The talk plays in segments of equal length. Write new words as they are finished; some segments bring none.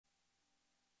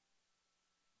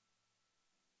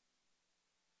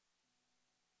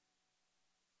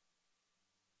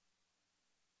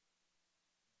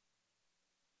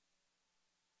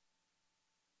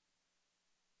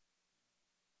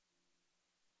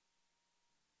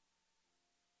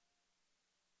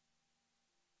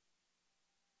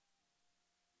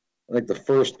I think the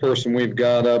first person we've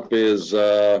got up is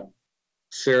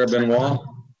Sarah Benoit.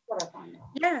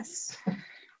 Yes.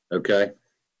 Okay.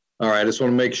 All right. I just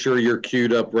want to make sure you're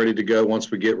queued up, ready to go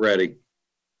once we get ready.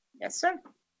 Yes, sir.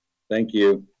 Thank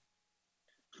you.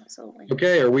 Absolutely.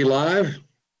 Okay. Are we live?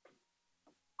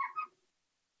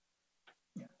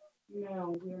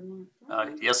 No, we're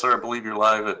not. Yes, sir. I believe you're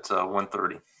live at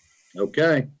 1:30.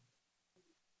 Okay.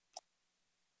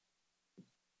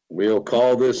 We'll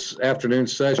call this afternoon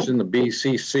session, the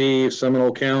BCC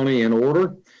Seminole County, in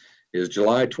order. It is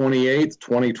July 28th,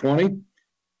 2020,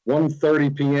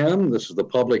 1:30 p.m. This is the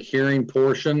public hearing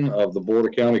portion of the Board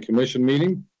of County Commission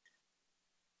meeting.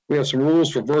 We have some rules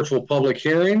for virtual public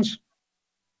hearings.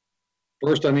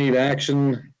 First, I need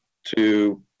action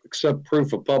to accept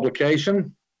proof of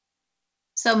publication.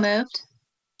 So moved.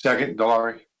 Second,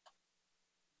 Dolary.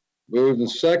 Moved and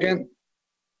second.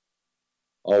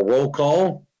 I'll roll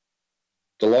call.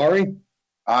 Dolary?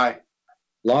 Aye.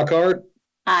 Lockhart?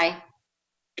 Aye.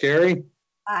 Carrie?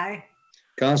 Aye.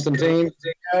 Constantine?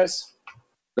 Yes.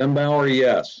 Bembauer,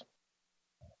 yes.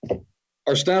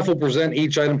 Our staff will present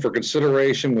each item for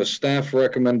consideration with staff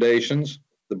recommendations.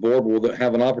 The board will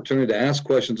have an opportunity to ask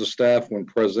questions of staff when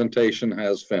presentation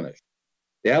has finished.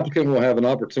 The applicant will have an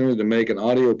opportunity to make an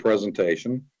audio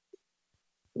presentation.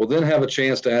 We'll then have a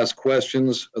chance to ask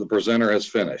questions the presenter has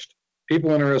finished.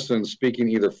 People interested in speaking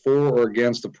either for or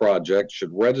against the project should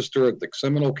register at the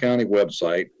Seminole County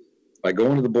website by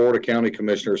going to the Board of County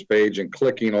Commissioners page and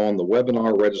clicking on the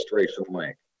webinar registration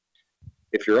link.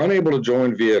 If you're unable to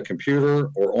join via computer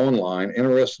or online,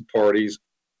 interested parties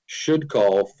should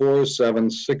call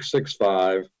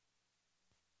 407-665.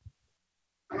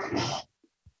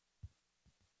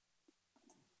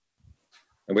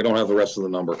 And we don't have the rest of the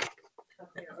number.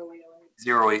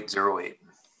 0808.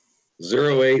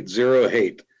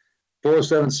 0808.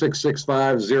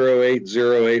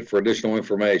 407-665-0808 for additional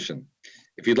information.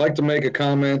 If you'd like to make a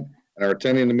comment and are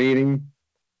attending the meeting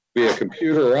via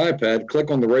computer or iPad, click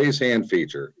on the raise hand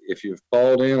feature. If you've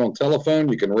called in on telephone,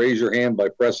 you can raise your hand by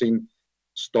pressing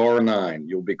 *9.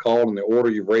 You'll be called in the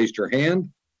order you've raised your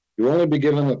hand. You'll only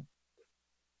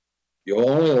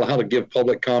allowed to give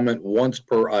public comment once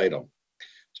per item.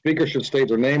 Speakers should state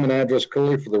their name and address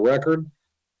clearly for the record,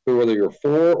 whether you're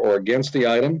for or against the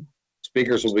item.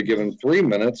 Speakers will be given 3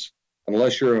 minutes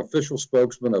unless you're an official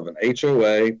spokesman of an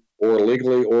HOA or a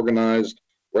legally organized,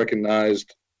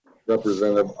 recognized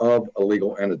representative of a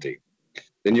legal entity.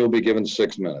 Then you'll be given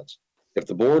 6 minutes. If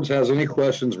the board has any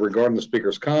questions regarding the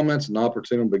speaker's comments, an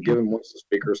opportunity will be given once the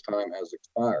speaker's time has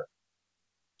expired.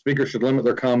 Speakers should limit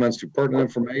their comments to pertinent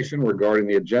information regarding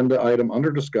the agenda item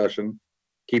under discussion,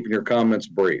 keeping your comments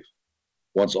brief.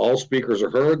 Once all speakers are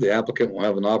heard, the applicant will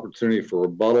have an opportunity for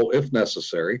rebuttal if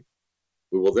necessary.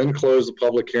 We will then close the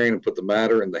public hearing and put the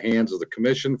matter in the hands of the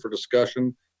commission for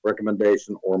discussion,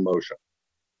 recommendation, or motion.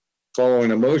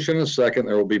 Following a motion and a second,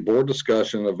 there will be board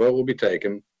discussion, a vote will be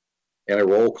taken, and a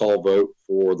roll call vote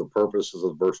for the purposes of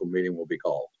the virtual meeting will be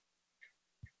called.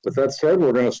 With that said,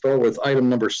 we're going to start with item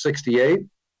number 68.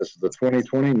 This is the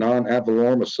 2020 non-ad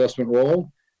valorem assessment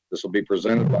roll. This will be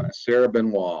presented by Sarah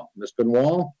Benoit. Ms.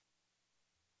 Benoit?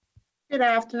 Good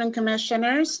afternoon,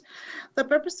 Commissioners. The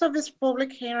purpose of this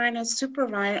public hearing is to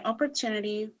provide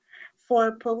opportunity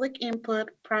for public input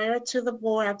prior to the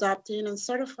board adopting and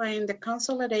certifying the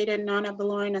consolidated non-ad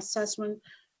valorem assessment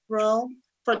roll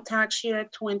for tax year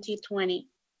 2020.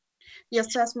 The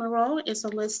assessment roll is a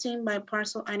listing by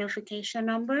parcel identification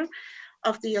number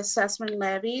of the assessment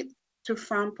levy to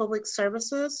fund public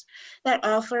services that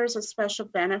offers a special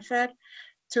benefit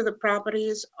to the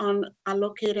properties on a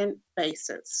allocated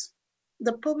basis.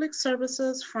 The public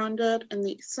services funded in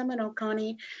the Seminole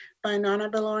County by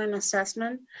non-ad valorem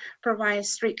assessment provide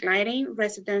street lighting,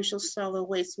 residential solid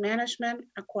waste management,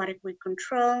 aquatic weed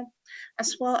control,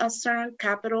 as well as certain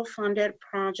capital funded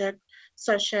projects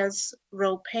such as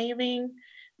road paving,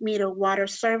 meter water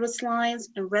service lines,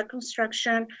 and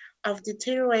reconstruction of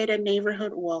deteriorated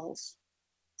neighborhood walls.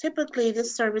 Typically,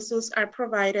 these services are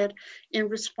provided in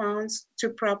response to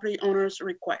property owners'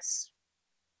 requests.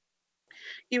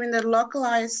 Given the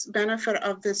localized benefit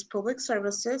of these public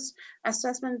services,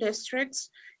 assessment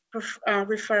districts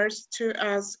refers to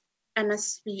as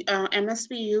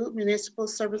MSBU, Municipal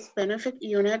Service Benefit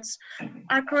Units,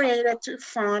 are created to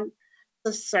fund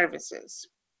the services.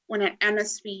 When an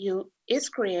MSBU is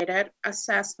created,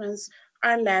 assessments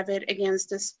are levied against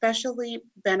the specially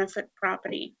benefit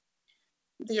property.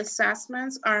 The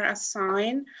assessments are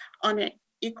assigned on an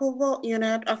equal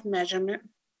unit of measurement,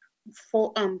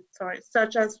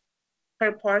 such as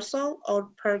per parcel or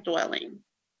per dwelling.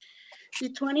 The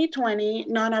 2020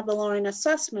 non-ad valorem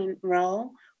assessment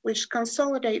roll which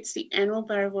consolidates the annual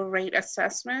variable rate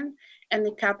assessment and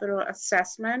the capital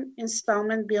assessment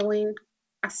installment billing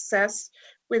assessed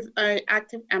with an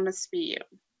active MSBU.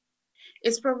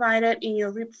 It's provided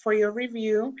for your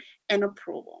review and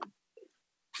approval.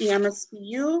 The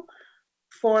MSBU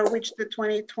for which the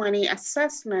 2020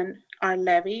 assessment are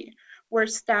levied were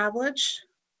established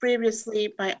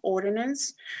previously by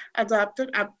ordinance adopted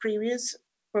at previous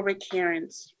public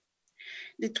hearings.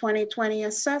 The 2020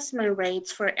 assessment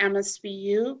rates for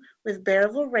MSBU with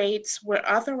variable rates were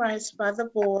authorized by the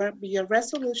board via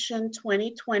Resolution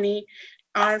 2020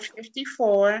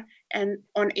 R54 and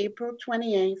on April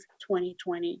 28,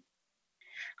 2020.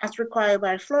 As required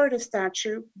by Florida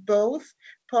statute, both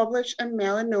published and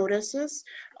mail-in notices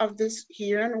of this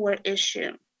hearing were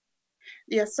issued.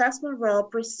 The assessment roll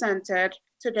presented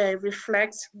today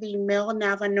reflects the mail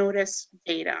NAVA notice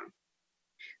data.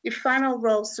 The final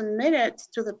roll submitted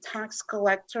to the tax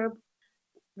collector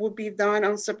will be done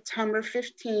on September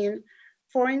 15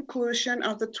 for inclusion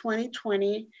of the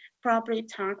 2020 property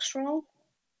tax roll,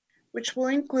 which will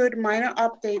include minor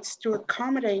updates to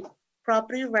accommodate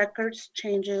property records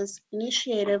changes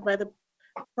initiated by the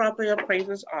property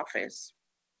appraiser's office.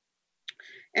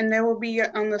 And there will be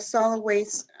on the solid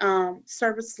waste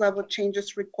service level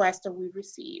changes request that we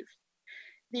received.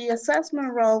 The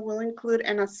assessment roll will include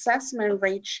an assessment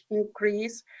rate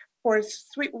increase for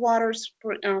Sweetwater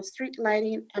street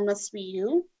lighting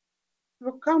MSBU to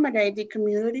accommodate the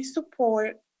community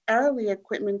support early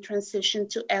equipment transition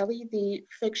to LED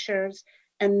fixtures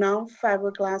and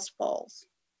non-fiberglass bulbs.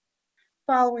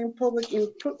 Following public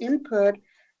input,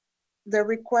 the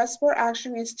request for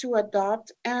action is to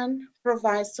adopt and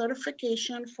provide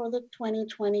certification for the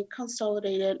 2020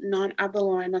 consolidated non-ad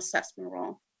valorem assessment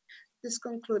roll. This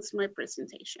concludes my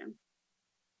presentation.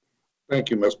 Thank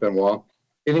you, Ms. Benoit.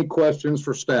 Any questions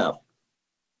for staff?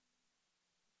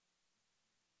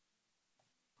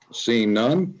 Seeing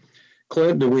none.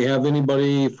 Clint, do we have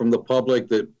anybody from the public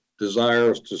that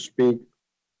desires to speak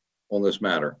on this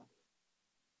matter?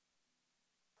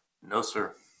 No,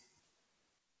 sir.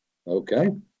 Okay.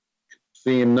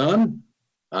 Seeing none,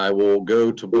 I will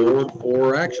go to board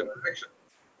for action.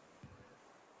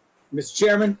 Mr.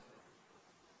 Chairman,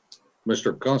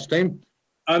 Mr. Constantine,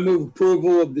 I move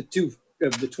approval of the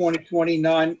 2020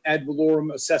 non-ad valorem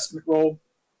assessment roll.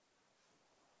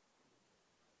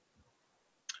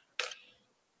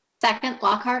 Second,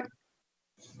 Lockhart.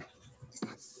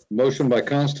 motion by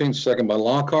Constantine, second by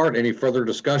Lockhart. Any further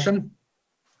discussion?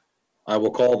 I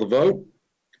will call the vote.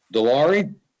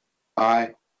 Delary,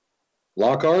 Aye.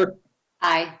 Lockhart,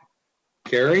 Aye.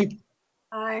 Carey,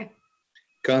 Aye.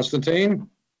 Constantine,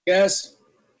 Yes.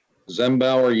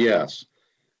 Zembauer, yes.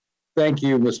 Thank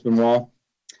you, Ms. Benoit.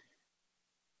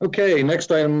 Okay,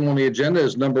 next item on the agenda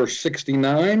is number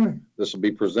 69. This will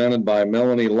be presented by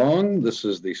Melanie Long. This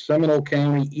is the Seminole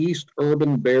County East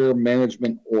Urban Bear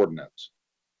Management Ordinance.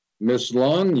 Ms.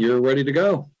 Long, you're ready to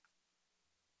go.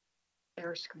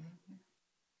 Share screen.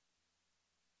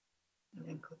 And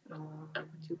then click it on.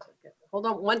 You click it. Hold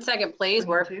on 1 second, please.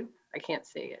 Where I can't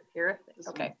see it. Here.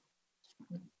 Okay.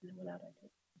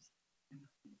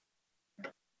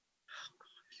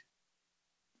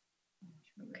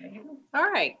 Okay. All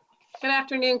right. Good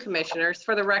afternoon, commissioners.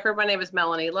 For the record, my name is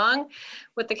Melanie Lung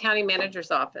with the County Manager's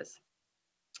Office.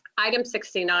 Item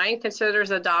 69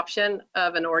 considers adoption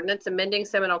of an ordinance amending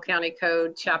Seminole County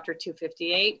Code Chapter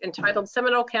 258 entitled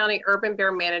Seminole County Urban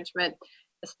Bear Management,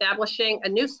 establishing a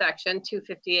new section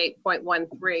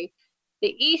 258.13,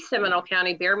 the East Seminole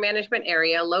County Bear Management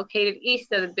Area located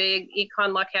east of the Big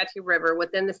Econ-Locatee River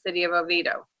within the city of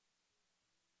Oviedo.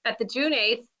 At the June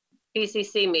 8th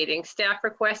BCC meeting, staff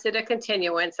requested a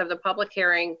continuance of the public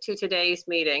hearing to today's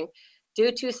meeting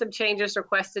due to some changes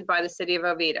requested by the city of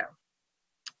Oviedo.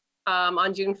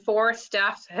 On June 4th,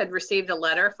 staff had received a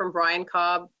letter from Brian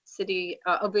Cobb,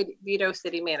 Oviedo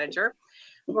City Manager,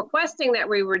 requesting that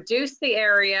we reduce the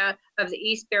area of the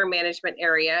East Bear Management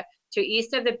Area to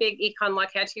east of the Big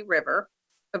Econ-Locatee River.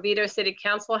 Oviedo City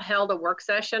Council held a work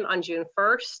session on June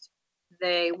 1st.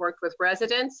 They worked with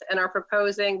residents and are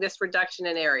proposing this reduction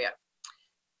in area.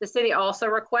 The city also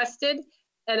requested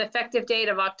an effective date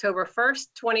of October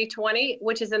 1st, 2020,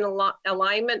 which is in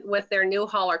alignment with their new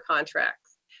hauler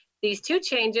contracts. These two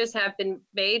changes have been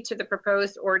made to the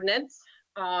proposed ordinance.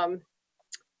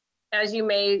 As you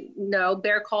may know,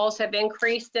 bear calls have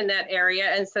increased in that area,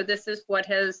 and so this is what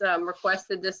has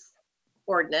requested this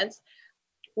ordinance.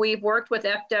 We've worked with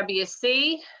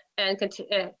FWC and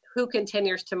who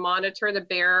continues to monitor the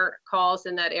bear calls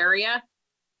in that area.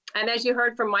 And as you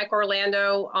heard from Mike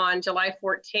Orlando on July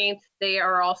 14th, they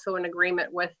are also in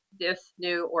agreement with this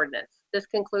new ordinance. This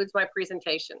concludes my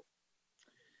presentation.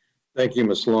 Thank you,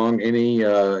 Ms. Long. Any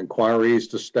inquiries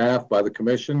to staff by the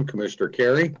commission? Commissioner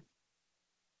Carey?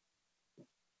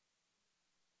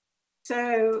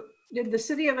 So did the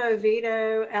city of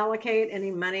Oviedo allocate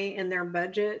any money in their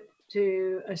budget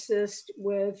to assist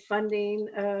with funding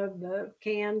of the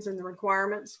cans and the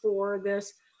requirements for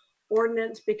this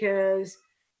ordinance? Because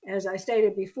as I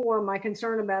stated before, my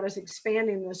concern about us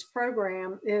expanding this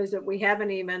program is that we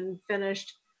haven't even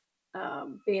finished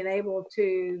being able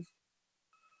to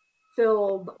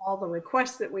fill all the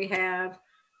requests that we have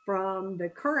from the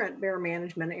current bear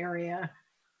management area.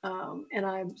 And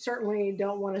I certainly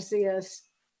don't want to see us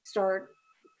start,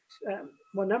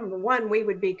 well, number one, we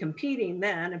would be competing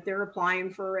then if they're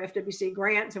applying for FWC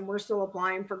grants and we're still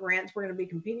applying for grants, we're going to be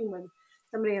competing with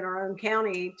somebody in our own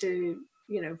county to,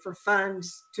 you know, for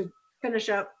funds to finish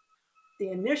up the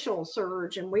initial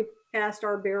surge. And we passed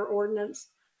our bear ordinance,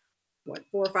 what,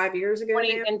 4 or 5 years ago?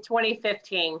 In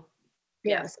 2015.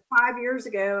 Yes, 5 years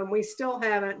ago, and we still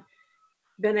haven't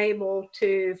been able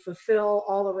to fulfill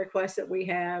all the requests that we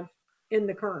have in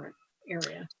the current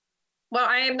area. Well,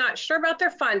 I am not sure about their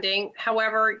funding.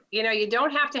 However, you know, you don't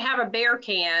have to have a bear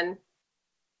can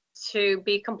to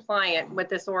be compliant with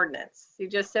this ordinance. You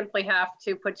just simply have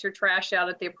to put your trash out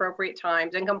at the appropriate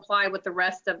times and comply with the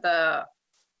rest of the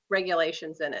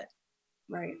regulations in it.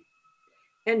 Right.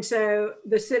 And so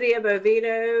the city of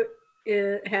Oviedo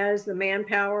has the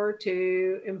manpower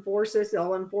to enforce this.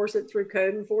 They'll enforce it through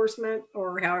code enforcement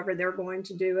or however they're going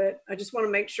to do it. I just want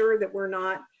to make sure that we're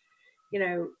not, you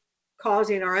know,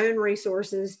 causing our own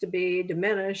resources to be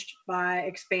diminished by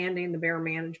expanding the bear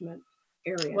management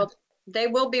area. Well, they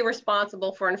will be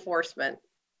responsible for enforcement.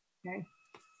 Okay.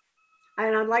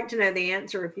 And I'd like to know the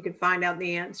answer, if you could find out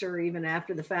the answer even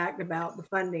after the fact about the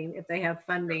funding, if they have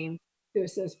funding to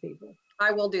assist people.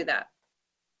 I will do that.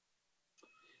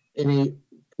 Any,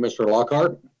 Commissioner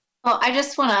Lockhart? Well, I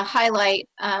just want to highlight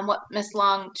what Ms.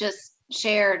 Long just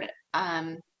shared.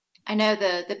 I know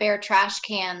the bear trash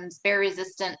cans, bear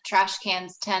resistant trash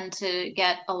cans tend to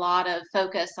get a lot of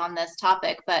focus on this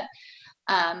topic, but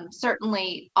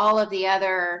certainly all of the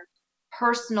other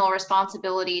personal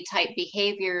responsibility type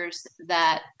behaviors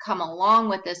that come along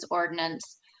with this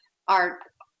ordinance are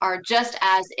just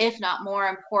as, if not more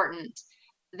important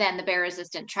than the bear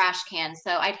resistant trash can.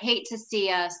 So I'd hate to see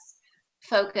us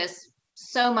focus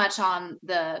so much on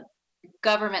the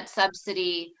government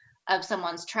subsidy of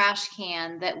someone's trash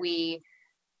can that we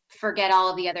forget all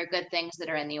of the other good things that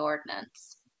are in the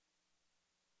ordinance.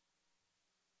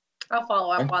 I'll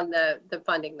follow up on the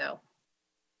funding though.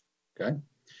 Okay.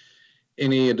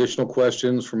 Any additional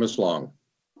questions for Ms. Long?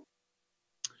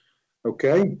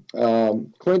 Okay.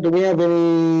 Clint, do we have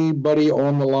anybody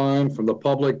on the line from the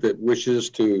public that wishes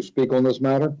to speak on this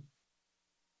matter?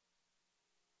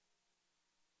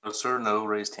 No, sir, no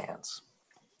raised hands.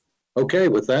 Okay,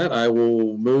 with that, I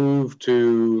will move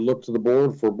to look to the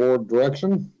board for board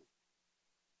direction.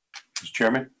 Mr.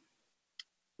 Chairman,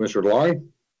 Commissioner Lai?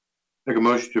 make a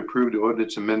motion to approve the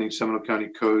ordinance amending Seminole County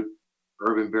Code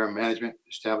Urban Bear Management,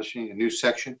 establishing a new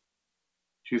section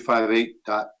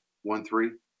 258.13,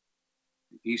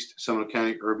 East Seminole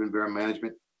County Urban Bear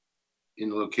Management in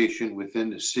the location within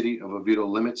the city of Oviedo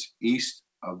limits, east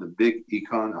of the Big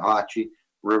Econ-Ahachi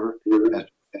River.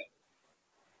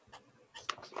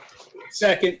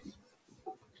 Second.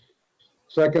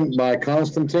 Second by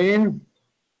Constantine.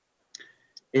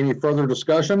 Any further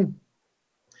discussion?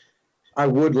 I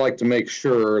would like to make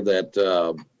sure that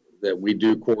that we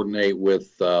do coordinate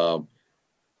with the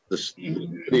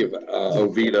city of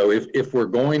Oviedo if we're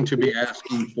going to be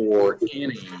asking for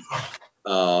any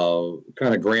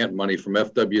kind of grant money from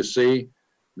FWC,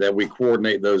 that we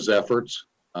coordinate those efforts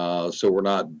so we're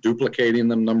not duplicating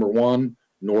them, number one,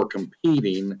 nor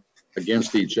competing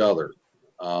against each other.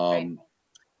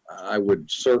 I would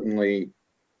certainly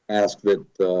ask that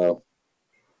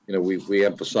you know, we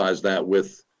emphasize that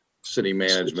with city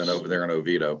management over there in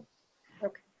Oviedo.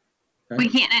 We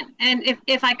can't, and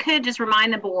if I could just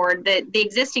remind the board that the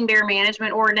existing bear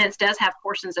management ordinance does have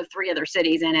portions of 3 other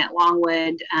cities in it: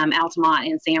 Longwood, Altamont,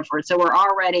 and Sanford. So we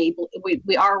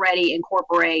already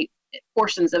incorporate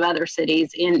portions of other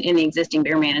cities in the existing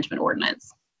bear management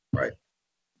ordinance. Right.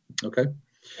 Okay.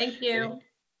 Thank you.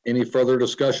 Any further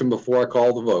discussion before I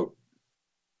call the vote?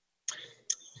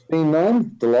 Seeing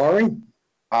none, Delary?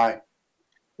 Aye.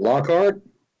 Lockhart?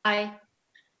 Aye.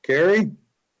 Carey?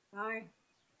 Aye.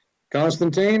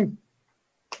 Constantine?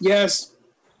 Yes.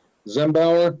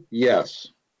 Zembauer? Yes.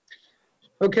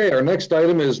 Okay, our next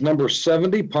item is number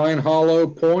 70, Pine Hollow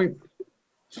Point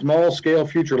Small Scale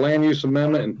Future Land Use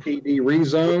Amendment and PD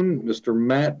Rezone. Mr.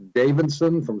 Matt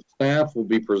Davidson from staff will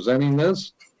be presenting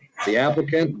this. The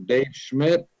applicant, Dave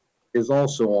Schmidt, is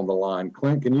also on the line.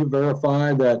 Clint, can you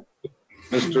verify that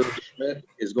Mr. Schmidt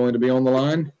is going to be on the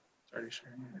line? Okay.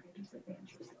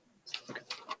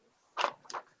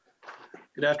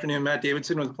 Good afternoon, Matt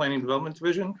Davidson with the Planning and Development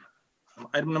Division.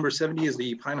 Item number 70 is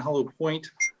the Pine Hollow Point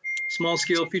Small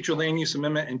Scale Future Land Use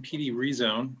Amendment and PD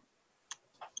Rezone.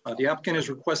 The applicant is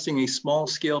requesting a small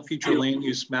scale future land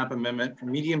use map amendment from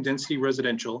medium density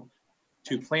residential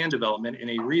to plan development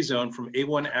in a rezone from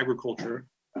A1 agriculture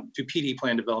to PD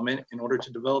plan development in order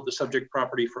to develop the subject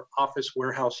property for office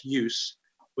warehouse use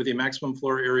with a maximum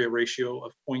floor area ratio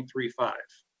of 0.35.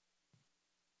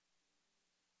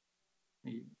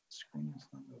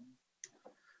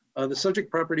 The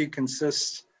subject property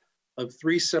consists of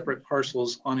 3 separate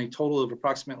parcels on a total of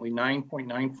approximately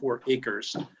 9.94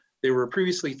 acres. There were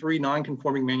previously 3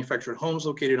 non-conforming manufactured homes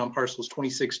located on parcels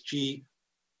 26G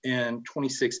and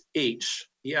 26H.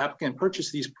 The applicant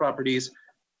purchased these properties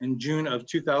in June of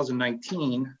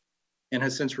 2019 and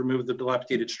has since removed the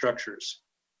dilapidated structures.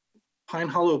 Pine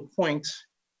Hollow Point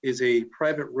is a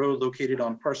private road located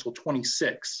on parcel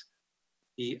 26.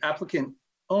 The applicant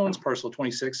owns parcel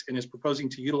 26 and is proposing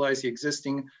to utilize the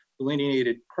existing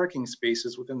delineated parking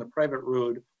spaces within the private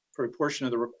road for a portion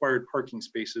of the required parking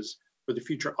spaces for the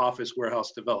future office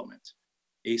warehouse development.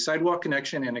 A sidewalk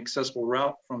connection and accessible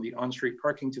route from the on-street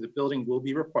parking to the building will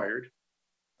be required.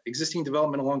 Existing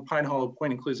development along Pine Hollow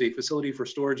Point includes a facility for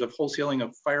storage of wholesaling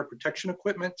of fire protection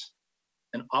equipment,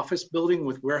 an office building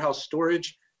with warehouse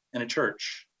storage, and a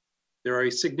church. There are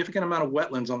a significant amount of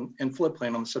wetlands and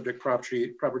floodplain on the subject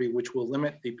property, which will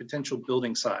limit the potential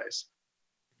building size.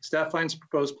 Staff finds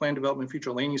proposed plan development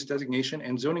future land use designation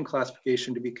and zoning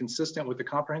classification to be consistent with the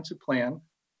comprehensive plan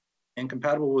and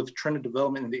compatible with trended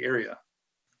development in the area.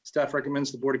 Staff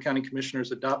recommends the Board of County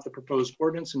Commissioners adopt the proposed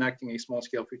ordinance enacting a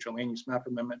small-scale future land use map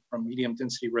amendment from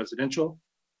medium-density residential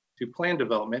to plan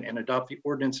development and adopt the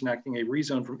ordinance enacting a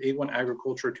rezone from A1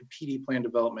 agriculture to PD plan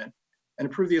development and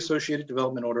approve the associated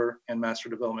development order and master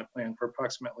development plan for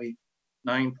approximately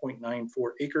 9.94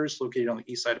 acres located on the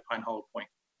east side of Pine Hollow Point.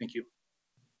 Thank you.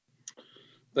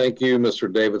 Thank you,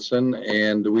 Mr. Davidson.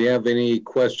 And do we have any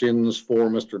questions for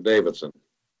Mr. Davidson?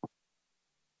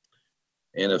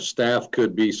 And if staff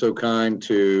could be so kind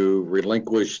to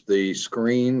relinquish the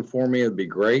screen for me, it'd be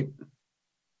great.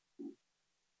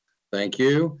 Thank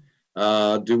you.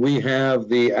 Do we have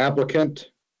the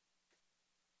applicant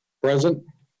present?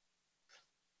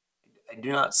 I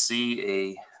do not see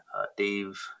a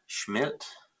Dave Schmidt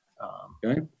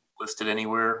Okay. listed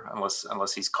anywhere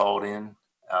unless he's called in.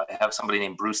 I have somebody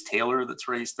named Bruce Taylor that's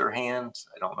raised their hand.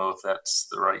 I don't know if that's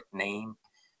the right name.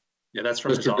 Yeah, that's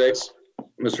from his office.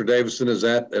 Mr. Davidson, is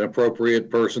that an appropriate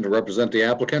person to represent the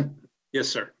applicant? Yes,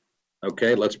 sir.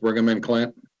 Okay, let's bring him in,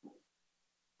 Clint.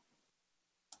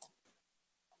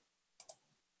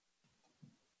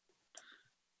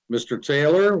 Mr.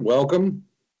 Taylor, welcome.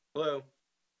 Hello.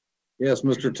 Yes,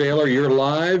 Mr. Taylor, you're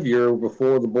live. You're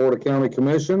before the Board of County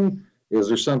Commission. Is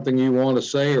there something you want to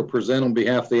say or present on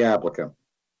behalf of the applicant?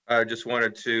 I just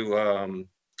wanted to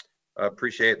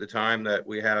appreciate the time that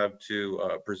we have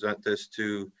to present this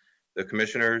to the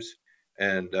commissioners,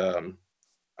 and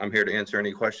I'm here to answer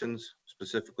any questions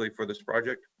specifically for this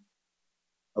project.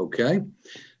 Okay,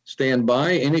 stand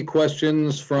by. Any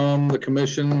questions from the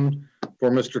commission for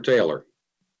Mr. Taylor?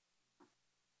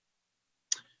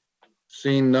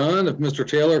 Seeing none, if Mr.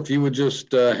 Taylor, if you would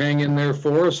just hang in there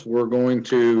for us, we're going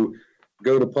to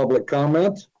go to public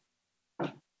comment.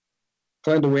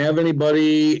 Clint, do we have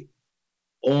anybody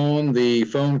on the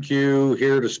phone queue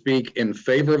here to speak in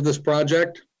favor of this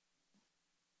project?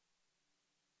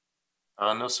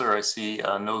 No, sir. I see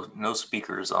no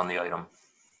speakers on the item.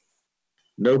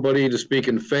 Nobody to speak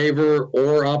in favor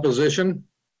or opposition?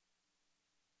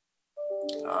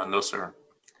 No, sir.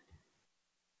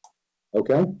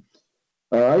 Okay.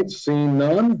 All right, seeing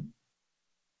none,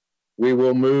 we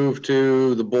will move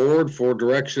to the board for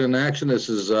direction and action. This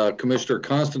is Commissioner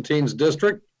Constantine's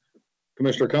district.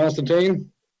 Commissioner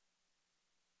Constantine.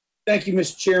 Thank you,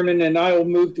 Mr. Chairman, and I will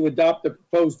move to adopt the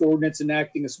proposed ordinance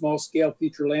enacting a small-scale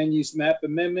future land use map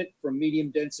amendment from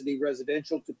medium-density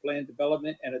residential to planned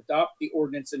development and adopt the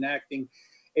ordinance enacting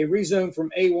a rezone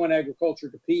from A1 agriculture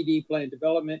to PD planned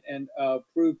development and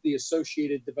approve the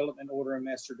associated development order and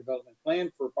master development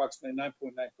plan for approximately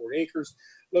 9.94 acres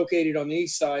located on the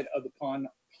east side of the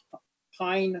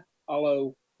Pine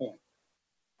Hollow Point.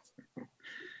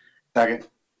 Second.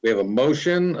 We have a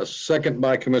motion, a second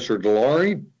by Commissioner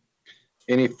Delary.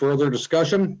 Any further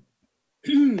discussion?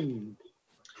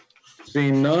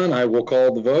 Seeing none, I will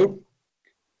call the vote.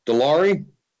 Delary,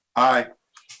 Aye.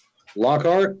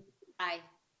 Lockhart, Aye.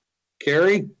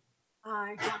 Carey,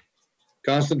 Aye.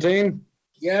 Constantine,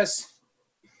 Yes.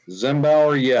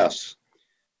 Zembauer, yes.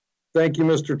 Thank you,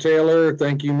 Mr. Taylor.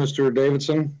 Thank you, Mr.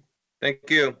 Davidson. Thank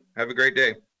you. Have a great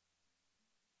day.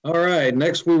 All right,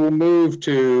 next we will move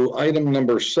to item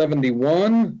number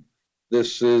 71.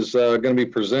 This is going to be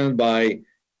presented by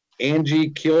Angie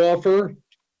Kielhofer.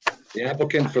 The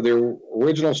applicant for the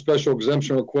original special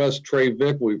exemption request, Trey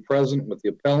Vick, will be present with the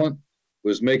appellant who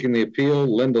is making the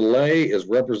appeal. Linda Lay is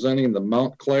representing the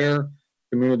Mount Clair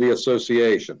Community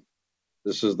Association.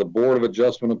 This is the Board of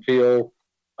Adjustment Appeal,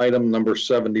 item number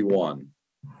 71.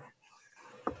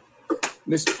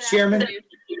 Mr. Chairman,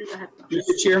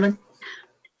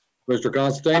 Mr.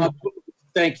 Constantine?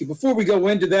 Thank you. Before we go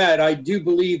into that, I do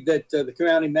believe that the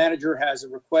county manager has a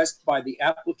request by the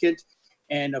applicant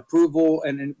and approval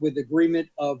and with agreement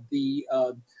of the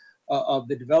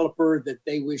developer that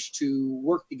they wish to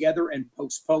work together and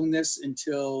postpone this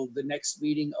until the next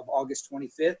meeting of August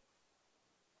 25th.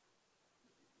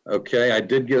 Okay, I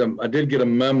did get a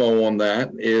memo on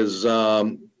that. Is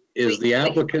the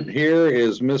applicant here?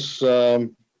 Is Miss Lay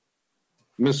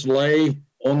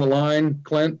on the line,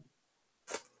 Clint?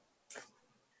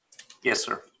 Yes,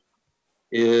 sir.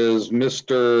 Is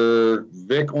Mr.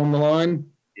 Vick on the line?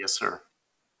 Yes, sir.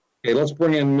 Okay, let's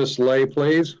bring in Miss Lay,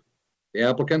 please, the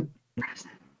applicant.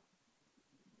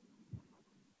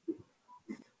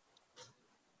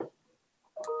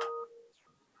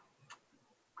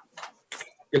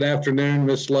 Good afternoon,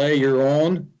 Miss Lay, you're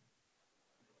on.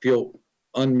 If you'll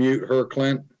unmute her,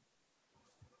 Clint.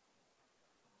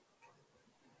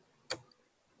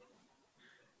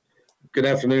 Good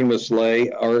afternoon, Miss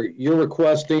Lay. Are you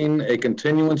requesting a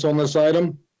continuance on this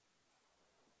item?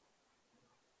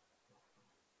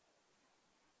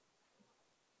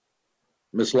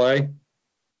 Miss Lay?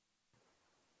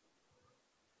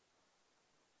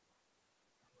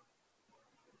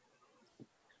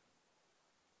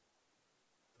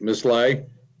 Miss Lay?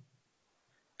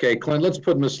 Okay, Clint, let's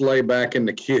put Miss Lay back in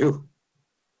the queue.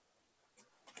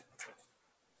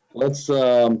 Let's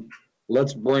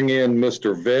bring in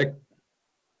Mr. Vick.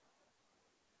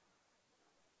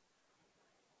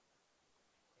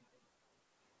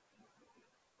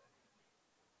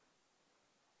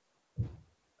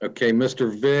 Okay,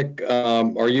 Mr. Vick,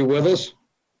 are you with us?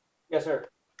 Yes, sir.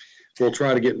 We'll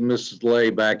try to get Mrs. Lay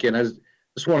back in. I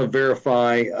just want to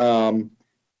verify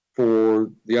for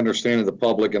the understanding of the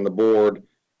public and the board,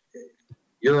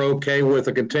 you're okay with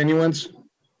a continuance?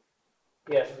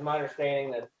 Yes, it's my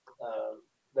understanding that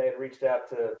they had reached out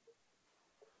to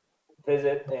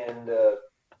visit and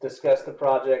discuss the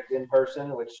project in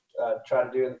person, which I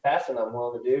tried to do in the past and I'm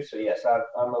willing to do. So yes,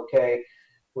 I'm okay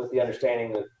with the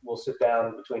understanding that we'll sit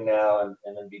down between now and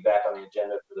then be back on the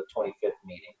agenda for the 25th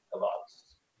meeting of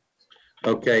August.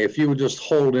 Okay, if you would just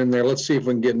hold in there, let's see if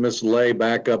we can get Miss Lay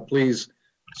back up. Please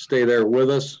stay there with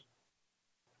us.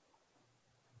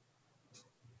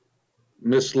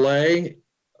 Miss Lay,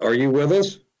 are you with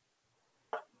us?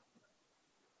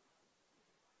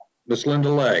 Miss Linda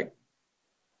Lay.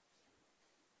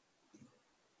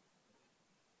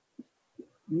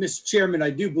 Mr. Chairman, I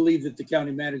do believe that the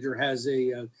county manager has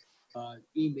a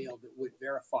email that would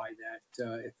verify that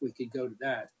if we could go to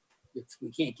that, if we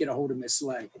can't get a hold of Miss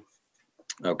Lay.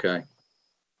 Okay.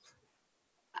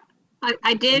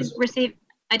 I did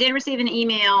receive an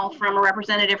email from a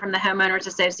representative from the Homeowners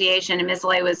Association, and Ms.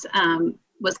 Lay was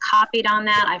copied on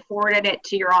that. I forwarded it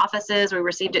to your offices. We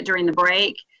received it during the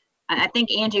break. I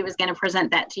think Angie was going to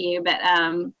present that to you, but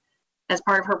as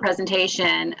part of her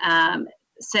presentation.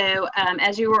 So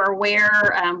as you were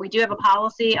aware, we do have a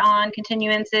policy on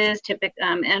continuances.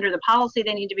 Under the policy,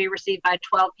 they need to be received by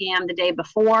 12 p.m. the day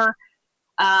before.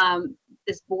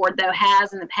 This board, though,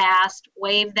 has in the past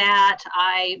waived that.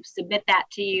 I submit that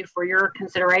to you for your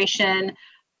consideration.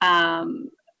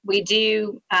 We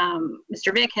do,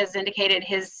 Mr. Vick has indicated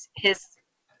his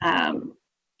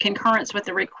concurrence with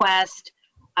the request.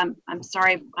 I'm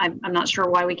sorry, I'm not sure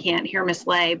why we can't hear Ms.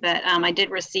 Lay, but I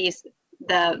did receive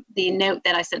the note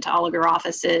that I sent to all of your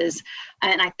offices,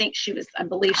 and I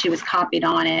believe she was copied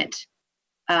on it.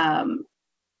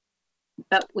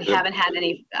 But we haven't had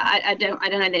any, I don't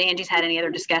know that Angie's had any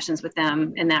other discussions with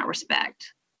them in that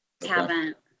respect. Okay.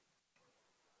 Haven't.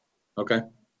 Okay.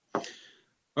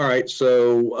 All right.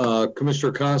 So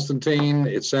Commissioner Constantine,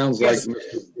 it sounds Yes. like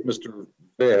Mr.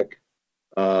 Vick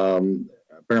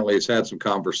apparently has had some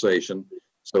conversation.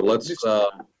 So let's.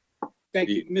 Thank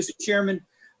you, Mr. Chairman.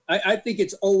 I think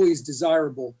it's always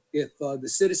desirable if the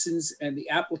citizens and the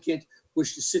applicant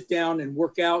wish to sit down and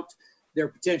work out their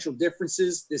potential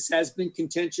differences. This has been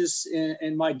contentious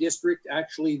in my district.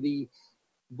 Actually, the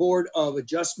Board of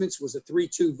Adjustments was a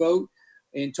 3-2 vote.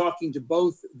 In talking to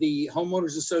both the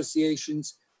homeowners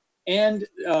associations and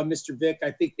Mr. Vick,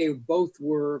 I think they both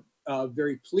were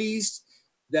very pleased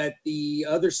that the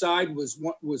other side was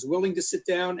willing to sit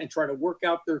down and try to work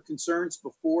out their concerns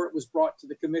before it was brought to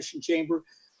the commission chamber.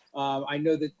 I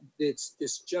know that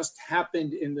this just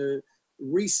happened in the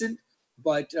recent,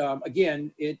 but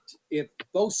again, if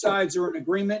both sides are in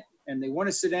agreement and they want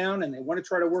to sit down and they want to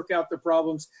try to work out their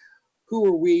problems, who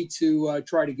are we to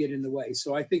try to get in the way?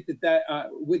 So I think that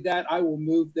with that, I will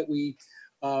move that we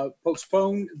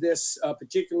postpone this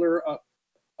particular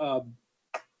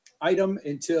item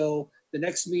until the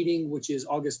next meeting, which is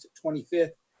August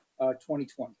 25th,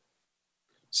 2020.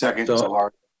 Second. So I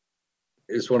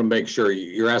just want to make sure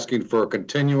you're asking for a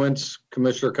continuance,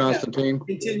 Commissioner Constantine?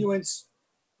 Yeah, continuance,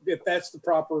 if that's the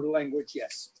proper language,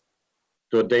 yes.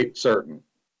 To a date certain.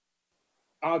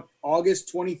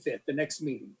 August 25th, the next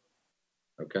meeting.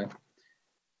 Okay.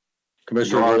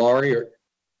 Commissioner Valari?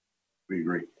 We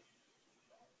agree.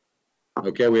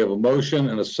 Okay, we have a motion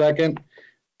and a second.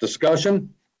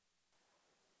 Discussion?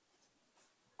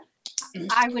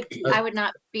 I would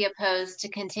not be opposed to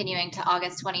continuing to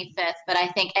August 25th, but I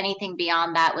think anything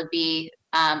beyond that would be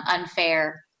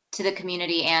unfair to the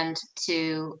community and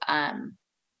to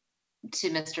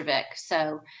Mr. Vick.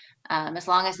 So as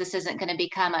long as this isn't going to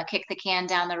become a kick the can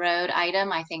down the road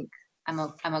item, I think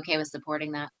I'm okay with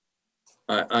supporting that.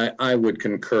 I would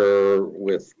concur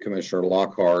with Commissioner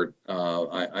Lockhart.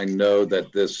 I know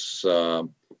that this Mr.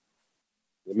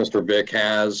 Vick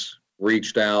has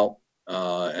reached out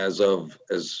as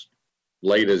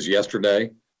late as yesterday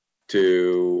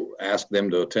to ask them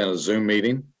to attend a Zoom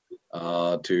meeting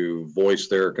to voice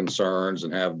their concerns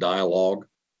and have dialogue.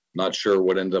 Not sure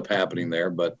what ended up happening there,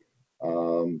 but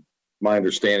my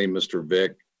understanding, Mr.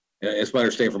 Vick, it's my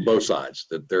understanding from both sides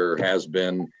that there has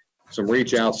been some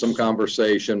reach out, some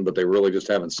conversation, but they really just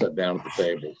haven't sat down at the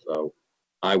table. So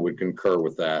I would concur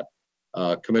with that.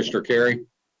 Commissioner Carey?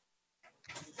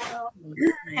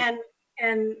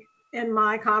 And in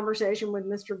my conversation with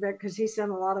Mr. Vick, because he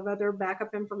sent a lot of other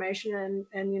backup information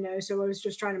and, you know, so I was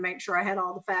just trying to make sure I had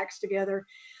all the facts together.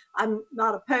 I'm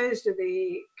not opposed to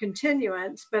the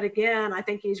continuance, but again, I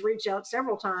think he's reached out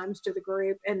several times to the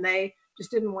group and they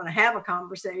just didn't want to have a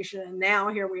conversation. And now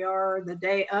here we are the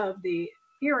day of the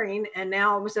hearing, and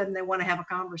now all of a sudden they want to have a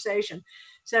conversation.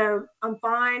 So I'm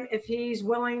fine if he's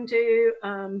willing to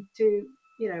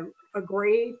you know,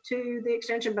 agree to the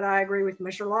extension, but I agree with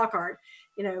Commissioner Lockhart.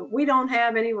 You know, we don't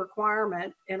have any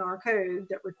requirement in our code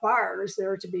that requires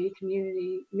there to be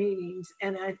community meetings.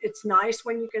 And it's nice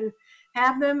when you can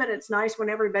have them, and it's nice when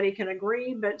everybody can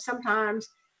agree, but sometimes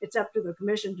it's up to the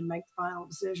commission to make the final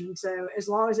decision. So as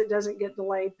long as it doesn't get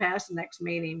delayed past the next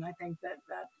meeting, I think that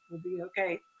will be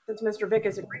okay, since Mr. Vick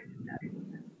has agreed with that.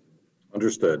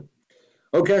 Understood.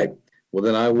 Okay, well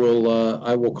then I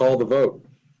will call the vote.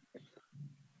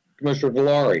 Commissioner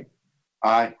Valari?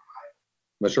 Aye.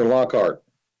 Commissioner Lockhart?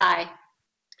 Aye.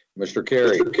 Mr.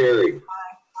 Carey? Mr. Carey.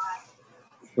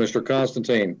 Mr.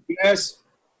 Constantine? Yes.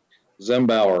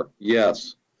 Zembauer?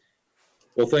 Yes.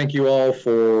 Well, thank you all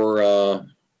for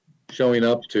showing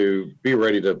up to be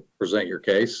ready to present your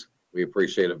case. We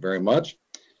appreciate it very much.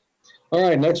 All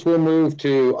right, next we'll move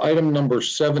to item number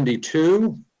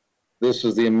 72. This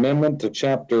is the amendment to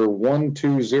Chapter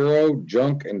 120,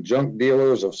 Junk and Junk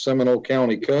Dealers of Seminole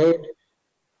County Code.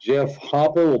 Jeff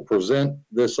Hopper will present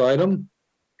this item.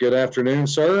 Good afternoon,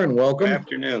 sir, and welcome. Good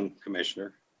afternoon,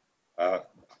 Commissioner.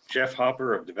 Jeff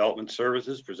Hopper of Development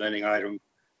Services presenting item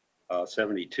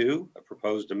 72, a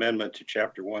proposed amendment to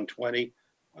Chapter 120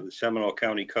 of the Seminole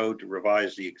County Code to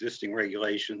revise the existing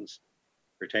regulations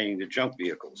pertaining to junk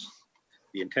vehicles.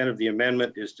 The intent of the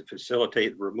amendment is to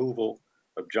facilitate the removal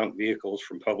of junk vehicles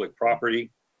from public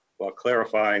property while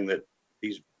clarifying that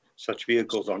such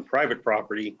vehicles on private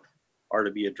property are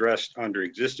to be addressed under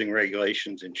existing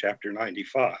regulations in Chapter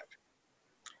 95.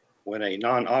 When a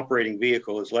non-operating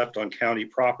vehicle is left on county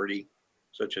property,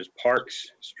 such as parks,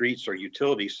 streets, or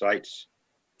utility sites,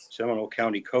 Seminole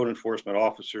County code enforcement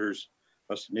officers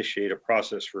must initiate a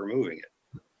process for removing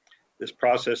it. This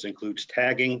process includes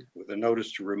tagging with a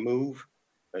notice to remove,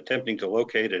 attempting to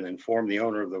locate and inform the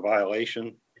owner of the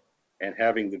violation, and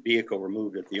having the vehicle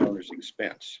removed at the owner's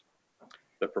expense.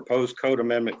 The proposed code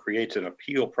amendment creates an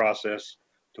appeal process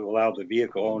to allow the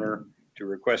vehicle owner to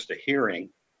request a hearing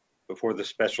before the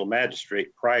special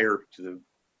magistrate prior to the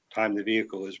time the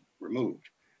vehicle is removed.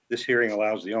 This hearing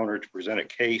allows the owner to present a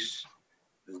case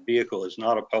that the vehicle is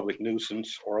not a public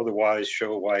nuisance or otherwise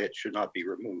show why it should not be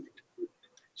removed.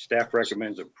 Staff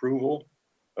recommends approval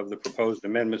of the proposed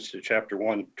amendments to Chapter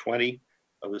 120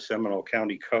 of the Seminole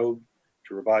County Code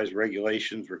to revise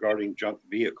regulations regarding junk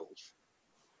vehicles.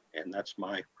 And that's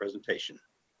my presentation.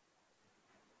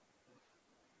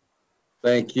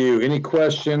 Thank you. Any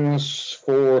questions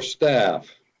for staff?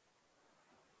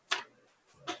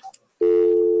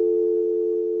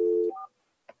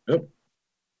 Yep.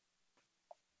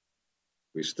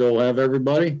 We still have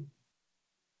everybody?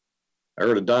 I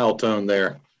heard a dial tone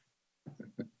there.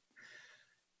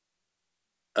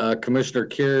 Commissioner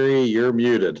Carey, you're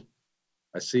muted.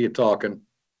 I see you talking.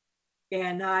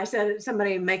 Yeah, no, I said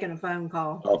somebody making a phone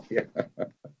call. Oh, yeah.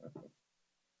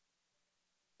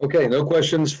 Okay, no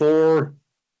questions for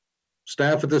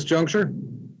staff at this juncture?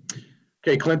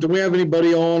 Okay, Clint, do we have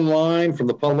anybody online from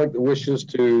the public that wishes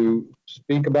to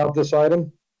speak about this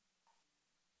item?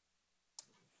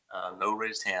 No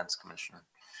raised hands, Commissioner.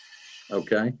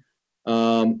 Okay.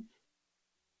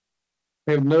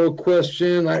 We have no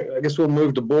question. I guess we'll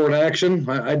move to board action.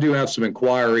 I do have some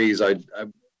inquiries.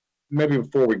 Maybe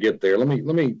before we get there, let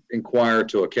me inquire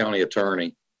to a county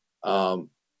attorney.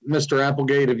 Mr.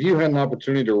 Applegate, have you had an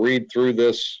opportunity to read through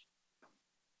this?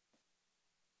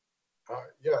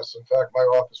 Yes, in fact, my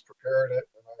office prepared it,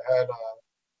 and I had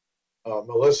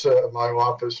Melissa in my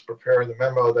office prepare the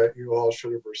memo that you all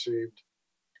should have received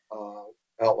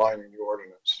outlining the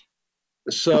ordinance.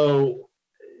 So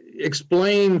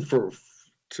explain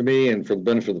to me and for the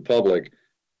benefit of the public,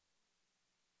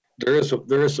 there is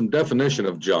some definition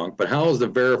of junk, but how is the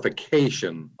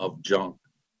verification of junk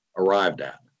arrived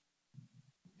at?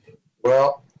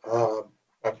 Well,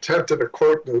 I'm tempted to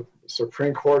quote the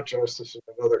Supreme Court justice in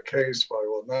another case, but I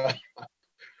will not.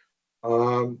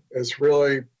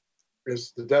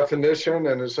 It's the definition,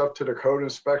 and it's up to the code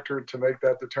inspector to make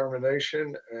that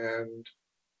determination, and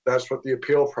that's what the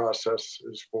appeal process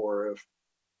is for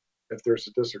if there's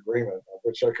a disagreement,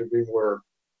 which I could be more,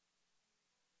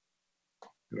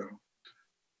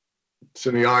 it's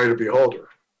in the eye of the beholder.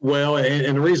 Well,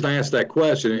 and the reason I asked that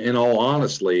question, in all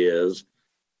honesty, is,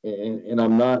 and I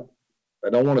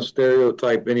don't want to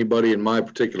stereotype anybody in my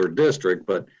particular district,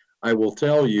 but I will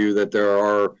tell you that there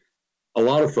are a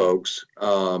lot of folks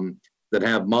that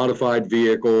have modified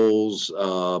vehicles,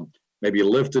 maybe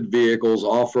lifted vehicles,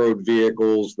 off-road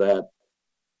vehicles that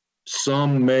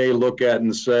some may look at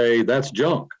and say that's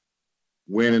junk,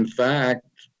 when in fact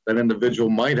that individual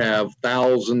might have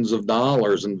thousands of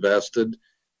dollars invested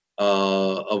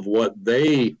of what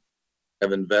they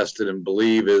have invested and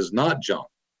believe is not junk.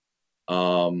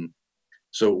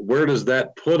 So where does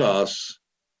that put us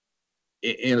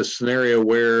in a scenario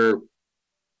where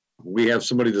we have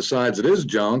somebody decides it is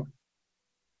junk?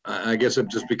 I guess it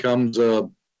just becomes a...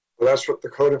 Well, that's what the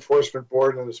Code Enforcement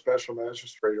Board and the Special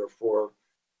Magistrate are for.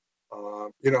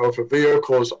 If a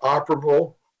vehicle is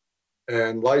operable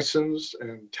and licensed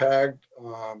and tagged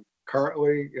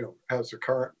currently, has a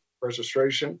current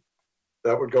registration,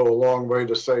 that would go a long way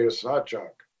to say it's not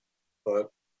junk.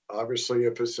 But obviously,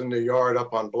 if it's in the yard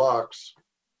up on blocks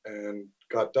and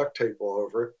got duct tape all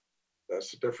over it,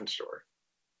 that's a different story.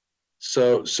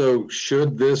 So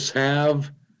should this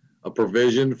have a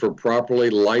provision for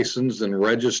properly licensed and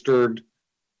registered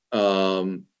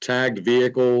tagged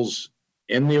vehicles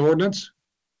in the ordinance?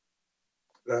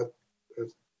 That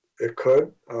it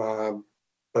could,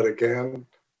 but again,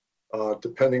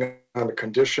 depending on the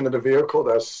condition of the vehicle,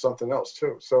 that's something else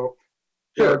too. So,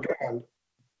 sure. Again,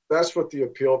 that's what the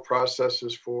appeal process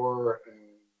is for.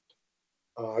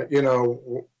 And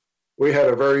we had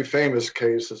a very famous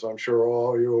case, as I'm sure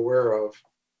all you're aware of,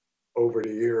 over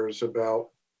the years about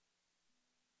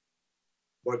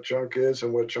what junk is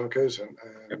and what junk isn't.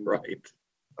 And, right.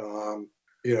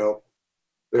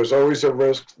 There's always a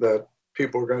risk that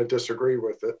people are going to disagree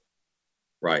with it.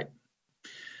 Right.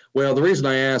 Well, the reason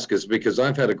I ask is because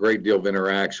I've had a great deal of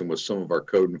interaction with some of our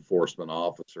code enforcement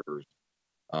officers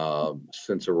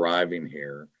since arriving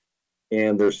here.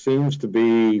 And there seems to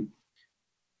be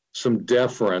some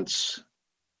deference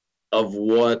of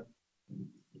what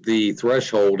the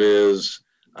threshold is.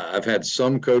 I've had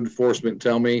some code enforcement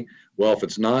tell me, well, if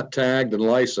it's not tagged and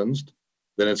licensed,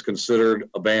 then it's considered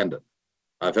abandoned.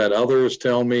 I've had others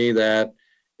tell me that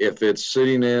if it's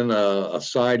sitting in a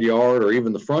side yard or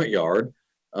even the front yard,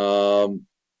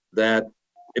 that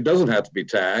it doesn't have to be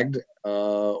tagged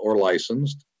or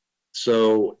licensed.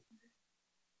 So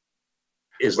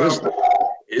is this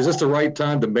the right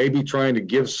time to maybe trying to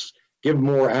give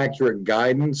more accurate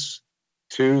guidance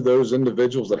to those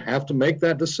individuals that have to make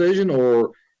that decision,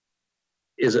 or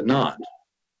is it not?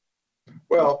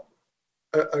 Well,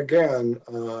 again,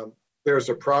 there's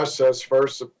a process.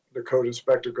 First, the code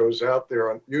inspector goes out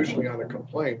there, usually on a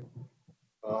complaint,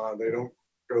 They don't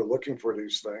go looking for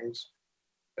these things.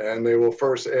 And they will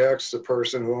first ask the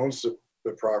person who owns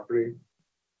the property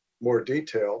more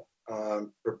detail. I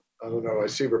don't know, I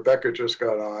see Rebecca just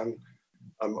got on.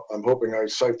 I'm hoping I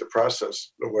cite the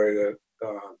process the way that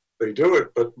they do it.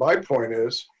 But my point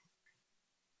is,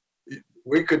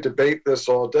 we could debate this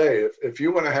all day. If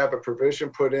you want to have a provision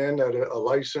put in that a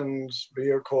licensed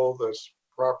vehicle that's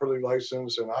properly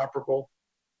licensed and operable,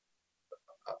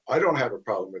 I don't have a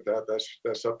problem with that.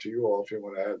 That's up to you all if you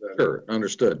want to add that. Sure,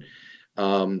 understood.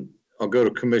 I'll go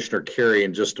to Commissioner Carey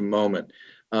in just a moment.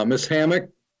 Ms. Hammock,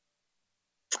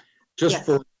 just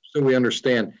so we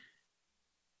understand,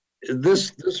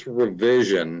 this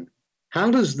revision,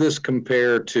 how does this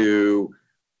compare to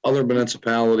other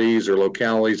municipalities or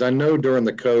localities? I know during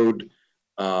the code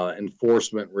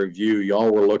enforcement review,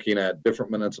 y'all were looking at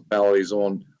different municipalities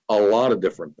on a lot of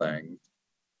different things.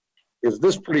 Is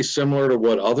this pretty similar to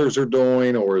what others are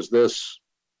doing, or is this?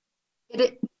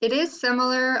 It is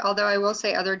similar, although I will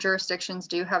say other jurisdictions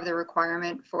do have the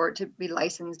requirement for it to be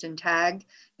licensed and tagged,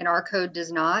 and our code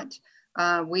does not.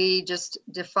 We just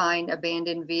define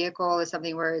abandoned vehicle as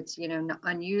something where it's, you know,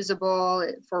 unusable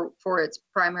for its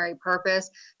primary purpose.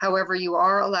 However, you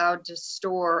are allowed to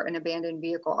store an abandoned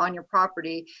vehicle on your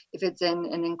property if it's in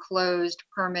an enclosed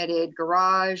permitted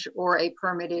garage or a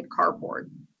permitted carport.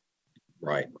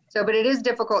 Right. So, but it is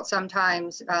difficult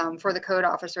sometimes for the code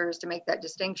officers to make that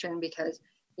distinction because,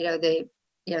 you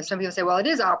know, some people say, well, it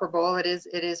is operable,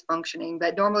 it is functioning,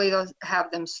 but normally they'll have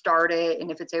them start it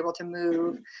and if it's able to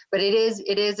move, but it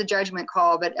is a judgment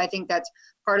call. But I think that's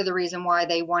part of the reason why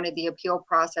they wanted the appeal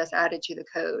process added to the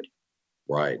code.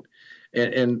 Right.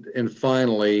 And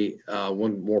finally,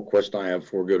 one more question I have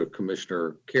before we go to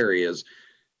Commissioner Carey is,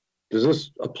 does this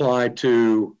apply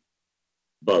to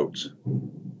boats,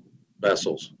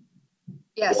 vessels?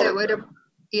 Yes, it would.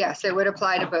 Yes, it would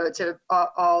apply to boats,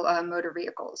 all motor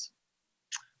vehicles.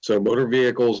 So motor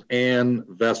vehicles and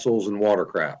vessels and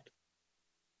watercraft.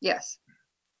 Yes.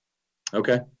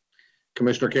 Okay.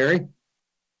 Commissioner Carey?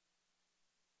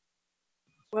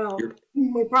 Well,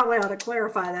 we probably ought to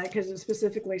clarify that because it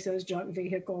specifically says junk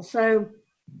vehicle. So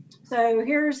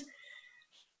here's,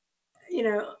 you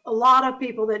know, a lot of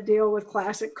people that deal with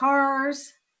classic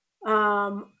cars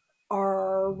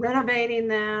are renovating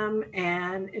them,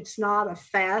 and it's not a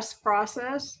fast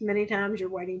process. Many times you're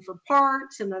waiting for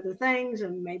parts and other things,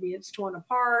 and maybe it's torn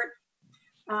apart.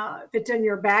 If it's in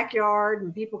your backyard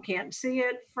and people can't see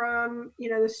it from, you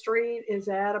know, the street, is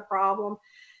that a problem?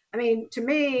 I mean, to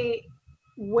me,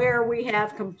 where we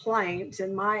have complaints,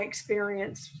 in my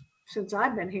experience since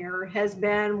I've been here, has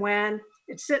been when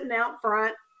it's sitting out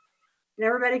front and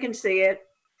everybody can see it.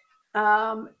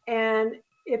 And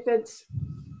if it's,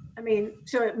 I mean,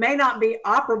 so it may not be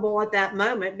operable at that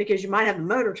moment because you might have the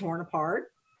motor torn apart.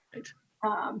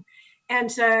 And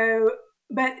so,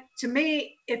 but to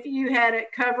me, if you had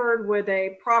it covered with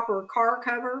a proper car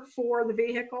cover for the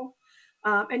vehicle,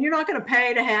 and you're not going to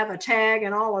pay to have a tag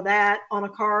and all of that on a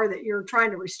car that you're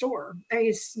trying to restore. I mean,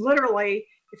 it's literally,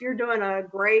 if you're doing a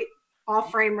great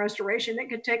off-frame restoration, it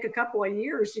could take a couple of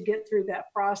years to get through that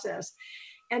process.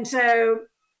 And so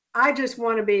I just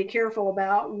want to be careful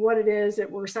about what it is that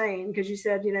we're saying, because you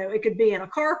said, you know, it could be in a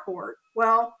carport.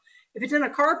 Well, if it's in a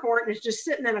carport and it's just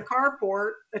sitting in a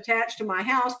carport attached to my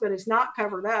house, but it's not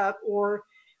covered up, or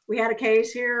we had a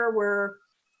case here where,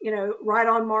 you know, right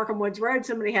on Markham Woods Road,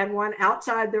 somebody had one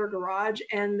outside their garage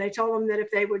and they told them that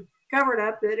if they would cover it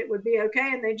up, that it would be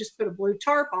okay. And they just put a blue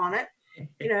tarp on it,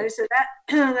 you know, so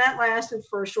that lasted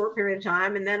for a short period of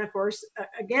time. And then of course,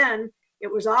 again,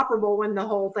 it was operable when the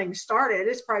whole thing started.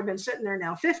 It's probably been sitting there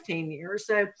now 15 years.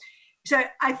 So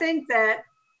I think that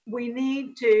we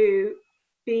need to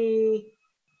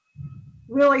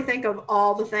really think of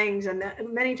all the things, and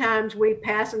that many times we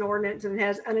pass an ordinance and it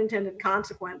has unintended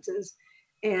consequences.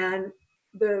 And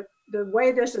the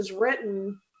way this is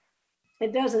written,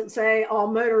 it doesn't say all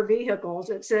motor vehicles,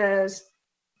 it says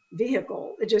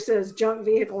vehicle. It just says junk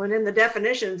vehicle. And in the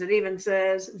definitions, it even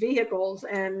says vehicles.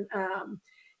 And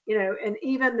you know, and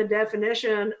even the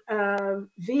definition of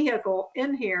vehicle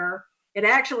in here, it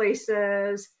actually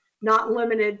says not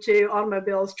limited to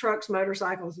automobiles, trucks,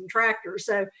 motorcycles, and tractors.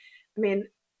 So, I mean,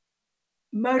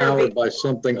 powered by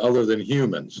something other than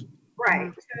humans.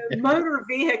 Right. So motor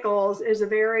vehicles is a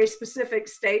very specific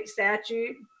state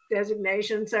statute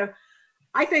designation. So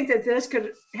I think that this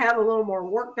could have a little more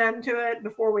work done to it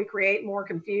before we create more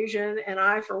confusion. And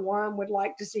I, for one, would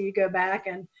like to see you go back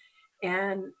and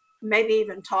maybe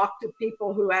even talk to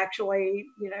people who actually,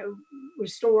 you know,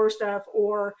 restore stuff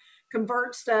or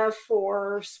convert stuff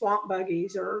for swamp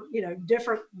buggies or, you know,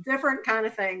 different kind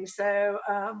of things. So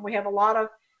we have a lot of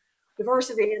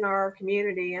diversity in our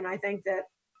community. And I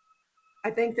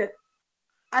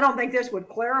don't think this would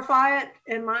clarify it,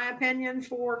 in my opinion,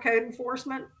 for code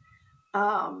enforcement.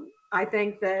 I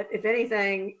think that if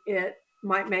anything, it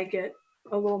might make it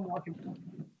a little more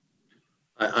compelling.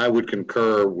 I would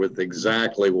concur with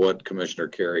exactly what Commissioner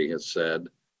Carey has said.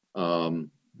 So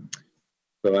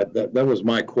that was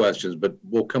my questions, but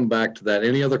we'll come back to that.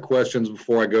 Any other questions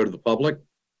before I go to the public?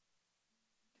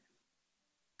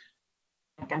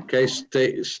 Okay,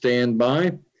 stand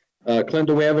by. Clint,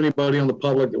 do we have anybody on the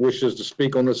public that wishes to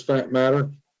speak on this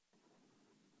matter?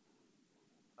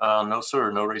 No, sir.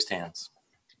 No raised hands.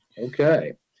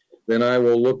 Okay, then I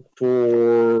will look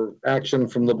for action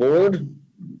from the board.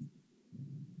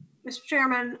 Mr.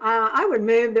 Chairman, I would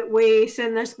move that we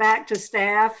send this back to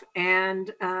staff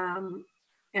and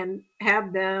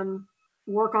have them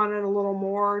work on it a little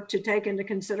more to take into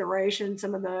consideration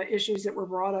some of the issues that were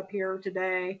brought up here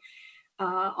today.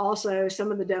 Also,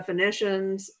 some of the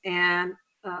definitions and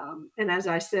as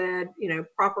I said,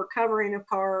 proper covering of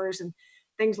cars and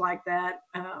things like that.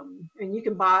 And you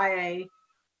can buy a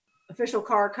official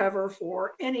car cover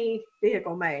for any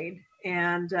vehicle made,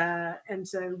 and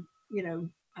so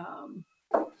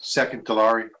Second,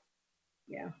 Delary.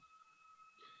 Yeah.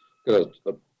 Good.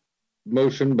 A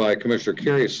motion by Commissioner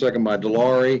Carey, a second by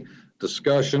Delary.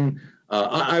 Discussion.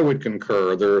 I would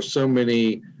concur. There are so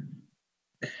many.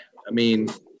 I mean,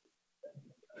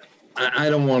 I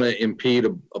don't want to impede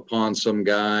upon some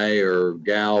guy or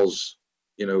gal's,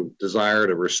 desire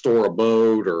to restore a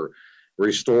boat or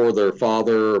restore their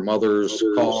father or mother's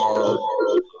car.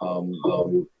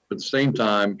 At the same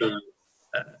time,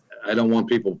 I don't want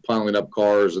people piling up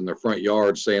cars in their front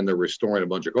yard saying they're restoring a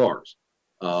bunch of cars.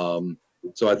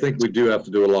 So I think we do have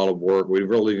to do a lot of work. We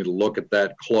really need to look at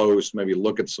that close, maybe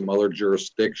look at some other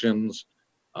jurisdictions.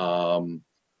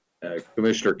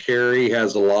 Commissioner Carey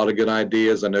has a lot of good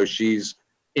ideas. I know she's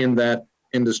in that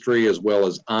industry as well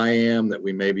as I am, that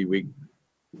we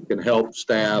can help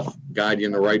staff guide you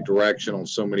in the right direction on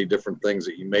so many different things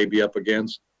that you may be up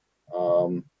against.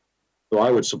 So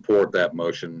I would support that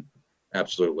motion.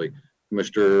 Absolutely.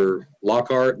 Mr.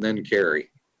 Lockhart and then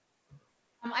Carey.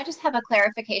 I just have a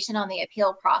clarification on the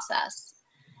appeal process.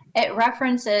 It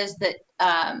references that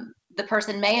the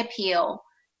person may appeal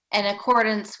in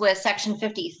accordance with Section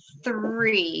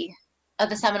 53 of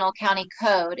the Seminole County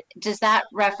Code. Does that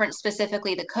reference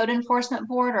specifically the Code Enforcement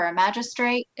Board or a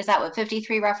magistrate? Is that what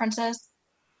 53 references?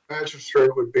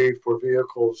 Magistrate would be for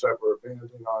vehicles that were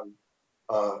abandoned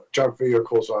on junk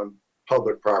vehicles on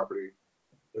public property.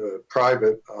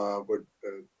 Private would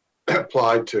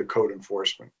apply to code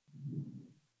enforcement.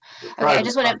 Okay, I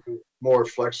just want to more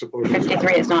flexible.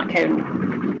 53 is not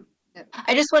code.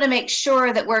 I just want to make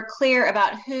sure that we're clear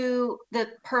about who the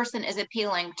person is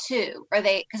appealing to. Are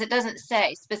they, because it doesn't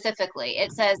say specifically,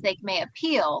 it says they may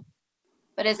appeal,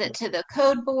 but is it to the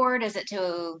code board? Is it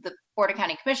to the Board of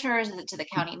County Commissioners? Is it to the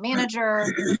county manager?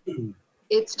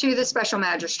 It's to the special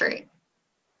magistrate.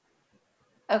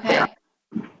 Okay. Yeah.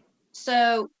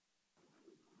 So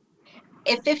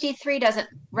if 53 doesn't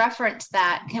reference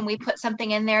that, can we put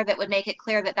something in there that would make it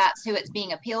clear that that's who it's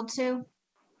being appealed to?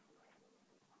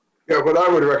 Yeah, what I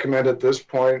would recommend at this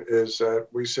point is that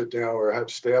we sit down or have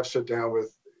staff sit down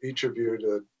with each of you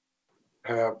to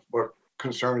have what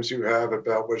concerns you have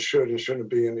about what should and shouldn't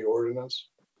be in the ordinance,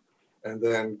 and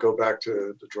then go back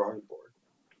to the drawing board.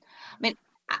 I mean,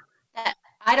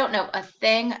 I don't know a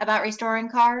thing about restoring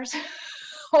cars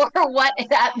or what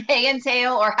that may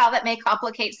entail or how that may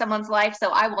complicate someone's life. So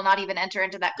I will not even enter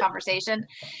into that conversation.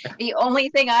 The only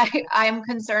thing I'm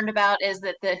concerned about is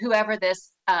that whoever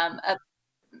this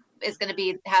is going to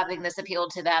be having this appeal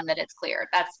to them, that it's clear.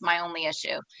 That's my only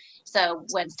issue. So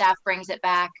when staff brings it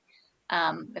back,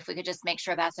 if we could just make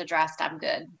sure that's addressed, I'm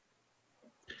good.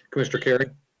 Commissioner Carey?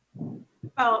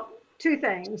 Well, two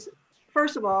things.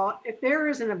 First of all, if there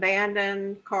is an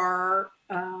abandoned car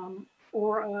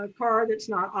or a car that's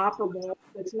not operable,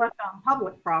 that's left on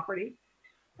public property,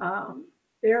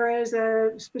 there is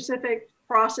a specific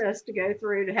process to go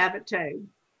through to have it towed.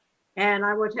 And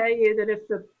I will tell you that if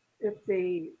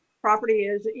the property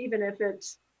is, even if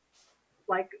it's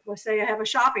like, let's say I have a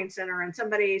shopping center and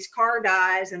somebody's car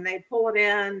dies and they pull it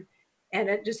in and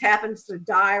it just happens to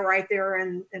die right there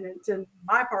and it's in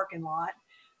my parking lot,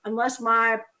 unless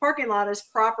my parking lot is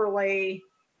properly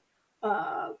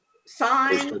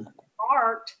signed,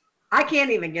 marked, I can't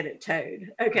even get it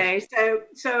towed. Okay,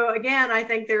 so again, I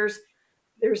think there's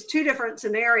two different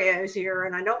scenarios here,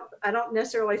 and I don't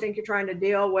necessarily think you're trying to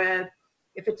deal with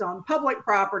if it's on public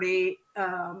property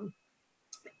and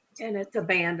it's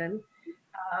abandoned.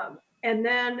 And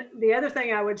then the other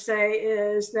thing I would say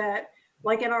is that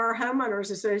like in our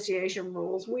homeowners association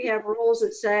rules, we have rules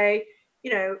that say,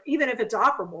 you know, even if it's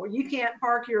operable, you can't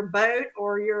park your boat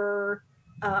or your,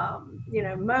 you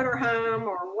know, motorhome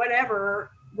or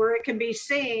whatever where it can be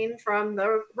seen from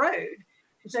the road.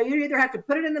 So you either have to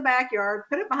put it in the backyard,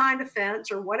 put it behind a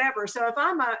fence or whatever. So if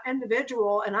I'm an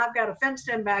individual and I've got a fenced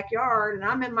in backyard and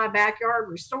I'm in my backyard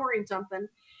restoring something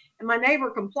and my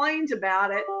neighbor complains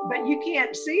about it, but you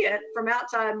can't see it from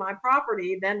outside my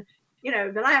property, then, you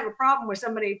know, then I have a problem with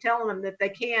somebody telling them that they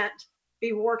can't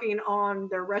be working on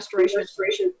their restoration.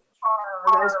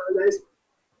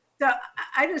 So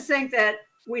I just think that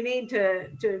we need to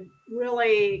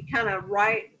really kind of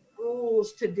write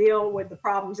rules to deal with the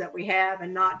problems that we have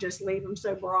and not just leave them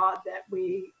so broad that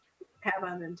we have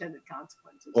unintended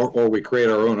consequences. Or we create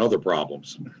our own other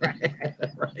problems.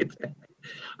 Right.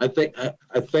 I think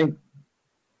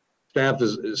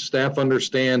staff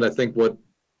understand, I think what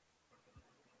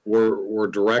we're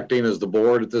directing as the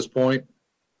board at this point.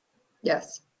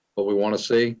 Yes. What we want to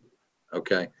see.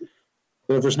 Okay.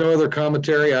 So if there's no other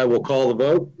commentary, I will call the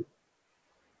vote.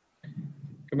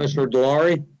 Commissioner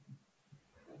Delary?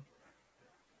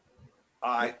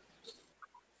 Aye.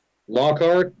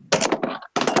 Lockhart?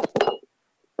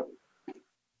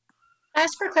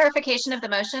 Ask for clarification of the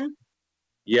motion.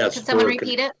 Yes. Could someone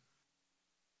repeat it?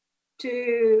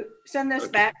 To send this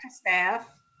back to staff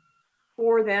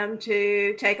for them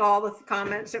to take all the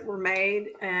comments that were made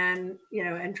and, you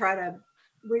know, and try to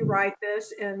rewrite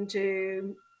this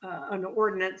into an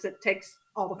ordinance that takes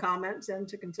all the comments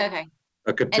into consideration. Okay.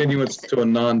 A continuance to a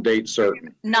non-date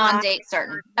certain. Non-date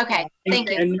certain. Okay, thank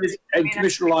you. And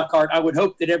Commissioner Lockhart, I would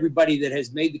hope that everybody that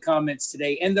has made the comments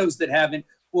today and those that haven't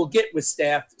will get with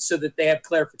staff so that they have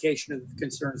clarification of the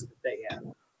concerns that they have.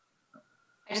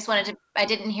 I just wanted to, I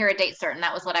didn't hear a date certain.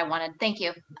 That was what I wanted. Thank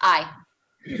you. Aye.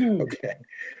 Okay.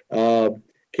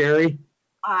 Carrie?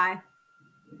 Aye.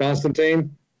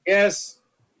 Constantine? Yes.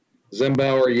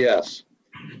 Zimbauer, yes.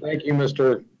 Thank you,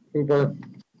 Mr. Hooper.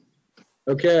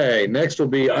 Okay, next will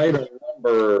be item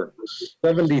number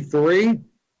 73.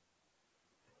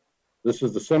 This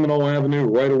is the Seminole Avenue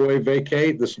right-of-way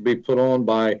vacate. This will be put on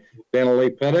by Danielle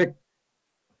Pettick.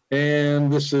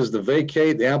 And this is the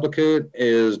vacate. The applicant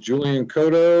is Julian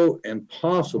Cotto and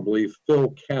possibly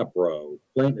Phil Capro.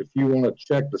 Clint, if you want to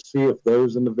check to see if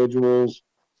those individuals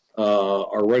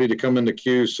are ready to come into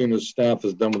queue as soon as staff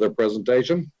is done with their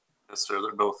presentation. Yes, sir.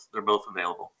 They're both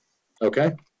available.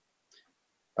 Okay.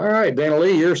 All right, Danielle,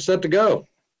 you're set to go.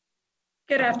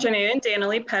 Good afternoon,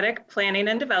 Danielle Pettick, Planning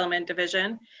and Development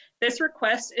Division. This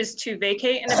request is to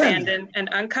vacate and abandon an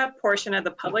uncut portion of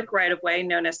the public right-of-way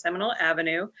known as Seminole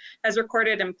Avenue, as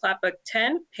recorded in Plat Book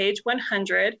 10, page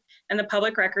 100, and the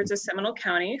public records of Seminole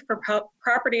County for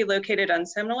property located on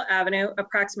Seminole Avenue,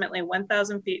 approximately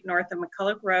 1,000 feet north of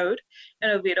McCulloch Road in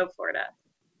Oviedo, Florida.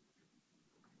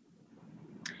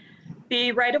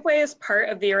 The right-of-way is part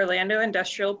of the Orlando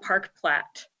Industrial Park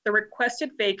plat. The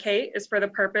requested vacate is for the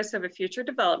purpose of a future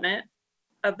development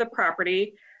of the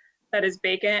property that is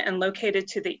vacant and located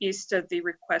to the east of the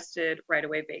requested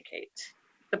right-of-way vacate.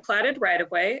 The platted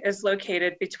right-of-way is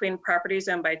located between properties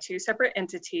owned by two separate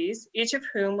entities, each of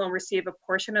whom will receive a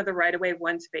portion of the right-of-way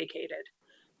once vacated.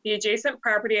 The adjacent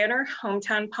property owner,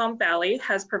 Hometown Palm Valley,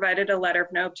 has provided a letter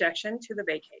of no objection to the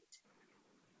vacate.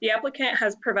 The applicant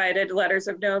has provided letters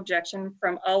of no objection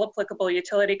from all applicable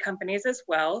utility companies as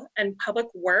well, and Public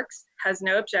Works has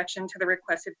no objection to the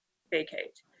requested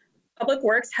vacate. Public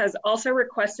Works has also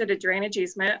requested a drainage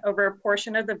easement over a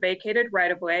portion of the vacated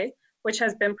right-of-way, which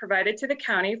has been provided to the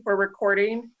county for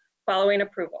recording following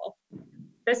approval.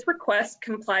 This request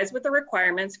complies with the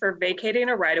requirements for vacating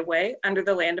a right-of-way under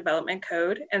the Land Development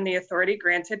Code and the authority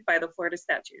granted by the Florida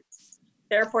statutes.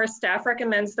 Therefore, staff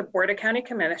recommends the Board of County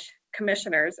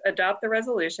Commissioners adopt the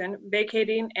resolution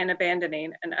vacating and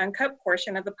abandoning an uncut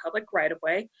portion of the public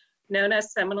right-of-way known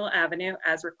as Seminole Avenue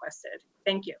as requested.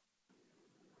 Thank you.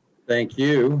 Thank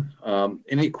you.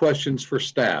 Any questions for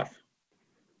staff?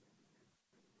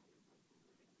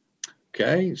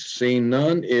 Okay, seeing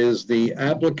none, is the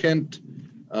applicant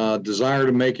desire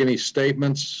to make any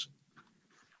statements?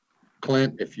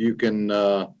 Clint, if you can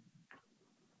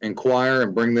inquire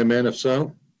and bring them in, if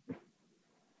so.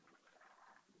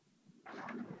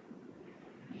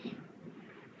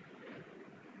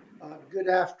 Good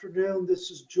afternoon.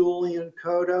 This is Julian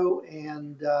Cotto,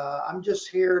 and I'm just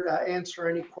here to answer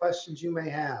any questions you may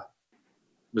have.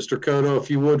 Mr. Cotto, if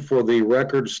you would, for the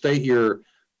record, state your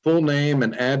full name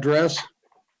and address.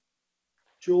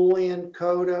 Julian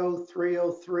Cotto,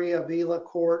 303 Avila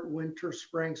Court, Winter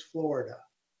Springs, Florida.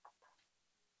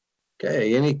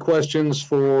 Okay, any questions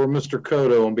for Mr.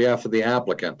 Cotto on behalf of the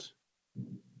applicant?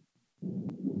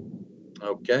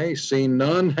 Okay, seeing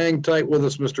none, hang tight with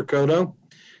us, Mr. Cotto.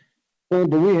 Well,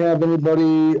 do we have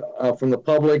anybody from the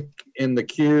public in the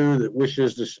queue that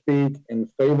wishes to speak in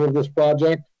favor of this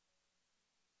project?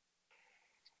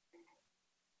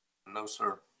 No,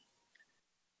 sir.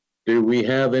 Do we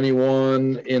have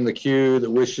anyone in the queue that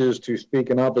wishes to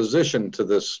speak in opposition to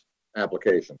this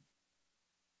application?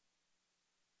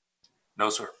 No,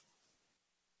 sir.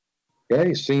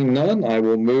 Okay, seeing none, I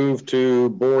will move to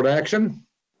board action.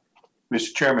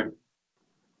 Mr. Chairman,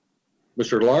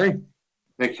 Mr. Delarey?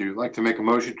 thank you. I'd like to make a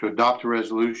motion to adopt a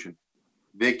resolution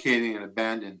vacating and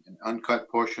abandon an uncut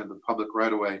portion of the public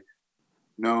right-of-way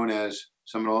known as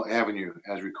Seminole Avenue,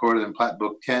 as recorded in Plat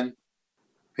Book 10,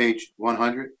 page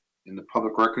 100, in the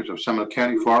public records of Seminole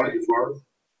County, Florida.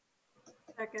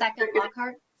 Second,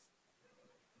 Lockhart.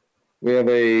 We have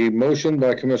a motion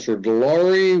by Commissioner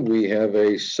Delarey. We have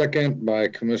a second by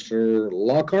Commissioner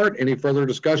Lockhart. Any further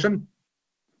discussion?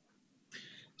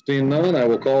 Seeing none, I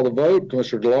will call the vote.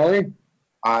 Commissioner Delarey?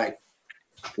 Aye.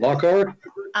 Lockhart?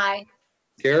 Aye.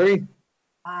 Carrie?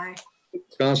 Aye.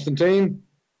 Constantine?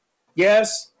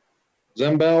 Yes.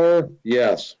 Zembauer?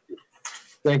 Yes.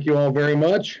 Thank you all very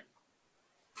much.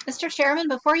 Mr. Chairman,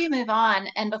 before you move on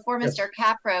and before Yes. Mr.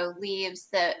 Capro leaves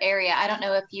the area, I don't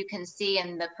know if you can see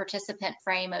in the participant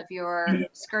frame of your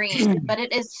screen, but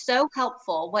it is so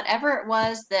helpful. Whatever it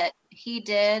was that he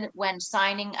did when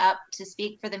signing up to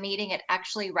speak for the meeting, it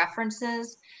actually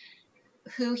references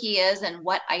who he is and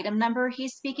what item number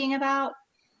he's speaking about.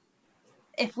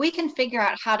 If we can figure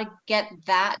out how to get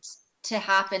that to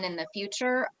happen in the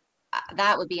future,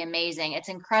 that would be amazing. It's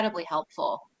incredibly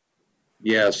helpful.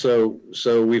 Yeah, so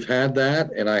we've had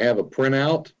that, and I have a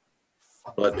printout,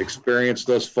 but experience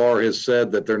thus far has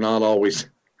said that they're not always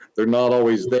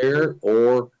there,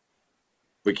 or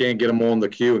we can't get them on the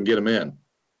queue and get them in.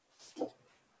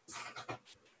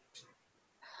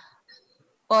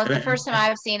 Well, it's the first time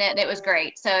I've seen it and it was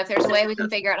great. So if there's a way we can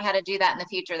figure out how to do that in the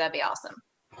future, that'd be awesome.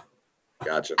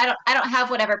 Gotcha. I don't have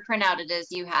whatever printout it is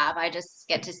you have. I just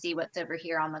get to see what's over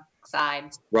here on the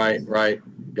side. Right.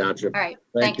 Gotcha. All right.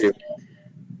 Thank Thanks. you.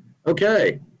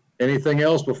 Okay. Anything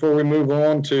else before we move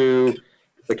on to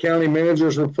the county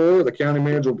manager's report? The county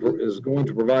manager is going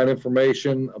to provide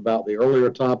information about the earlier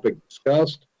topic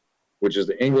discussed, which is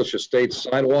the English Estates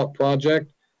Sidewalk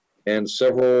Project, and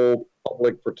several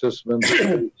public participants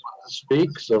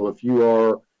speak. So if you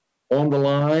are on the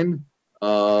line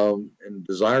and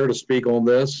desire to speak on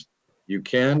this, you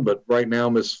can, but right now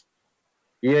Ms.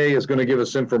 EA is going to give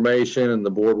us information and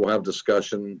the board will have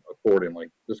discussion accordingly.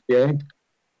 Ms. EA?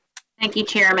 Thank you,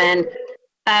 Chairman.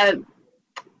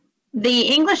 The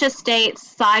English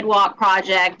Estates Sidewalk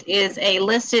Project is a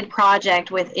listed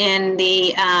project within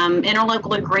the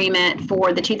interlocal agreement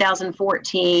for the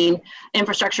 2014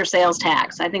 infrastructure sales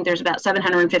tax. I think there's about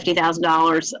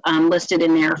 $750,000 listed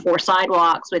in there for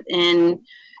sidewalks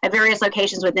at various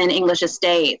locations within English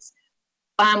Estates.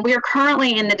 We are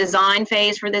currently in the design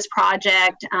phase for this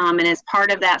project, and as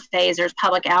part of that phase, there's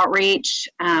public outreach,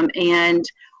 and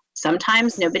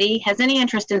sometimes nobody has any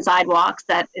interest in sidewalks.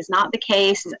 That is not the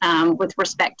case with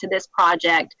respect to this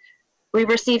project. We've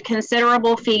received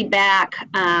considerable feedback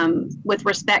with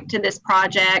respect to this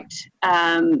project.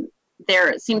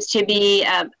 There seems to be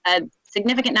a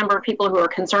significant number of people who are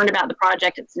concerned about the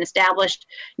project. It's an established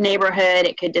neighborhood.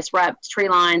 It could disrupt tree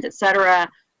lines, et cetera.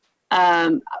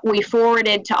 We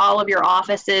forwarded to all of your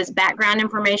offices background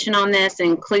information on this,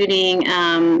 including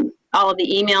all of the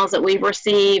emails that we've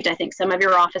received. I think some of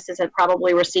your offices have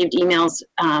probably received emails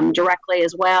directly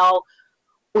as well.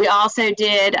 We also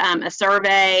did a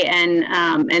survey,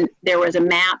 and there was a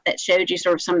map that showed you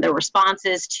sort of some of the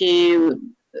responses to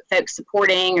folks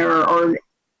supporting or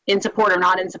in support or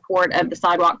not in support of the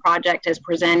sidewalk project as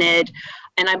presented.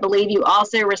 And I believe you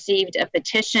also received a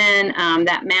petition.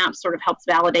 That map sort of helps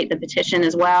validate the petition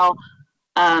as well.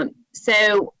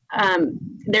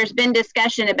 There's been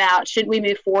discussion about should we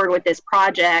move forward with this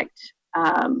project,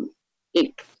 and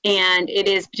it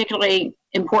is particularly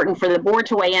important for the board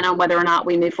to weigh in on whether or not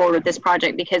we move forward with this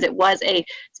project, because it was a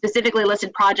specifically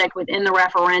listed project within the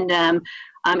referendum.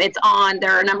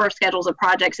 There are a number of schedules of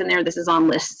projects in there. This is on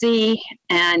list C,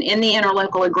 and in the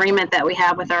interlocal agreement that we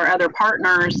have with our other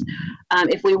partners,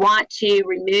 if we want to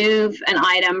remove an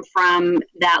item from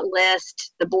that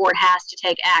list, the board has to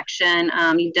take action.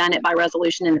 You've done it by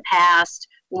resolution in the past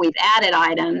when we've added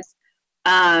items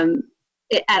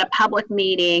at a public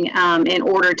meeting in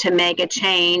order to make a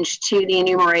change to the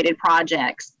enumerated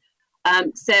projects.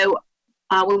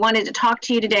 We wanted to talk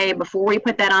to you today before we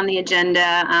put that on the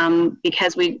agenda,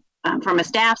 because from a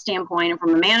staff standpoint and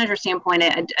from a manager standpoint,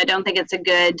 I don't think it's a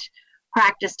good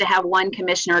practice to have one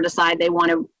commissioner decide they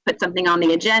want to put something on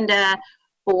the agenda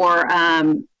for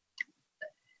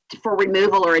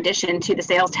removal or addition to the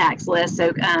sales tax list.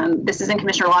 So this is in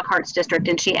Commissioner Lockhart's district,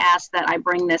 and she asked that I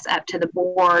bring this up to the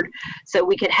board so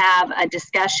we could have a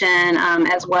discussion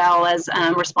as well as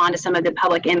respond to some of the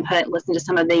public input, listen to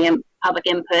some of the public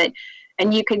input,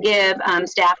 and you could give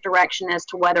staff direction as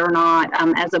to whether or not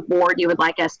as a board you would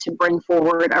like us to bring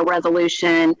forward a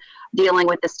resolution dealing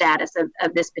with the status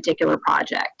of this particular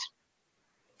project.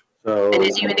 So, and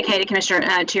as you indicated,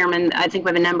 Commissioner Chairman, I think we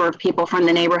have a number of people from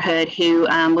the neighborhood who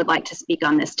would like to speak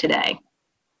on this today.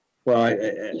 well,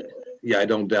 yeah, I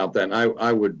don't doubt that.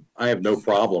 And I have no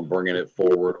problem bringing it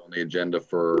forward on the agenda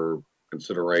for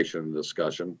consideration and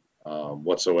discussion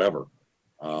whatsoever.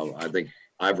 I think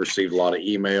I've received a lot of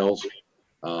emails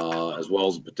as well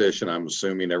as a petition. I'm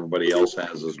assuming everybody else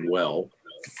has as well,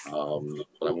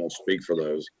 but I won't speak for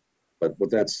those. But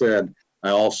with that said, I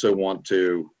also want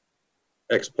to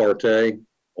ex parte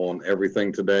on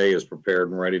everything today is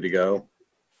prepared and ready to go.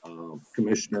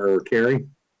 Commissioner Carey?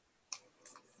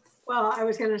 Well, I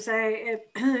was going to say,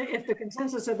 if the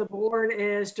consensus of the board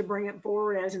is to bring it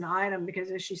forward as an item,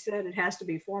 because as she said, it has to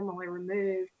be formally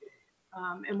removed,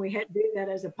 and we had to do that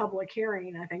as a public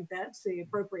hearing, I think that's the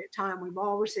appropriate time. We've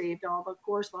all received all the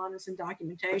correspondence and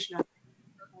documentation. I think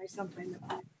it's certainly something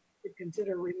that we could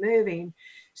consider removing.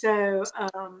 So,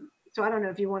 so I don't know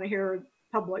if you want to hear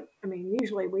public, I mean,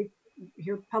 usually we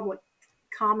hear public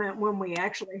comment when we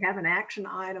actually have an action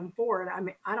item for it. I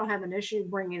mean, I don't have an issue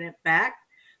bringing it back,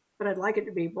 but I'd like it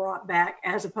to be brought back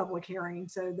as a public hearing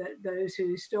so that those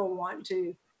who still want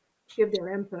to give their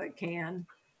input can.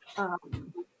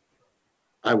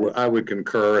 I would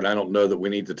concur, and I don't know that we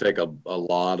need to take a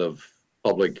lot of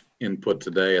public input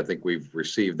today. I think we've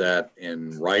received that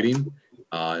in writing.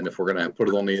 And if we're going to put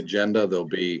it on the agenda, there'll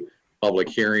be public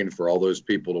hearing for all those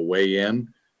people to weigh in.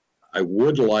 I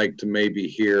would like to maybe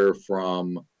hear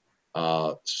from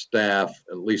staff,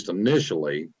 at least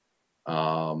initially.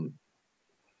 You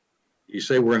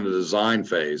say we're in the design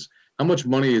phase. How much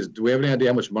money do we have any idea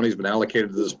how much money has been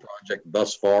allocated to this project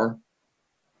thus far?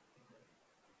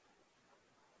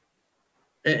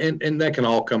 And that can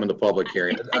all come into public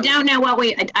hearing. I don't know what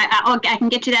I can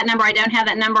get you that number. I don't have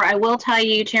that number. I will tell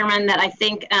you, Chairman, that I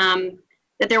think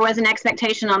that there was an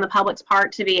expectation on the public's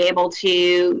part to be able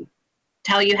to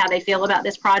tell you how they feel about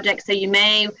this project. So you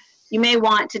may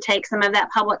want to take some of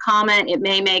that public comment. It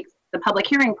may make the public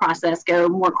hearing process go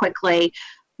more quickly.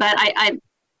 But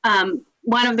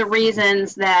one of the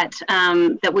reasons that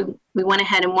that we went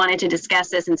ahead and wanted to discuss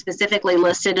this and specifically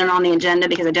listed it on the agenda,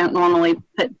 because I don't normally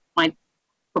put my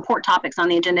report topics on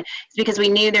the agenda, is because we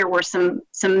knew there were some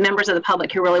members of the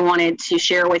public who really wanted to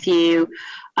share with you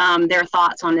their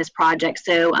thoughts on this project.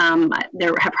 So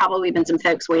there have probably been some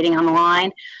folks waiting on the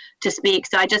line to speak.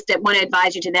 So I just want to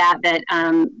advise you to that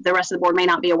the rest of the board may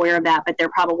not be aware of that, but there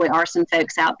probably are some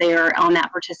folks out there on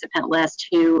that participant list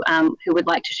who would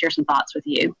like to share some thoughts with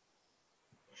you.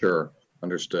 Sure,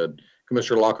 understood.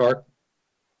 Commissioner Lockhart?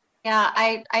 Yeah,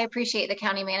 I appreciate the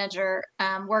county manager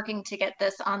working to get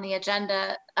this on the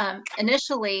agenda.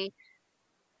 Initially,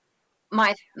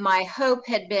 my hope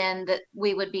had been that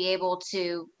we would be able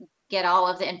to get all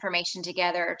of the information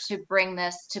together to bring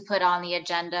this to put on the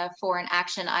agenda for an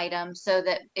action item so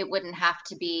that it wouldn't have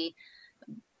to be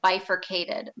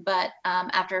bifurcated. But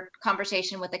after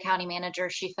conversation with the county manager,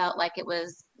 she felt like it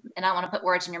was, and I don't want to put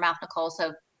words in your mouth, Nicole,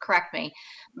 so correct me,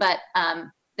 but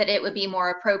that it would be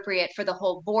more appropriate for the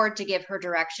whole board to give her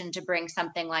direction to bring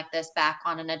something like this back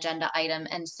on an agenda item.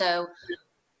 And so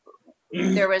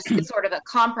there was sort of a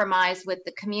compromise with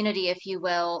the community, if you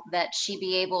will, that she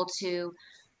be able to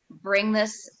bring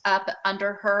this up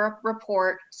under her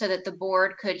report so that the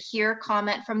board could hear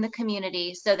comment from the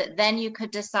community, so that then you could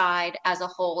decide as a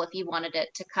whole if you wanted it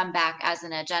to come back as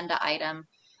an agenda item.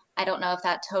 I don't know if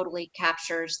that totally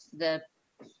captures the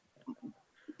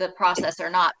process or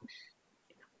not.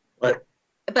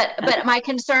 But my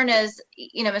concern is,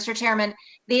 you know, Mr. Chairman,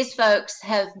 these folks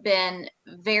have been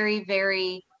very,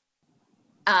 very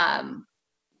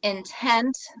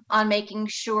intent on making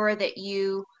sure that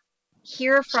you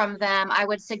hear from them. I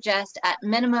would suggest at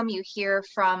minimum you hear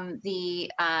from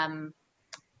the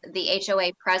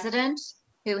HOA president,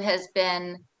 who has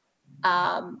been,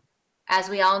 as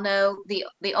we all know,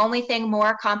 the only thing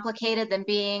more complicated than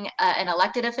being an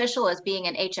elected official is being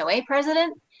an HOA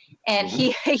president. And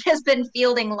he has been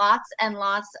fielding lots and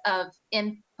lots of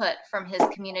input from his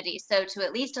community. So to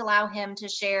at least allow him to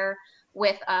share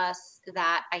with us,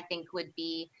 that I think would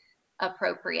be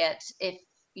appropriate if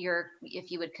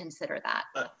you would consider that.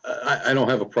 I don't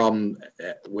have a problem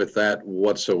with that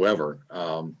whatsoever.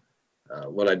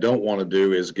 What I don't want to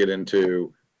do is get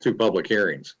into two public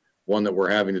hearings. One that we're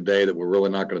having today that we're really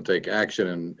not going to take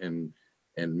action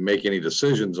and make any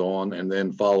decisions on, and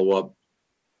then follow up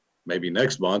maybe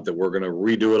next month that we're going to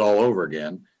redo it all over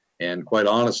again. And quite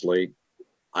honestly,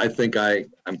 I think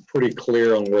I'm pretty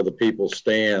clear on where the people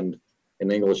stand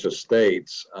in English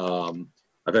Estates.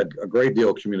 I've had a great deal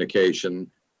of communication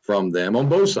from them on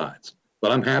both sides,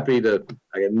 but I'm happy to,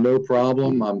 I have no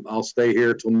problem. I'll stay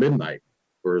here till midnight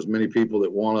for as many people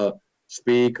that want to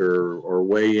speak or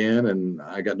weigh in, and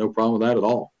I got no problem with that at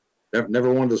all.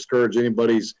 Never want to discourage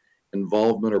anybody's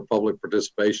involvement or public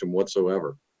participation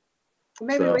whatsoever.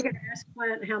 Maybe So, we can ask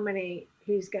Clint how many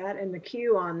he's got in the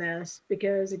queue on this,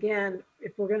 because again,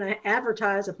 if we're going to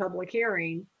advertise a public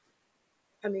hearing,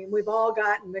 I mean, we've all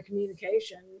gotten the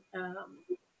communication,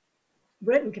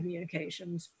 written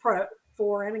communications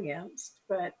for and against,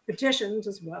 but petitions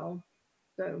as well.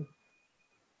 So.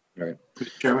 all right.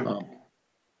 Mr. Chairman.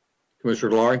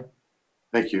 Commissioner Delory?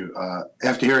 Thank you.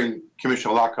 After hearing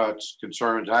Commissioner Lockhart's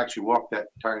concerns, I actually walked that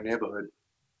entire neighborhood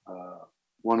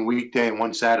one weekday and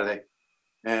one Saturday.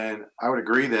 And I would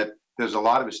agree that there's a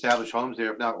lot of established homes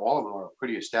there, if not all of them are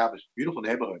pretty established, beautiful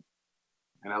neighborhood.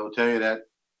 And I will tell you that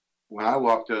when I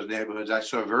walked those neighborhoods, I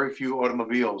saw very few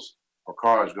automobiles or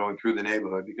cars going through the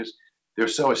neighborhood because they're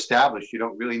so established, you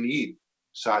don't really need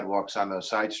sidewalks on those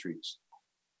side streets.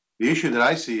 The issue that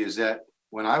I see is that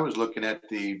when I was looking at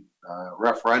the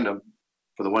referendum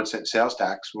for the 1 cent sales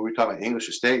tax, when we were talking about English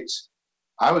Estates,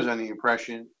 I was under the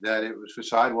impression that it was for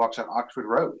sidewalks on Oxford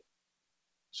Road.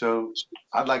 So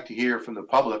I'd like to hear from the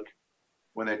public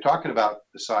when they're talking about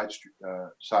the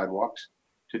sidewalks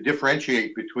to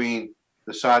differentiate between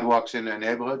the sidewalks in their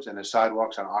neighborhoods and the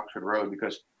sidewalks on Oxford Road,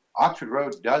 because Oxford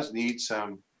Road does need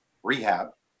some rehab,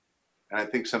 and I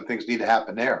think some things need to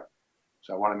happen there.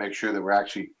 So I want to make sure that we're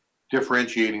actually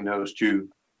differentiating those two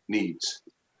needs.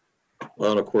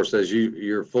 Well, and of course, as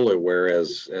you're fully aware,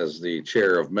 as the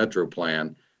chair of Metro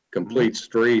Plan, Complete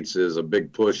Streets is a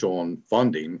big push on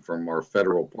funding from our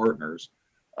federal partners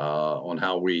on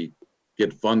how we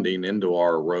get funding into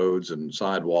our roads and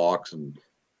sidewalks and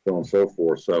so on and so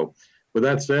forth. So with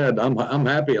that said, I'm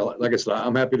happy. Like I said,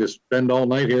 I'm happy to spend all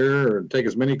night here or take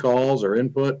as many calls or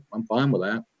input. I'm fine with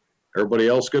that. Everybody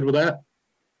else good with that?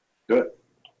 Good.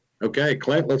 Okay,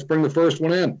 Clint, let's bring the first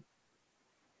one in.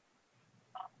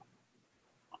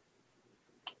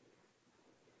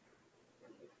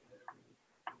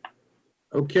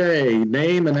 Okay,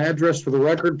 name and address for the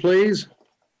record, please.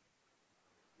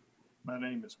 My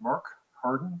name is Mark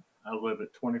Harden. I live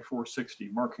at 2460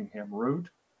 Markingham Road.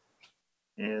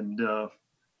 And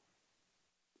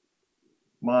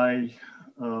my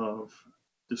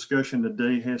discussion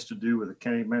today has to do with the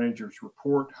county manager's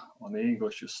report on the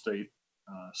English Estate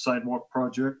sidewalk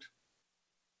project.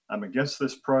 I'm against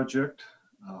this project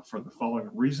for the following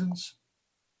reasons.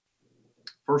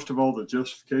 First of all, the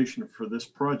justification for this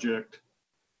project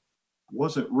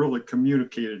wasn't really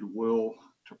communicated well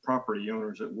to property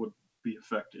owners that would be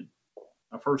affected.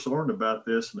 I first learned about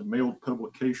this in a mailed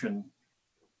publication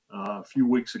a few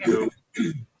weeks ago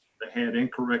that had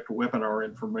incorrect webinar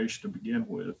information to begin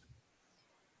with.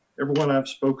 Everyone I've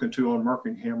spoken to on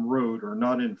Markingham Road are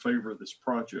not in favor of this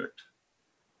project.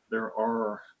 There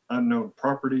are unknown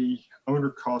property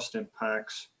owner cost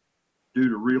impacts due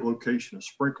to relocation of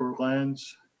sprinkler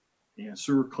lines and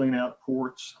sewer cleanout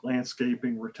ports,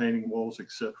 landscaping, retaining walls,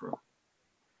 etc.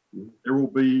 There will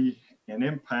be an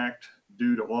impact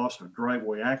due to loss of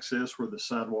driveway access where the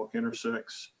sidewalk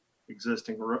intersects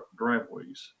existing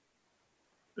driveways.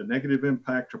 The negative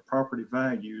impact to property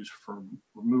values from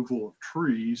removal of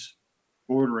trees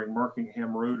bordering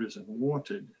Markingham Road is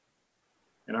unwanted,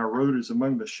 and our road is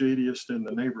among the shadiest in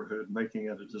the neighborhood, making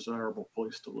it a desirable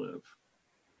place to live.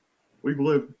 We've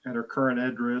lived at our current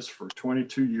address for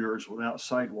 22 years without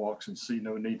sidewalks and see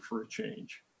no need for a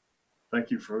change.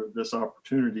 Thank you for this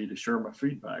opportunity to share my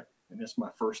feedback, and it's my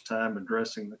first time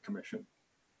addressing the commission.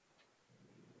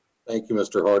 Thank you,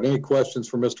 Mr. Harden. Any questions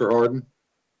for Mr. Harden?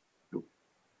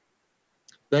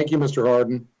 Thank you, Mr.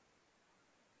 Harden.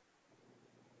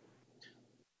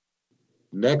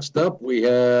 Next up, we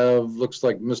have, looks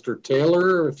like Mr.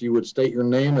 Taylor. If you would state your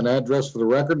name and address for the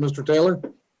record, Mr. Taylor.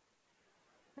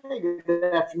 Hey, good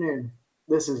afternoon.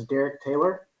 This is Derek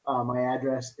Taylor. My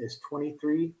address is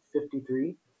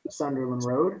 2353 Sunderland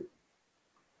Road.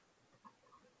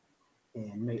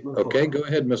 And Maitland. Okay, go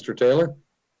ahead, Mr. Taylor.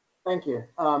 Thank you.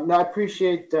 No, I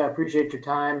appreciate your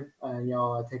time and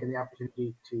y'all taking the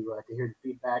opportunity to hear the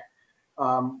feedback.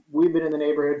 We've been in the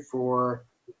neighborhood for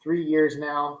 3 years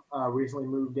now. Recently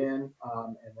moved in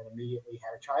and then immediately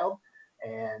had a child,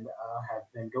 and have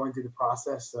been going through the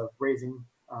process of raising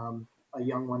a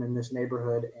young one in this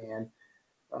neighborhood. And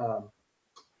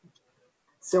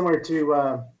similar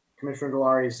to Commissioner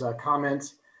Delari's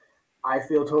comments, I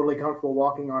feel totally comfortable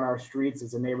walking on our streets.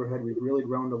 It's a neighborhood we've really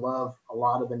grown to love. A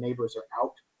lot of the neighbors are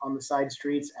out on the side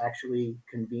streets, actually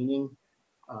convening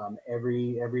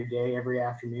every day, every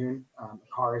afternoon.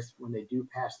 Cars, when they do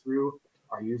pass through,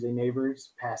 are usually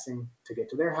neighbors passing to get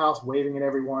to their house, waving at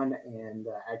everyone, and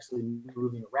actually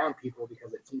moving around people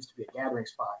because it seems to be a gathering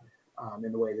spot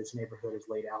in the way this neighborhood is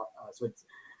laid out. So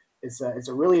it's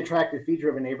a really attractive feature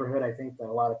of a neighborhood, I think, that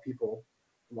a lot of people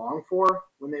long for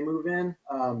when they move in.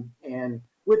 And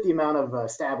with the amount of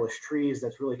established trees,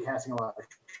 that's really casting a lot of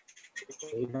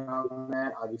shade on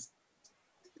that. Obviously,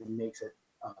 it makes it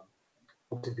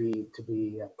to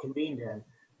be convened in.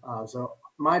 So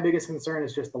my biggest concern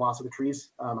is just the loss of the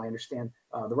trees. I understand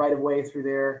the right of way through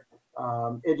there.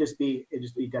 It'd just be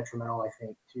detrimental, I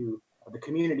think, to the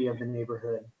community of the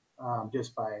neighborhood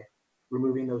just by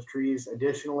removing those trees.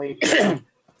 Additionally, as the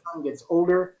son gets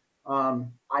older,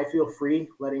 I feel free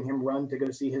letting him run to go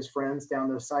see his friends down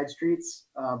those side streets.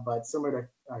 But similar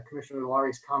to Commissioner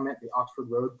Delari's comment, the Oxford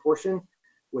Road portion,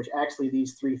 which actually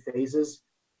these 3 phases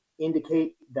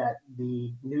indicate that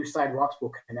the new sidewalks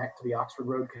will connect to the Oxford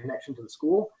Road connection to the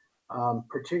school,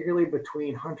 particularly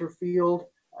between Hunterfield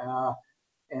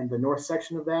and the north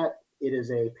section of that. It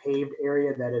is a paved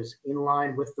area that is in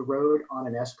line with the road on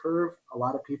an S-curve. A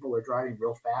lot of people are driving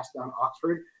real fast down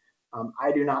Oxford.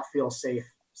 I do not feel safe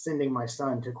sending my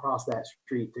son to cross that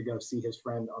street to go see his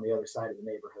friend on the other side of the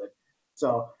neighborhood.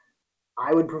 So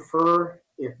I would prefer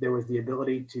if there was the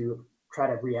ability to try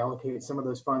to reallocate some of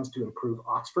those funds to improve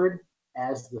Oxford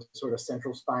as the sort of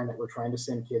central spine that we're trying to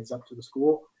send kids up to the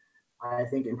school. I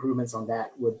think improvements on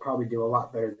that would probably do a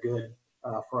lot better good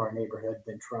for our neighborhood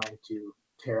than trying to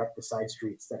tear up the side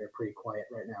streets that are pretty quiet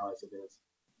right now as it is.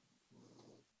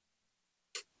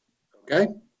 Okay.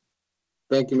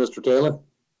 Thank you, Mr. Taylor.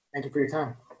 Thank you for your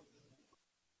time.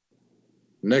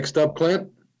 Next up, Clint.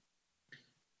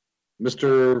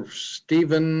 Mr.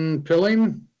 Stephen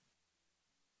Pilling.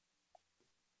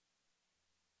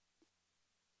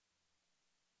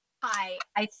 Hi,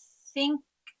 I think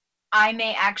I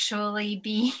may actually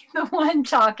be the one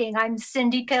talking. I'm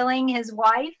Cindy Pilling, his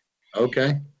wife.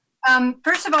 Okay.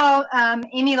 First of all,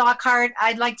 Amy Lockhart,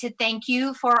 I'd like to thank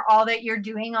you for all that you're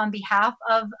doing on behalf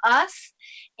of us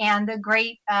and the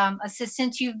great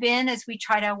assistance you've been as we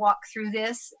try to walk through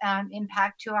this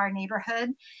impact to our neighborhood.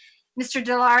 Mr.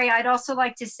 Delari, I'd also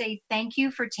like to say thank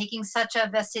you for taking such a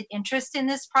vested interest in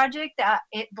this project.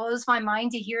 It blows my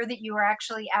mind to hear that you are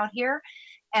actually out here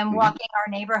and walking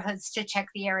our neighborhoods to check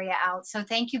the area out. So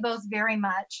thank you both very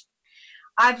much.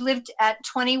 I've lived at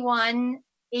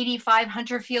 2185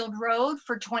 Hunterfield Road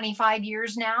for 25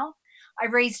 years now.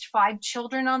 I've raised 5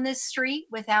 children on this street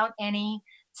without any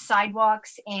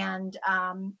sidewalks, and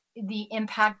the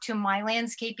impact to my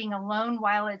landscaping alone,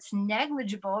 while it's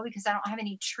negligible because I don't have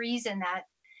any trees in that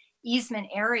easement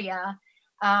area,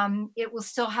 it will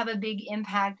still have a big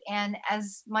impact. And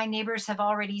as my neighbors have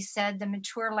already said, the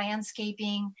mature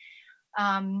landscaping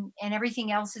and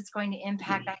everything else it's going to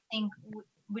impact, I think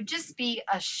would just be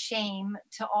a shame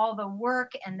to all the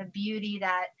work and the beauty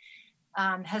that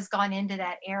has gone into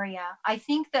that area. I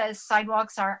think the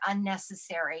sidewalks are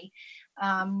unnecessary.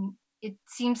 It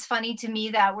seems funny to me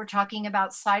that we're talking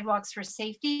about sidewalks for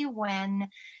safety when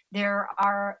there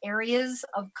are areas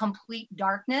of complete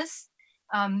darkness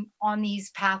on these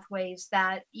pathways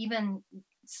that even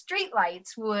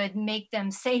streetlights would make them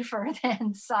safer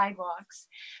than sidewalks.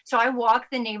 So I walk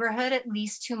the neighborhood at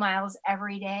least 2 miles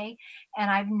every day, and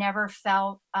I've never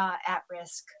felt at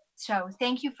risk. So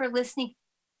thank you for listening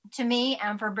to me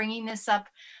and for bringing this up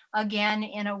again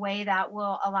in a way that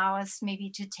will allow us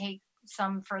maybe to take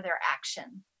some further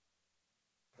action.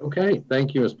 Okay,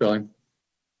 thank you, Ms. Pilling.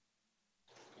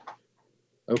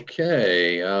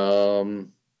 Okay,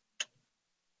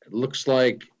 it looks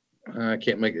like I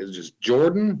can't make it. It's just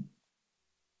Jordan.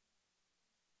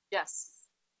 Yes.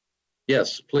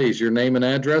 Yes, please. Your name and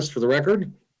address for the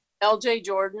record. LJ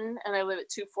Jordan, and I live at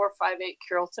 2458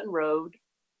 Carrollton Road.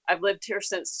 I've lived here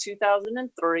since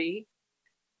 2003,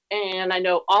 and I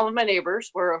know all of my neighbors.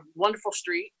 We're a wonderful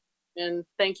street, and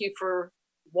thank you for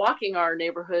walking our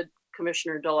neighborhood,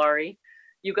 Commissioner Delari.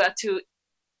 You got to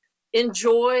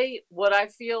enjoy what I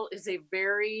feel is a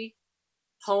very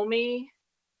homey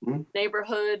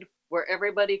neighborhood where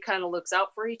everybody kind of looks out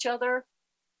for each other.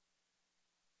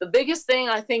 The biggest thing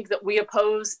I think that we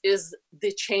oppose is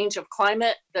the change of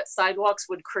climate that sidewalks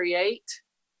would create,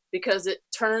 because it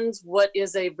turns what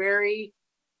is a very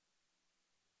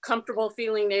comfortable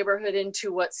feeling neighborhood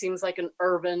into what seems like an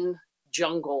urban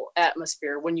jungle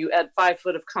atmosphere when you add 5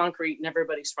 foot of concrete in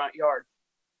everybody's front yard.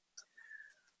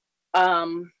 I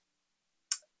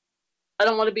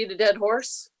don't want to beat a dead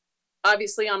horse.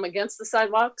 Obviously, I'm against the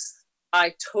sidewalks.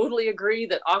 I totally agree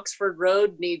that Oxford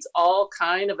Road needs all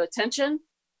kind of attention.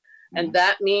 And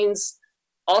that means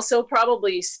also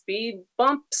probably speed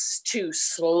bumps to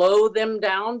slow them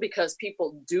down, because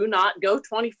people do not go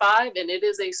 25 and it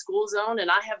is a school zone. And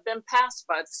I have been passed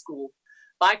by the school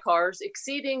by cars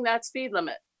exceeding that speed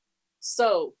limit.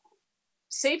 So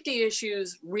safety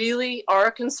issues really are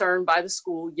a concern by the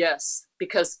school, yes,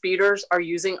 because speeders are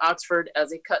using Oxford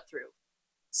as a cut through.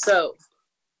 So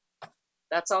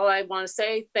that's all I want to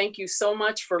say. Thank you so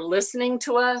much for listening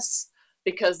to us,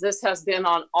 because this has been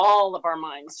on all of our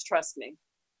minds, trust me.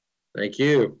 Thank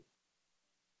you.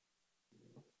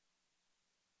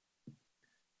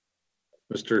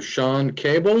 Mr. Sean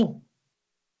Cable.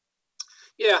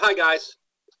 Yeah, hi guys.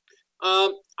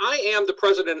 I am the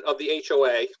president of the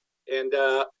HOA, and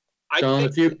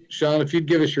Sean, if you'd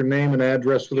give us your name and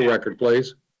address for the record,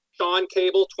 please. Sean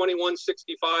Cable,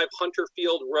 2165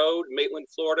 Hunterfield Road, Maitland,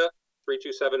 Florida,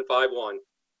 32751.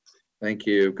 Thank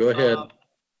you. Go ahead.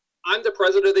 I'm the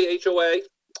president of the HOA.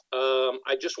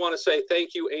 I just want to say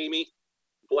thank you, Amy.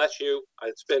 Bless you.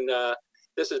 It's been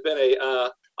this has been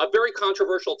a very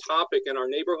controversial topic in our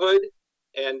neighborhood,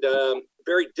 and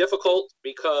very difficult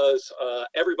because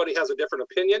everybody has a different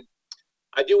opinion.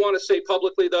 I do want to say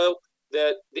publicly, though,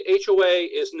 that the HOA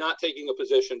is not taking a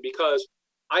position, because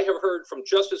I have heard from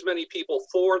just as many people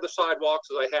for the sidewalks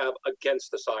as I have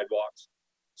against the sidewalks.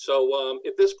 So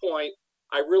at this point,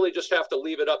 I really just have to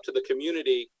leave it up to the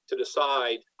community to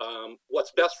decide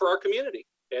what's best for our community.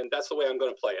 And that's the way I'm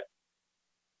going to play it.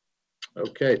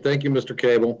 Okay. Thank you, Mr.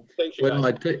 Cable. Thank you. Well,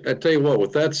 I tell you what,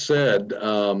 with that said,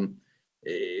 I'm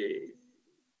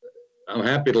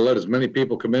happy to let as many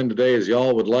people come in today as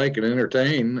y'all would like and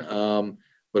entertain.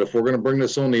 But if we're going to bring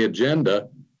this on the agenda,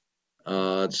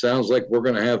 it sounds like we're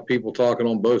going to have people talking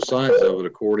on both sides of it,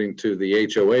 according to the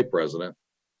HOA president.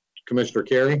 Commissioner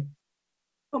Carey?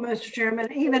 Well, Mr.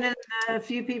 Chairman, even in the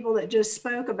few people that just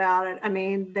spoke about it, I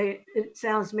mean, it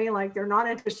sounds to me like they're not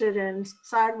interested in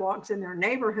sidewalks in their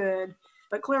neighborhood,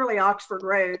 but clearly Oxford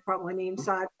Road probably needs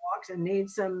sidewalks and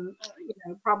needs some,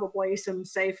 probably some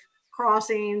safe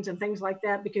crossings and things like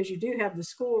that, because you do have the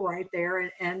school right there,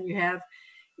 and you have,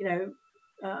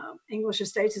 English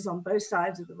Estates is on both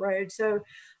sides of the road. So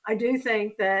I do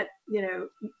think that,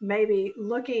 maybe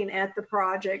looking at the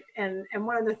project, and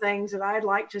one of the things that I'd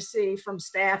like to see from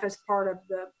staff as part of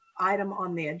the item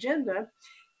on the agenda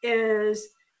is,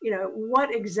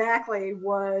 what exactly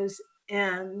was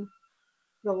in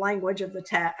the language of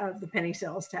the penny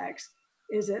sales tax.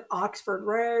 Is it Oxford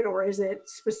Road, or is it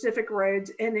specific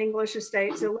roads in English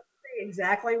Estates? So let's see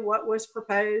exactly what was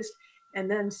proposed, and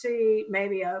then see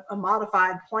maybe a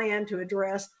modified plan to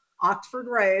address Oxford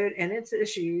Road and its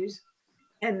issues.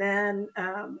 And then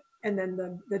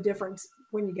the difference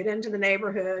when you get into the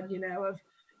neighborhood,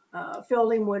 of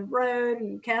Fieldingwood Road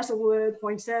and Castlewood,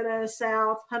 Poinsettia,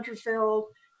 South, Huntersville,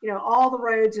 all the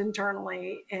roads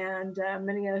internally. And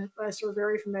many of us are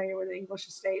very familiar with the English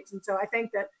Estates. And so I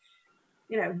think that,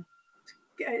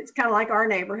 it's kind of like our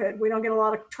neighborhood. We don't get a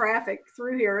lot of traffic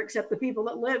through here except the people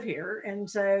that live here. And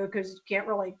so, because you can't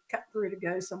really cut through to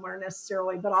go somewhere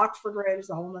necessarily, but Oxford Road is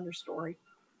a whole nother story.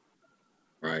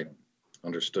 Right.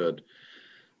 Understood.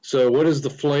 So what is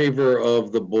the flavor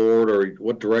of the board, or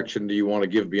what direction do you want to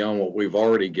give beyond what we've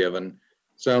already given?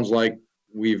 Sounds like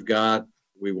we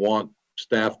want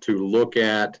staff to look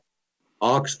at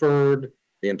Oxford,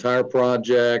 the entire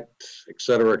project, et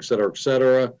cetera, et cetera, et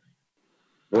cetera.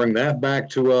 Bring that back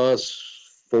to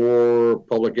us for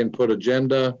public input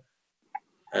agenda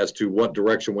as to what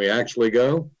direction we actually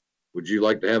go. Would you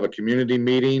like to have a community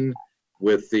meeting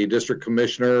with the district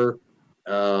commissioner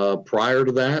prior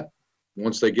to that,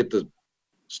 once they get the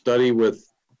study with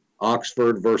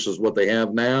Oxford versus what they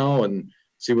have now, and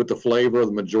see what the flavor of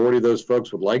the majority of those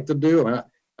folks would like to do?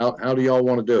 How do y'all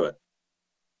want to do it?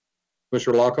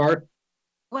 Mr. Lockhart?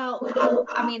 Well,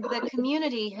 I mean, the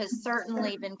community has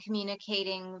certainly been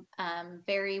communicating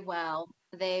very well.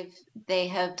 They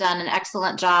have done an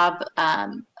excellent job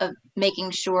of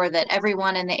making sure that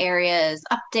everyone in the area is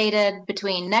updated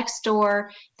between Nextdoor,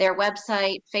 their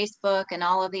website, Facebook, and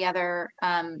all of the other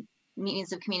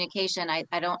means of communication. I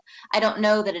don't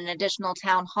know that an additional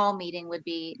town hall meeting would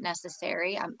be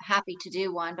necessary. I'm happy to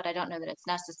do one, but I don't know that it's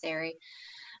necessary.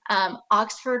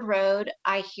 Oxford Road,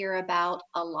 I hear about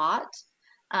a lot.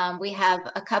 We have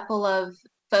a couple of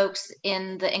folks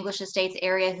in the English Estates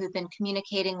area who've been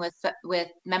communicating with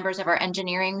members of our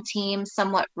engineering team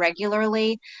somewhat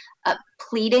regularly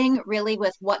pleading really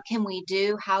with what can we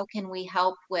do? How can we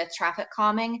help with traffic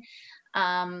calming?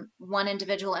 One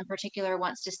individual in particular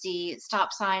wants to see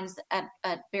stop signs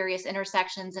at various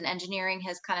intersections, and engineering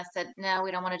has kind of said, no,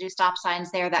 we don't want to do stop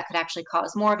signs there. That could actually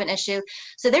cause more of an issue.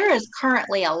 So there is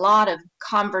currently a lot of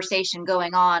conversation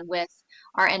going on with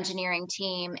our engineering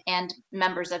team and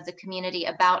members of the community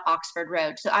about Oxford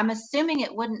Road. So I'm assuming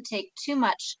it wouldn't take too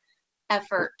much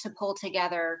effort to pull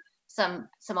together some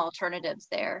alternatives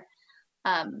there.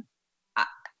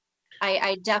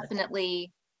 I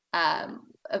definitely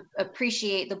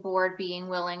appreciate the board being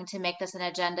willing to make this an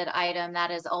agenda item.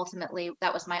 That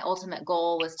was my ultimate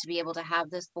goal, was to be able to have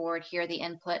this board hear the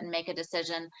input and make a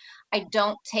decision. I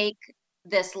don't take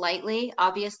this lightly.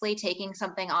 Obviously, taking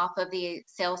something off of the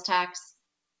sales tax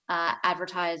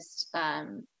advertised,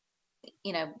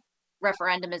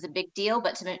 referendum is a big deal,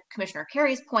 but to Commissioner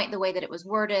Carey's point, the way that it was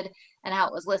worded and how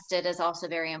it was listed is also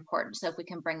very important. So if we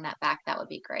can bring that back, that would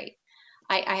be great.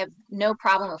 I have no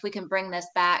problem if we can bring this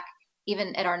back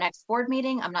even at our next board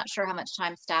meeting. I'm not sure how much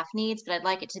time staff needs, but I'd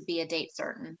like it to be a date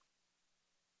certain.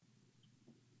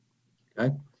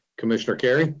 Okay, Commissioner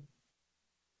Carey?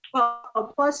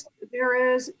 Well, plus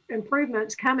there is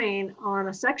improvements coming on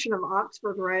a section of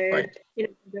Oxford Road, right,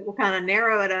 that will kind of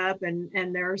narrow it up.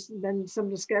 And there's been some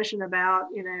discussion about,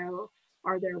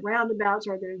 are there roundabouts?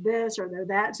 Are there this? Are there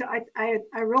that? So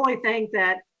I really think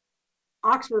that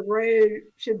Oxford Road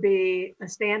should be a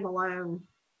standalone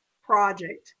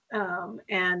project.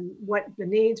 And what the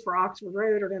needs for Oxford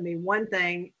Road are going to be one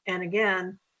thing. And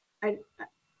again, I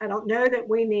don't know that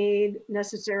we need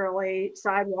necessarily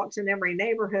sidewalks in every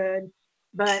neighborhood,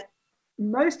 but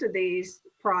most of these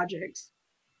projects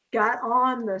got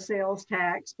on the sales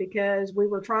tax because we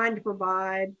were trying to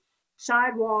provide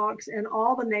sidewalks in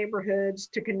all the neighborhoods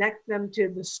to connect them to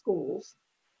the schools.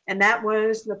 And that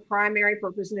was the primary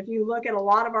purpose. And if you look at a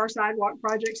lot of our sidewalk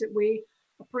projects that we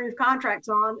approve contracts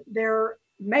on, they're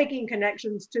making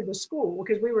connections to the school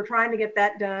because we were trying to get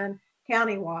that done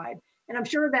countywide. And I'm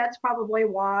sure that's probably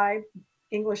why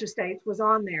English Estates was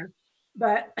on there.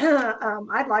 But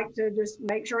I'd like to just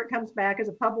make sure it comes back as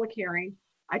a public hearing.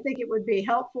 I think it would be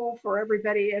helpful for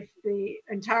everybody if the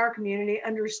entire community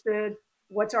understood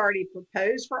what's already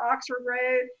proposed for Oxford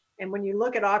Road. And when you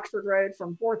look at Oxford Road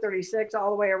from 436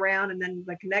 all the way around and then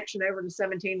the connection over to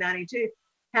 1792,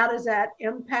 how does that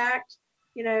impact,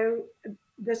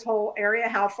 this whole area?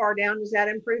 How far down does that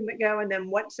improvement go? And then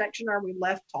what section are we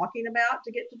left talking about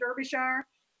to get to Derbyshire?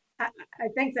 I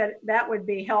think that would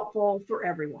be helpful for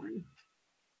everyone.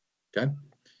 Okay.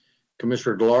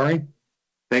 Commissioner Delory?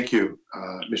 Thank you,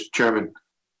 Mr. Chairman.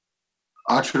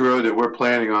 Oxford Road that we're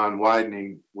planning on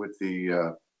widening with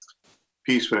the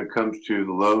piece when it comes to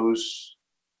the Lowe's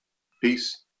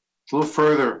piece, it's a little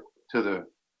further to the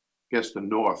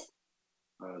north.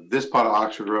 This part of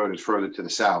Oxford Road is further to the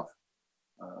south.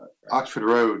 Oxford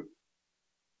Road,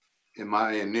 in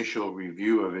my initial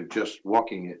review of it, just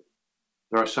walking it,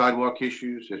 there are sidewalk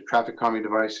issues, there's traffic calming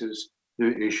devices, there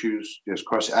are issues, there's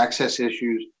cross-access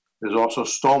issues, there's also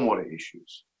stormwater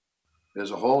issues.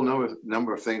 There's a whole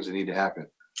number of things that need to happen.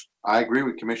 I agree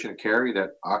with Commissioner Carey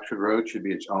that Oxford Road should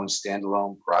be its own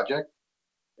standalone project,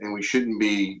 and we shouldn't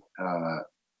be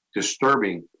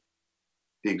disturbing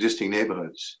the existing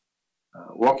neighborhoods.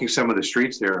 Walking some of the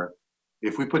streets there,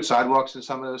 if we put sidewalks in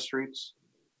some of those streets,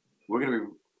 we're going to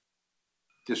be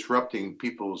disrupting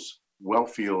people's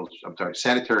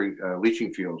sanitary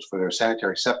leaching fields for their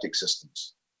sanitary septic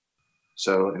systems.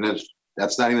 So, and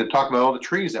that's not even to talk about all the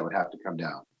trees that would have to come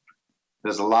down.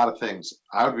 There's a lot of things.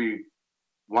 I would be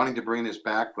wanting to bring this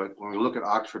back, but when we look at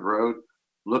Oxford Road,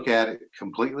 look at it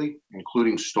completely,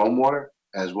 including stormwater,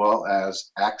 as well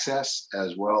as access,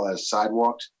 as well as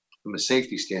sidewalks from a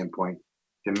safety standpoint,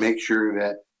 to make sure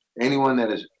that anyone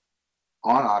that is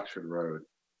on Oxford Road,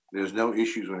 there's no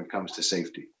issues when it comes to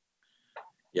safety.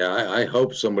 Yeah, I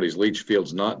hope somebody's leach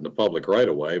field's not in the public right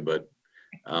away, but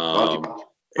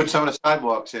put some of the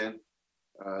sidewalks in,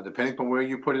 depending on where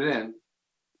you put it in.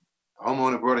 A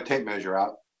homeowner brought a tape measure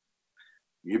out.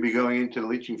 You'd be going into the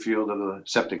leaching field of the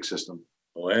septic system.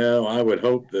 Well, I would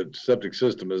hope that septic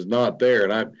system is not there,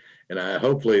 and I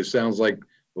hopefully it sounds like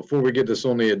before we get this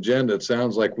on the agenda, it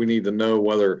sounds like we need to know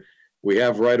whether we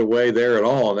have right of way there at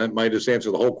all, and that might just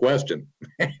answer the whole question.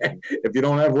 If you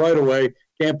don't have right of way,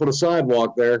 can't put a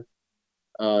sidewalk there.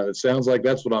 It sounds like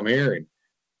that's what I'm hearing.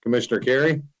 Commissioner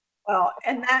Carey? Well,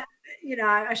 and that,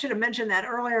 I should have mentioned that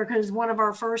earlier because one of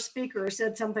our first speakers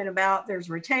said something about there's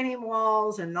retaining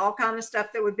walls and all kind of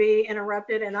stuff that would be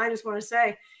interrupted. And I just want to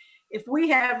say, if we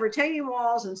have retaining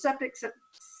walls and septic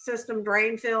system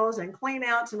drain fills and clean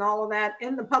outs and all of that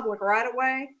in the public right of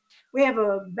way, we have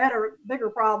a bigger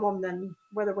problem than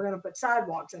whether we're going to put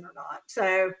sidewalks in or not.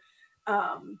 So,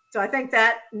 so I think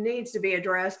that needs to be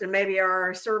addressed, and maybe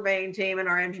our surveying team and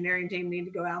our engineering team need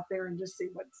to go out there and just see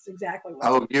what's exactly. I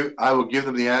will give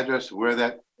them the address of where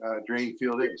that drain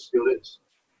field is.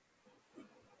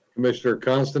 Commissioner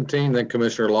Constantine, then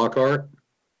Commissioner Lockhart.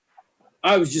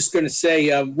 I was just going to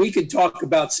say, we could talk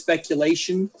about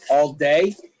speculation all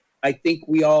day. I think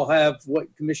we all have what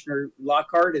Commissioner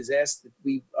Lockhart has asked that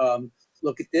we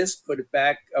look at this, put it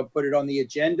back, put it on the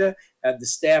agenda, have the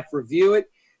staff review it,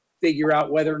 figure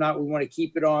out whether or not we want to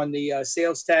keep it on the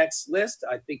sales tax list.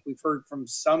 I think we've heard from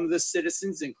some of the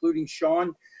citizens, including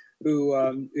Sean,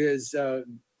 who is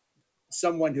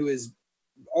someone who is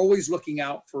always looking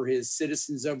out for his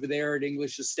citizens over there at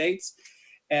English Estates.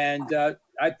 And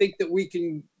I think that we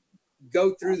can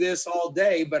go through this all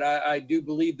day, but I do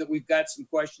believe that we've got some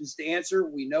questions to answer.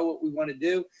 We know what we want to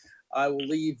do. I will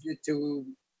leave it to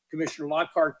Commissioner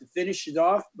Lockhart to finish it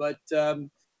off, but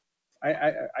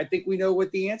I think we know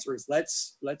what the answer is.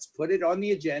 Let's put it on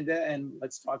the agenda and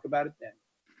let's talk about it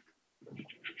then.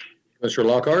 Commissioner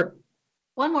Lockhart?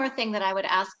 One more thing that I would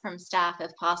ask from staff,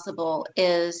 if possible,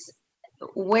 is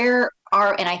where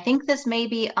are, and I think this may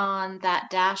be on that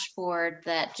dashboard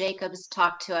that Jacobs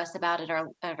talked to us about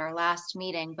at our last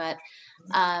meeting, but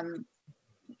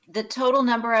the total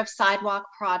number of sidewalk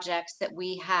projects that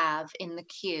we have in the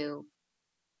queue,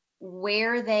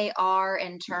 where they are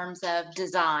in terms of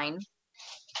design,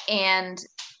 and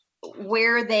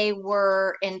where they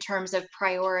were in terms of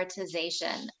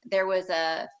prioritization.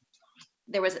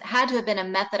 Had to have been a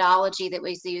methodology that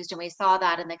was used, and we saw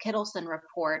that in the Kittleson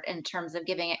report in terms of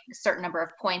giving a certain number of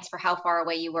points for how far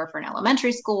away you were for an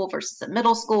elementary school versus a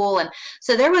middle school. And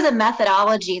so there was a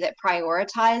methodology that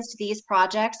prioritized these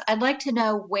projects. I'd like to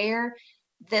know where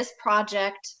this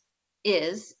project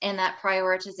is in that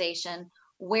prioritization,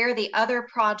 where the other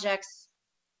projects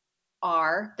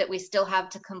are that we still have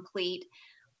to complete,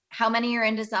 how many are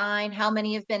in design, how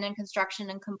many have been in construction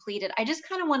and completed. I just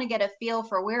kind of want to get a feel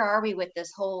for where are we with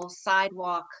this whole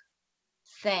sidewalk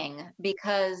thing,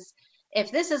 because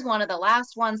if this is one of the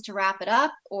last ones to wrap it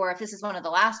up, or if this is one of the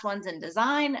last ones in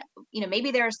design, maybe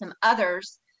there are some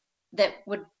others that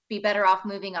would be better off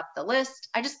moving up the list.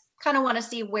 I just kind of want to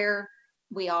see where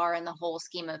we are in the whole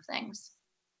scheme of things.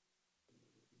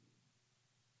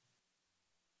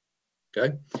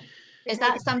 Okay. Is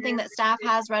that something that staff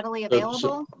has readily available?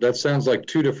 So that sounds like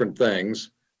two different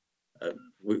things. I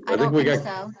think we got.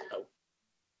 So.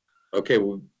 Okay,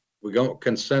 we got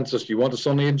consensus. You want this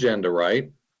on the agenda, right?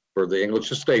 For the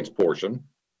English Estates portion.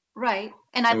 Right,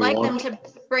 and I'd like them to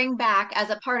bring back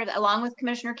as a part of it, along with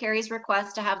Commissioner Carey's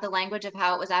request to have the language of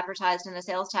how it was advertised in the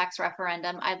sales tax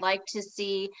referendum. I'd like to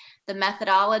see the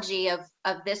methodology of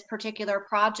this particular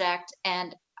project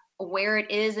and where it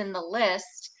is in the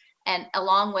list, and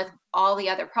along with all the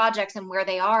other projects and where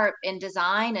they are in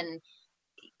design. And,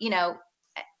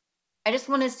 I just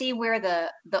want to see where the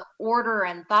order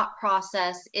and thought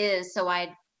process is, so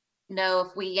I know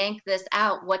if we yank this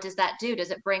out, what does that do?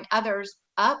 Does it bring others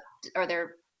up?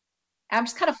 I'm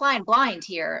just kind of flying blind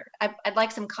here. I'd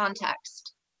like some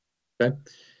context. Okay.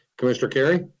 Commissioner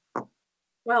Carey?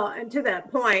 Well, and to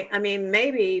that point,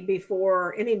 maybe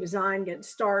before any design gets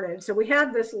started, so we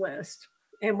have this list,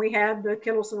 and we have the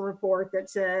Kittleson report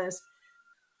that says,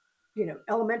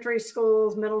 elementary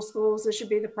schools, middle schools, this should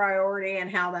be the priority, and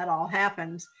how that all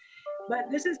happens. But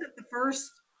this isn't the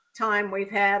first time we've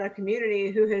had a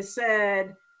community who has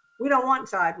said, we don't want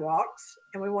sidewalks,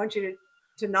 and we want you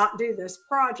to not do this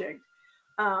project.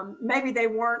 Maybe they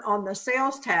weren't on the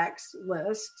sales tax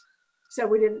list, so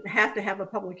we didn't have to have a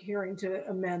public hearing to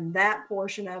amend that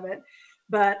portion of it.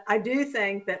 But I do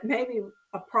think that maybe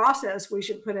a process we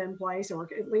should put in place, or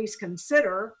at least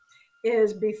consider,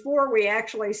 is before we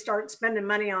actually start spending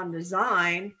money on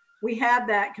design, we have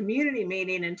that community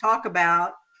meeting and talk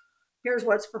about, here's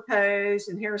what's proposed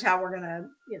and here's how we're going to,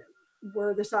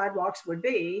 where the sidewalks would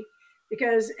be.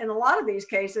 Because in a lot of these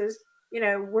cases,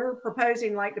 we're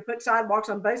proposing like to put sidewalks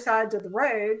on both sides of the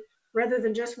road rather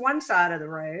than just one side of the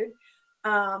road.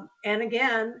 And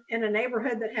again, in a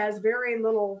neighborhood that has very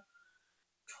little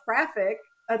traffic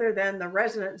other than the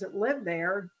residents that live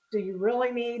there, do you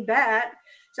really need that?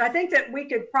 So I think that we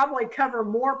could probably cover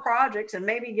more projects and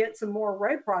maybe get some more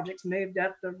road projects moved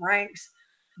up the ranks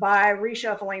by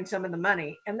reshuffling some of the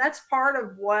money. And that's part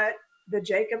of what the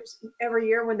Jacobs every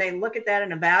year, when they look at that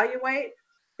and evaluate,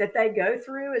 that they go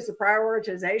through is the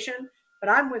prioritization. But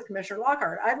I'm with Commissioner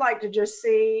Lockhart. I'd like to just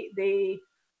see the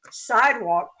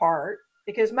sidewalk part,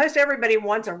 because most everybody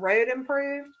wants a road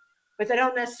improved, but they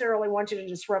don't necessarily want you to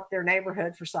disrupt their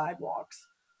neighborhood for sidewalks.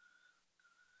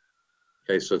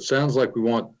 Okay, so it sounds like we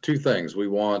want two things. We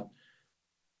want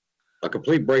a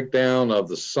complete breakdown of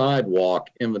the sidewalk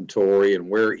inventory and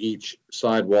where each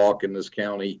sidewalk in this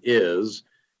county is,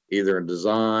 either in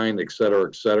design, et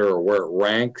cetera, or where it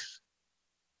ranks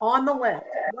On the list.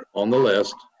 on the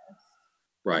list.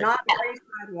 Right. Not a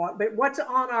sidewalk, but what's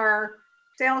on our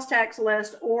sales tax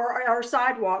list or our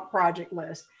sidewalk project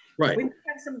list. Right. We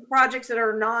have some projects that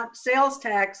are not sales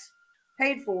tax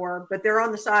paid for, but they're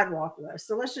on the sidewalk list.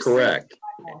 So let's just correct.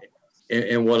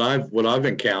 And what I've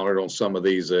encountered on some of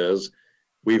these is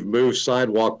we've moved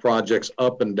sidewalk projects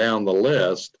up and down the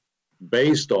list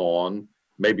based on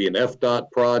maybe an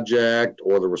FDOT project,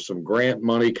 or there was some grant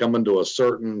money coming to a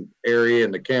certain area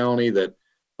in the county that,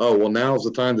 oh, well, now's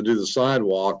the time to do the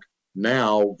sidewalk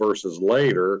now versus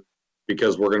later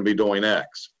because we're going to be doing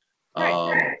X.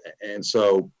 And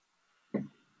so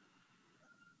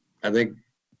I think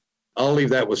I'll leave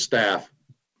that with staff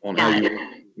on how you.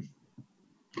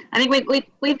 I think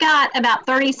we've got about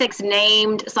 36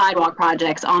 named sidewalk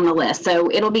projects on the list, so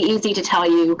it'll be easy to tell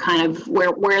you kind of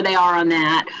where they are on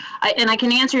that. And I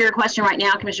can answer your question right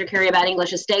now, Commissioner Carey, about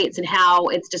English Estates and how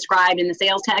it's described in the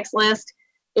sales tax list.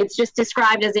 It's just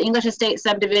described as the English Estate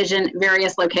subdivision,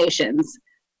 various locations.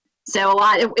 So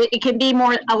it could be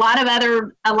more. A lot of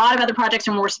other projects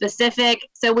are more specific.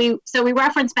 So we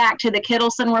reference back to the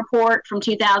Kittleson report from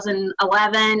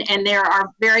 2011, and there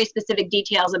are very specific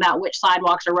details about which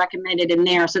sidewalks are recommended in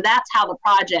there. So that's how the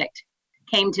project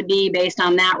came to be based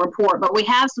on that report. But we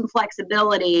have some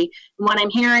flexibility. And what I'm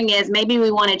hearing is maybe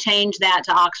we want to change that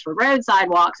to Oxford Road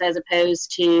sidewalks as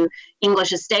opposed to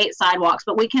English Estate sidewalks.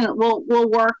 But we'll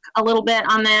work a little bit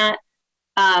on that.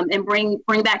 And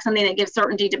bring back something that gives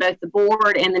certainty to both the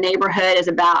board and the neighborhood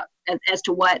as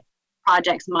to what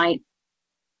projects might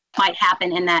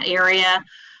happen in that area.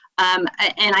 And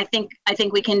I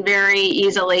think we can very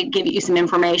easily give you some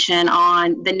information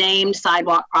on the named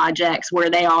sidewalk projects,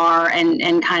 where they are,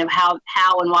 and kind of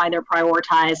how and why they're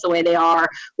prioritized the way they are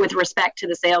with respect to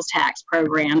the sales tax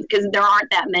program, because there aren't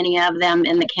that many of them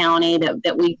in the county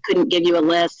that we couldn't give you a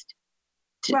list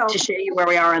to show you where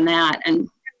we are on that. And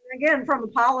again, from a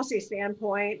policy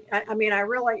standpoint, I mean,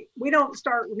 we don't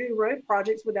start new road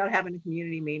projects without having a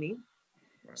community meeting.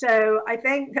 So I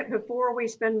think that before we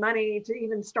spend money to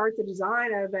even start the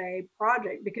design of a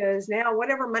project, because now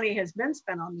whatever money has been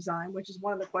spent on design, which is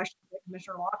one of the questions that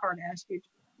Commissioner Lockhart asked you to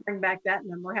bring back that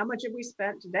number, how much have we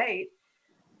spent to date?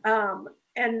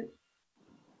 And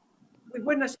we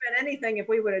wouldn't have spent anything if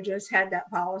we would have just had that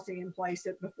policy in place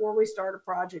that before we start a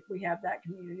project, we have that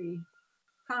community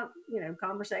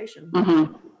conversation.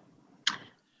 Mm-hmm.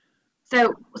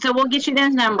 So we'll get you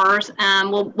those numbers.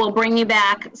 We'll bring you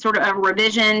back sort of a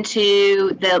revision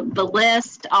to the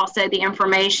list, also the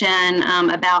information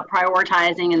about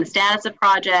prioritizing and the status of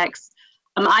projects.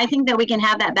 I think that we can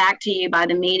have that back to you by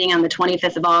the meeting on the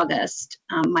 25th of August.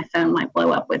 My phone might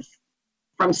blow up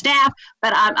from staff,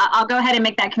 but I'll go ahead and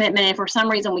make that commitment. And if for some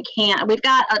reason we can't, we've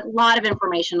got a lot of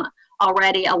information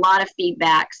already, a lot of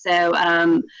feedback. So,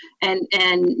 and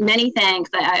many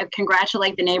thanks. I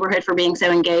congratulate the neighborhood for being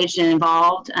so engaged and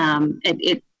involved.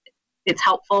 It's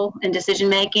helpful in decision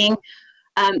making.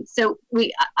 So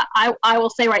I will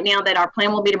say right now that our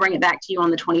plan will be to bring it back to you on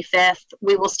the 25th.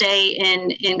 We will stay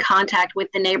in contact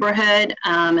with the neighborhood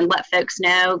and let folks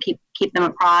know, keep them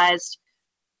apprised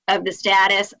of the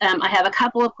status. I have a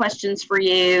couple of questions for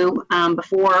you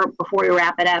before we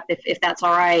wrap it up, if that's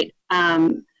all right.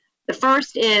 The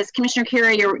first is, Commissioner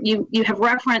Carey, you have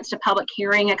referenced a public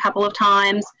hearing a couple of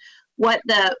times. What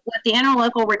the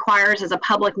interlocal requires is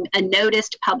a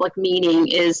noticed public meeting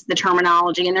is the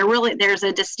terminology, and there's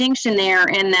a distinction there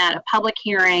in that a public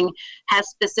hearing has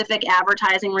specific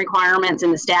advertising requirements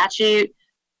in the statute,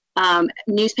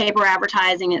 newspaper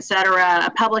advertising, etc.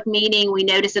 A public meeting, we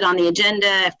notice it on the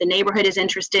agenda. If the neighborhood is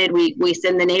interested, we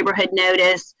send the neighborhood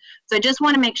notice. So I just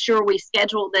want to make sure we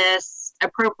schedule this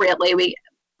appropriately.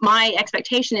 My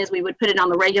expectation is we would put it on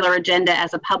the regular agenda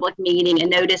as a public meeting, a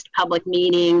noticed public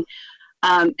meeting,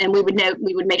 and we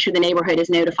would make sure the neighborhood is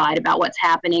notified about what's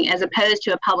happening, as opposed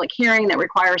to a public hearing that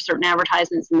requires certain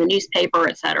advertisements in the newspaper,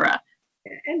 et cetera.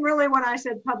 And really, when I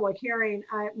said public hearing,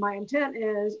 my intent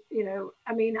is,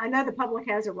 I mean, I know the public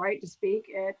has a right to speak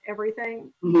at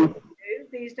everything we do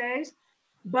these days,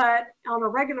 but on a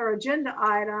regular agenda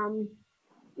item,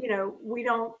 we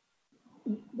don't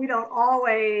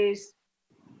always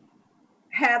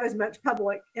have as much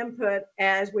public input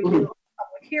as we do on a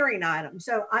public hearing item.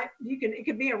 So it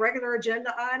could be a regular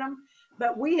agenda item,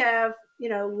 but we have,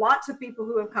 lots of people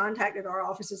who have contacted our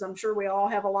offices. I'm sure we all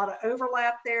have a lot of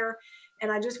overlap there. And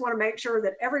I just want to make sure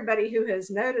that everybody who has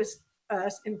noticed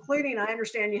us, including, I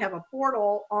understand you have a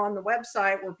portal on the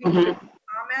website where people can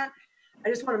comment. I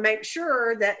just want to make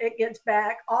sure that it gets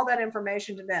back all that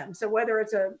information to them. So whether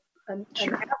it's an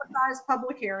advertised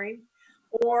public hearing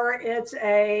or it's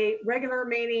a regular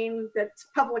meeting that's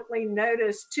publicly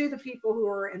noticed to the people who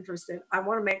are interested, I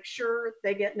want to make sure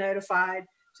they get notified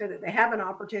so that they have an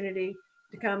opportunity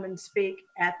to come and speak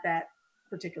at that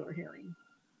particular hearing.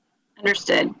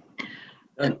 Understood.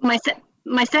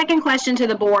 My second question to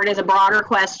the board is a broader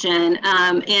question.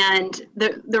 And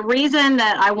the reason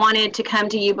that I wanted to come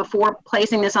to you before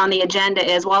placing this on the agenda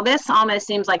is, while this almost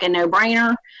seems like a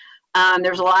no-brainer,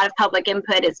 there's a lot of public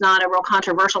input. It's not a real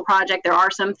controversial project. There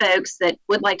are some folks that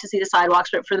would like to see the sidewalks,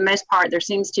 but for the most part, there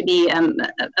seems to be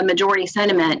a majority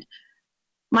sentiment.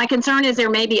 My concern is there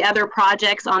may be other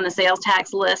projects on the sales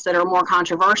tax list that are more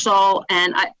controversial.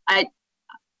 And I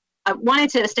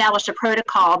wanted to establish a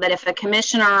protocol that if a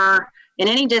commissioner in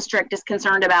any district is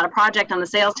concerned about a project on the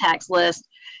sales tax list,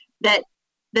 that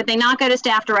they not go to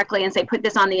staff directly and say, put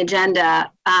this on the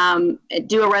agenda,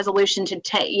 do a resolution to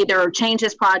either change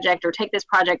this project or take this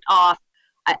project off.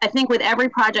 I think with every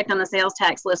project on the sales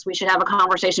tax list, we should have a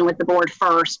conversation with the board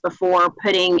first before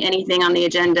putting anything on the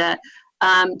agenda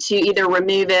to either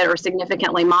remove it or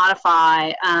significantly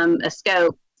modify a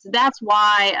scope. So that's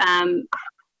why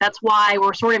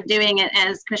we're sort of doing it,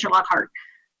 as Commissioner Lockhart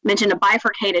mentioned, a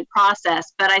bifurcated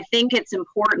process. But I think it's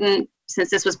important, since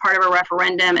this was part of a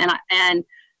referendum, and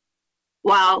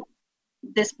while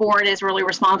this board is really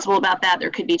responsible about that,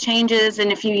 there could be changes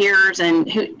in a few years, and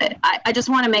I just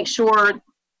want to make sure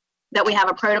that we have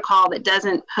a protocol that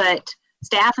doesn't put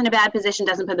staff in a bad position,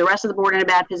 doesn't put the rest of the board in a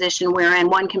bad position, wherein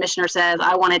one commissioner says,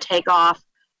 I want to take off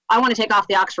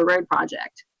the Oxford Road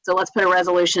project, so let's put a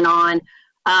resolution on.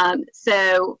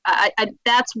 So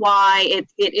that's why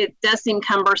it does seem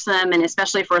cumbersome, and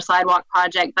especially for a sidewalk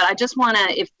project. But I just want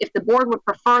to, if the board would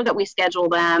prefer that we schedule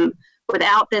them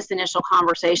without this initial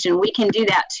conversation, we can do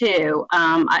that too.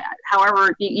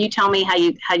 However, you tell me how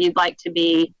you'd like to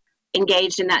be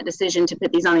engaged in that decision to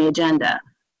put these on the agenda.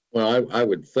 Well, I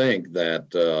would think that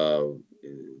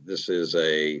this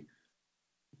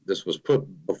was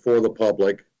put before the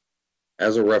public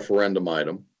as a referendum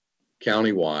item,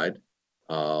 countywide.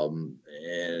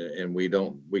 And we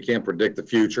can't predict the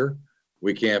future.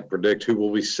 We can't predict who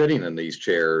will be sitting in these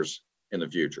chairs in the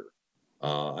future.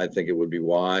 I think it would be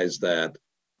wise that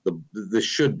this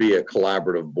should be a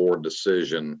collaborative board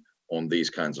decision on these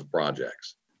kinds of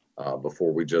projects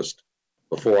before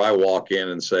I walk in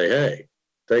and say, hey,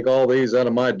 take all these out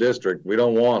of my district. We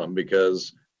don't want them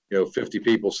because 50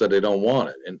 people said they don't want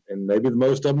it, and maybe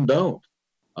most of them don't.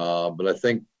 But I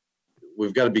think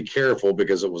we've got to be careful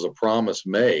because it was a promise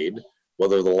made,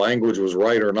 whether the language was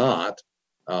right or not.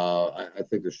 I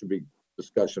think there should be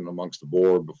discussion amongst the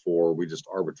board before we just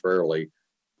arbitrarily,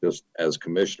 just as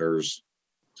commissioners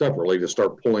separately, to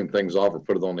start pulling things off or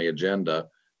put it on the agenda.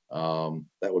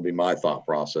 That would be my thought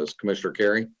process. Commissioner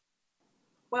Carey?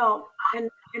 Well, and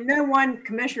no one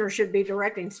commissioner should be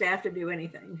directing staff to do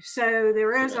anything. So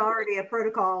there is already a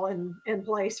protocol in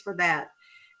place for that.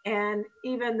 And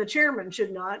even the chairman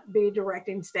should not be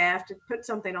directing staff to put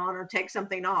something on or take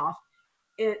something off.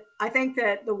 I think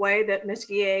that the way that Ms.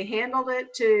 Guillet handled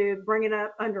it to bring it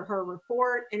up under her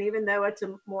report, and even though it's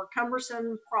a more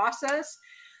cumbersome process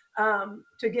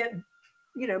to get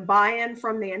buy-in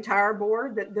from the entire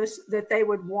board that they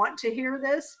would want to hear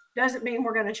this, doesn't mean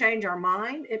we're going to change our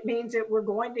mind. It means that we're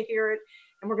going to hear it,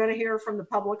 and we're going to hear from the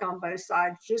public on both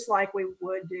sides, just like we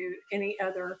would do any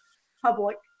other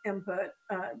public input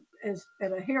at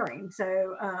a hearing.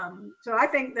 So I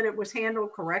think that it was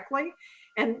handled correctly.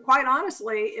 And quite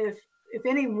honestly, if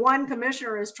any one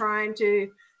commissioner is trying to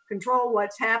control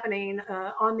what's happening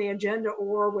on the agenda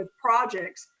or with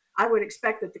projects, I would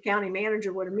expect that the county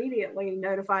manager would immediately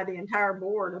notify the entire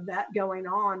board of that going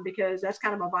on, because that's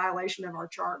kind of a violation of our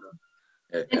charter.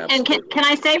 And can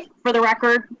I say, for the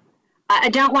record, I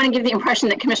don't want to give the impression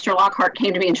that Commissioner Lockhart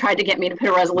came to me and tried to get me to put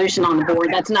a resolution on the board.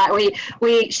 That's not,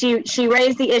 she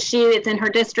raised the issue. It's in her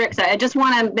district. So I just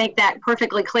want to make that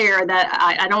perfectly clear that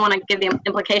I don't want to give the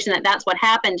implication that that's what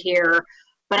happened here.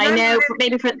 But I know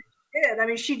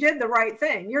she did the right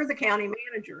thing. You're the county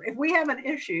manager. If we have an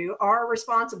issue, our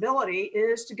responsibility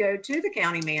is to go to the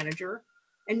county manager,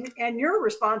 and your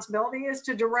responsibility is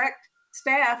to direct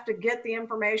staff to get the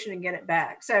information and get it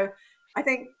back. So I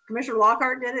think Commissioner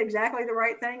Lockhart did exactly the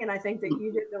right thing, and I think that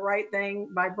you did the right thing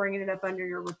by bringing it up under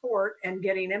your report and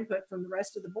getting input from the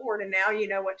rest of the board, and now you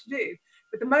know what to do.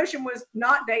 But the motion was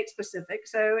not date specific,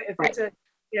 so if it's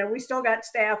we still got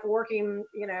staff working,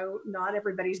 not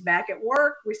everybody's back at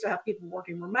work. We still have people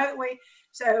working remotely.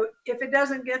 So if it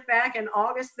doesn't get back in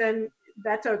August, then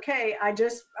that's okay. I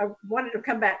wanted to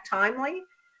come back timely.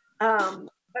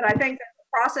 But I think that the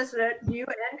process that you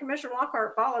and Commissioner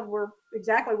Lockhart followed were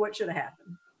exactly what should have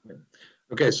happened.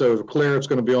 Okay, so clear, it's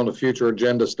going to be on the future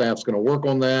agenda. Staff's going to work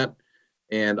on that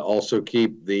and also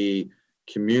keep the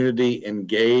community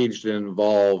engaged and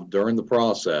involved during the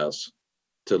process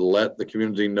to let the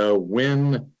community know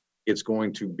when it's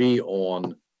going to be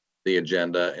on the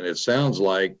agenda. And it sounds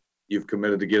like you've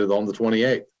committed to get it on the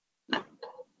 28th.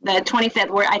 The 25th,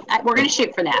 we're going to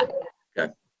shoot for that.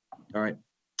 Okay, all right.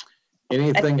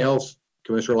 Anything else,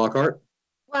 Commissioner Lockhart?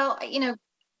 Well,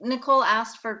 Nicole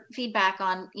asked for feedback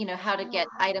on, how to get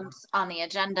items on the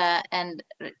agenda. And,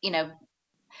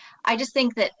 I just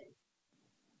think that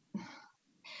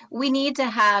we need to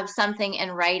have something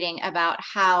in writing about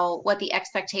what the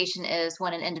expectation is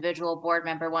when an individual board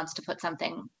member wants to put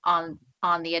something on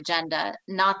the agenda.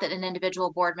 Not that an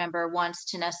individual board member wants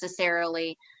to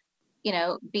necessarily,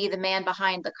 be the man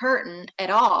behind the curtain at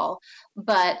all,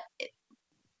 but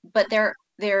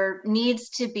there needs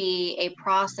to be a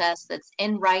process that's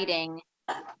in writing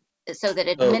so that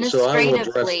administratively. So I will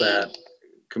address that,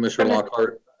 Commissioner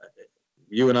Lockhart.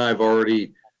 You and I have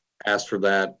already asked for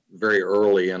that very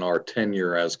early in our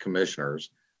tenure as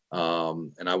commissioners.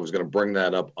 And I was going to bring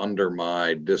that up under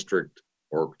my district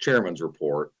or chairman's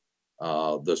report,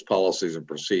 those policies and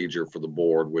procedure for the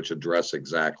board, which address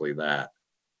exactly that.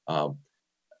 I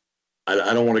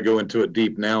don't want to go into it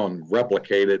deep now and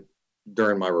replicate it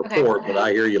during my report, but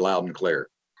I hear you loud and clear.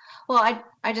 Well,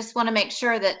 I just want to make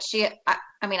sure that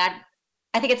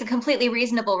I think it's a completely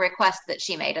reasonable request that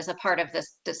she made as a part of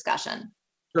this discussion.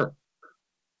 Sure.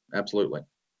 Absolutely.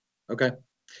 Okay.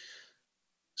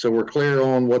 So we're clear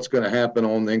on what's going to happen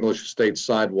on the English Estates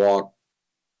sidewalk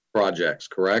projects,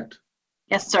 correct?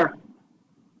 Yes, sir.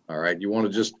 All right. You want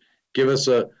to just give us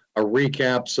a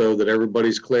recap so that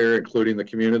everybody's clear, including the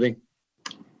community?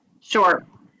 Sure.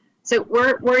 So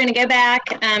we're going to go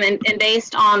back and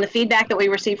based on the feedback that we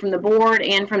received from the board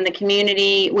and from the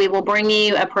community, we will bring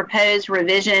you a proposed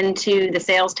revision to the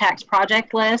sales tax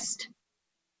project list.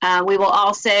 We will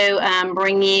also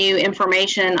bring you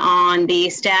information on the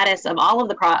status of all of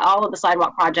the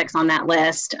sidewalk projects on that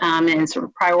list and sort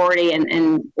of priority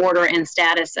and order and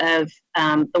status of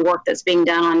the work that's being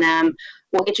done on them.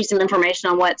 We'll get you some information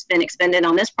on what's been expended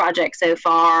on this project so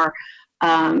far.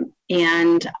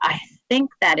 And I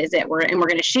think that is it. We're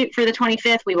going to shoot for the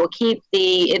 25th. We will keep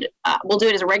we'll do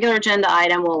it as a regular agenda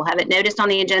item. We'll have it noticed on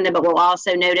the agenda, but we'll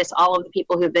also notice all of the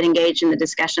people who've been engaged in the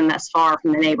discussion thus far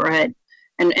from the neighborhood.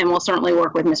 And we'll certainly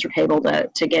work with Mr. Cable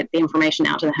to get the information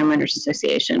out to the Homeowners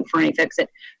Association for any folks that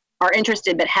are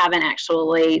interested but haven't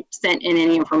actually sent in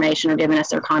any information or given us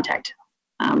their contact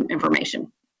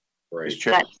information. Right.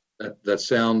 That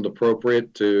sound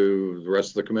appropriate to the rest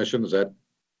of the commission? Is that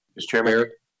Mr. Chairman?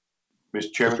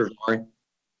 Mr. Chairman, Mr.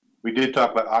 we did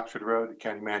talk about Oxford Road. The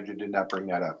county manager did not bring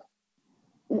that up.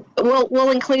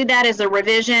 We'll include that as a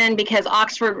revision because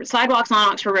sidewalks on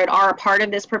Oxford Road are a part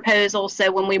of this proposal. So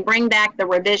when we bring back the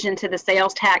revision to the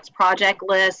sales tax project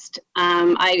list,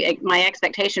 my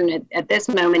expectation at this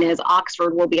moment is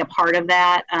Oxford will be a part of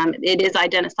that.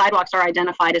 Sidewalks are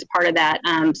identified as part of that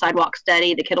sidewalk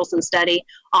study, the Kittleson study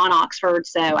on Oxford.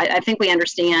 So I think we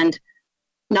understand,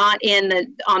 not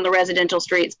on the residential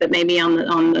streets, but maybe on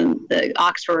the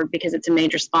Oxford because it's a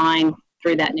major spine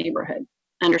through that neighborhood.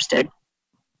 Understood.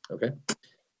 Okay.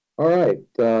 All right.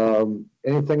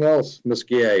 Anything else, Ms.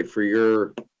 Guillet, for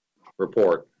your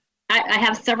report? I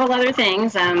have several other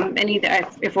things.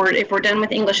 If we're done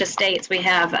with English Estates, we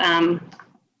have I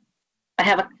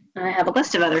have a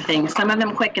list of other things. Some of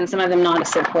them quick and some of them not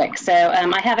so quick. So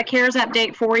I have a CARES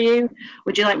update for you.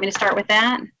 Would you like me to start with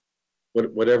that?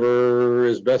 Whatever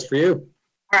is best for you.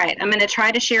 All right. I'm going to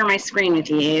try to share my screen with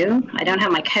you. I don't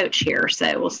have my coach here,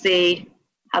 so we'll see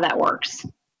how that works.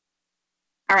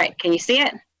 All right, can you see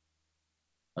it?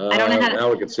 I don't know how to.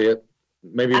 Now we can see it.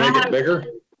 Maybe make it bigger?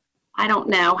 I don't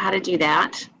know how to do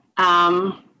that.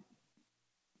 Don't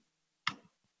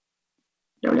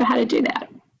know how to do that.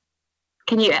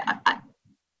 Can you?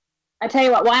 I tell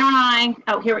you what. Why don't I?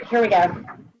 Oh, here we go.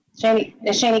 Shani,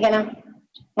 is Shani gonna?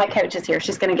 My coach is here.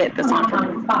 She's gonna get this on for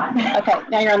me. Okay,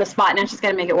 now you're on the spot. Now she's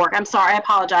gonna make it work. I'm sorry. I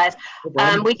apologize.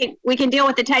 We can deal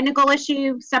with the technical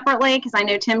issue separately because I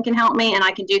know Tim can help me, and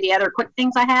I can do the other quick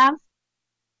things I have.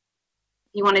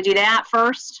 You want to do that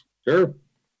first? Sure.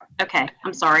 Okay.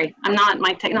 I'm sorry.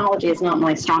 My technology is not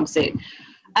my strong suit.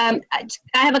 I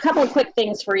have a couple of quick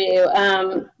things for you.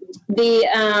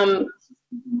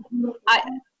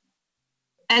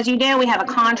 As you know, we have a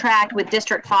contract with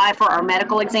District 5 for our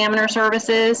medical examiner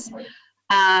services.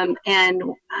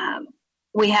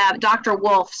 we have Dr.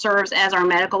 Wolf serves as our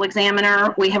medical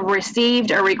examiner. We have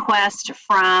received a request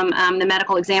from the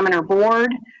medical examiner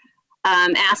board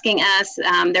asking us,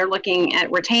 they're looking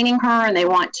at retaining her and they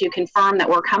want to confirm that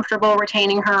we're comfortable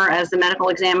retaining her as the medical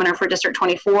examiner for District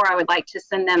 24. I would like to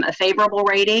send them a favorable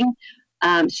rating.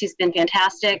 She's been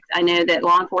fantastic. I know that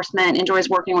law enforcement enjoys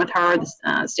working with her.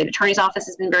 The state attorney's office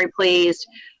has been very pleased.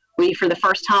 We, for the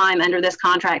first time under this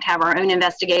contract, have our own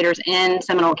investigators in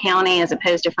Seminole County as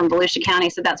opposed to from Volusia County.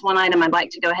 So that's one item I'd like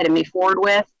to go ahead and move forward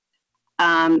with,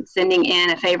 sending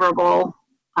in a favorable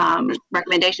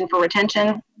recommendation for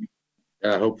retention.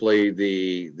 Hopefully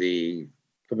the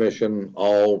commission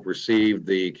all received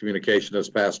the communication this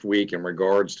past week in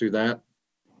regards to that.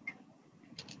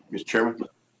 Mr. Chairman.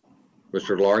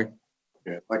 Mr. Laurie.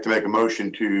 Yeah, I'd like to make a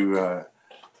motion to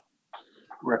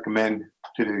recommend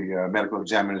to the medical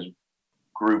examiners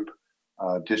group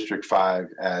District 5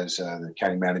 as the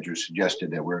county manager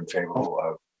suggested, that we're in favor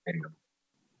of any of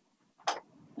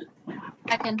them.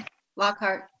 Second,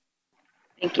 Lockhart.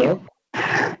 Thank you.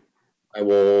 I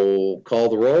will call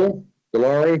the roll.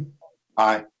 Delary.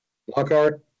 Aye.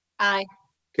 Lockhart. Aye.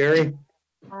 Carrie.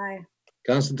 Aye.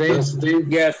 Constantine.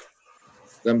 Yes.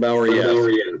 Zembauer,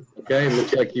 yes. Okay,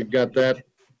 looks like you've got that,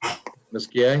 Ms.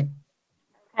 Gay.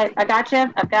 Okay, I got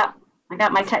you. I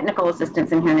got my technical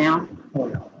assistants in here now.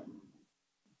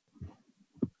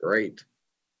 Great.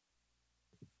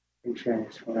 What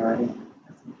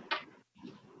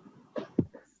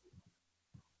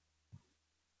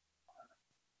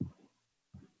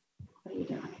are you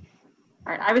doing?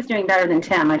 All right, I was doing better than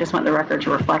Tim. I just want the record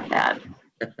to reflect that.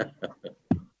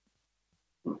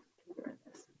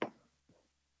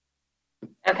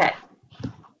 Okay.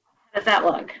 How does that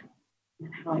look?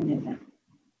 How do I move that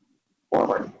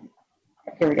forward?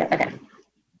 Here we go. Okay.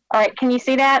 All right. Can you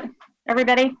see that,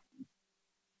 everybody?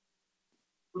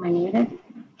 Am I muted?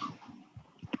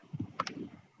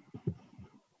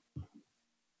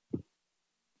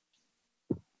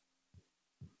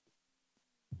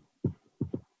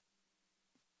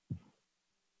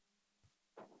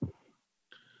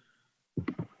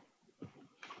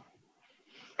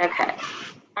 Okay.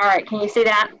 All right. Can you see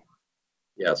that?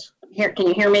 Yes. Here, can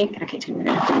you hear me? Okay, we're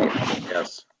gonna have to move.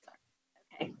 Yes.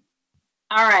 Okay.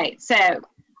 All right. So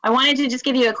I wanted to just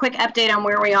give you a quick update on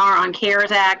where we are on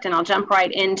CARES Act, and I'll jump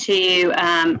right into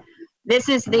this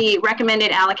is the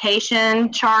recommended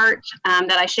allocation chart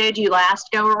that I showed you last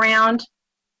go around.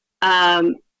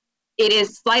 It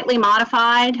is slightly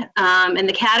modified, and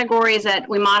the categories that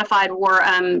we modified were,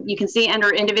 you can see under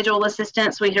individual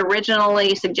assistance, we had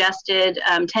originally suggested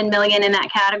 10 million in that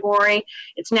category.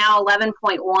 It's now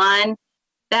 11.1.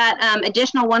 That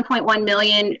additional 1.1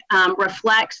 million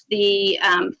reflects the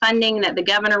funding that the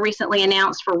governor recently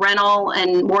announced for rental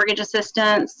and mortgage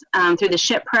assistance through the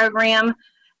SHIP program.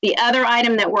 The other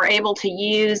item that we're able to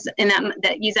use in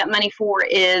that money for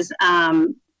is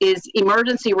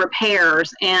emergency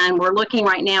repairs, and we're looking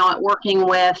right now at working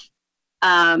with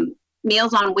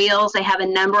Meals on Wheels. They have a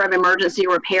number of emergency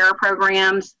repair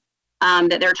programs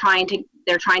that they're trying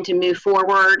to move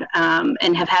forward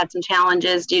and have had some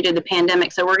challenges due to the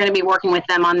pandemic. So we're going to be working with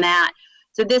them on that.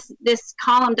 So this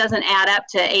column doesn't add up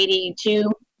to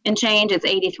 82 and change. It's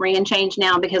 83 and change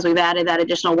now because we've added that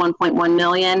additional 1.1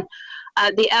 million.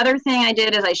 The other thing I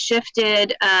did is I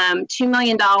shifted $2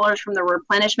 million from the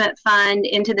replenishment fund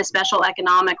into the special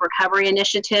economic recovery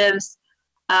initiatives.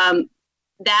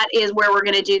 That is where we're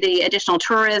going to do the additional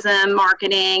tourism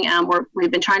marketing.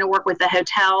 We've been trying to work with the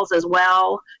hotels as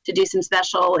well to do some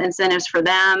special incentives for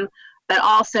them, but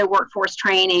also workforce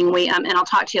training. And I'll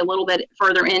talk to you a little bit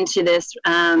further into this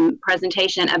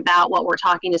presentation about what we're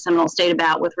talking to Seminole State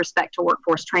about with respect to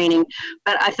workforce training.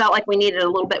 But I felt like we needed a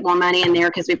little bit more money in there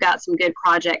because we've got some good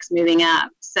projects moving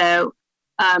up. So,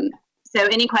 so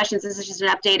any questions? This is just an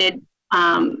updated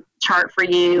chart for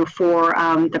you for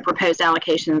the proposed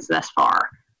allocations thus far.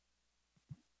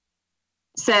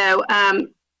 So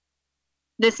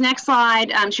this next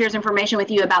slide shares information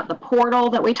with you about the portal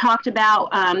that we talked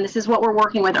about. This is what we're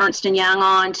working with Ernst & Young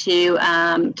on to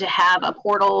have a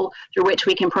portal through which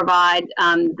we can provide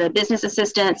the business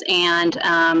assistance and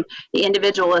the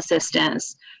individual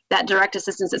assistance, that direct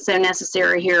assistance that's so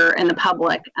necessary here in the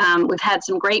public. We've had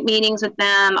some great meetings with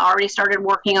them, already started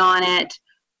working on it.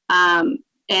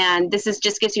 And this is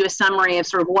just gives you a summary of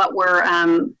sort of what we're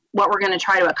going to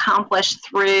try to accomplish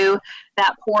through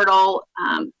that portal.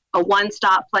 A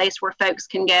one-stop place where folks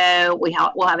can go.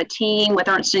 We'll have a team with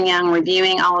Ernst & Young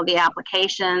reviewing all of the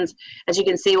applications. As you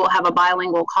can see, we'll have a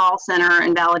bilingual call center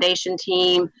and validation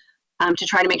team to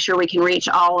try to make sure we can reach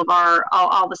all of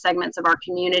all the segments of our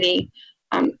community.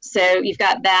 So you've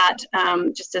got that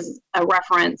just as a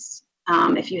reference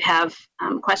if you have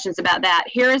questions about that.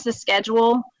 Here is the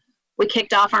schedule. We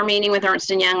kicked off our meeting with Ernst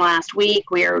 & Young last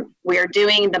week. We are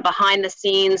doing the behind the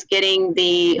scenes, getting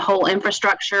the whole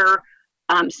infrastructure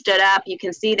stood up. You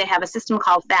can see they have a system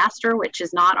called Faster, which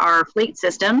is not our fleet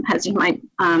system, as you might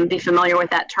be familiar with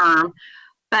that term.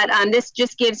 But this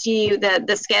just gives you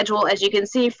the schedule. As you can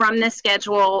see from this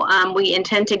schedule, we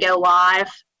intend to go live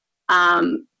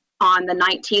on the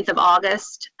 19th of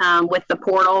August with the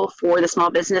portal for the small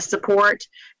business support.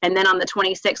 And then on the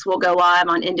 26th, we'll go live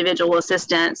on individual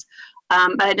assistance.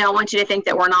 But I don't want you to think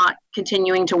that we're not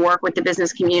continuing to work with the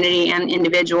business community and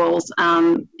individuals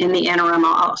in the interim.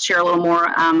 I'll share a little more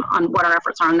on what our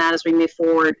efforts are on that as we move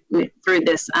forward through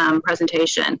this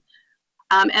presentation.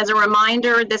 As a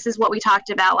reminder, this is what we talked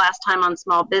about last time on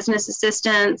small business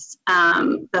assistance,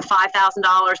 the $5,000,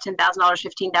 $10,000,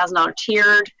 $15,000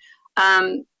 tiered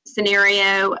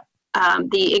scenario.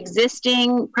 The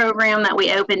existing program that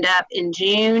we opened up in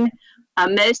June,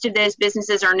 most of those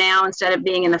businesses are now, instead of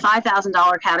being in the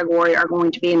 $5,000 category, are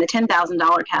going to be in the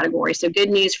 $10,000 category. So good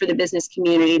news for the business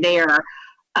community there.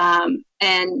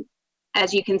 And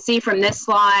as you can see from this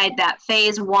slide, that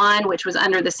phase one, which was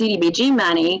under the CDBG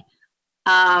money,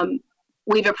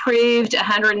 we've approved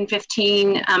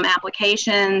 115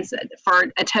 applications for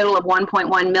a total of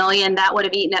 1.1 million. That would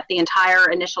have eaten up the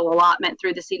entire initial allotment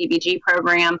through the CDBG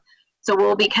program. So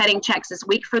we'll be cutting checks this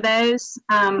week for those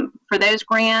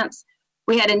grants.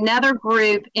 We had another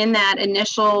group in that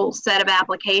initial set of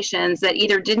applications that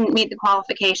either didn't meet the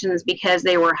qualifications because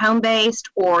they were home-based,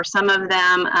 or some of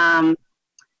them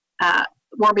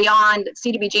were beyond.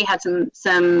 CDBG had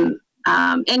some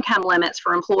income limits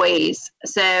for employees.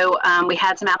 So we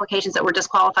had some applications that were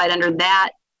disqualified under that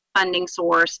funding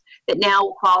source that now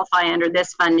will qualify under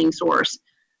this funding source.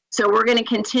 So we're going to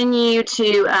continue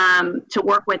to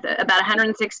work with about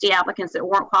 160 applicants that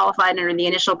weren't qualified under the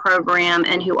initial program,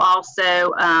 and who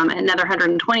also another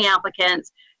 120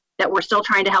 applicants that we're still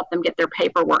trying to help them get their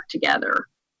paperwork together.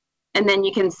 And then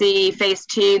you can see phase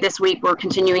two this week, we're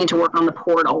continuing to work on the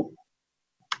portal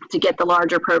to get the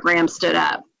larger program stood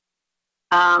up.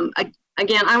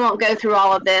 Again, I won't go through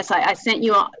all of this. I sent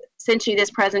you this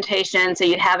presentation so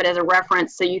you have it as a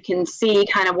reference, so you can see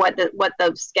kind of what the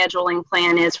scheduling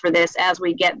plan is for this as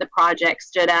we get the project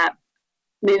stood up,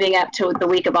 moving up to the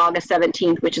week of August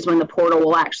 17th, which is when the portal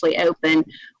will actually open.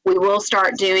 We will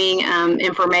start doing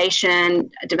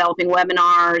information, developing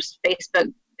webinars,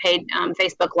 paid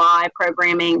Facebook Live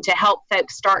programming to help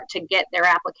folks start to get their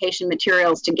application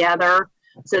materials together,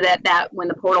 so that when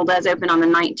the portal does open on the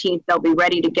 19th, they'll be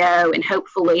ready to go and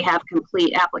hopefully have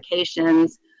complete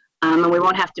applications. And we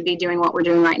won't have to be doing what we're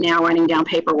doing right now, running down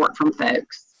paperwork from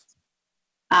folks.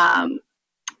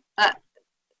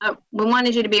 We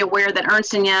wanted you to be aware that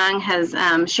Ernst & Young has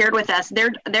shared with us,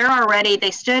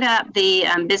 they stood up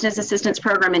the business assistance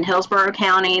program in Hillsborough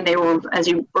County. They were, as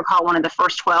you recall, one of the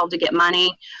first 12 to get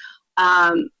money.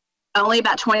 Only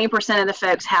about 20% of the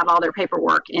folks have all their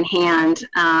paperwork in hand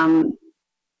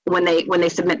when they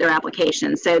submit their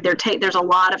application. So there's a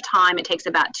lot of time. It takes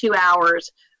about 2 hours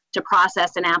to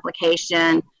process an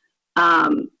application.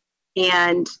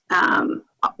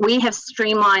 We have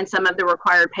streamlined some of the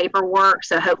required paperwork,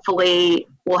 so hopefully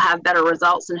we'll have better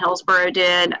results than Hillsborough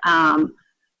did.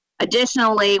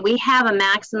 Additionally, we have a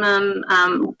maximum,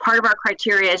 part of our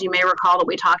criteria, as you may recall, that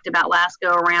we talked about last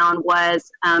go around, was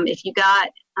if you got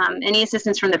any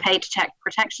assistance from the Paycheck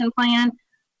Protection Plan,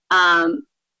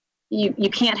 you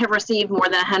can't have received more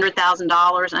than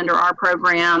 $100,000 under our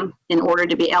program in order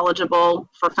to be eligible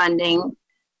for funding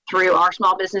through our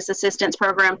small business assistance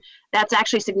program. That's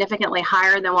actually significantly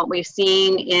higher than what we've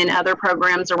seen in other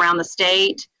programs around the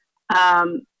state.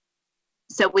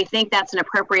 So we think that's an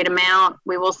appropriate amount.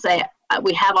 We will say,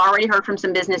 we have already heard from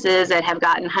some businesses that have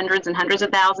gotten hundreds and hundreds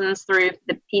of thousands through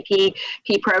the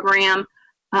PPP program.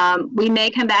 We may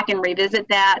come back and revisit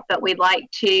that, but we'd like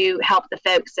to help the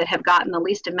folks that have gotten the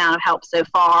least amount of help so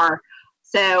far.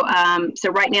 So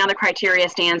right now the criteria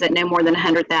stands at no more than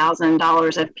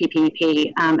 $100,000 of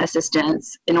PPP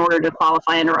assistance in order to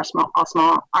qualify under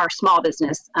our small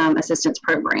business assistance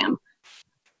program.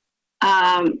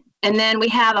 And then we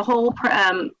have a whole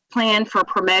plan for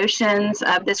promotions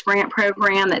of this grant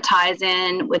program that ties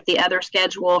in with the other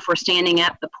schedule for standing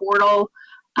up the portal.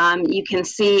 You can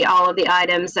see all of the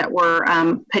items that we're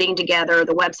putting together: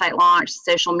 the website launch,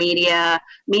 social media,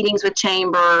 meetings with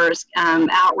chambers,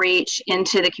 outreach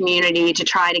into the community to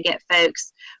try to get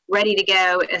folks ready to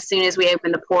go as soon as we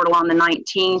open the portal on the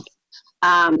 19th.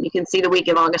 You can see the week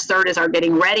of August 3rd is our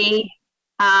getting ready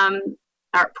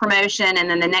our promotion, and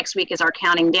then the next week is our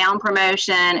counting down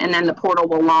promotion, and then the portal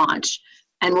will launch.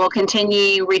 And we'll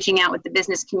continue reaching out with the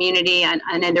business community.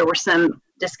 I know there was some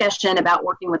discussion about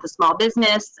working with the small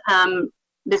business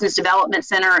development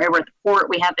center over at the port.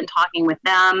 We have been talking with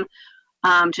them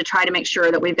to try to make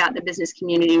sure that we've got the business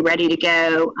community ready to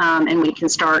go, and we can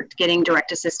start getting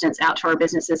direct assistance out to our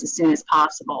businesses as soon as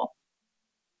possible.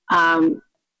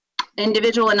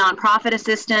 Individual and nonprofit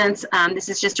assistance. This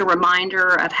is just a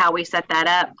reminder of how we set that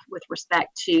up with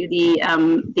respect to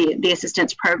the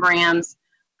assistance programs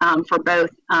for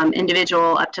both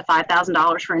individual up to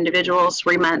 $5,000 for individuals,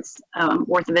 3 months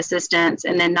worth of assistance,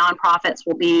 and then nonprofits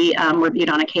will be reviewed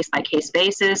on a case-by-case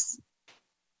basis.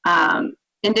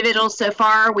 Individuals, so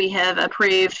far, we have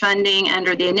approved funding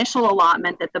under the initial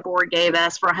allotment that the board gave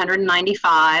us for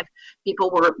 195. People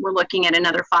were looking at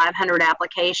another 500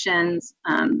 applications.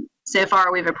 So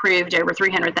far, we've approved over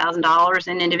 $300,000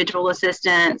 in individual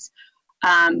assistance.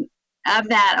 Of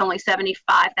that, only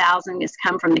 $75,000 has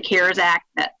come from the CARES Act.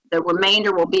 That the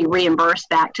remainder will be reimbursed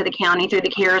back to the county through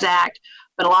the CARES Act.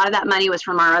 But a lot of that money was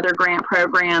from our other grant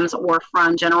programs or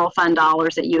from general fund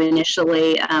dollars that you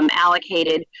initially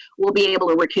allocated. We'll be able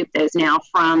to recoup those now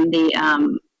from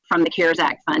the CARES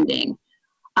Act funding.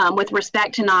 With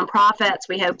respect to nonprofits,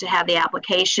 we hope to have the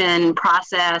application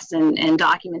process and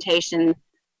documentation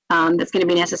that's going to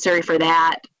be necessary for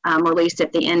that released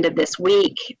at the end of this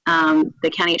week.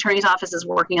 The county attorney's office is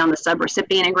working on the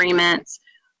subrecipient agreements.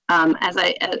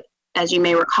 As you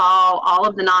may recall, all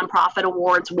of the nonprofit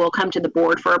awards will come to the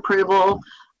board for approval.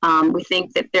 We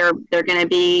think that they're going to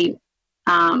be,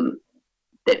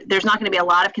 there's not going to be a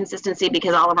lot of consistency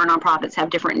because all of our nonprofits have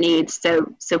different needs. So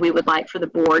we would like for the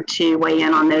board to weigh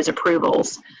in on those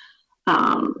approvals.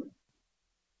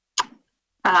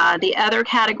 The other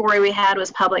category we had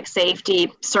was public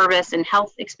safety, service, and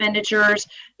health expenditures.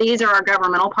 These are our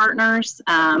governmental partners.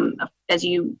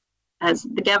 As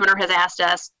the governor has asked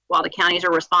us, while the counties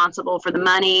are responsible for the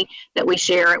money, that we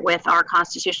share it with our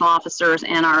constitutional officers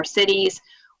and our cities.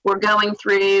 We're going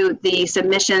through the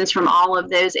submissions from all of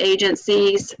those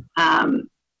agencies.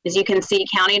 As you can see,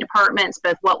 county departments,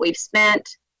 both what we've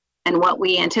spent and what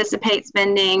we anticipate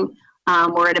spending,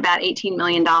 we're at about $18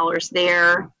 million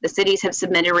there. The cities have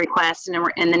submitted requests and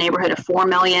we're in the neighborhood of $4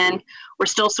 million. We're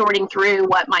still sorting through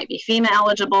what might be FEMA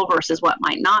eligible versus what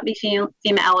might not be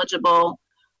FEMA eligible.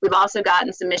 We've also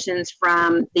gotten submissions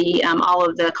from all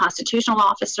of the constitutional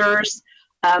officers,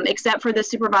 except for the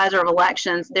supervisor of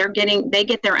elections. They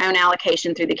get their own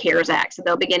allocation through the CARES Act, so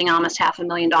they'll be getting almost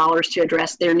 $500,000 to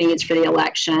address their needs for the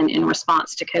election in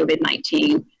response to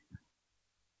COVID-19.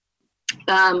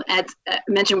 As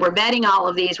mentioned, we're vetting all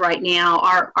of these right now.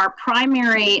 Our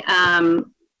primary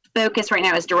focus right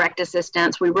now is direct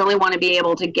assistance. We really want to be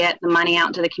able to get the money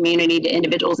out to the community, to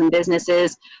individuals and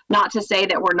businesses. Not to say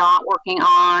that we're not working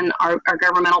on our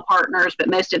governmental partners, but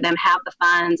most of them have the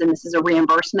funds, and this is a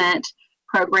reimbursement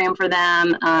program for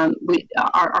them.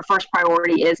 Our first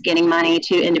priority is getting money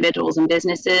to individuals and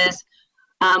businesses.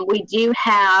 We do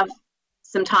have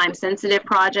some time-sensitive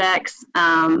projects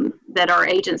that are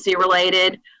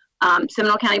agency-related.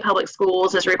 Seminole County Public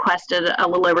Schools has requested a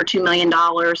little over $2 million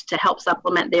to help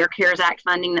supplement their CARES Act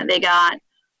funding that they got.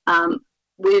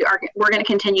 We're going to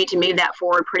continue to move that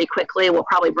forward pretty quickly. We'll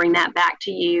probably bring that back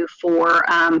to you for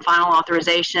final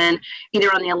authorization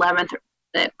either on the 11th,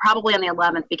 probably on the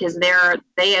 11th, because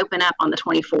they open up on the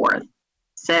 24th.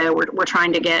 So we're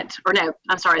trying to get, or no,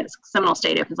 I'm sorry, the Seminole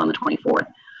State opens on the 24th.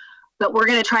 But we're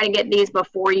going to try to get these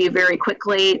before you very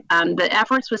quickly. The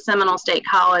efforts with Seminole State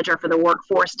College are for the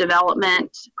workforce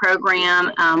development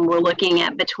program. We're looking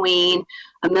at between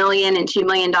 $1 million and $2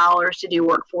 million to do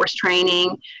workforce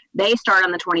training. They start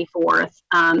on the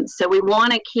 24th. So we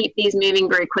want to keep these moving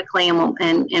very quickly, and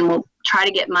we'll try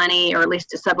to get money, or at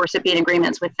least subrecipient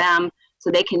agreements with them so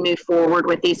they can move forward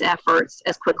with these efforts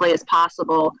as quickly as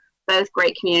possible. Both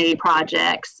great community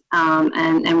projects,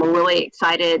 and we're really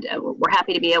excited. We're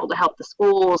happy to be able to help the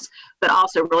schools, but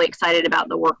also really excited about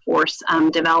the workforce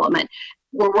development.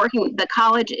 The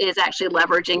college is actually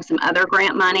leveraging some other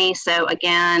grant money. So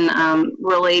again,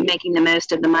 really making the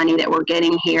most of the money that we're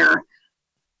getting here.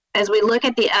 As we look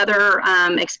at the other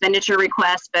expenditure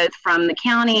requests, both from the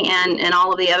county and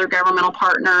all of the other governmental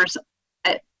partners,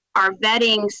 our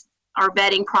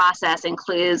vetting process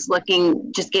includes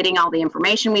just getting all the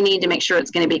information we need to make sure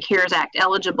it's going to be CARES Act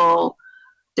eligible,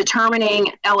 determining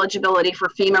eligibility for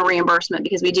FEMA reimbursement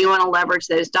because we do want to leverage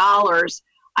those dollars.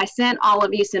 I sent all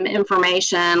of you some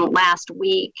information last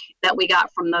week that we got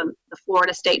from the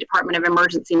Florida State Department of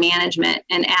Emergency Management,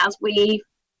 and as we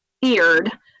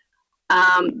feared,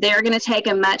 they're going to take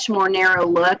a much more narrow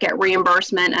look at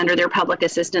reimbursement under their public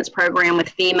assistance program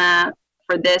with FEMA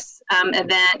for this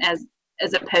event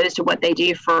as opposed to what they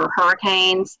do for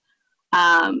hurricanes.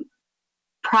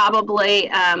 Probably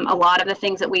a lot of the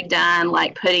things that we've done,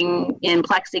 like putting in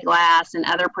plexiglass and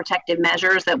other protective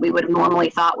measures that we would have normally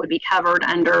thought would be covered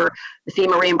under the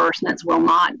FEMA reimbursements, will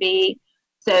not be.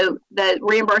 So the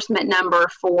reimbursement number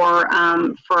for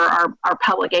our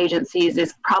public agencies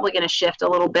is probably going to shift a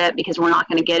little bit, because we're not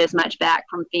going to get as much back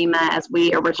from FEMA as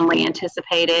we originally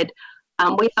anticipated.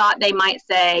 We thought they might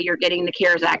say, you're getting the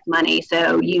CARES Act money,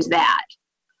 so use that.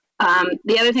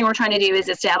 The other thing we're trying to do is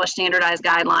establish standardized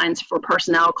guidelines for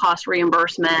personnel cost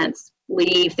reimbursements,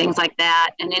 leave, things like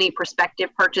that, and any prospective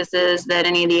purchases that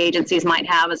any of the agencies might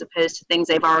have, as opposed to things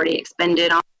they've already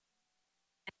expended on.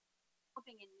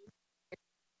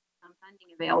 Funding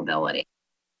availability.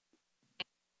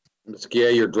 Ms.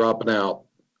 Gia, you're dropping out.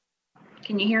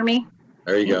 Can you hear me?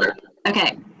 There you go.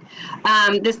 Okay.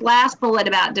 This last bullet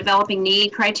about developing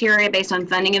need criteria based on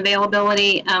funding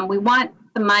availability, we want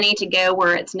the money to go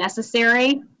where it's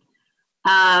necessary.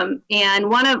 And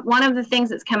one of the things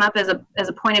that's come up as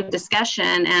a point of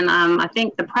discussion, and I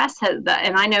think the press has,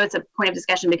 and I know it's a point of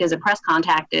discussion because the press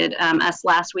contacted us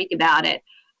last week about it.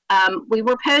 We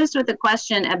were posed with a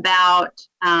question about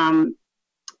the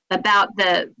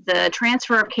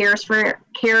transfer of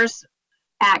CARES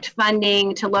Act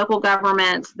funding to local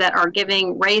governments that are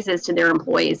giving raises to their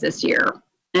employees this year.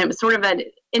 And it was sort of an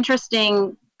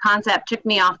interesting concept, took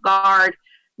me off guard.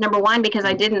 Number one, because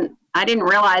I didn't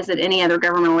realize that any other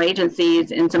governmental agencies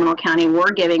in Seminole County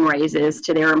were giving raises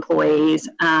to their employees.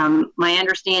 My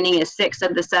understanding is 6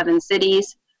 of the 7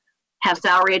 cities have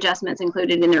salary adjustments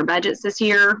included in their budgets this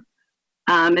year.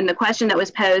 And the question that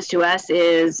was posed to us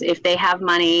is if they have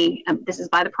money. This is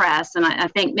by the press, and I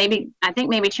think maybe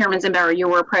Chairman Zimbauer, you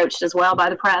were approached as well by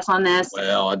the press on this.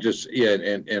 Well,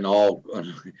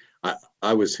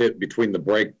 I was hit between the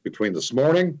break between this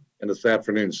morning and this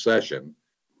afternoon's session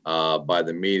by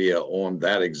the media on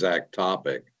that exact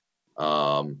topic,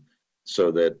 so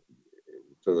that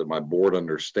my board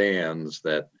understands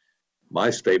that my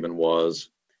statement was,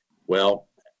 well,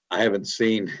 I haven't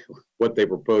seen what they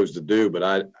propose to do, but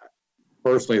I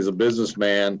personally, as a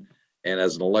businessman and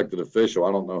as an elected official,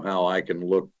 I don't know how I can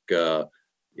look, the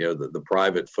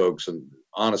private folks and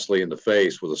honestly in the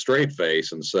face with a straight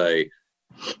face and say,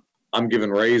 I'm giving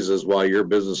raises while your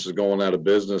business is going out of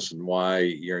business and why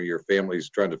your family's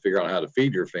trying to figure out how to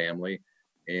feed your family,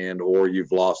 or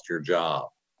you've lost your job.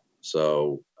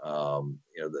 So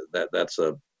that's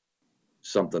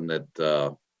something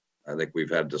that I think we've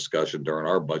had discussion during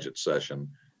our budget session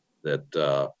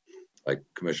that like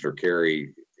Commissioner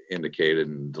Carey indicated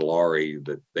and Delary,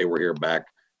 that they were here back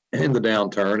in the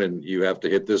downturn, and you have to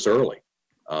hit this early,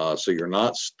 so you're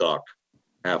not stuck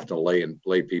having to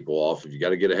lay people off. You got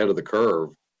to get ahead of the curve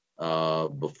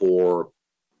before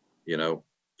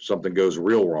something goes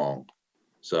real wrong.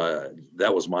 So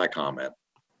that was my comment.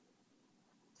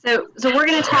 So we're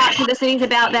going to talk to the cities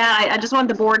about that. I just want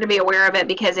the board to be aware of it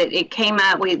because it came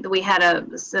up. We had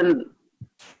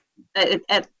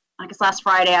I guess last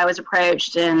Friday I was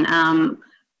approached and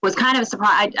was kind of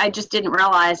surprised. I just didn't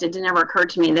realize, it never occurred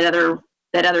to me that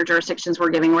other jurisdictions were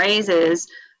giving raises.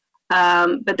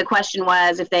 But the question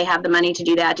was, if they have the money to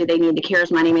do that, do they need the CARES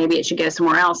money? Maybe it should go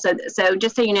somewhere else. So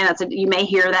just so you know, you may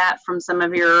hear that from some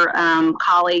of your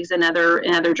colleagues in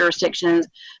other jurisdictions,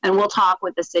 and we'll talk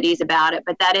with the cities about it.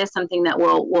 But that is something that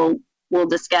we'll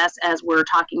discuss as we're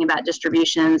talking about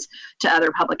distributions to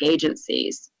other public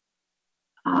agencies.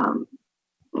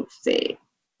 Let's see.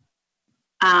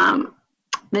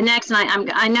 The next,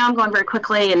 and I know I'm going very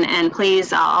quickly, and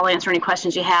please, I'll answer any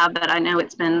questions you have, but I know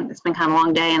it's been kind of a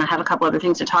long day, and I have a couple other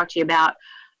things to talk to you about.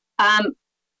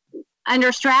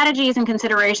 Under strategies and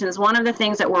considerations, one of the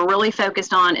things that we're really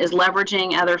focused on is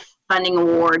leveraging other funding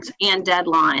awards and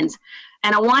deadlines.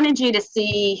 And I wanted you to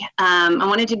see, I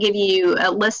wanted to give you a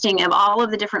listing of all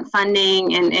of the different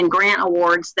funding and grant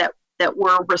awards that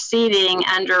we're receiving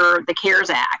under the CARES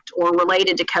Act or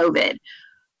related to COVID.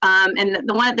 And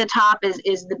the one at the top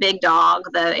is the big dog,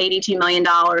 the $82 million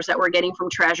that we're getting from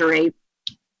Treasury.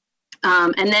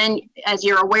 And then, as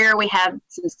you're aware, we have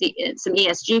some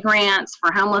ESG grants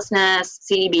for homelessness,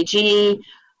 CDBG.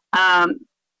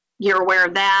 You're aware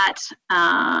of that.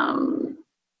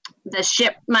 The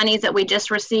SHIP monies that we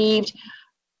just received.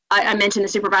 I mentioned the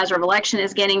supervisor of elections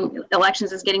is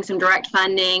getting some direct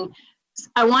funding.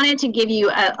 I wanted to give you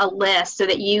a list so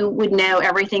that you would know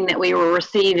everything that we were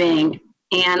receiving.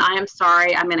 And I am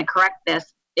sorry, I'm going to correct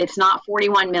this. It's not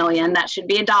 41 million. That should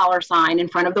be a $sign in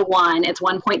front of the 1. It's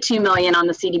 1.2 million on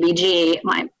the CDBG.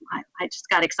 I just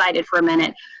got excited for a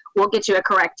minute. We'll get you a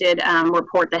corrected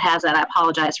report that has that. I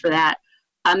apologize for that.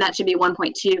 That should be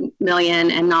 1.2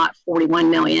 million and not 41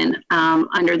 million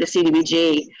under the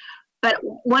CDBG. But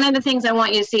one of the things I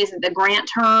want you to see is the grant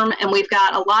term, and we've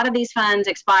got a lot of these funds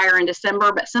expire in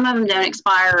December, but some of them don't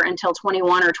expire until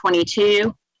 21 or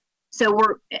 22. So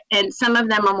and some of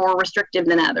them are more restrictive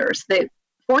than others.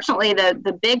 Fortunately,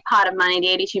 the big pot of money, the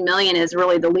 82 million, is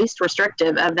really the least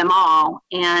restrictive of them all,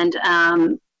 and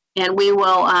we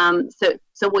will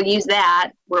so we'll use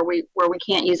that where we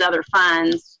can't use other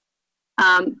funds.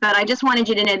 But I just wanted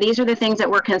you to know these are the things that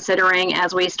we're considering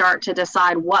as we start to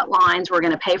decide what lines we're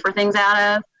going to pay for things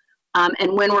out of,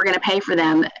 and when we're going to pay for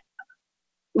them.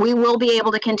 We will be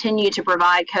able to continue to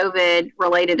provide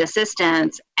COVID-related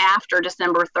assistance after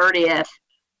December 30th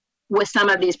with some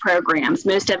of these programs.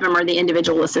 Most of them are the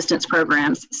individual assistance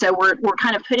programs. So we're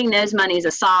kind of putting those monies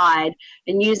aside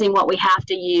and using what we have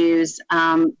to use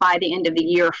by the end of the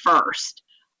year first.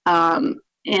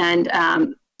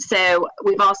 So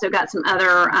we've also got some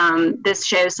other, this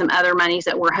shows some other monies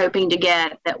that we're hoping to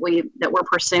get that we're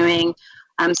pursuing,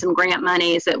 some grant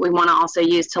monies that we want to also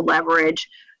use to leverage.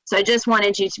 So I just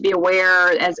wanted you to be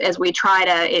aware as we try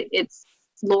to, it's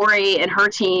Lori and her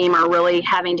team are really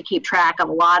having to keep track of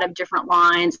a lot of different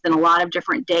lines and a lot of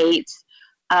different dates.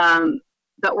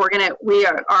 But we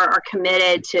are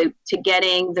committed to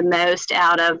getting the most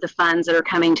out of the funds that are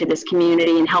coming to this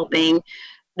community and helping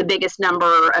the biggest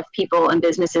number of people and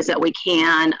businesses that we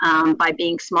can by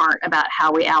being smart about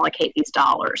how we allocate these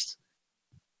dollars.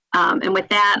 And with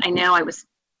that, I know I was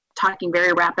talking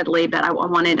very rapidly, but I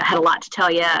had a lot to tell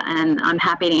you, and I'm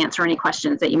happy to answer any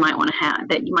questions that you might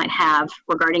have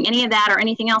regarding any of that or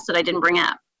anything else that I didn't bring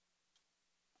up.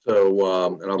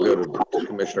 So, and I'll go to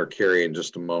Commissioner Carey in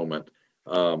just a moment.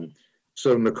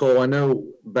 So Nicole, I know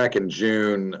back in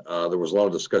June, there was a lot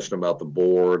of discussion about the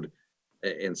board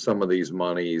and some of these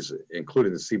monies,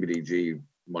 including the CBDG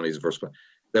monies,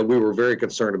 that we were very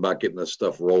concerned about getting this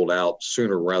stuff rolled out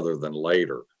sooner rather than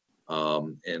later.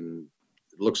 And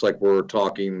it looks like we're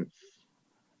talking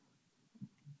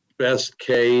best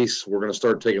case, we're going to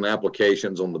start taking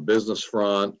applications on the business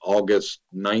front August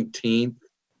 19th,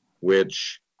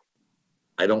 which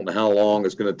I don't know how long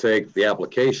it's going to take the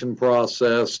application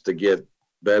process to get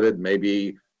vetted.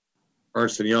 Maybe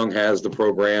Ernst & Young has the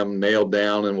program nailed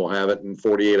down and we'll have it in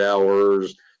 48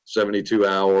 hours, 72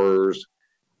 hours.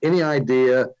 Any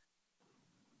idea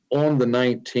on the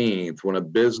 19th when a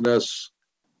business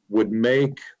would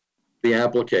make the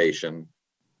application,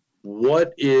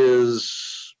 what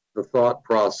is the thought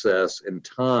process and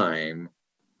time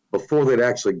before they'd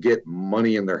actually get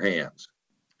money in their hands?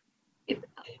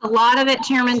 A lot of it,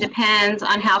 Chairman, depends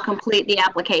on how complete the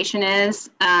application is.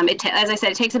 As I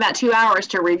said, it takes about 2 hours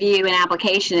to review an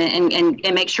application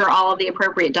and make sure all of the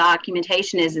appropriate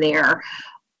documentation is there.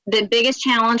 The biggest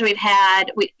challenge we've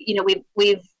had,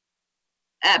 we've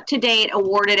up to date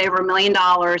awarded over $1 million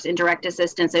in direct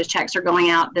assistance. Those checks are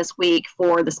going out this week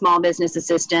for the small business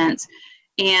assistance,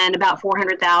 and about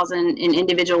 $400,000 in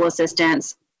individual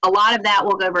assistance. A lot of that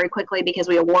will go very quickly because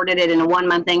we awarded it in a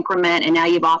 1-month increment, and now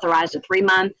you've authorized a 3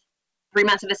 months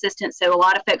of assistance. So a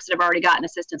lot of folks that have already gotten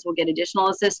assistance will get additional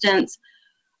assistance.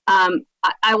 I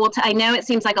know it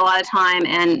seems like a lot of time,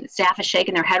 and staff is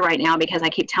shaking their head right now because I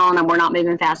keep telling them we're not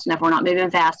moving fast enough. We're not moving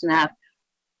fast enough.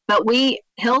 But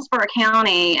Hillsborough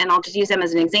County, and I'll just use them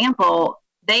as an example,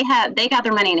 they got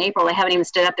their money in April. They haven't even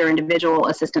stood up their individual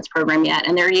assistance program yet,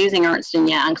 and they're using Ernst &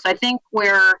 Young. So I think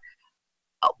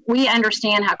we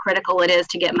understand how critical it is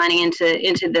to get money into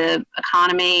the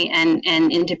economy and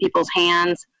into people's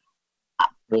hands.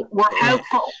 Well, we're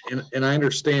hopeful. And I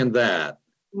understand that.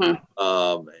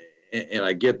 Mm-hmm. And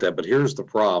I get that, but here's the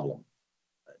problem.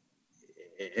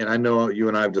 And I know you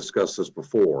and I have discussed this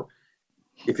before.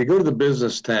 If you go to the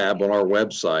business tab on our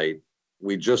website,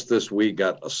 we just this week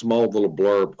got a small little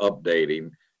blurb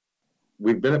updating.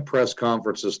 We've been at press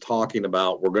conferences talking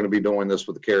about we're going to be doing this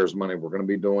with the CARES money. We're going to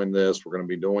be doing this. We're going to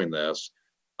be doing this.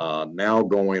 Now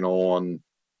going on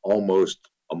almost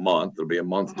a month. It'll be a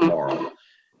month tomorrow.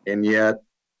 And yet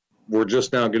we're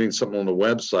just now getting something on the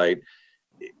website.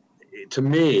 To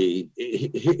me,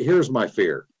 here's my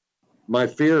fear. My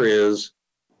fear is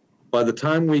by the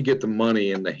time we get the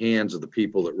money in the hands of the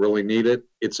people that really need it,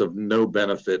 it's of no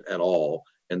benefit at all.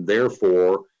 And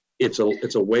therefore, it's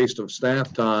a waste of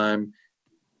staff time.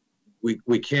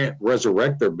 We can't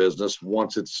resurrect their business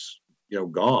once it's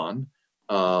gone.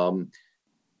 And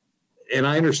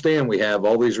I understand we have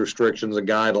all these restrictions and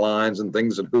guidelines and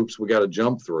things and hoops we got to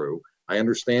jump through. I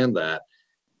understand that.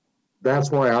 That's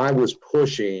why I was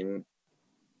pushing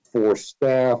for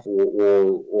staff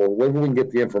or wherever we can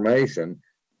get the information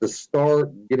to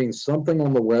start getting something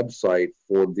on the website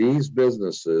for these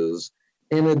businesses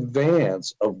in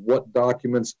advance of what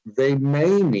documents they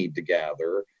may need to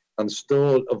gather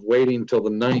instead of waiting until the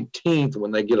 19th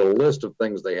when they get a list of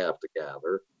things they have to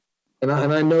gather. And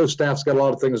I know staff's got a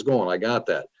lot of things going, I got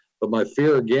that. But my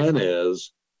fear again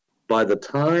is by the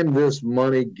time this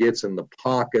money gets in the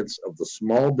pockets of the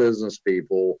small business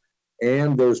people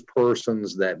and those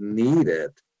persons that need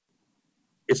it,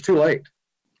 it's too late.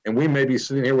 And we may be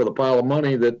sitting here with a pile of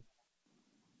money that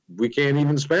we can't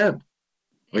even spend.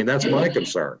 I mean, that's my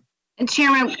concern. And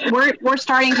Chairman, we're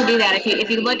starting to do that. If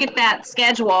you look at that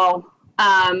schedule,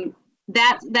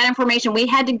 that information we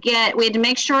had to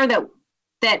make sure that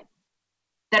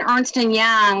Ernst &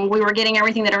 Young, we were getting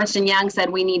everything that Ernst & Young said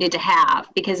we needed to have,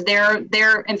 because they're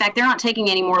in fact, they're not taking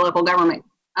any more local government.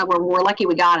 We're lucky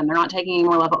we got them. They're not taking any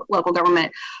more local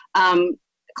government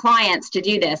clients to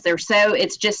do this.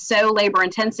 It's just so labor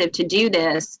intensive to do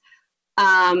this.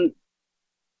 And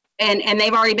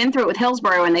they've already been through it with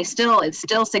Hillsborough, and it's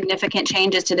still significant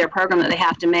changes to their program that they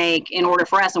have to make in order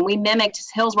for us. And we mimicked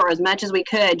Hillsborough as much as we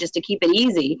could just to keep it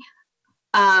easy.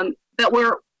 But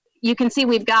you can see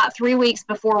we've got 3 weeks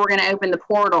before we're going to open the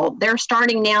portal. They're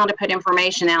starting now to put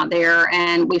information out there,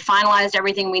 and we finalized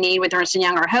everything we need with Ernst &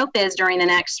 Young. Our hope is during the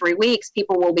next 3 weeks,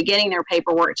 people will be getting their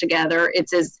paperwork together.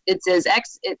 It's as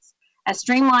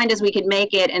streamlined as we could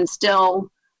make it and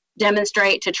still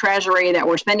demonstrate to Treasury that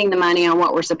we're spending the money on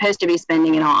what we're supposed to be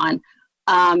spending it on.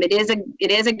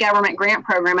 It is a government grant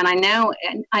program, and I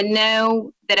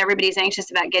know that everybody's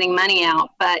anxious about getting money out,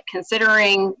 but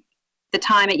considering the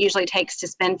time it usually takes to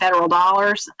spend federal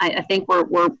dollars, I think we're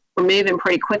moving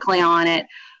pretty quickly on it.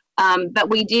 But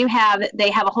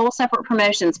they have a whole separate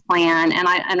promotions plan, and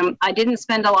I didn't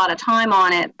spend a lot of time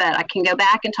on it, but I can go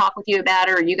back and talk with you about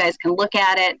it, or you guys can look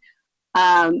at it.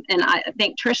 And I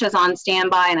think Trisha's on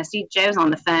standby, and I see Joe's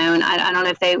on the phone. I don't know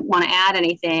if they want to add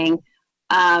anything,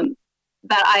 but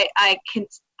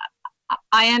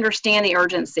I understand the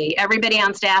urgency. Everybody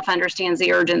on staff understands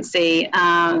the urgency,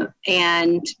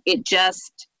 and it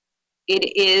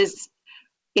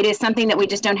is something that we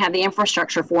just don't have the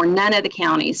infrastructure for. None of the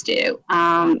counties do,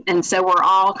 and so we're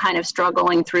all kind of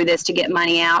struggling through this to get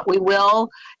money out. We will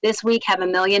this week have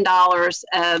 $1 million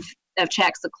of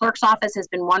checks. The clerk's office has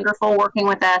been wonderful working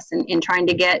with us in trying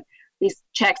to get these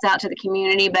checks out to the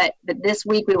community, but this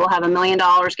week we will have $1 million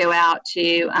go out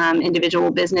to individual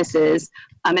businesses.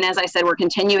 And as I said, we're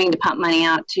continuing to pump money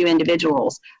out to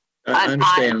individuals. I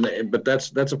understand, but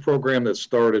that's a program that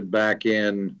started back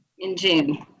in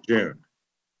June.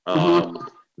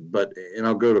 But, and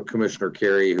I'll go to Commissioner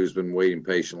Carey, who's been waiting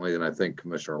patiently, and I think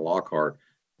Commissioner Lockhart.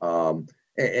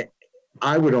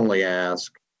 I would only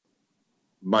ask,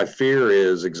 my fear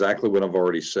is exactly what I've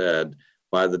already said.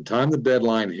 By the time the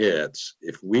deadline hits,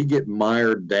 if we get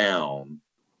mired down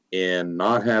in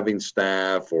not having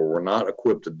staff or we're not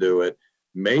equipped to do it,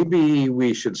 maybe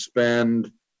we should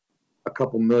spend a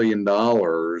couple $1 million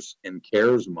in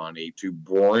CARES money to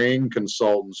bring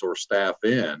consultants or staff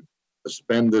in to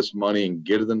spend this money and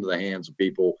get it into the hands of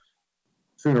people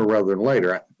sooner rather than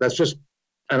later. That's just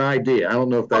an idea. I don't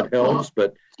know if that helps,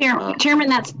 but Chairman,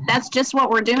 that's just what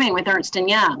we're doing with Ernst &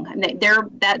 Young.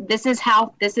 This is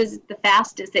the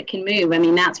fastest it can move. I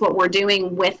mean, that's what we're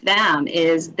doing with them.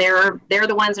 Is they're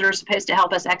the ones that are supposed to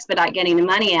help us expedite getting the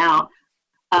money out.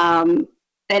 And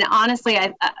honestly,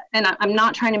 I'm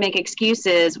not trying to make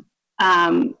excuses,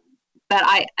 but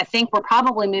I think we're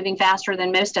probably moving faster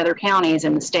than most other counties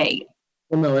in the state.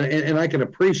 Well, no, and I can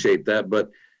appreciate that,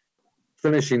 but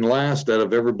finishing last out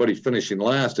of everybody finishing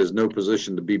last is no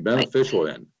position to be beneficial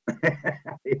in.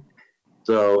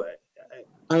 So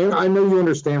I know you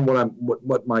understand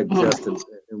what my jest is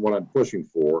and what I'm pushing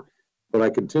for, but I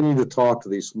continue to talk to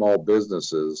these small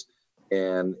businesses,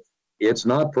 and it's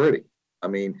not pretty. I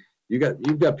mean,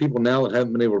 you've got people now that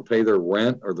haven't been able to pay their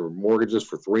rent or their mortgages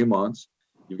for 3 months.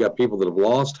 You've got people that have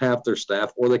lost half their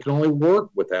staff, or they can only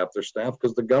work with half their staff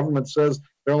because the government says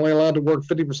they're only allowed to work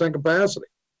 50% capacity.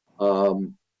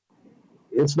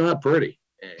 It's not pretty,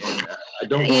 and I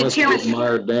don't want us to get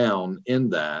mired down in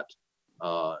that.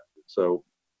 So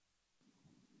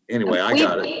anyway, I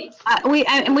got it.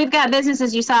 We've got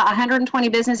businesses, you saw 120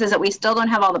 businesses that we still don't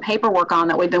have all the paperwork on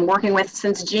that we've been working with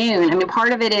since June. I mean,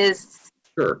 part of it is.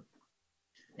 Sure.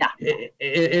 Yeah.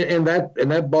 And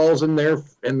that ball's in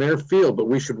their field, but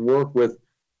we should work with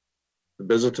the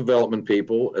business development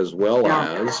people as well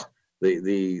as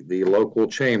the local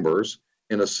chambers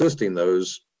in assisting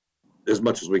those as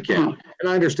much as we can. And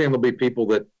I understand there'll be people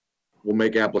that will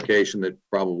make application that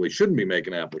probably shouldn't be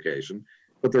making application,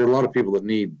 but there are a lot of people that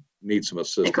need some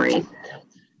assistance. Agreed.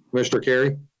 Mr.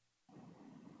 Carey?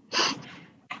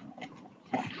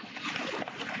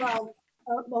 Well,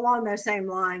 along those same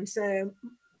lines. So,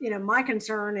 my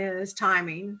concern is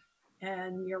timing.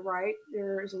 And you're right,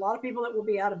 there's a lot of people that will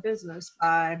be out of business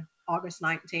by August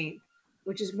 19th,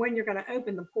 which is when you're going to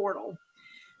open the portal.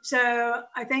 So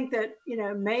I think that,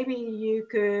 maybe you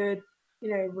could,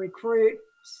 recruit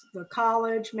the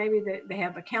college, maybe they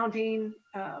have accounting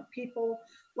people,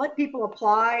 let people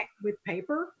apply with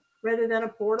paper rather than a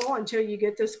portal until you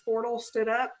get this portal stood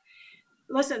up.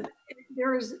 Listen,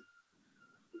 there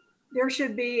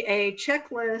should be a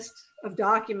checklist of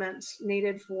documents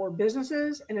needed for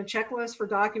businesses and a checklist for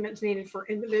documents needed for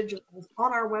individuals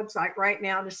on our website right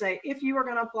now to say, if you are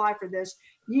going to apply for this,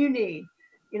 you need,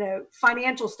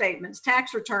 financial statements,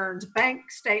 tax returns,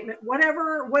 bank statement,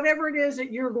 whatever it is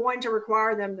that you're going to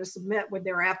require them to submit with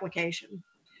their application.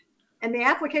 And the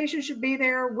application should be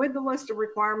there with the list of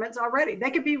requirements already. They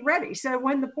could be ready. So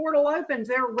when the portal opens,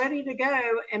 they're ready to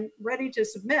go and ready to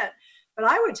submit. But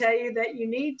I would tell you that you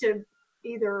need to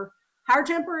either hire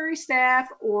temporary staff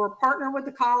or partner with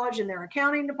the college and their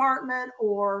accounting department,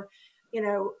 or,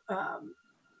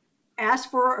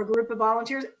 ask for a group of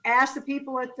volunteers, ask the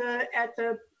people out at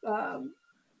the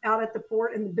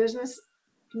port in the business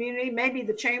community. Maybe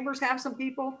the chambers have some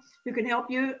people who can help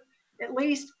you at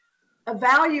least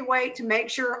evaluate to make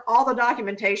sure all the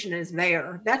documentation is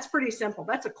there. That's pretty simple.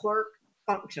 That's a clerk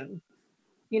function,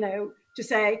 to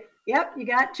say, yep, you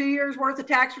got 2 years worth of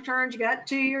tax returns, you got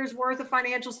 2 years worth of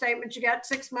financial statements, you got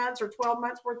 6 months or 12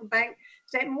 months worth of bank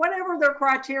statement, whatever their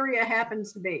criteria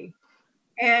happens to be.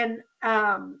 And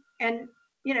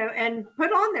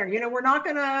put on there, we're not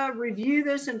going to review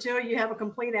this until you have a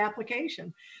complete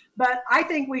application. But I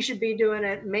think we should be doing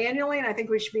it manually. And I think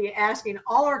we should be asking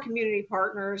all our community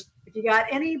partners, if you got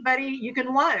anybody you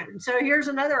can loan. So here's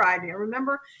another idea.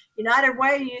 Remember, United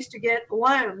Way used to get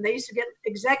loan. They used to get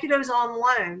executives on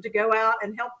loan to go out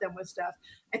and help them with stuff.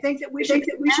 I think that we should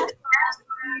ask community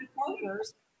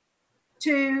partners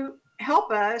to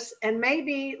help us and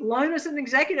maybe loan us an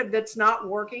executive that's not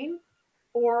working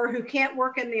or who can't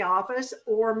work in the office,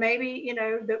 or maybe,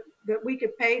 that we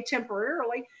could pay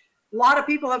temporarily. A lot of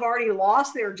people have already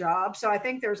lost their jobs. So I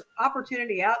think there's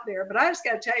opportunity out there, but I just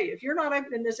got to tell you, if you're not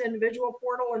opening this individual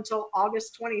portal until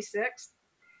August 26th,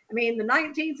 I mean, the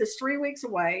 19th is 3 weeks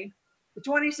away. The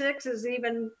 26th is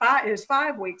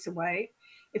 5 weeks away.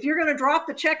 If you're going to drop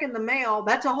the check in the mail,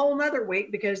 that's a whole nother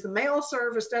week, because the mail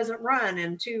service doesn't run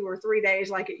in 2 or 3 days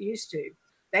like it used to.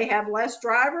 They have less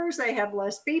drivers, they have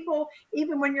less people.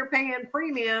 Even when you're paying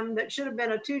premium that should have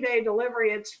been a 2-day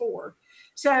delivery, it's 4.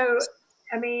 So,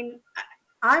 I mean,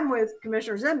 I'm with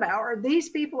Commissioner Zimbauer. These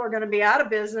people are going to be out of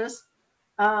business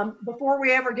before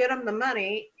we ever get them the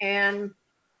money. And,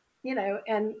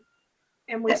 and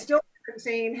we still haven't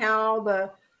seen how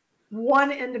the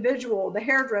one individual, the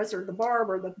hairdresser, the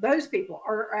barber, those people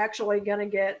are actually going to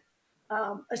get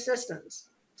assistance.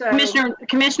 So,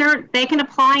 Commissioner, they can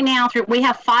apply now we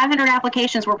have 500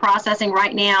 applications we're processing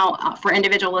right now for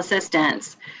individual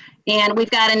assistance. And we've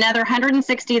got another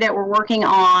 160 that we're working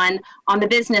on the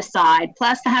business side,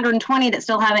 plus the 120 that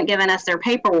still haven't given us their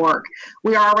paperwork.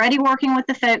 We are already working with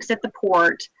the folks at the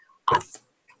port. I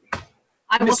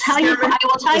will tell you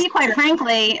quite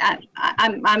frankly,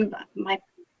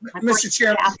 Mr.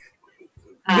 Chairman.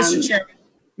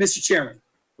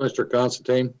 Mr.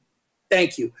 Constantine.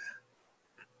 Thank you.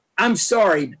 I'm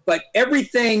sorry, but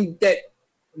everything that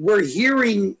we're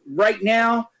hearing right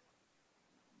now,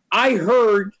 I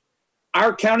heard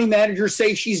our county manager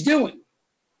say she's doing.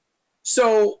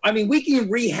 So, I mean, we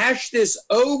can rehash this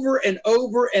over and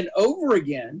over and over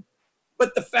again,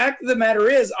 but the fact of the matter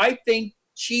is, I think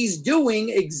she's doing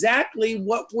exactly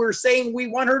what we're saying we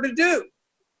want her to do.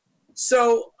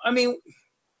 So, I mean,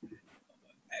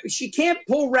 she can't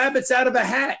pull rabbits out of a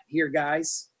hat here,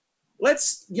 guys.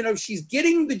 She's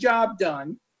getting the job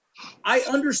done. I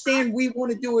understand we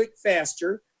want to do it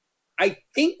faster. I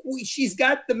think she's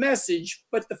got the message,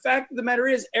 but the fact of the matter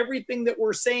is, everything that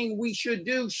we're saying we should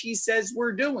do, she says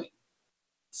we're doing.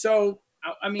 So,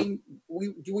 I mean,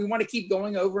 do we want to keep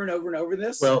going over and over and over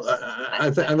this? Well,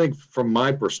 I think from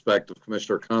my perspective,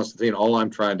 Commissioner Constantine, all I'm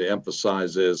trying to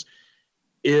emphasize is,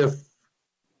 if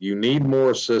you need more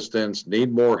assistance,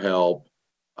 need more help,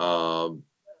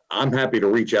 I'm happy to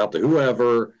reach out to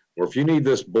whoever, or if you need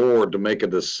this board to make a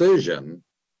decision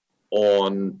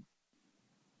on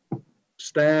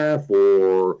staff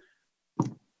or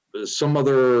some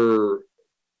other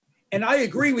and I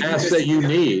agree with asset you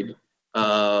need,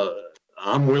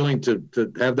 I'm willing to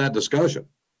have that discussion.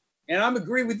 And I'm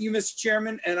agree with you, Mr.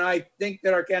 Chairman, and I think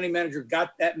that our county manager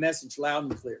got that message loud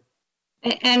and clear.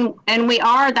 And we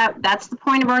are, that's the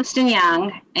point of Ernst &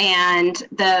 Young, and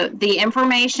the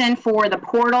information for the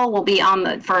portal will be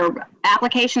on for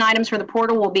application items for the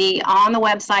portal will be on the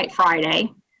website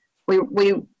Friday.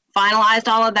 We finalized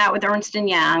all of that with Ernst &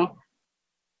 Young.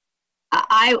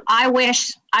 I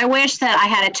wish that I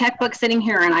had a checkbook sitting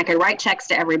here and I could write checks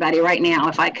to everybody right now.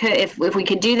 If I could, if we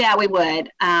could do that, we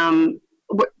would.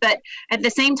 But at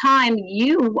the same time,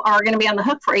 you are going to be on the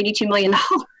hook for $82 million.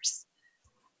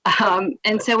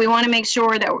 And so we want to make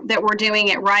sure that we're doing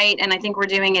it right. And I think we're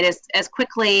doing it as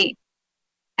quickly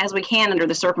as we can under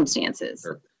the circumstances.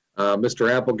 Sure.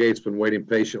 Mr. Applegate's been waiting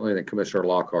patiently, and then Commissioner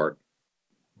Lockhart.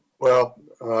 Well,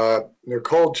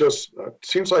 Nicole just,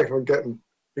 seems like we're getting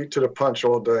beat to the punch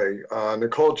all day.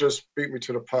 Nicole just beat me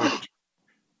to the punch.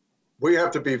 We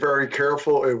have to be very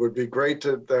careful. It would be great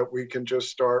that we can just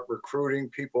start recruiting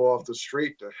people off the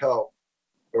street to help.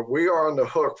 But we are on the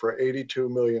hook for $82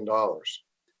 million.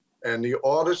 And the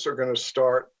audits are going to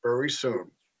start very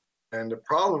soon. And the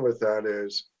problem with that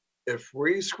is, if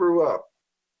we screw up,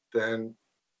 then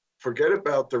forget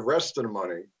about the rest of the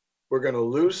money. We're going to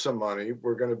lose some money.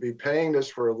 We're going to be paying this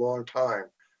for a long time.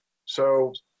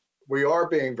 So we are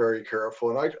being very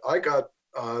careful. And I got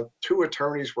 2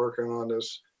 attorneys working on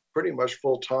this pretty much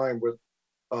full time with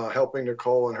helping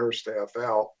Nicole and her staff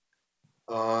out.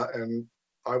 And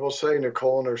I will say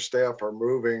Nicole and her staff are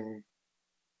moving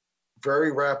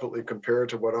very rapidly compared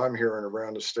to what I'm hearing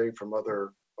around the state from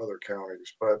other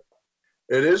counties. But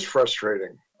it is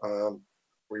frustrating.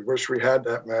 We wish we had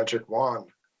that magic wand.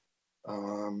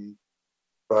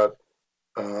 But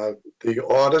the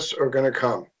audits are going to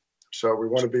come. So we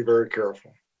want to be very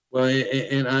careful. Well,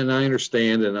 and I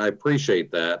understand and I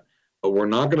appreciate that, but we're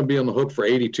not going to be on the hook for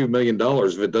 $82 million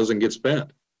if it doesn't get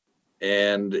spent.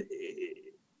 And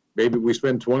maybe we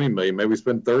spend 20 million, maybe we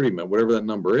spend 30 million, whatever that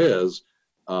number is.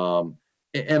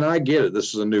 And I get it.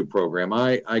 This is a new program.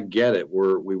 I get it.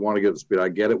 We want to get the speed. I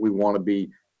get it. We want to be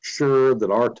sure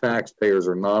that our taxpayers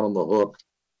are not on the hook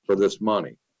for this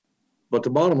money. But the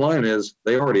bottom line is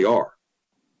they already are.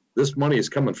 This money is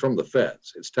coming from the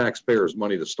feds. It's taxpayers'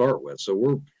 money to start with. So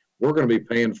we're going to be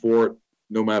paying for it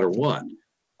no matter what.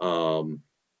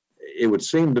 It would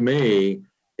seem to me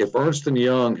if Ernst &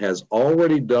 Young has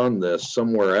already done this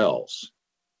somewhere else,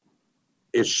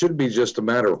 it should be just a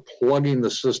matter of plugging the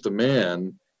system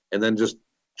in and then just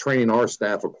training our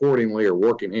staff accordingly or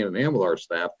working hand in hand with our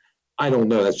staff. I don't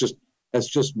know. That's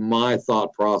just my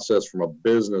thought process from a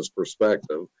business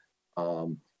perspective.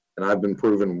 And I've been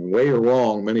proven way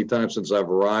wrong many times since I've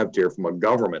arrived here from a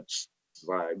government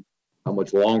side, how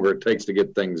much longer it takes to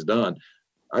get things done.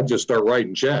 I'd just start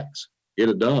writing checks, get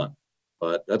it done.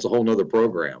 But that's a whole nother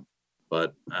program.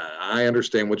 But I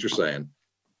understand what you're saying.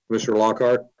 Commissioner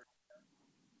Lockhart?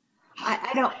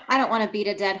 I don't want to beat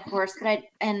a dead horse, but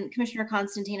and Commissioner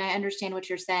Constantine, I understand what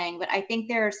you're saying, but I think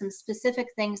there are some specific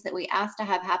things that we asked to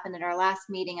have happen at our last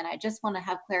meeting, and I just want to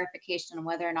have clarification on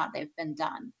whether or not they've been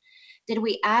done. Did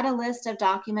we add a list of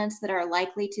documents that are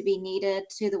likely to be needed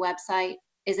to the website?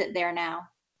 Is it there now?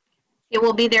 It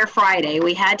will be there Friday.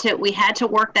 We had to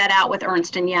work that out with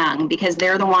Ernst & Young because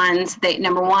they're the ones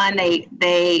number one,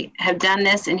 they have done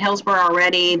this in Hillsborough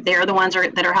already. They're the ones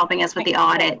that are helping us with the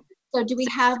audit. So do we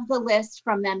have the list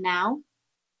from them now?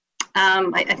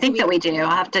 I think that we do. I'll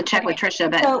have to check with Tricia.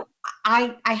 But so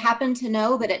I happen to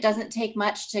know that it doesn't take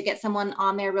much to get someone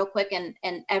on there real quick,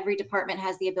 and every department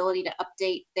has the ability to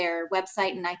update their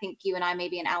website. And I think you and I,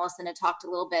 maybe and Allison, had talked a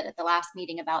little bit at the last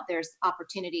meeting about there's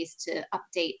opportunities to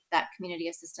update that community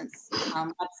assistance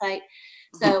website.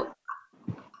 So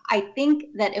I think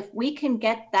that if we can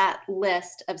get that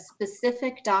list of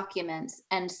specific documents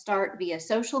and start via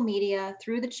social media,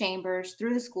 through the chambers,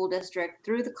 through the school district,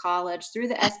 through the college, through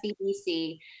the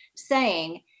SBDC,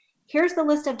 saying, here's the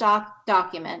list of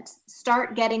documents,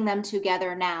 start getting them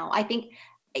together now. I think,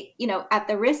 at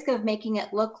the risk of making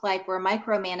it look like we're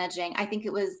micromanaging, I think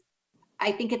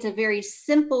it's a very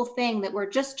simple thing that we're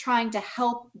just trying to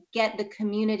help get the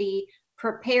community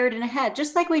prepared and ahead,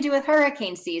 just like we do with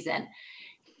hurricane season.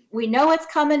 We know it's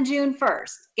coming June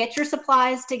 1st. Get your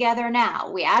supplies together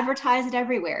now. We advertise it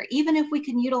everywhere. Even if we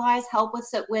can utilize help with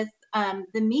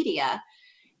the media,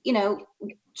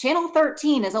 Channel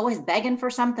 13 is always begging for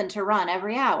something to run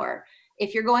every hour.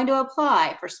 If you're going to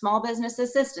apply for small business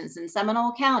assistance in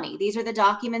Seminole County, these are the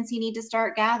documents you need to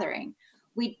start gathering.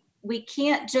 We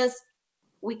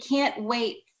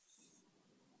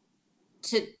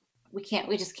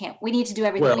just can't. We need to do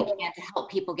everything we can to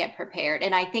help people get prepared.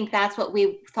 And I think that's what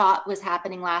we thought was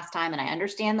happening last time. And I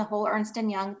understand the whole Ernst &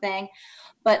 Young thing,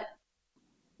 but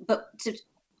to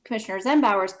Commissioner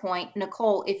Zenbauer's point,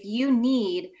 Nicole, if you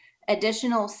need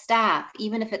additional staff,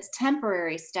 even if it's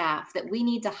temporary staff that we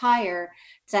need to hire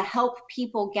to help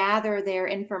people gather their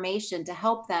information, to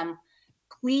help them,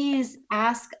 please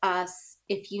ask us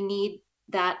if you need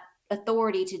that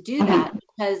authority to do that,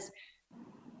 because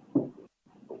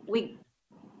we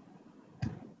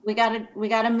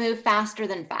gotta move faster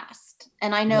than fast.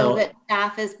 And I know that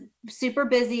staff is super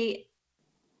busy,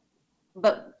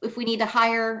 but if we need to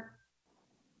hire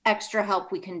extra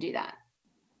help, we can do that.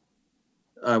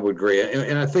 I would agree.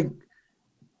 And I think,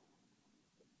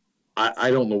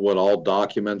 I don't know what all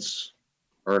documents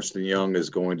Ernst & Young is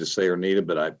going to say are needed,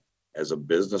 but as a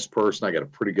business person, I got a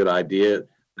pretty good idea.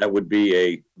 That would be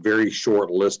a very short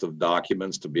list of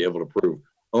documents to be able to prove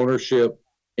ownership,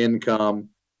 income,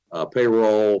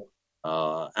 payroll,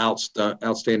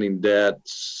 outstanding debt,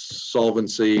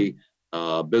 solvency,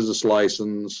 business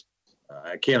license.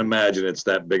 I can't imagine it's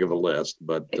that big of a list,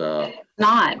 but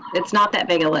it's not that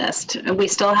big a list. We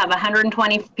still have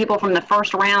 120 people from the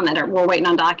first round that we're waiting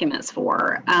on documents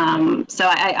for. But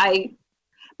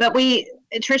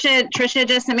Tricia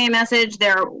just sent me a message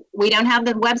there. We don't have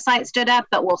the website stood up,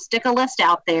 but we'll stick a list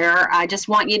out there. I just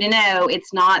want you to know it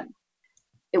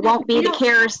won't be the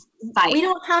CARES site. We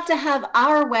don't have to have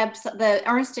our website, the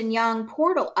Ernst & Young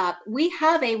portal up. We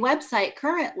have a website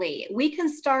currently. We can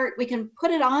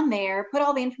put it on there, put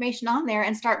all the information on there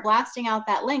and start blasting out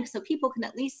that link so people can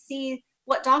at least see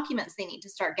what documents they need to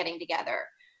start getting together.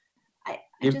 I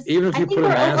think we're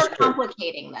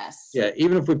overcomplicating this. Yeah,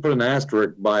 even if we put an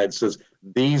asterisk by it says,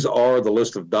 these are the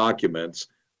list of documents,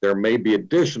 there may be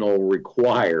additional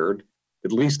required.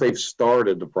 At least they've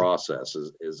started the process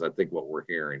is I think what we're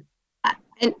hearing.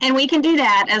 And we can do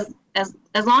that as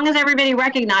long as everybody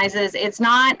recognizes it's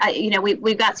not,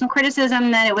 we've got some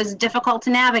criticism that it was difficult to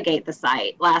navigate the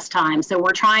site last time. So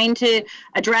we're trying to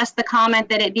address the comment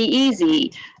that it'd be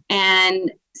easy.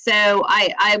 And so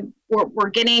we're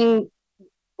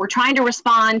trying to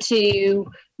respond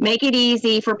to make it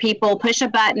easy for people, push a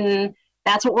button.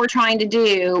 That's what we're trying to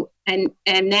do. And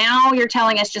now you're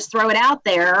telling us just throw it out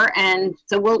there. And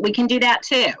so we can do that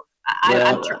too.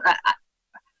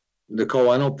 Nicole,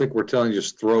 I don't think we're telling you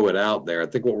just throw it out there. I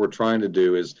think what we're trying to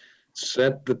do is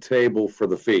set the table for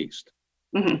the feast.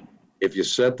 Mm-hmm. If you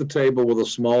set the table with a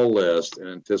small list in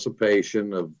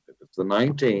anticipation of, if it's the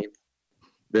 19th,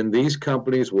 then these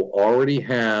companies will already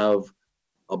have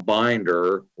a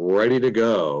binder ready to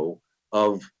go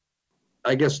of,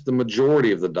 I guess, the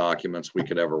majority of the documents we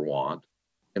could ever want,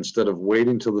 instead of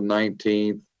waiting till the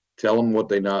 19th, tell them what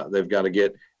they've got to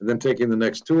get, and then taking the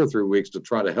next 2 or 3 weeks to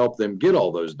try to help them get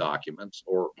all those documents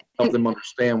or help them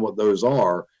understand what those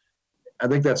are. I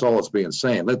think that's all it's being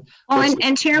saying.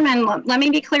 And Chairman, let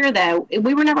me be clear though,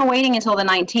 we were never waiting until the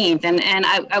 19th, and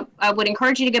I would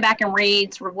encourage you to go back and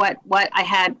read sort of what I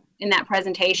had in that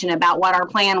presentation about what our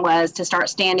plan was to start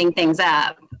standing things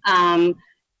up. And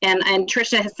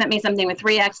Tricia has sent me something with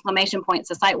 3 exclamation points.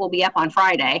 The site will be up on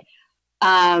Friday.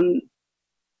 But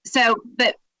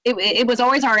it was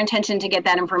always our intention to get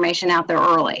that information out there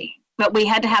early, but we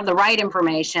had to have the right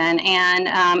information. And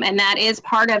that is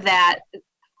part of that. I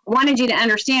wanted you to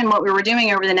understand what we were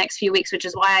doing over the next few weeks, which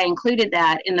is why I included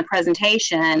that in the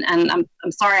presentation. And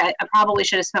I'm sorry, I probably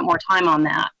should have spent more time on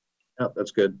that. No,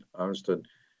 that's good. I understood.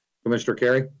 Commissioner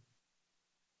Carey?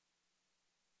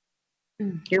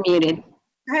 You're muted.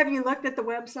 Have you looked at the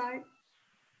website?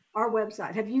 Our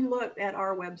website. Have you looked at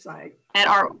our website?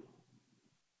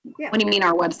 What do you mean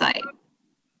our website?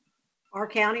 Our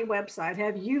county website.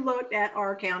 Have you looked at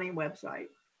our county website?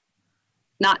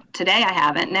 Not today, I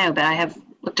haven't, no, but I have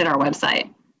looked at our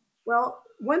website. Well,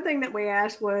 one thing that we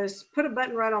asked was put a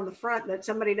button right on the front that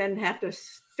somebody doesn't have to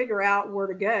figure out where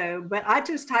to go. But I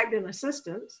just typed in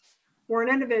assistance for an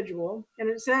individual, and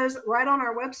it says right on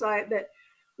our website that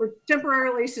we're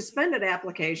temporarily suspended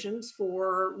applications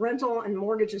for rental and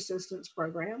mortgage assistance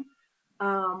program.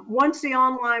 Once the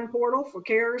online portal for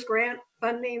CARES grant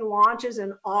funding launches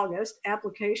in August,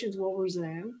 applications will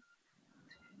resume.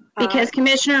 Because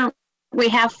Commissioner, we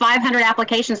have 500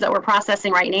 applications that we're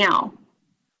processing right now.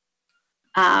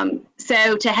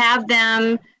 So to have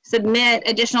them submit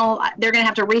additional, they're going to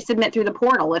have to resubmit through the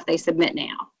portal if they submit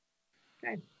now.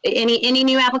 Okay. Any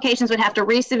new applications would have to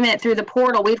resubmit through the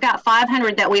portal. We've got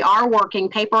 500 that we are working,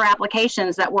 paper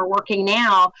applications that we're working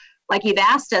now, like you've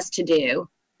asked us to do.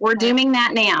 We're doing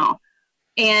that now.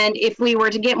 And if we were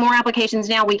to get more applications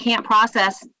now, we can't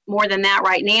process more than that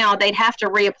right now. They'd have to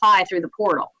reapply through the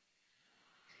portal.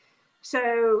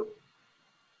 So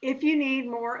if you need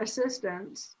more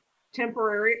assistance,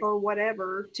 temporary or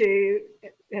whatever, it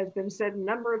has been said a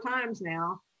number of times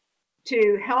now,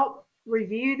 to help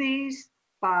review these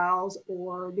files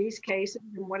or these cases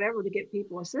and whatever to get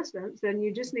people assistance, then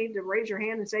you just need to raise your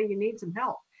hand and say you need some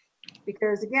help.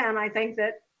 Because again, I think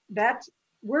that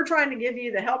we're trying to give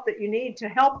you the help that you need to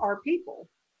help our people.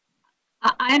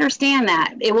 I understand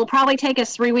that. It will probably take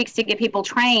us 3 weeks to get people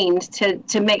trained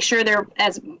to make sure they're,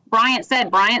 as Bryant said,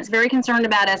 Bryant's very concerned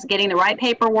about us getting the right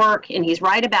paperwork, and he's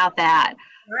right about that.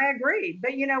 I agree.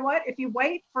 But you know what? If you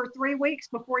wait for 3 weeks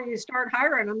before you start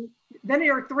hiring them, then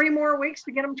there are 3 more weeks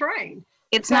to get them trained.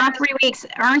 It's not 3 weeks.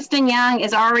 Ernst & Young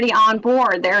is already on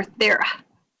board.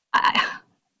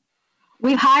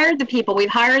 We've hired the people. We've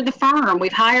hired the firm.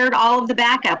 We've hired all of the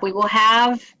backup. We will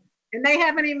have. And they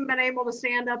haven't even been able to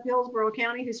stand up Hillsborough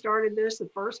County, who started this, the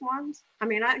first ones. I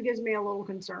mean, that gives me a little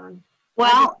concern.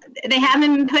 Well, they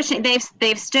haven't been pushing.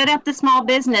 They've stood up the small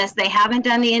business. They haven't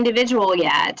done the individual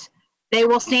yet. They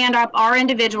will stand up our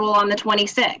individual on the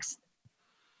 26th.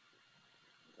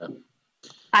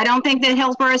 I don't think that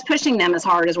Hillsborough is pushing them as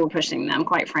hard as we're pushing them,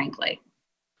 quite frankly.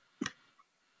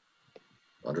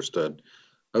 Understood.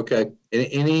 Okay.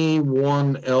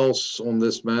 Anyone else on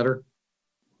this matter?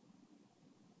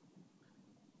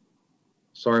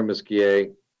 Sorry, Ms.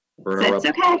 Guillet, for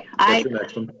interrupting. That's okay. What's your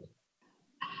next one?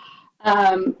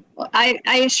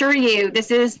 I assure you, this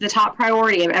is the top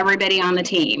priority of everybody on the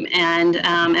team, and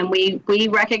we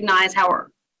recognize how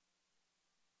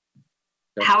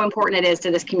important it is to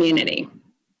this community.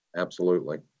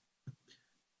 Absolutely.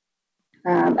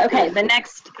 Okay, the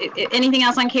next, anything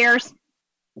else on CARES?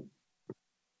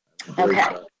 Okay.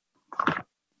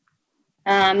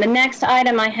 The next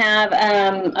item I have,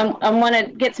 I want to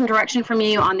get some direction from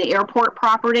you on the airport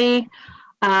property.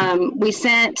 We've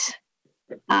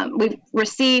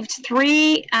received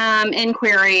 3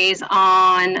 inquiries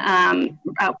on, I'm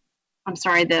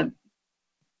sorry, the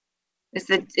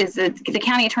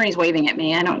county attorney's waving at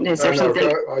me. I don't know, is there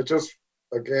something? I just,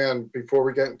 again, before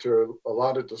we get into a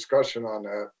lot of discussion on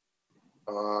that,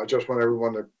 I just want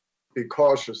everyone to be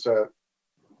cautious that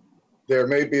there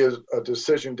may be a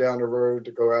decision down the road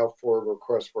to go out for a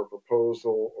request for a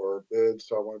proposal or a bid,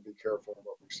 so I want to be careful on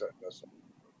what we say. That's all.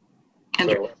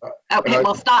 So, okay,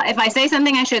 well, stop. If I say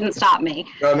something I shouldn't, stop me.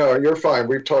 No, you're fine.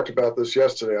 We've talked about this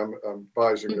yesterday. I'm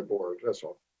advising the board. That's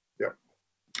all. Yeah.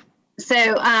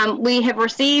 So we have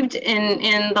received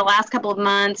in the last couple of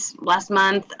months, last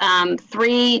month,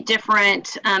 3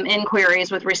 different inquiries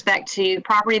with respect to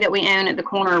property that we own at the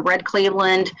corner of Red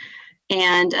Cleveland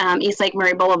and East Lake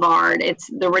Mary Boulevard. It's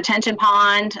the retention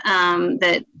pond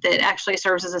that actually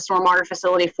serves as a stormwater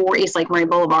facility for East Lake Mary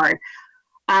Boulevard.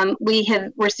 We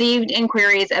have received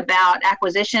inquiries about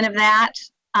acquisition of that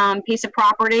piece of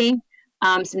property,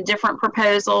 some different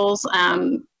proposals,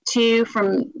 2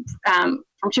 from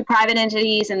 2 private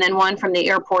entities and then 1 from the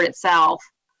airport itself.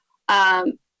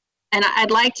 And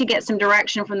I'd like to get some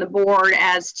direction from the board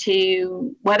as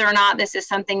to whether or not this is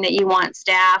something that you want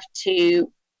staff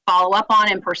to follow up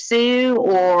on and pursue,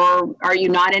 or are you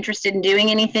not interested in doing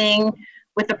anything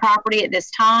with the property at this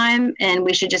time and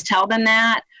we should just tell them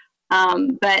that.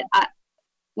 But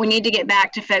we need to get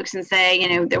back to folks and say, you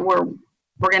know, that we're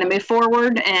going to move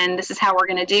forward and this is how we're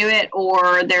going to do it,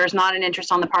 or there's not an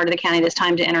interest on the part of the county this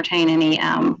time to entertain any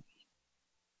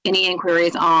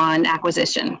inquiries on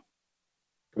acquisition.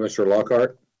 Commissioner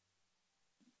Lockhart.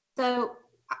 So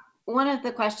one of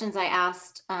the questions I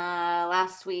asked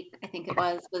last week, I think it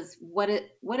was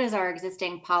what is our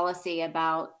existing policy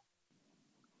about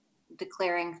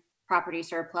declaring property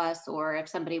surplus, or if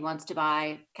somebody wants to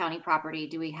buy county property,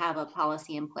 do we have a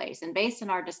policy in place? And based on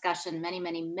our discussion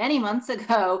many months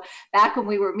ago, back when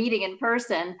we were meeting in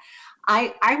person,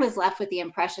 I was left with the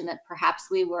impression that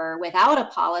perhaps we were without a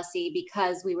policy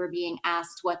because we were being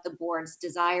asked what the board's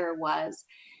desire was.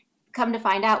 Come to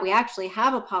find out, we actually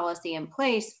have a policy in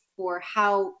place for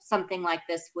how something like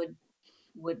this would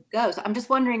go. So I'm just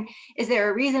wondering, is there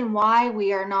a reason why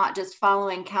we are not just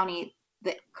following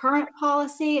the current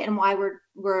policy and why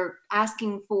we're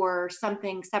asking for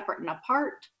something separate and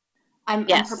apart? I'm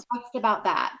perplexed about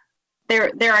that.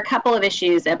 There are a couple of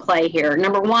issues at play here.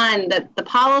 Number one, the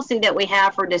policy that we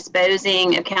have for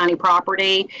disposing of county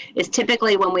property is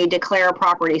typically when we declare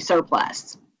property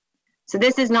surplus. So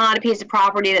this is not a piece of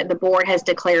property that the board has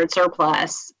declared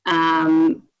surplus.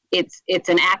 It's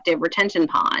an active retention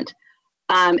pond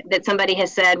that somebody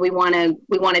has said we want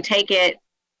to take it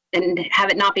and have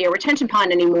it not be a retention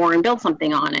pond anymore and build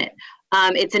something on it.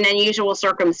 It's an unusual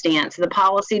circumstance. The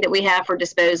policy that we have for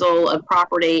disposal of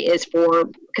property is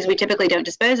because we typically don't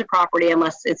dispose of property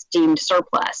unless it's deemed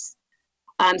surplus.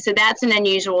 So that's an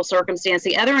unusual circumstance.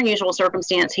 The other unusual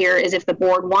circumstance here is if the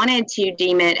board wanted to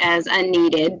deem it as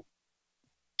unneeded,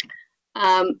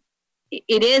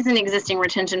 it is an existing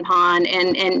retention pond,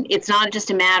 and it's not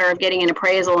just a matter of getting an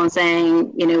appraisal and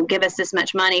saying, you know, give us this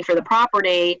much money for the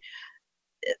property.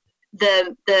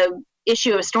 The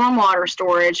issue of stormwater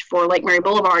storage for Lake Mary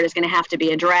Boulevard is going to have to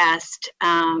be addressed.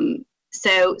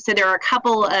 So there are a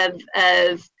couple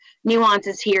of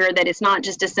nuances here that it's not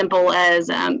just as simple as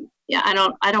yeah, I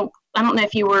don't know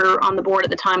if you were on the board at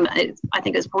the time. I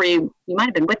think it was before you might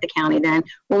have been with the county then,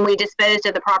 when we disposed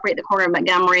of the property at the corner of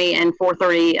Montgomery and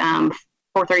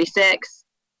 436,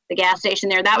 the gas station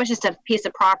there. That was just a piece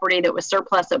of property that was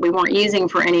surplus that we weren't using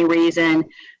for any reason.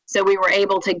 So we were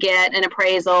able to get an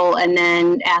appraisal and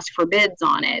then ask for bids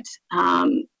on it.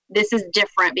 This is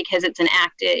different because it's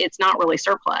it's not really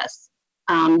surplus.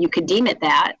 You could deem it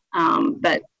that,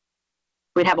 but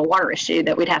we'd have a water issue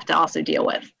that we'd have to also deal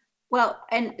with. Well,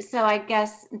 and so I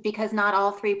guess because not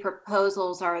all three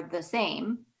proposals are the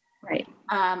same. Right.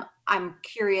 I'm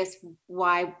curious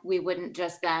why we wouldn't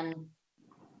just then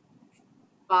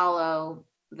follow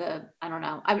I don't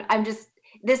know. I'm just,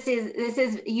 this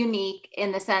is unique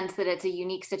in the sense that it's a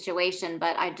unique situation,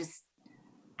 but I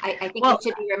think we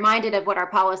should be reminded of what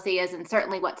our policy is and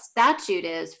certainly what statute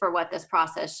is for what this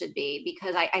process should be,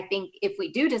 because I think if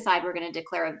we do decide we're going to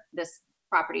declare this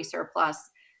property surplus,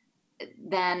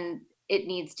 then it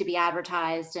needs to be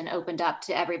advertised and opened up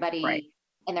to everybody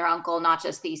and their uncle, not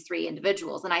just these three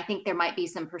individuals. And I think there might be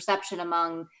some perception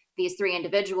among these three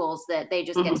individuals that they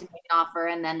just get to make an offer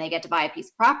and then they get to buy a piece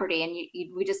of property,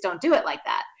 and we just don't do it like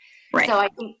that. Right. So I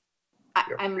think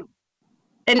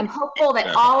I'm hopeful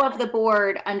that all of the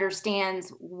board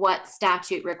understands what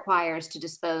statute requires to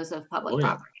dispose of public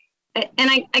property. And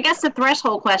I guess the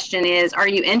threshold question is, are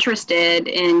you interested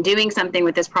in doing something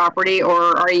with this property,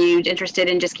 or are you interested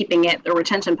in just keeping it a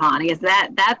retention pond? Because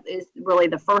that is really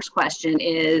the first question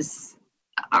is,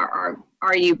 are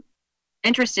you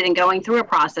interested in going through a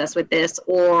process with this,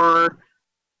 or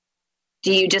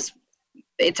do you just,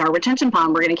 it's our retention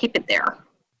pond, we're going to keep it there?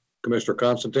 Commissioner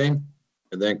Constantine,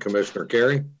 and then Commissioner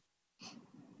Carey.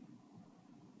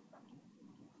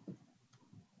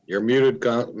 You're muted,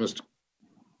 Mr.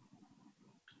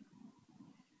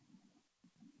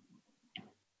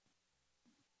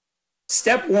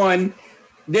 Step one,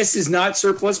 this is not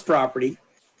surplus property.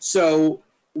 So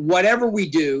whatever we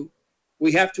do,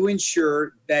 we have to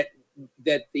ensure that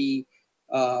the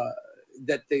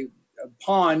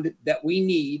pond that we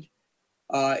need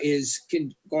is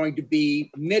going to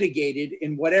be mitigated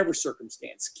in whatever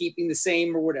circumstance, keeping the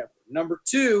same or whatever. Number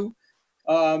two,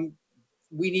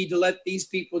 we need to let these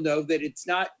people know that it's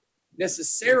not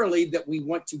necessarily that we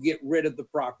want to get rid of the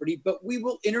property, but we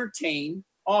will entertain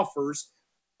offers,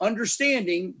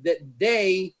 understanding that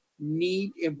they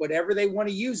need, and whatever they want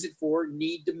to use it for,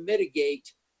 need to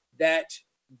mitigate that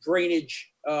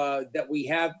drainage that we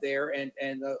have there and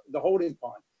the holding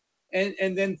pond.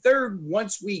 And then third,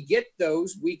 once we get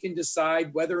those, we can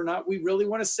decide whether or not we really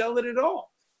want to sell it at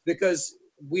all, because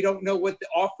we don't know what the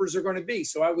offers are going to be.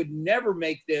 So I would never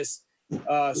make this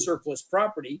surplus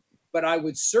property, but I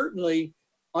would certainly,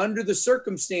 under the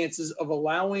circumstances of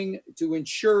allowing to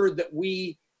ensure that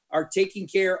we are taking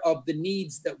care of the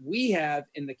needs that we have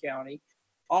in the county,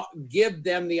 give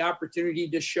them the opportunity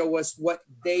to show us what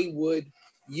they would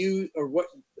use, or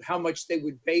how much they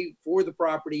would pay for the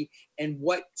property, and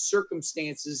what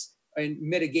circumstances and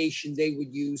mitigation they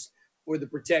would use for the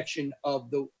protection of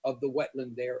the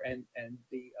wetland there and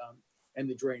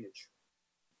the drainage.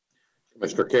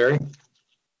 Mr. Carey.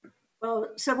 Well,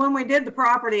 so when we did the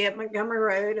property at Montgomery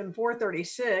Road and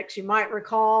 436, you might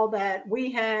recall that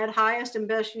we had highest and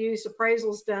best use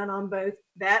appraisals done on both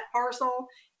that parcel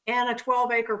and a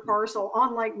 12-acre parcel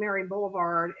on Lake Mary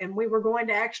Boulevard. And we were going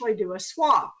to actually do a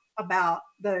swap about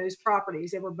those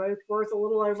properties. They were both worth a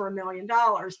little over $1 million.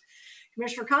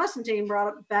 Commissioner Constantine brought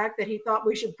up the fact that he thought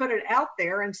we should put it out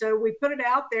there. And so we put it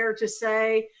out there to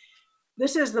say,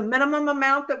 this is the minimum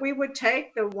amount that we would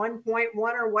take, the 1.1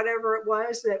 or whatever it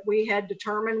was that we had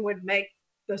determined would make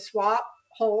the swap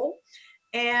whole.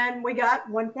 And we got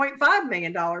 $1.5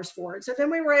 million for it. So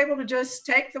then we were able to just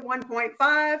take the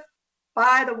 1.5,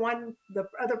 buy the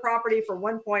other property for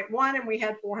 1.1, and we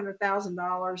had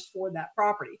 $400,000 for that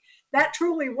property. That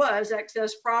truly was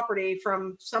excess property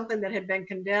from something that had been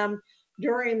condemned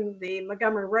during the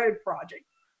Montgomery Road project.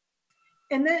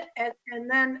 And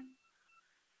then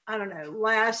I don't know,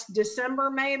 last December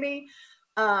maybe,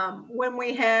 when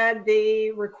we had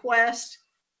the request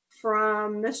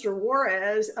from Mr.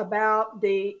 Juarez about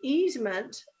the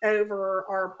easement over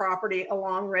our property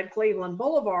along Red Cleveland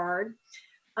Boulevard.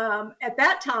 At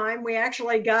that time, we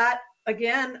actually got,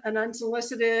 again, an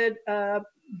unsolicited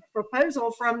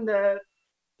proposal from the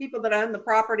people that own the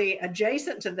property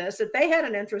adjacent to this, that they had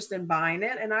an interest in buying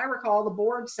it. And I recall the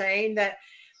board saying that,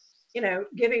 you know,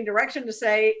 giving direction to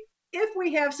say, if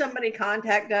we have somebody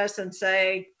contact us and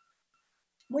say,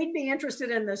 we'd be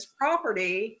interested in this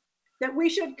property, that we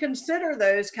should consider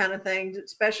those kind of things,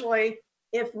 especially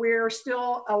if we're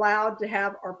still allowed to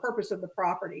have our purpose of the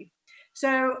property.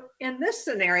 So in this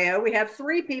scenario, we have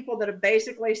 3 people that have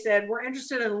basically said, we're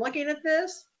interested in looking at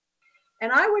this.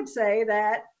 And I would say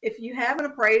that if you have an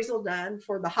appraisal done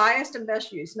for the highest and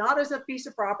best use, not as a piece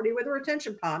of property with a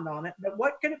retention pond on it, but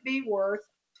what could it be worth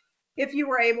if you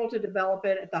were able to develop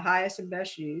it at the highest and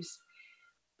best use,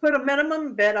 put a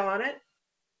minimum bid on it.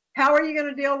 How are you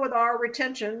going to deal with our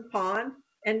retention pond?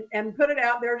 And put it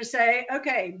out there to say,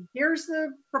 okay, here's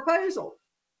the proposal.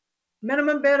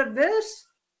 Minimum bid of this.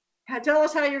 Tell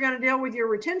us how you're going to deal with your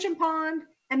retention pond.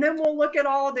 And then we'll look at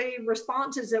all the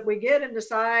responses that we get and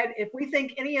decide if we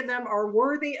think any of them are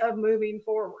worthy of moving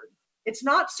forward. It's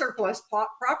not surplus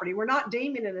property. We're not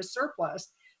deeming it as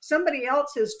surplus. Somebody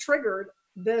else has triggered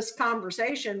this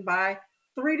conversation by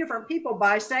 3 different people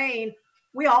by saying,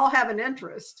 we all have an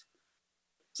interest.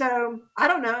 So I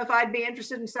don't know if I'd be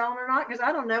interested in selling or not, because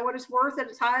I don't know what it's worth at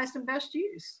its highest and best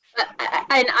use.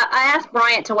 I asked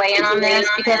Bryant to weigh in on this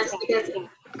because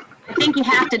I think you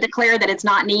have to declare that it's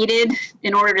not needed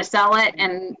in order to sell it.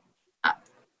 And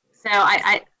so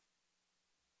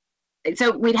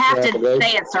we'd have to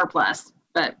say it's surplus,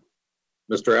 but.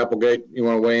 Mr. Applegate, you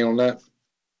want to weigh in on that?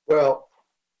 Well,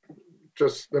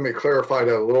 just let me clarify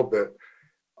that a little bit.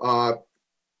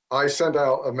 I sent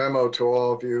out a memo to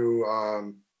all of you,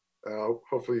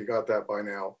 hopefully you got that by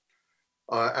now,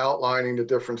 outlining the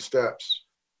different steps.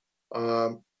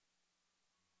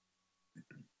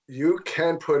 You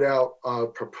can put out a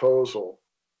proposal,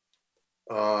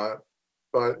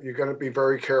 but you're going to be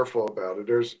very careful about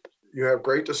it. You have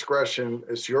great discretion,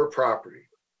 it's your property,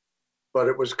 but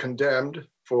it was condemned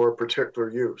for particular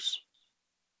use.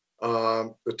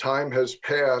 The time has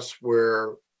passed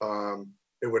where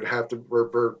it would have to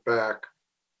revert back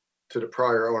to the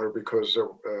prior owner because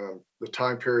the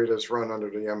time period has run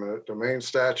under the eminent domain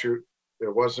statute.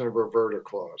 There wasn't a reverter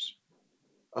clause.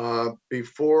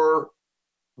 Before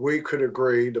we could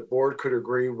agree, the board could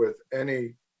agree with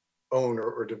any owner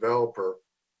or developer,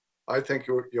 I think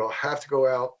you'll have to go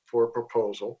out for a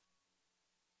proposal.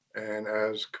 And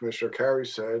as Commissioner Carey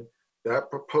said, that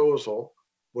proposal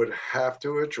would have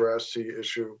to address the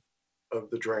issue of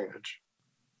the drainage.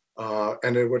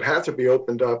 And it would have to be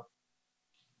opened up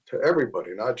to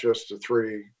everybody, not just the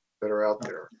 3 that are out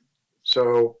there.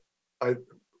 So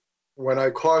when I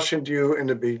cautioned you in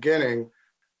the beginning,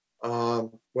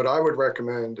 what I would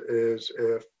recommend is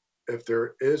if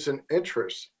there is an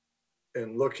interest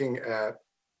in looking at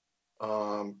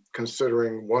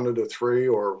considering one of the 3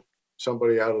 or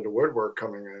somebody out of the woodwork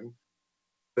coming in,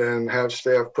 then have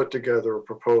staff put together a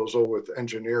proposal with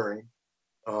engineering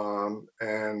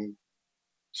and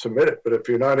submit it. But if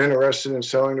you're not interested in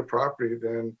selling the property,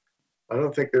 then I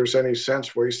don't think there's any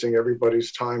sense wasting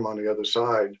everybody's time on the other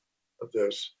side of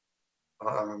this.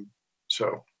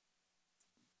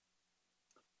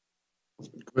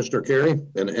 Commissioner Carey,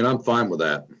 and I'm fine with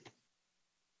that.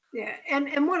 Yeah,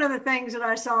 and one of the things that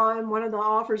I saw in one of the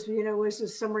offers, you know, was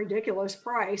just some ridiculous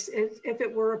price if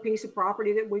it were a piece of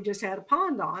property that we just had a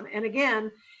pond on. And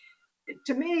again,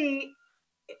 to me,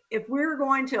 if we're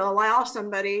going to allow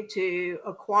somebody to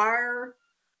acquire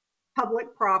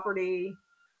public property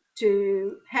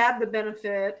to have the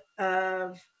benefit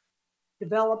of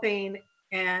developing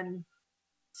and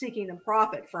seeking a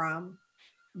profit from,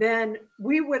 then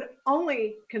we would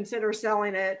only consider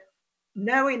selling it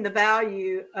knowing the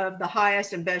value of the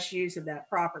highest and best use of that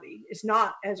property. It's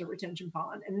not as a retention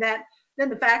pond. And that then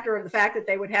the fact that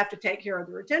they would have to take care of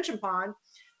the retention pond,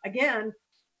 again,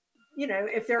 you know,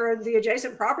 if they're the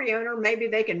adjacent property owner, maybe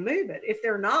they can move it. If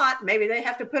they're not, maybe they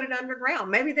have to put it underground.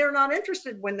 Maybe they're not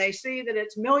interested when they see that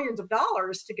it's millions of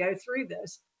dollars to go through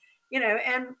this, you know,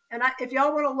 if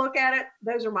y'all want to look at it,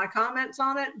 those are my comments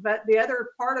on it. But the other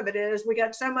part of it is we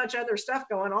got so much other stuff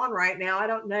going on right now. I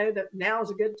don't know that now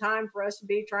is a good time for us to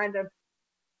be trying to,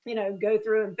 you know, go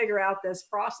through and figure out this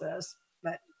process.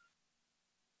 But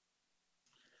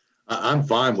I'm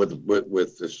fine with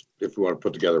this if we want to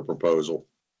put together a proposal.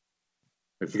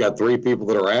 If you got 3 people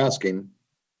that are asking,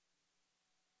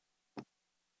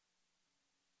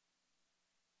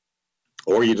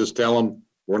 or you just tell them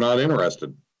we're not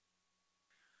interested.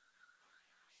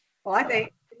 Well, I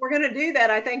think if we're going to do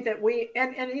that, I think that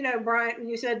and you know, Brian,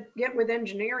 you said get with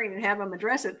engineering and have them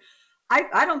address it.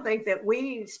 I don't think that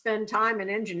we spend time in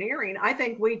engineering. I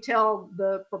think we tell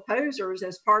the proposers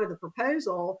as part of the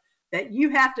proposal that you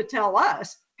have to tell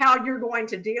us how you're going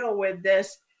to deal with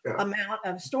this amount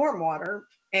of stormwater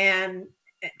and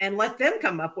let them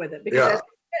come up with it. Because as I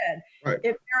said,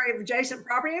 if they're an adjacent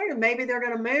property owner, maybe they're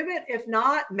going to move it. If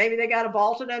not, maybe they got to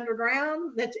vault it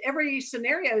underground. That's every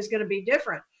scenario is going to be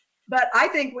different. But I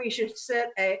think we should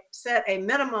set a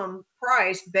minimum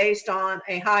price based on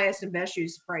a highest and best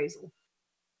use appraisal.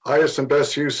 Highest and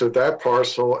best use of that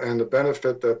parcel and the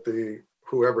benefit that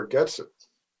whoever gets it.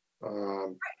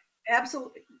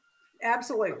 Absolutely.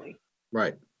 Absolutely.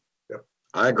 Right. Yep.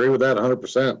 I agree with that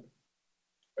 100%.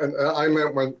 And I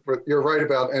meant you're right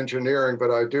about engineering,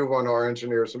 but I do want our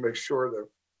engineers to make sure that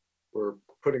we're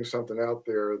putting something out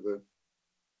there that,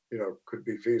 could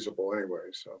be feasible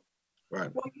anyway. So. Right.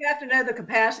 Well, you have to know the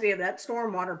capacity of that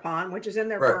stormwater pond, which is in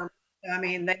their permit. I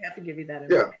mean, they have to give you that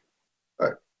information. Yeah.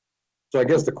 Right. So I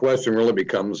guess the question really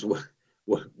becomes,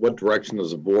 what direction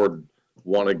does the board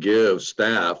want to give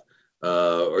staff?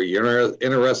 Are you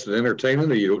interested in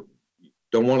entertaining it, or you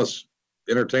don't want to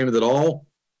entertain it at all?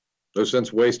 No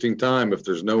sense wasting time if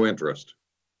there's no interest.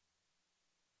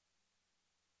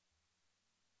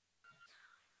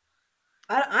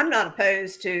 I'm not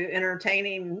opposed to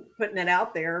entertaining putting it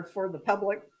out there for the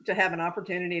public to have an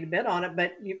opportunity to bid on it,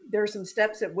 but there's some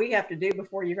steps that we have to do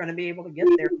before you're going to be able to get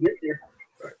there.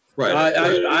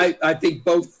 Right. I think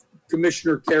both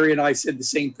Commissioner Carey and I said the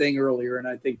same thing earlier, and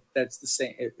I think that's the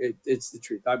same. It's the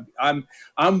truth.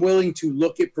 I'm willing to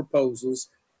look at proposals.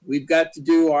 We've got to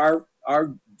do our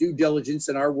due diligence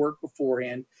and our work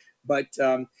beforehand, but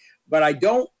I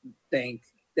don't think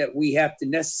that we have to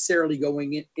necessarily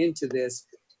going into this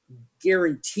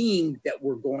guaranteeing that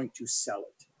we're going to sell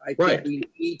it. I think we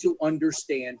need to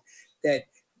understand that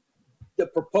the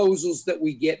proposals that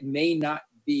we get may not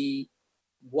be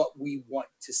what we want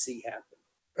to see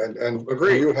happen. And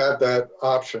agree. You have that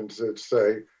option to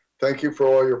say, thank you for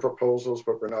all your proposals,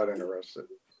 but we're not interested.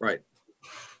 Right.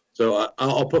 So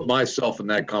I'll put myself in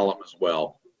that column as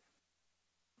well.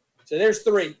 So there's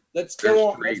 3. Let's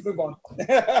go on. Let's move on.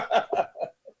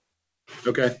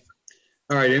 Okay.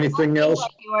 All right. Anything else?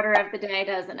 Like the order of the day,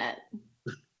 doesn't it?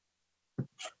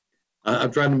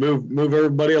 I'm trying to move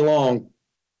everybody along.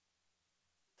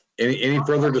 Any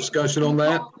further discussion on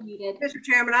that? Mr.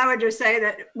 Chairman, I would just say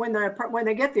that when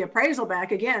they get the appraisal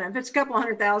back, again, if it's a couple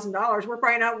 $100,000, we're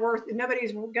probably not worth.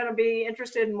 Nobody's going to be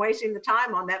interested in wasting the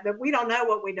time on that. But we don't know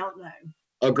what we don't know.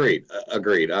 Agreed. I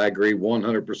agree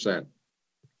 100%.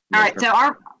 All right.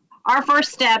 So our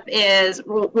first step is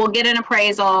we'll get an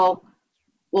appraisal.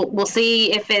 We'll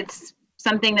see if it's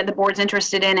something that the board's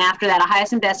interested in after that, a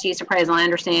highest and best use appraisal, I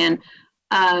understand.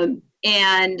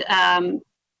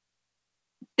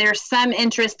 There's some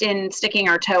interest in sticking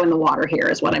our toe in the water here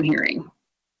is what I'm hearing.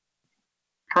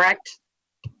 Correct?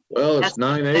 Well, it's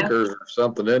 9 acres or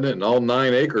something, isn't it? And all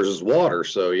 9 acres is water.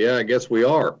 So yeah, I guess we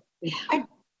are.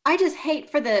 I just hate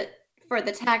for the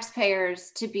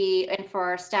taxpayers to be, and for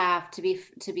our staff to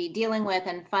be dealing with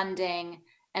and funding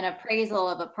an appraisal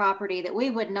of a property that we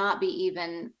would not be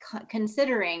even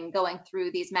considering going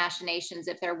through these machinations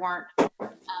if there weren't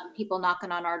people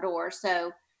knocking on our door.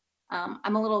 So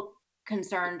I'm a little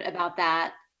concerned about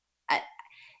that.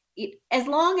 As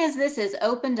long as this is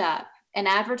opened up and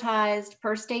advertised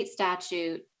per state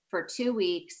statute for 2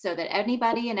 weeks so that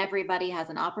anybody and everybody has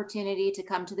an opportunity to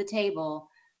come to the table,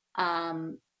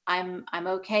 I'm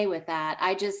okay with that.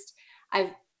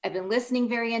 I've been listening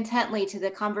very intently to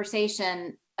the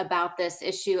conversation about this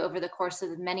issue over the course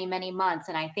of many, many months.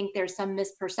 And I think there's some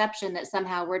misperception that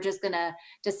somehow we're just going to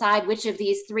decide which of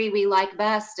these 3 we like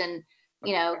best and,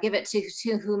 give it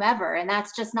to whomever. And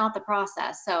that's just not the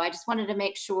process. So I just wanted to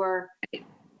make sure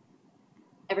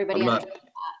everybody understood that.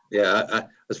 Yeah.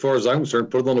 As far as I'm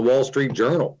concerned, put it on the Wall Street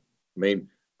Journal. I mean,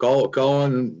 call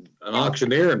in an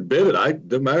auctioneer and bid it. It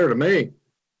doesn't matter to me.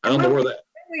 I don't know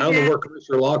where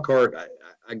Commissioner Lockhart,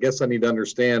 I guess I need to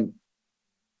understand.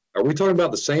 Are we talking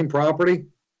about the same property?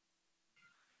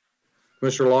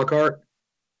 Commissioner Lockhart?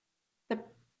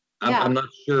 I'm not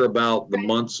sure about the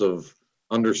months of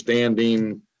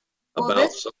understanding about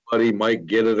somebody might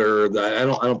get it, or I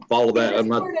don't follow that. I'm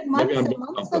not.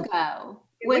 Months ago.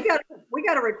 We got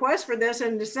a request for this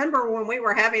in December when we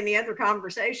were having the other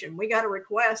conversation. We got a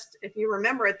request, if you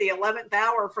remember, at the 11th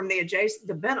hour from the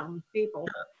Benham people.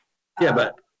 Yeah,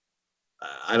 but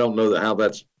I don't know how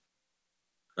that's.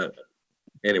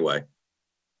 Anyway.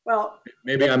 Well,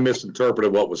 maybe I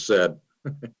misinterpreted what was said.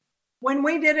 When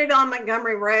we did it on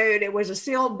Montgomery Road, it was a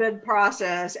sealed bid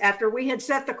process after we had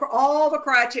set all the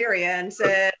criteria and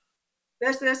said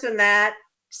this, and that.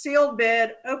 Sealed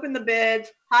bid, opened the bids,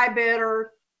 high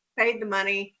bidder, paid the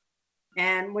money,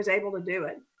 and was able to do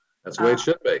it. That's the way it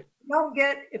should be. Don't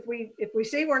get if we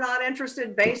see we're not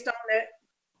interested based on it,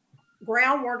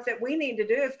 groundwork that we need to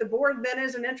do. If the board then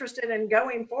isn't interested in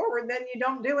going forward, then you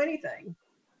don't do anything.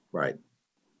 Right.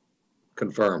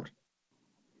 Confirmed.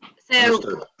 So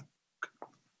Understood.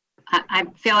 I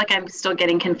feel like I'm still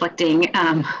getting conflicting.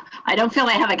 I don't feel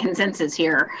I have a consensus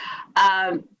here.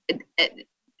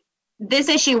 This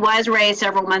issue was raised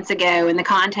several months ago in the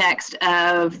context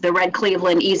of the Red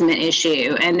Cleveland easement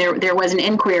issue, and there was an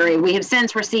inquiry. We have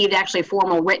since received actually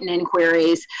formal written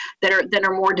inquiries that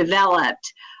are more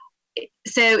developed.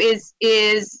 So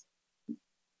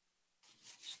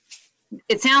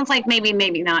it sounds like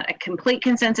maybe not a complete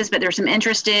consensus, but there's some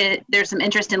interest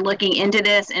in looking into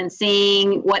this and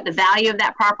seeing what the value of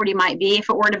that property might be if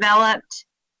it were developed,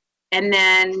 and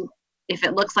then if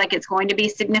it looks like it's going to be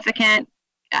significant.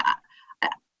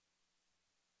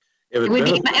 It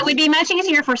would be much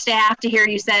easier for staff to hear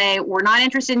you say, we're not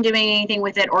interested in doing anything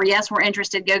with it, or yes, we're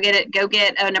interested, go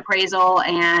get an appraisal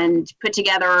and put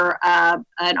together an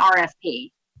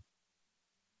RFP.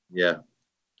 Yeah.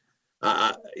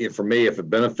 For me, if it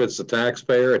benefits the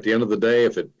taxpayer, at the end of the day,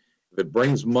 if it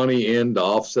brings money in to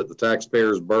offset the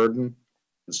taxpayer's burden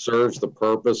and serves the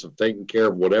purpose of taking care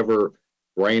of whatever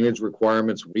drainage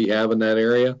requirements we have in that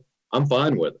area, I'm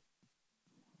fine with it.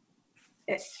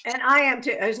 And I am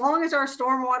too, as long as our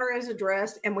stormwater is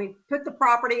addressed and we put the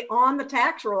property on the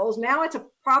tax rolls. Now it's a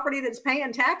property that's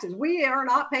paying taxes. We are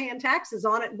not paying taxes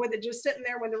on it with it just sitting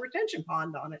there with a retention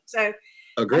pond on it. So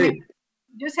agreed. I mean,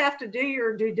 you just have to do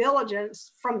your due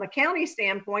diligence from the county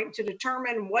standpoint to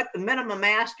determine what the minimum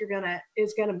ask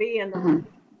is gonna be in the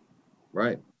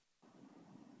right.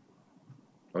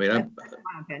 I mean, that's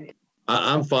my opinion.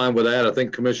 I'm fine with that. I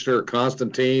think Commissioner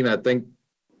Constantine,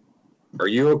 are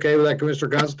you okay with that,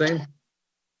 Commissioner Constantine?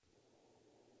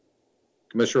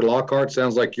 Commissioner Lockhart,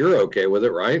 sounds like you're okay with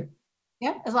it, right?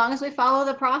 Yeah, as long as we follow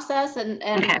the process and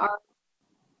okay.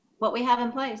 What we have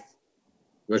in place.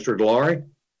 Mr. Delary?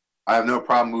 I have no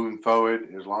problem moving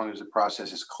forward as long as the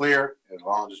process is clear, as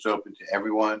long as it's open to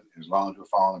everyone, as long as we're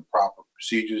following the proper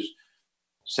procedures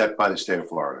set by the state of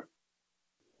Florida.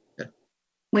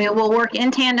 We will work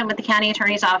in tandem with the county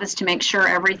attorney's office to make sure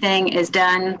everything is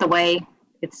done the way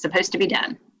it's supposed to be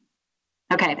done.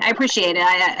 Okay, I appreciate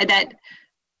it.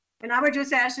 And I would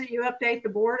just ask that you update the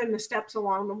board and the steps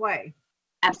along the way.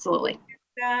 Absolutely.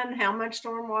 Done, how much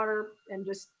stormwater, and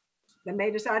just they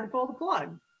may decide to pull the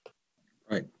plug.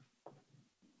 Right.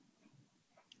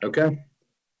 Okay.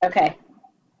 Okay.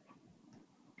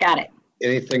 Got it.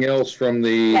 Anything else from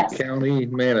the county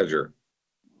manager?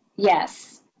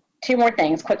 Yes. Two more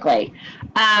things quickly.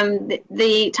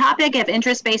 The topic of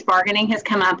interest-based bargaining has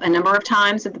come up a number of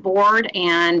times at the board,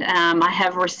 and I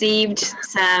have received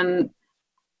some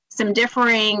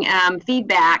differing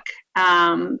feedback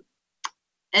and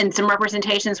some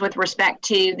representations with respect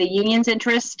to the union's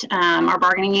interest, our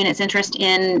bargaining unit's interest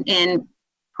in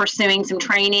pursuing some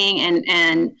training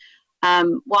and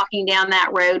walking down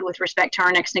that road with respect to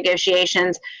our next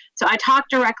negotiations. So I talked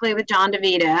directly with John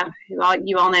DeVita, who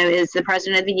you all know is the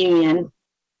president of the union,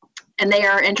 and they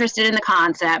are interested in the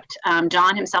concept.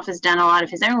 John himself has done a lot of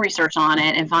his own research on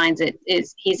it and finds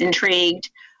he's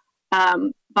intrigued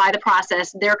by the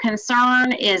process. Their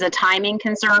concern is a timing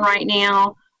concern right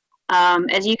now.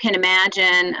 As you can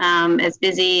imagine, as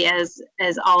busy as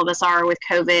all of us are with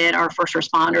COVID, our first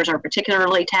responders are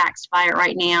particularly taxed by it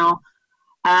right now.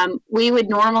 We would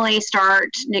normally start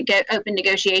open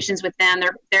negotiations with them.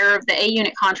 The A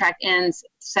unit contract ends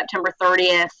September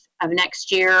 30th of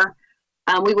next year.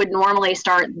 We would normally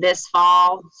start this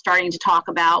fall, starting to talk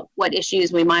about what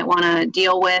issues we might want to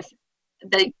deal with.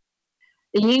 The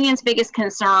union's biggest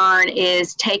concern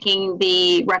is taking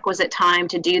the requisite time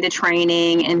to do the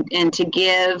training and to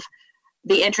give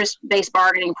the interest-based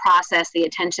bargaining process the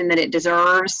attention that it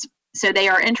deserves. So they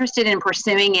are interested in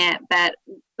pursuing it, but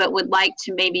would like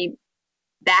to maybe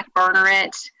back burner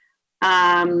it,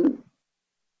 and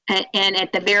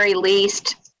at the very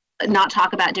least, not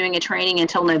talk about doing a training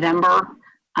until November.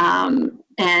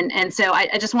 And so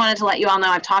I just wanted to let you all know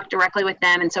I've talked directly with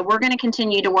them, and so we're going to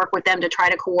continue to work with them to try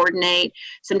to coordinate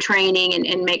some training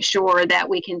and make sure that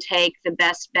we can take the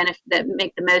best benefit, that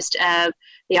make the most of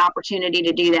the opportunity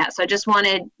to do that. So I just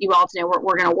wanted you all to know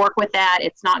we're going to work with that.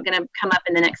 It's not going to come up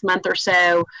in the next month or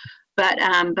so, but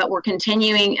we're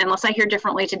continuing. Unless I hear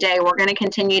differently today, we're going to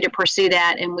continue to pursue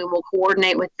that, and we will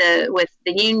coordinate with the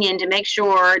union to make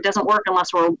sure it doesn't work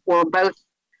unless we're both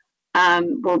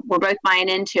buying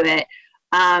into it.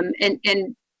 And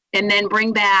then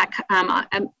bring back,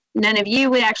 none of you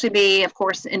would actually be, of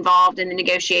course, involved in the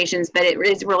negotiations, but it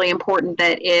is really important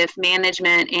that if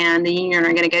management and the union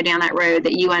are going to go down that road,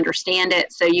 that you understand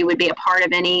it, so you would be a part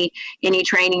of any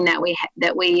training that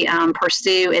we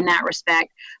pursue in that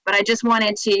respect. But I just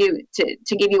wanted to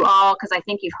give you all, because I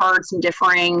think you've heard some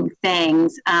differing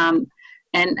things,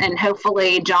 and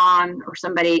hopefully John or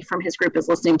somebody from his group is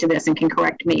listening to this and can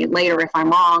correct me later if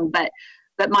I'm wrong. But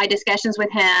my discussions with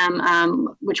him,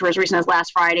 which were as recent as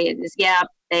last Friday, is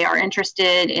they are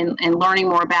interested in learning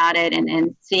more about it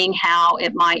and seeing how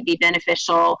it might be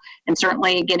beneficial, and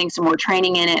certainly getting some more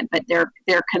training in it. But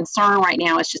their concern right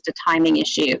now is just a timing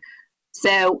issue.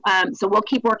 So we'll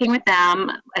keep working with them,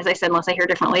 as I said, unless I hear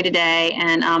differently today,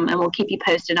 and we'll keep you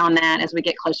posted on that as we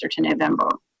get closer to November.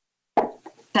 Does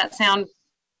that sound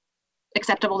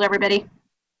acceptable to everybody?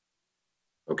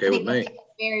 Okay with me.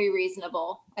 Very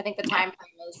reasonable. I think the time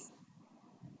frame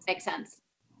makes sense.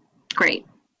 Great.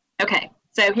 Okay.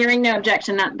 So hearing no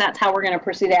objection, that's how we're going to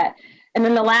pursue that. And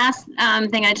then the last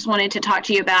thing I just wanted to talk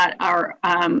to you about our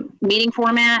meeting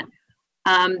format.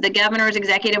 The governor's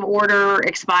executive order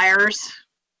expires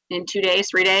in 2 days,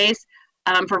 3 days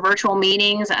for virtual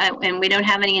meetings. And we don't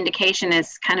have any indication,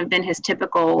 it's kind of been his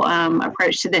typical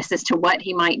approach to this as to what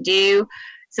he might do.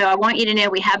 So I want you to know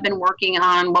we have been working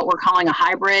on what we're calling a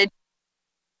hybrid.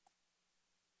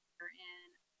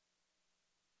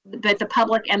 But the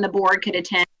public and the board could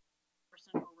attend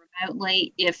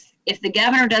remotely. If the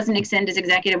governor doesn't extend his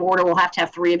executive order, we'll have to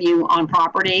have 3 of you on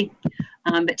property,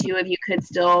 but 2 of you could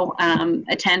still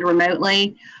attend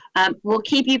remotely. We'll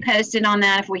keep you posted on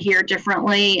that if we hear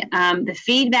differently. The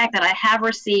feedback that I have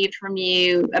received from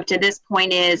you up to this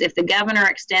point is if the governor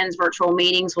extends virtual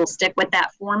meetings, we'll stick with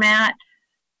that format.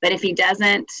 But if he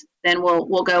doesn't, then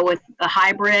we'll go with the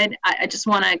hybrid. I just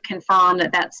want to confirm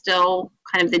that that's still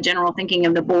kind of the general thinking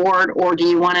of the board, or do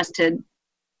you want us to,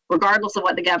 regardless of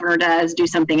what the governor does, do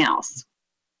something else?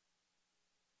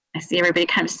 I see everybody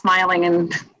kind of smiling,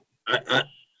 and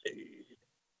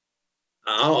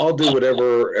I'll do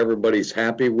whatever everybody's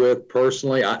happy with.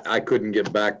 Personally, I couldn't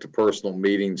get back to personal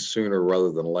meetings sooner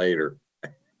rather than later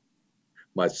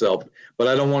myself, but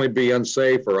I don't want to be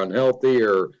unsafe or unhealthy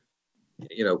or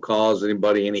cause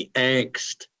anybody any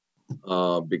angst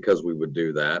because we would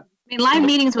do that. I mean, live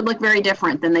meetings would look very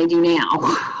different than they do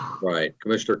now. Right.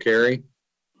 Commissioner Carey?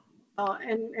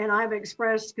 And I've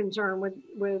expressed concern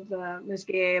with Ms.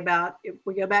 Gay about if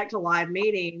we go back to live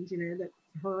meetings, that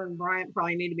her and Bryant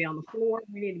probably need to be on the floor.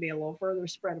 We need to be a little further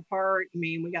spread apart. I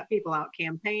mean, we got people out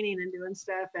campaigning and doing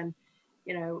stuff, and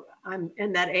I'm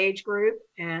in that age group,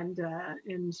 and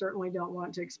certainly don't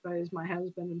want to expose my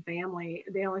husband and family.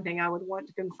 The only thing I would want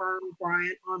to confirm,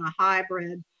 Bryant, on a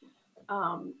hybrid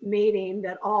meeting,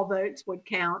 that all votes would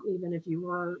count, even if you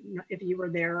were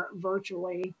there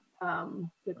virtually,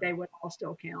 that they would all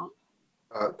still count.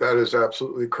 That is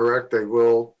absolutely correct. They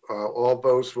will, all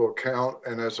votes will count.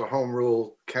 And as a home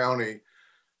rule county,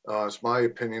 it's my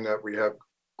opinion that we have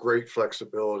great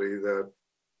flexibility that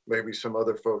maybe some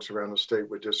other folks around the state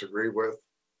would disagree with,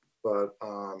 but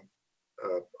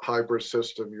hybrid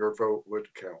system, your vote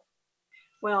would count.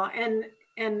 Well,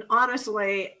 and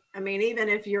honestly, I mean, even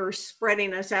if you're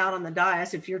spreading us out on the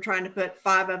dais, if you're trying to put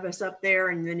 5 of us up there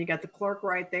and then you got the clerk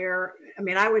right there, I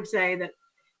mean, I would say that,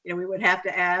 we would have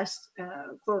to ask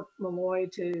Clerk Malloy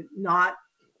to not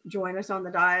join us on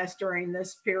the dais during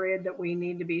this period that we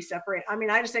need to be separate. I mean,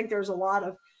 I just think there's a lot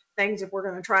of things if we're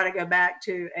going to try to go back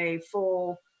to a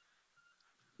full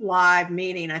live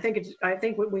meeting. I think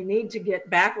what we need to get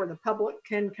back where the public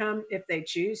can come if they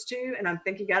choose to. And I'm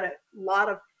thinking got a lot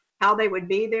of how they would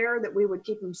be there, that we would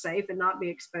keep them safe and not be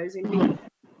exposing people.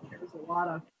 There's a lot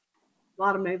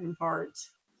of moving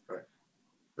parts. Right.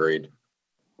 Agreed.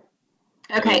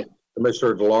 Okay.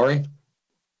 Commissioner Delory?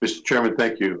 Mr. Chairman,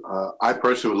 thank you. I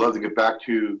personally would love to get back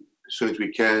to you as soon as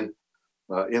we can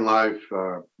in live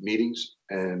meetings.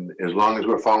 And as long as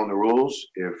we're following the rules,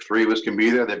 if 3 of us can be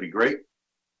there, that'd be great.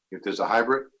 If there's a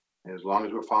hybrid, as long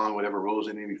as we're following whatever rules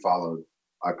that need to be followed,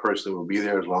 I personally will be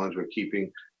there as long as we're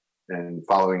keeping and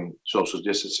following social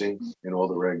distancing and all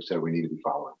the regs that we need to be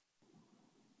following.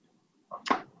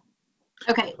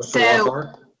 Okay,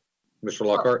 Mr.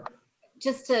 Lockhart?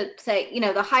 Just to say,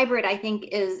 the hybrid I think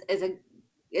is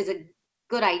a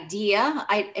good idea.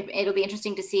 It'll be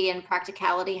interesting to see in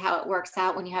practicality how it works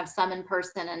out when you have some in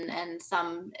person and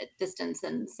some at distance,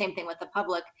 and same thing with the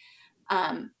public.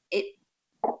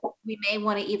 We may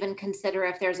want to even consider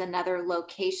if there's another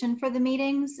location for the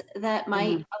meetings that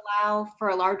might allow for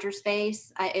a larger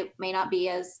space. It may not be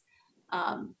as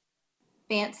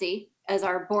fancy as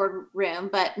our boardroom,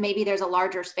 but maybe there's a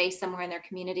larger space somewhere in their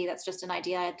community. That's just an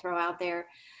idea I'd throw out there.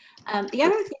 The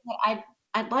other thing that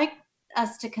I'd like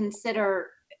us to consider,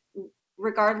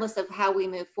 regardless of how we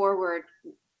move forward,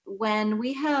 when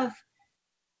we have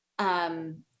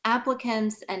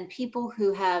applicants and people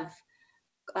who have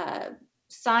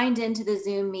signed into the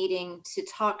Zoom meeting to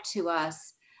talk to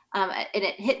us. And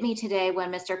it hit me today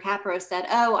when Mr. Capro said,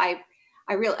 oh,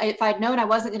 if I'd known I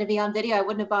wasn't going to be on video, I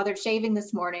wouldn't have bothered shaving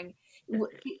this morning.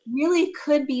 It really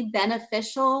could be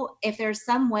beneficial if there's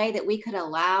some way that we could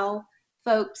allow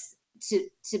folks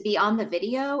to be on the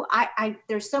video.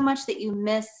 There's so much that you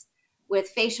miss with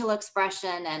facial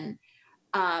expression. And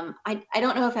I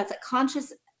don't know if that's a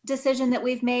conscious decision that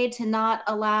we've made to not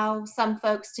allow some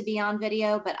folks to be on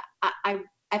video, but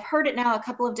I've heard it now a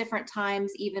couple of different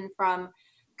times, even from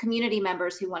community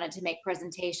members who wanted to make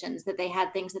presentations, that they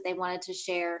had things that they wanted to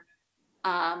share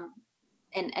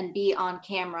and be on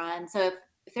camera. And so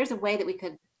if there's a way that we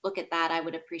could look at that, I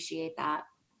would appreciate that.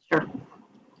 Sure.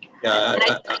 Yeah,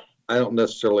 I don't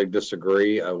necessarily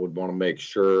disagree. I would want to make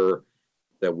sure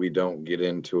that we don't get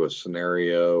into a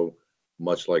scenario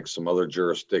much like some other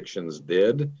jurisdictions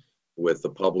did with the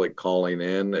public calling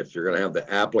in. If you're going to have the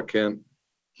applicant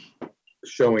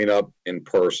showing up in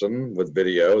person with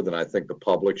video, then I think the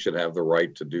public should have the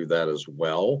right to do that as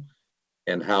well.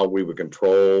 And how we would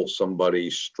control somebody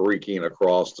streaking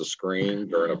across the screen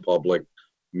during a public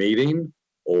meeting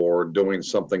or doing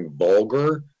something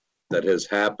vulgar that has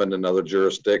happened in other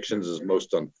jurisdictions is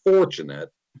most unfortunate.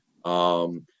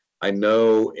 I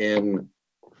know in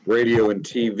radio and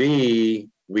TV,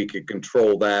 we could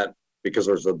control that because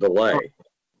there's a delay.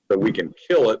 So we can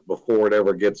kill it before it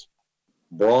ever gets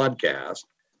broadcast,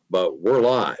 but we're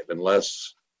live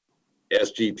unless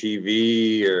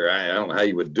SGTV or I don't know how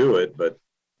you would do it, but.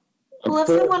 Well, if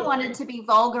someone wanted to be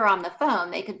vulgar on the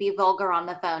phone, they could be vulgar on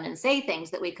the phone and say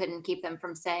things that we couldn't keep them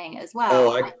from saying as well.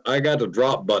 Oh, I got the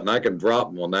drop button. I can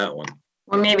drop them on that one.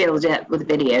 Well, maybe it'll do it with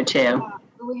video too.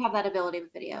 We have that ability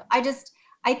with video.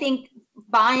 I think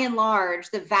by and large,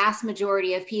 the vast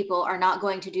majority of people are not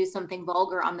going to do something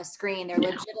vulgar on the screen. They're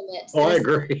legitimate Oh, I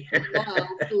agree.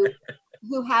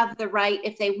 who have the right,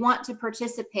 if they want to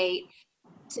participate,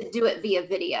 to do it via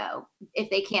video if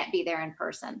they can't be there in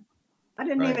person. I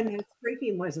didn't even know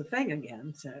streaking was a thing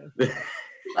again, so.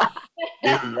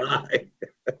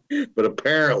 But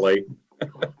apparently.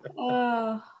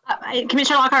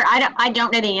 Commissioner Lockhart, I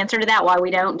don't know the answer to that, why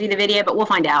we don't do the video, but we'll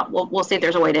find out. We'll see if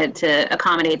there's a way to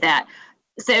accommodate that.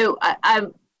 So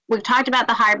we've talked about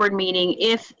the hybrid meeting.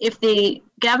 If the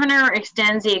governor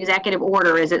extends the executive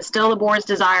order, is it still the board's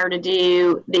desire to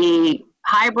do the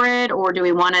hybrid, or do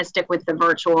we want to stick with the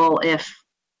virtual if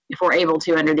we're able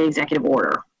to under the executive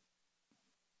order?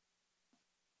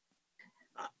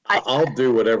 I'll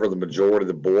do whatever the majority of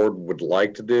the board would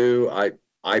like to do.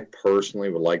 I personally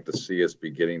would like to see us be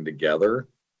getting together.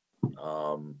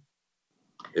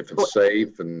 If it's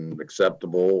safe and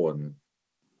acceptable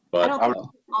but I don't think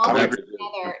all get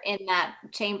together in that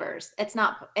chambers. It's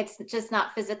just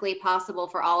not physically possible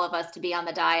for all of us to be on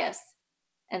the dais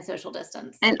and social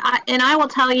distance. And I will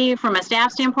tell you from a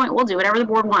staff standpoint, we'll do whatever the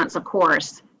board wants, of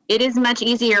course. It is much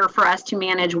easier for us to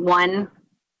manage one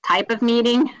type of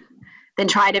meeting than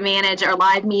try to manage our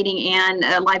live meeting and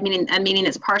a meeting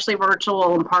that's partially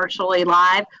virtual and partially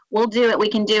live. We'll do it, we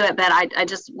can do it, but I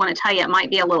just want to tell you it might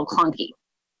be a little clunky.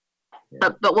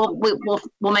 But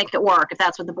we'll make it work if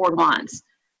that's what the board wants.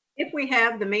 If we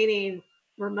have the meeting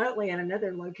remotely in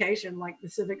another location like the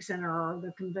Civic Center or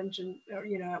the convention, or,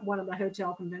 one of the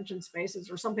hotel convention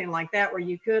spaces or something like that, where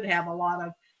you could have a lot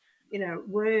of,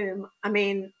 room. I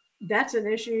mean, that's an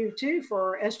issue too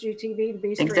for SGTV to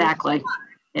be streamed. Exactly.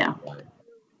 Yeah.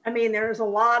 I mean, there's a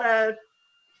lot of,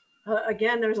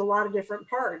 again, there's a lot of different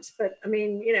parts, but I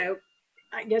mean,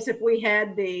 I guess if we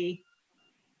had the,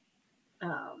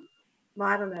 well,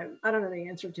 I don't know the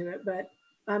answer to it, but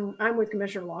I'm with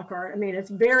Commissioner Lockhart. I mean, it's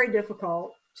very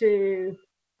difficult to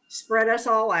spread us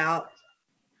all out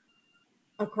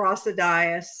across the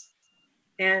dais.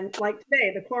 And like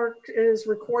today, the clerk is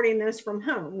recording this from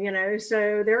home,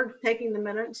 so they're taking the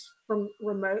minutes from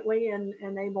remotely and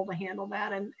able to handle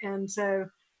that. And so,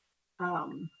 I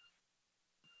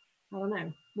don't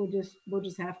know, we'll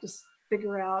just have to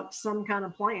figure out some kind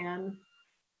of plan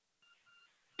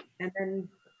and then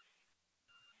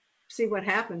see what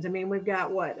happens. I mean, we've got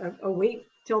what, a week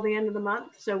till the end of the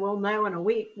month. So we'll know in a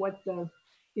week what the,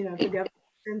 if the government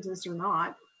sends us or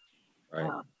not.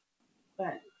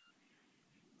 Right.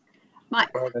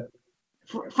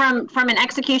 From an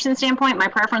execution standpoint, my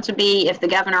preference would be if the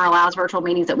governor allows virtual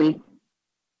meetings that we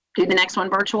do the next one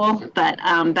virtual. But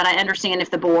I understand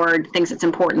if the board thinks it's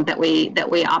important that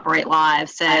we operate live.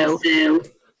 So,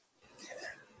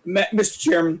 Mr.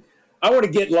 Chairman, I want to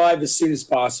get live as soon as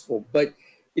possible, but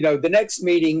you know, the next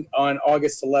meeting on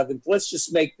August 11th, let's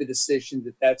just make the decision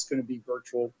that that's going to be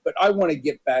virtual. But I want to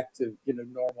get back to, you know,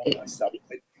 normal myself.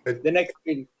 But the next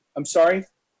meeting, I'm sorry?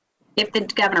 If the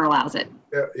governor allows it.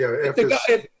 Yeah, If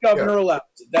the governor allows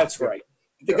it, that's right.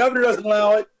 If the governor doesn't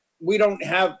allow it, we don't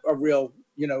have a real,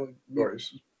 you know,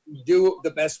 do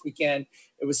the best we can.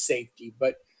 It was safety.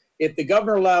 But if the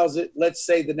governor allows it, let's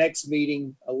say the next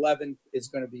meeting, 11th, is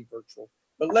going to be virtual.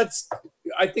 But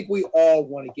I think we all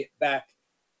want to get back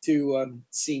to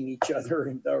seeing each other,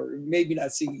 and or maybe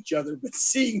not seeing each other, but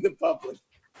seeing the public.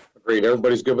 Agreed.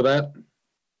 Everybody's good with that?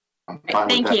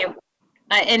 Thank you.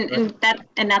 And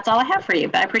that's all I have for you.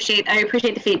 But I appreciate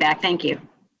the feedback. Thank you.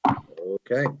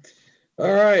 Okay.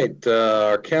 All right.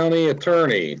 Our county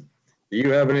attorney, do you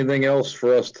have anything else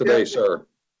for us today, sir?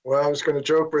 Well, I was going to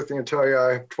joke with you and tell you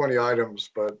I have 20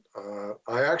 items, but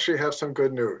I actually have some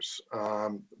good news.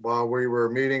 While we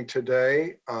were meeting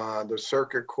today, the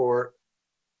circuit court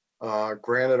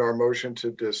granted our motion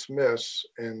to dismiss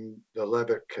in the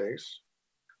Levitt case,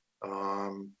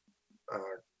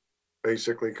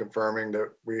 basically confirming that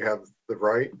we have the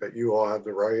right, that you all have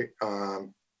the right,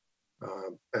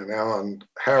 and Alan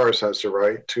Harris has the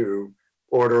right to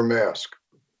order a mask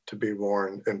to be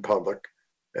worn in public.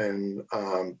 And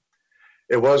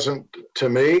it wasn't to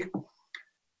me.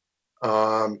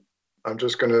 I'm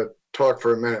just going to talk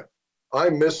for a minute. I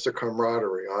miss the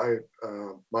camaraderie.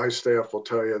 My staff will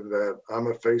tell you that I'm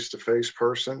a face-to-face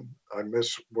person. I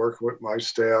miss working with my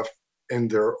staff in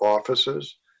their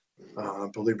offices.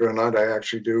 Believe it or not, I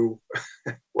actually do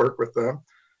work with them.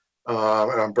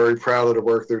 And I'm very proud of the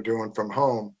work they're doing from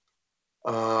home.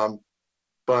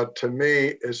 But to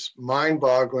me, it's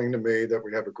mind-boggling to me that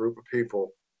we have a group of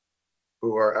people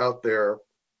who are out there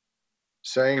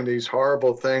saying these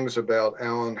horrible things about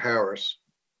Alan Harris,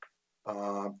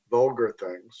 vulgar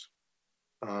things,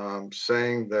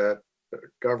 saying that the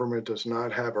government does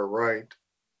not have a right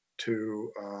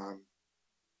to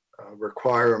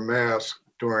require a mask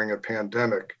during a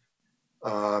pandemic.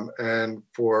 And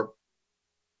for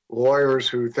lawyers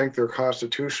who think they're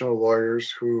constitutional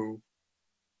lawyers who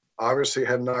obviously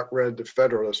have not read the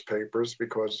Federalist Papers,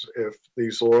 because if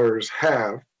these lawyers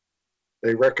have,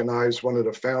 they recognize one of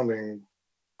the founding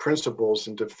principles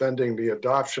in defending the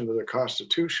adoption of the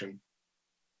Constitution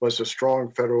was a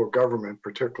strong federal government,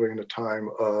 particularly in a time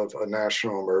of a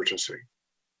national emergency.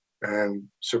 And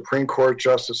Supreme Court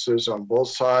justices on both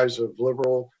sides of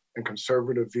liberal and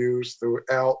conservative views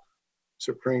throughout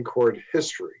Supreme Court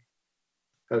history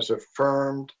has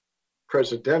affirmed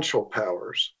presidential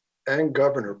powers and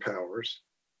governor powers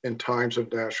in times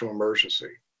of national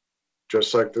emergency.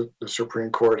 Just like the Supreme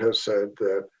Court has said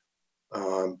that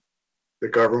the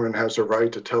government has a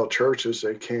right to tell churches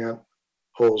they can't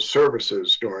hold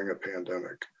services during a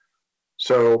pandemic.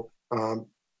 So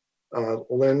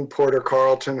Lynn Porter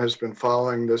Carlton has been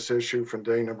following this issue from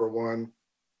day number one,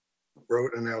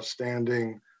 wrote an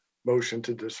outstanding motion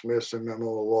to dismiss a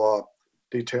memo of law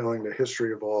detailing the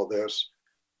history of all this.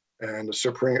 And the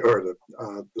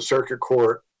Circuit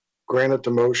Court granted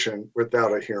the motion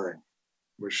without a hearing,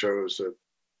 which shows that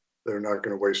they're not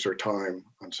going to waste their time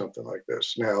on something like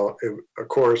this. Now, of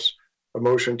course, a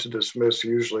motion to dismiss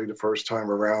usually the first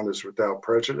time around is without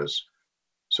prejudice.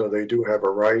 So they do have a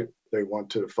right. They want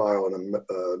to file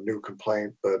a new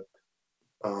complaint, but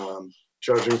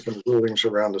judging from the rulings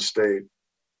around the state,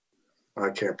 I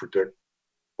can't predict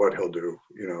what he'll do,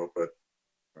 you know, but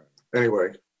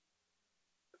anyway,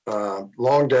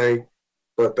 long day,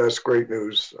 but that's great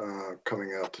news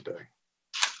coming out today.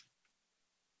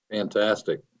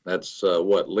 Fantastic. That's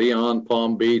what, Leon,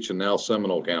 Palm Beach, and now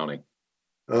Seminole County.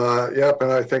 Yep,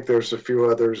 and I think there's a few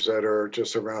others that are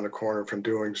just around the corner from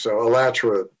doing so.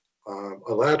 Alachua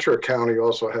County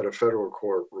also had a federal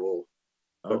court rule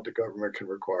that the government can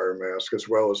require a mask, as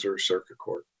well as their circuit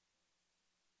court.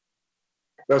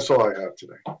 That's all I have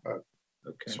today.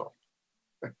 Okay.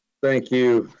 Thank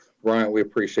you, Bryant. We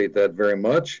appreciate that very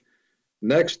much.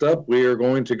 Next up, we are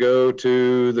going to go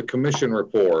to the commission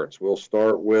reports. We'll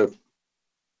start with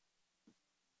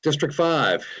District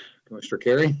 5. Commissioner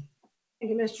Carey.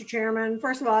 Thank you, Mr. Chairman.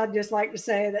 First of all, I'd just like to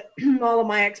say that all of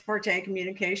my ex parte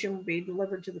communication will be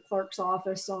delivered to the clerk's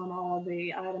office on all of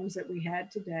the items that we had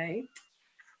today.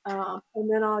 And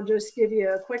then I'll just give you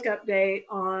a quick update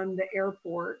on the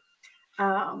airport.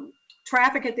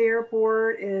 Traffic at the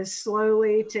airport is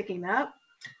slowly ticking up.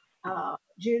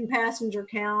 June passenger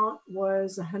count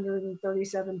was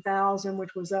 137,000,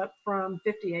 which was up from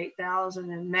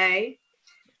 58,000 in May.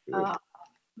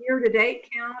 Year-to-date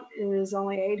count is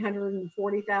only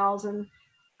 840,000.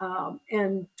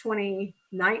 In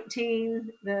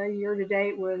 2019, the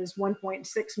year-to-date was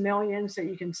 1.6 million. So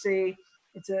you can see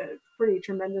it's a pretty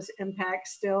tremendous impact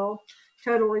still.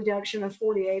 Total reduction of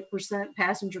 48%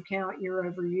 passenger count year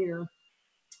over year.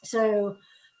 So,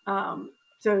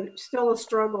 so still a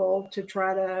struggle to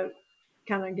try to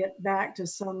kind of get back to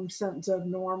some sense of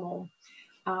normal.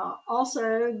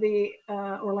 Also, the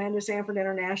Orlando Sanford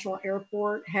International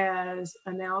Airport has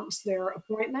announced their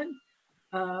appointment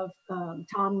of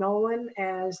Tom Nolan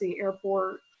as the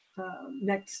airport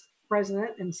next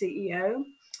president and CEO.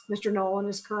 Mr. Nolan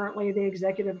is currently the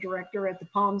executive director at the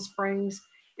Palm Springs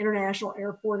International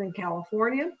Airport in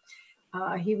California.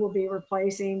 He will be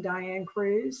replacing Diane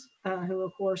Cruz, who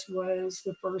of course was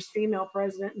the first female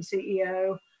president and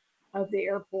CEO of the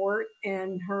airport,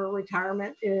 and her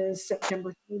retirement is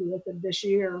September 30th of this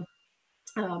year.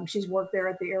 She's worked there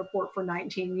at the airport for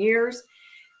 19 years.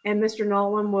 And Mr.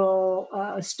 Nolan will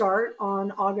start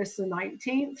on August the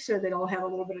 19th, so that he'll have a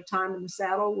little bit of time in the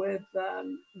saddle with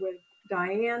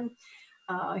Diane.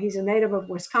 He's a native of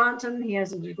Wisconsin. He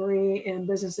has a degree in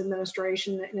business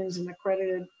administration and is an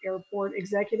accredited airport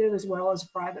executive as well as a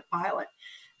private pilot.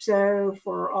 So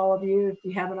for all of you, if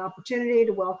you have an opportunity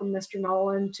to welcome Mr.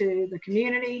 Nolan to the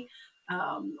community,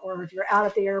 or if you're out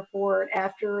at the airport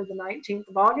after the 19th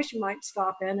of August, you might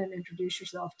stop in and introduce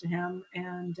yourself to him.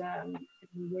 And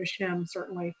we wish him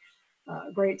certainly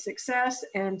great success,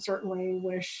 and certainly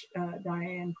wish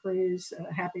Diane Cruz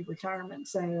a happy retirement.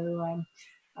 So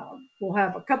we'll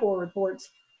have a couple of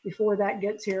reports before that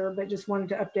gets here, but just wanted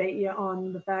to update you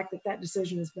on the fact that that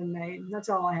decision has been made. That's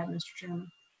all I have, Mr.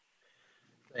 Chairman.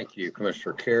 Thank you,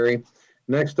 Commissioner Carey.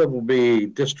 Next up will be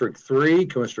District 3,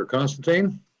 Commissioner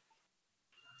Constantine.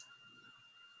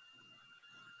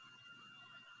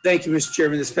 Thank you, Mr.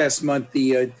 Chairman. This past month,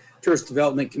 the Tourist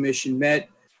Development Commission met.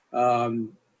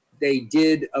 They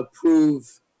did approve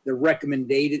the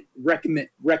recommended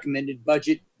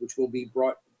budget, which will be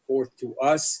brought forth to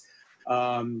us.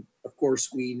 Of course,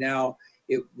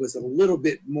 it was a little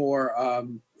bit more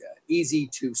easy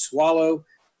to swallow,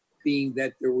 being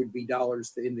that there would be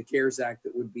dollars in the CARES Act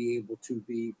that would be able to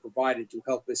be provided to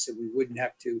help us, and we wouldn't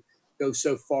have to go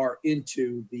so far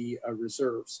into the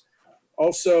reserves.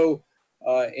 Also,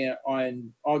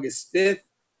 on August 5th,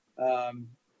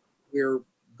 we're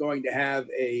going to have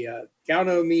a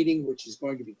COUNO meeting, which is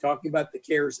going to be talking about the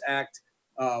CARES Act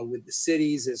with the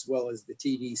cities as well as the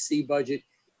TDC budget.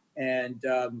 And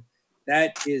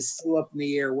that is still up in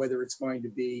the air, whether it's going to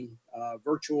be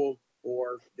virtual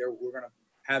or we're going to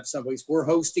have someplace, we're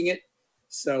hosting it.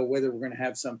 So whether we're going to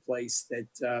have someplace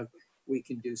that we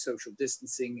can do social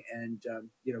distancing and,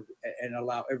 and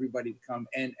allow everybody to come,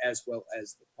 and as well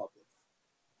as the public.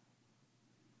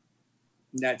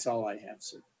 And that's all I have,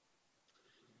 sir.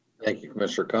 Thank you,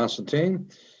 Commissioner Constantine.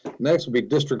 Next will be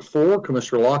District 4,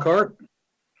 Commissioner Lockhart.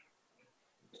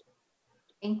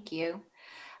 Thank you.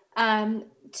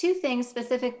 Two things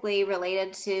specifically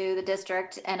related to the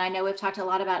district, and I know we've talked a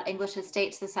lot about English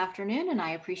estates this afternoon, and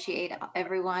I appreciate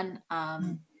everyone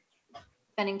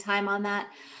spending time on that.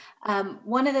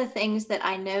 One of the things that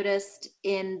I noticed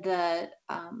in the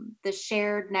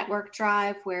shared network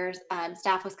drive where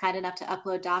staff was kind enough to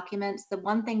upload documents, the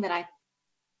one thing that I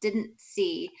didn't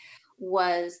see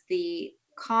was the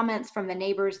comments from the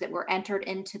neighbors that were entered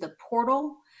into the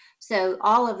portal. So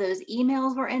all of those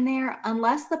emails were in there.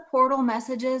 Unless the portal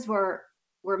messages were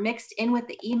mixed in with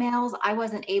the emails, I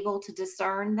wasn't able to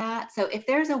discern that. So if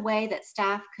there's a way that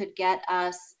staff could get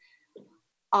us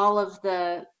all of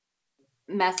the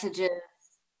messages,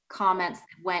 comments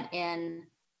that went in,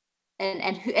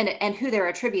 and who they're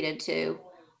attributed to,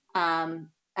 I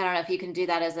don't know if you can do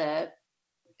that as a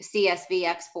CSV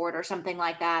export or something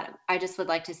like that. I just would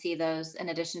like to see those in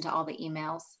addition to all the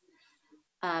emails.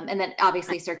 And then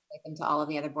obviously circulate them to all of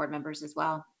the other board members as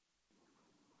well.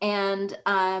 And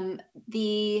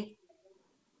the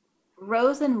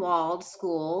Rosenwald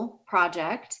School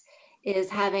project is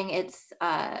having its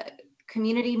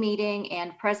community meeting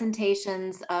and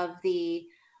presentations of the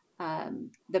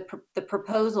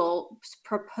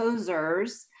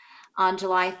proposers on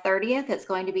July 30th. It's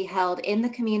going to be held in the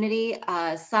community.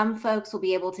 Some folks will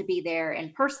be able to be there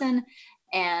in person,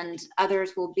 and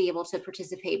others will be able to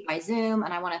participate by Zoom.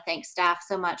 And I want to thank staff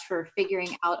so much for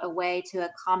figuring out a way to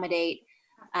accommodate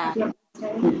to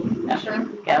actually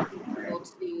go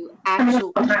through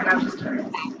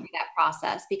that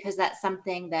process, because that's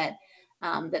something that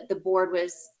that the board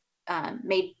was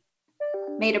made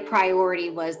a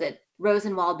priority, was that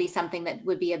Rosenwald be something that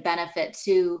would be a benefit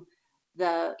to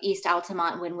the East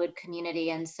Altamont Wynwood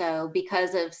community. And so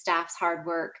because of staff's hard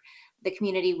work, the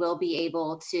community will be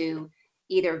able to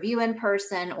either view in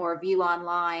person or view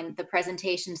online the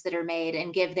presentations that are made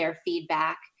and give their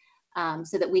feedback,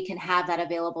 so that we can have that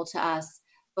available to us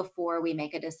before we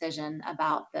make a decision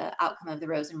about the outcome of the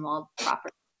Rosenwald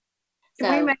property.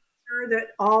 Can we make sure that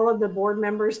all of the board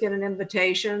members get an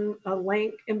invitation, a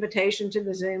link invitation to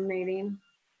the Zoom meeting,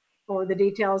 or the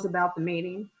details about the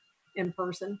meeting in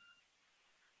person?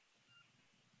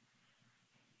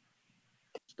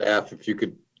 Staff, if you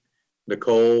could,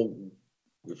 Nicole,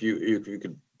 if you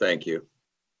could, thank you.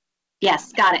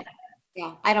 Yes, got it.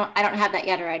 Yeah, I don't have that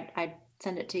yet, or I'd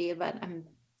send it to you, but I'm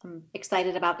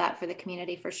excited about that for the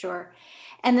community for sure.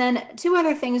 And then 2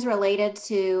 other things related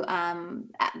to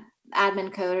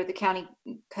admin code or the county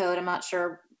code. I'm not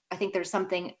sure. I think there's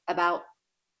something about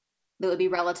that would be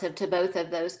relative to both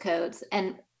of those codes.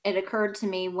 And it occurred to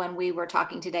me when we were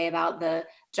talking today about the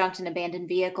junked and abandoned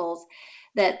vehicles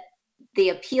that the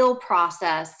appeal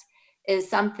process is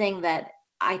something that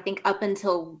I think up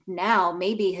until now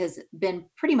maybe has been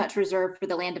pretty much reserved for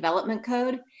the land development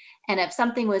code. And if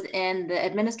something was in the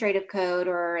administrative code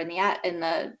or in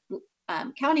the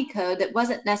county code that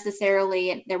wasn't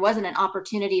necessarily, there wasn't an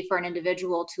opportunity for an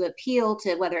individual to appeal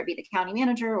to, whether it be the county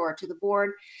manager or to the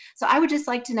board. So I would just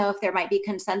like to know if there might be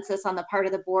consensus on the part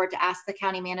of the board to ask the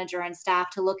county manager and staff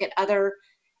to look at other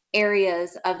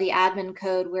areas of the admin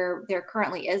code where there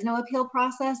currently is no appeal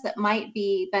process that might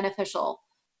be beneficial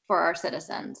for our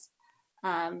citizens.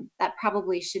 That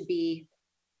probably should be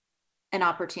an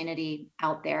opportunity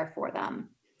out there for them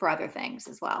for other things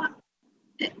as well.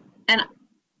 And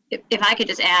if I could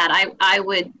just add, I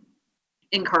would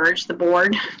encourage the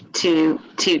board to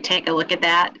take a look at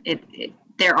that.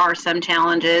 There are some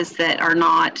challenges that are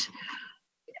not,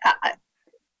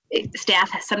 staff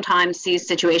sometimes sees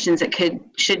situations that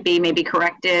should be maybe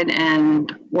corrected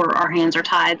and where our hands are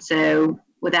tied. So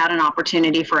without an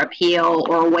opportunity for appeal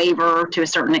or a waiver to a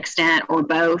certain extent or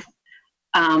both,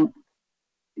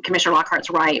 Commissioner Lockhart's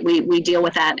right. We deal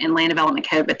with that in land development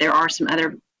code, but there are some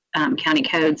other county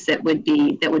codes that would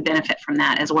benefit from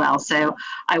that as well. So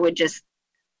I would just,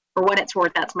 for what it's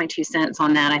worth, that's my 2 cents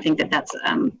on that. I think that's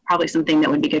probably something that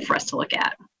would be good for us to look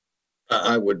at.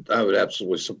 I would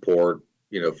absolutely support,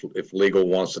 if legal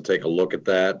wants to take a look at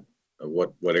that,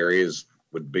 what areas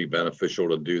would be beneficial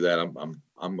to do that.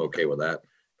 I'm okay with that.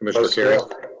 Commissioner Carey.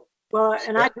 Well,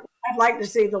 and I'd like to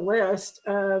see the list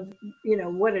of,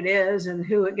 what it is and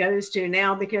who it goes to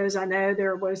now, because I know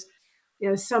there was,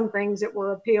 some things that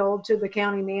were appealed to the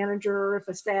county manager if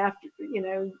a staff,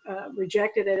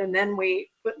 rejected it. And then we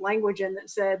put language in that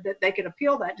said that they could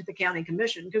appeal that to the county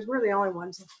commission because we're the only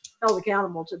ones held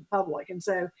accountable to the public. And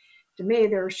so to me,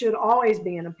 there should always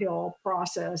be an appeal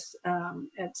process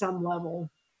at some level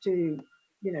to,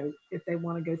 if they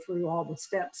want to go through all the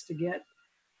steps to get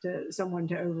to someone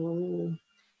to overrule.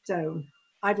 So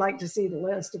I'd like to see the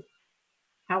list of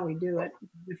how we do it,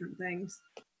 different things.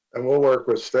 And we'll work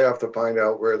with staff to find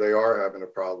out where they are having the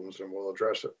problems and we'll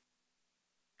address it.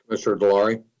 Mr.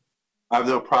 Delary. I have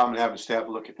no problem having staff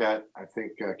look at that. I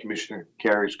think Commissioner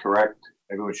Carey is correct.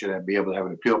 Everyone should be able to have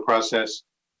an appeal process.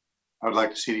 I would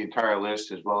like to see the entire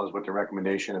list as well as what the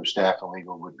recommendation of staff and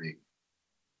legal would be.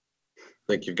 I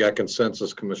think you've got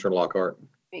consensus, Commissioner Lockhart.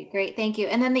 Great, thank you.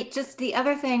 And then just the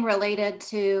other thing related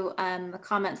to the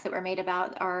comments that were made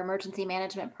about our emergency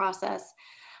management process.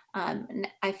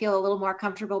 I feel a little more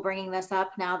comfortable bringing this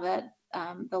up now that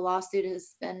the lawsuit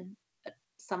has been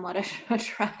somewhat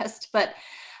addressed, but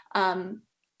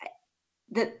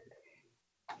the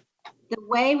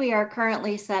way we are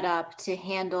currently set up to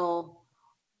handle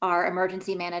our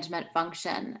emergency management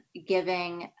function,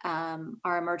 giving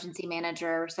our emergency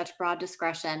manager such broad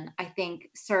discretion, I think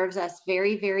serves us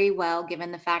very, very well,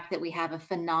 given the fact that we have a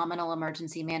phenomenal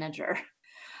emergency manager.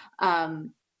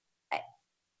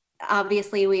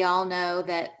 Obviously, we all know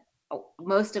that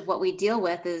most of what we deal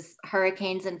with is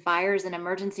hurricanes and fires and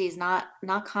emergencies, not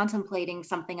contemplating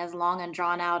something as long and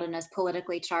drawn out and as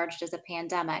politically charged as a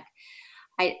pandemic.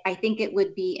 I think it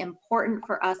would be important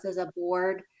for us as a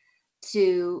board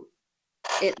to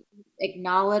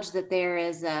acknowledge that there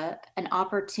is an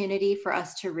opportunity for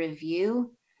us to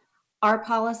review our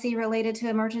policy related to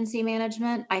emergency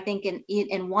management. I think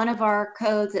in one of our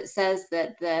codes, it says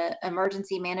that the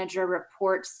emergency manager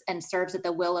reports and serves at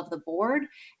the will of the board.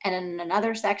 And in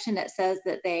another section, it says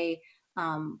that they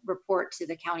report to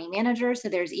the county manager. So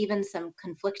there's even some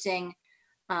conflicting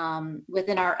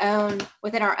within our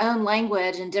own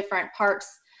language in different parts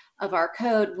of our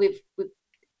code.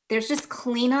 There's just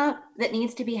cleanup that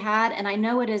needs to be had. And I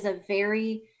know it is a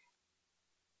very,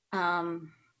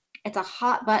 it's a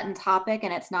hot button topic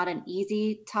and it's not an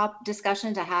easy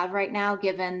discussion to have right now,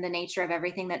 given the nature of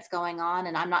everything that's going on.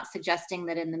 And I'm not suggesting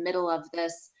that in the middle of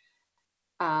this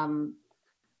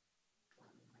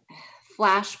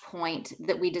flashpoint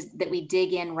that we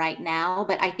dig in right now,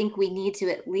 but I think we need to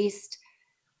at least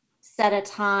set a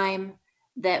time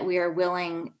that we are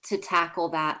willing to tackle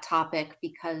that topic,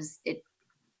 because it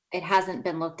hasn't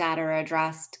been looked at or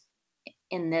addressed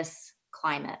in this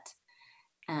climate.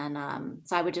 And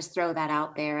so I would just throw that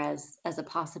out there as a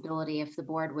possibility, if the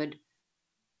board would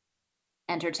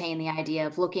entertain the idea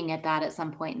of looking at that at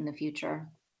some point in the future.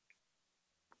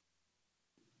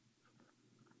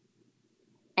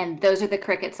 And those are the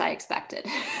crickets I expected.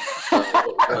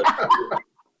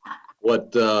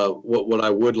 What I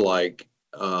would like,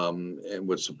 and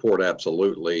would support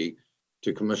absolutely,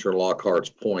 to Commissioner Lockhart's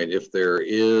point, if there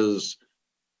is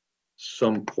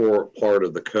some part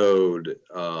of the code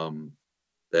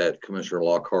that Commissioner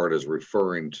Lockhart is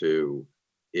referring to,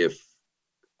 if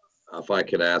I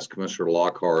could ask Commissioner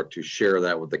Lockhart to share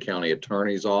that with the county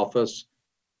attorney's office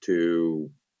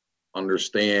to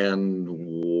understand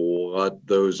what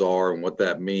those are and what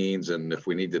that means, and if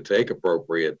we need to take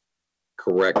appropriate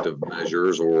corrective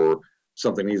measures or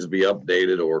something needs to be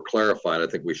updated or clarified, I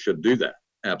think we should do that.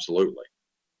 Absolutely.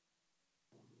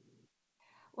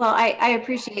 Well, I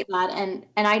appreciate that, and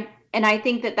I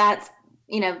think that that's,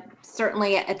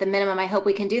 certainly at the minimum, I hope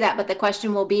we can do that. But the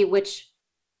question will be which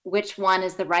one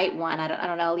is the right one. I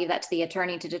don't know. I'll leave that to the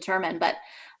attorney to determine. But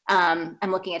I'm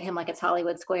looking at him like it's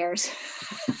Hollywood Squares.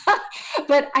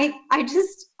 But I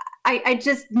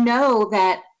just know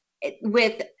that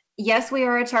yes, we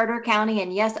are a charter county,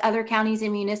 and yes, other counties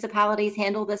and municipalities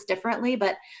handle this differently,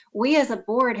 but we as a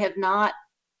board have not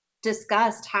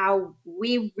discussed how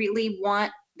we really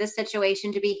want this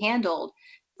situation to be handled.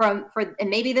 And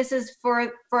maybe this is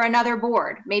for another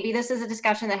board. Maybe this is a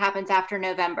discussion that happens after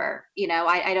November.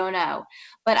 I don't know.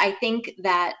 But I think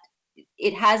that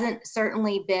it hasn't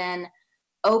certainly been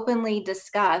openly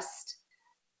discussed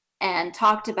and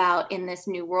talked about in this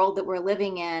new world that we're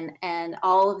living in, and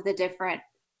all of the different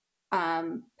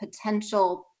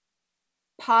potential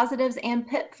positives and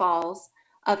pitfalls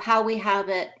of how we have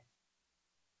it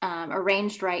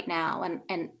arranged right now.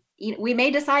 And we may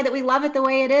decide that we love it the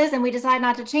way it is and we decide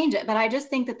not to change it, but I just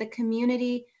think that the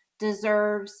community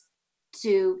deserves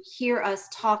to hear us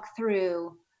talk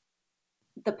through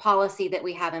the policy that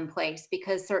we have in place,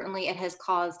 because certainly it has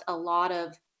caused a lot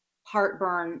of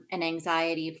heartburn and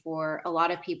anxiety for a lot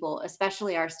of people,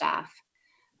 especially our staff,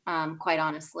 quite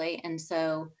honestly. And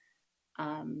so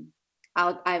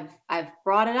I've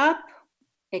brought it up.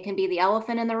 It can be the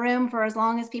elephant in the room for as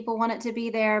long as people want it to be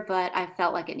there, but I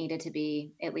felt like it needed to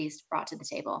be at least brought to the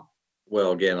table.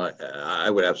 Well, again, I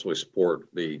would absolutely support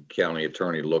the county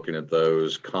attorney looking at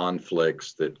those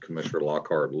conflicts that Commissioner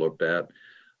Lockhart looked at.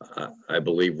 I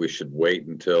believe we should wait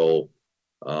until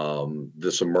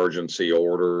this emergency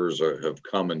orders have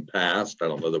come and passed. I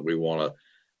don't know that we want to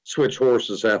switch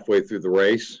horses halfway through the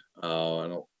race. I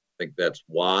don't think that's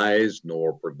wise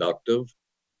nor productive.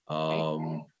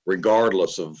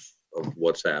 Regardless of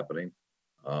what's happening.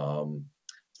 So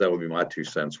that would be my 2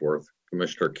 cents worth.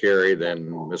 Commissioner Carey, then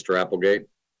Mr. Applegate.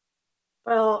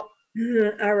 Well,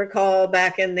 I recall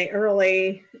back in the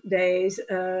early days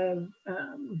of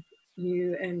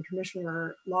you and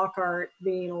Commissioner Lockhart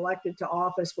being elected to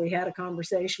office, we had a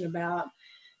conversation about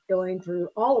going through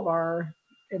all of our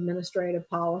administrative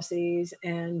policies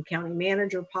and county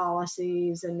manager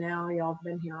policies, and now y'all have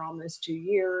been here almost 2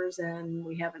 years and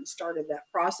we haven't started that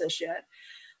process yet.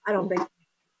 I don't think we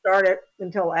start it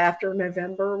until after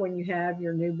November when you have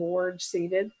your new board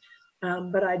seated,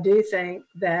 but I do think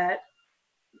that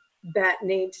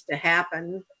needs to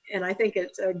happen, and I think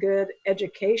it's a good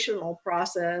educational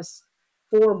process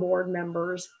for board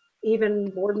members, even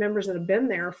board members that have been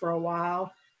there for a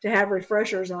while, to have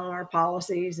refreshers on our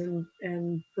policies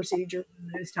and procedures and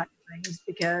those type of things,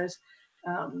 because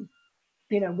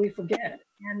we forget,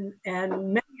 and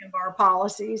many of our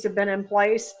policies have been in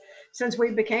place since we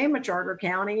became a charter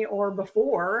county or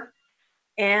before,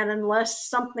 and unless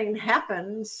something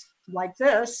happens like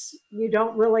this, you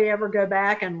don't really ever go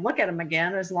back and look at them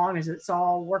again, as long as it's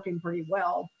all working pretty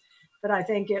well. But I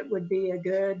think it would be a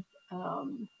good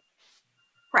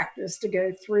practice to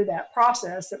go through that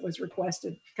process that was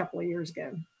requested a couple of years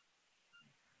ago.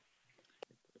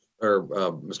 Or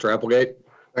Mr. Applegate.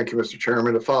 Thank you, Mr.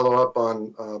 Chairman. To follow up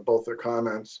on both their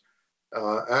comments,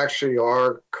 actually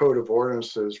our code of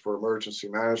ordinances for emergency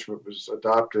management was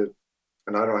adopted,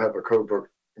 and I don't have a code book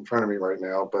in front of me right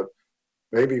now, but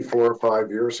maybe 4 or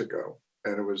 5 years ago.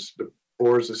 And it was the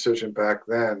board's decision back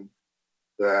then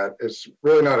that it's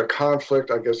really not a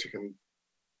conflict, I guess you can,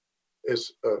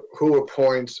 is who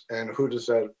appoints and who does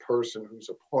that person who's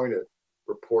appointed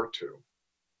report to.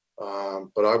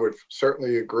 But I would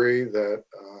certainly agree that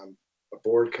a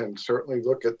board can certainly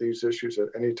look at these issues at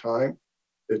any time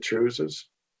it chooses,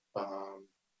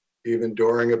 even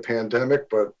during a pandemic,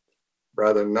 but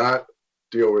rather not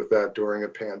deal with that during a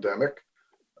pandemic.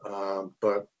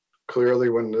 But clearly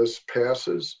when this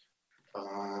passes,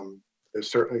 it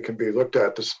certainly can be looked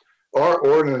at. Our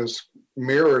ordinance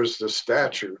mirrors the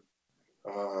statute,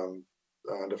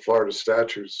 the Florida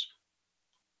statutes,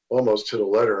 almost to the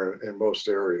letter in most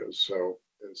areas. So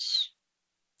it's,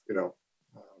 you know,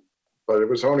 but it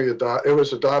was only it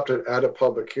was adopted at a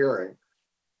public hearing.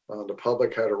 The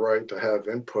public had a right to have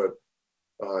input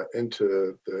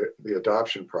into the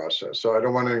adoption process. So I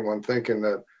don't want anyone thinking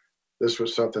that this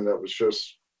was something that was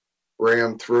just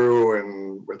rammed through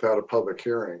and without a public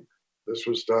hearing. This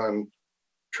was done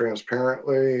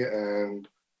transparently and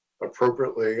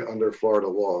appropriately under Florida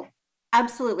law.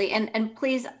 Absolutely. And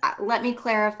please let me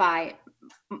clarify.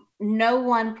 No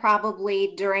one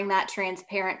probably during that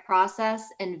transparent process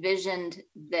envisioned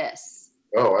this.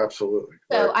 Oh, absolutely.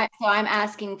 So, right. I'm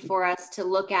asking for us to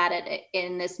look at it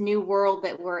in this new world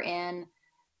that we're in.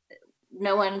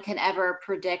 No one can ever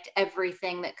predict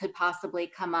everything that could possibly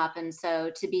come up, and so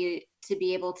to be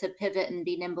able to pivot and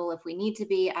be nimble if we need to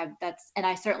be. And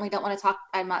I certainly don't want to talk.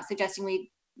 I'm not suggesting we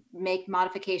make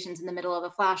modifications in the middle of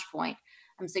a flashpoint.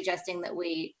 I'm suggesting that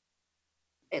we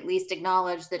at least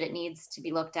acknowledge that it needs to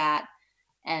be looked at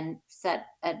and set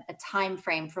a time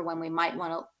frame for when we might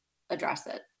want to address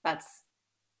it. That's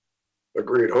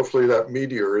agreed. Hopefully that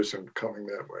meteor isn't coming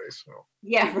that way. So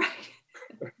yeah,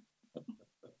 right.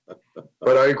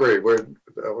 But I agree. We're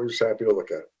just happy to look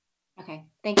at it. Okay,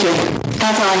 thank you.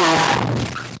 That's all I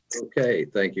have. Okay,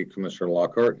 thank you, Commissioner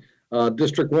Lockhart.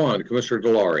 District 1, Commissioner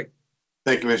Delary.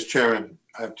 Thank you, Mr. Chairman.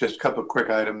 I have just a couple of quick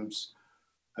items.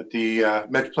 At the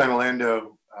Metroplan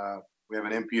Orlando, we have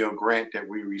an MPO grant that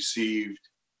we received.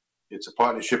 It's a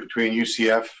partnership between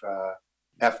UCF,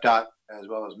 FDOT, as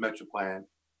well as Metroplan.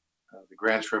 The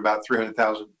grant's for about $300,000,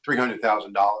 and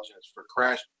it's for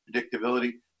crash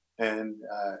predictability and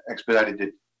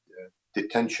expedited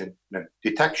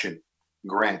detection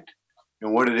grant.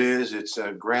 And what it is, it's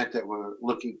a grant that we're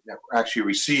actually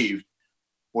received,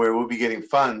 where we'll be getting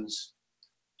funds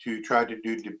to try to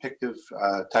do depictive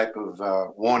type of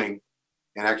warning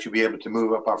and actually be able to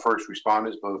move up our first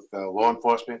responders, both law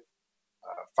enforcement,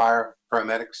 fire,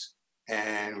 paramedics,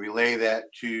 and relay that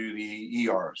to the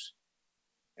ERs.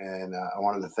 And I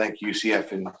wanted to thank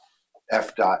UCF and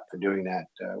FDOT for doing that.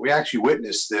 We actually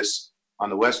witnessed this on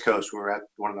the West Coast. We were at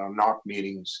one of our NARC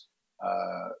meetings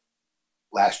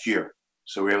last year.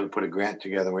 So we were able to put a grant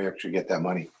together. We actually get that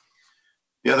money.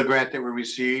 The other grant that we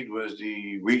received was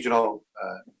the Regional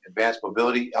Advanced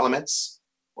Mobility Elements,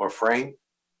 or FRAME.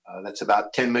 That's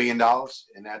about $10 million,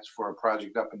 and that's for a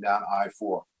project up and down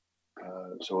I-4.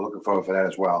 So we're looking forward for that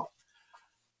as well.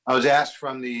 I was asked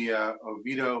from the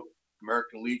Oviedo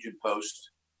American Legion Post,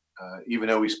 even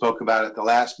though we spoke about it at the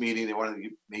last meeting, they wanted to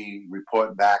give me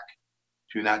report back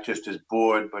to not just his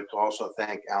board, but to also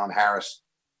thank Alan Harris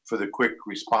for the quick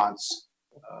response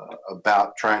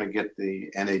about trying to get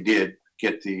and they did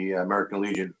get the American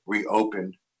Legion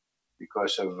reopened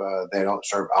because of they don't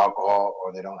serve alcohol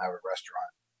or they don't have a restaurant.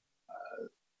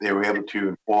 They were able to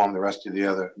inform the rest of the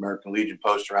other American Legion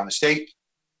posts around the state,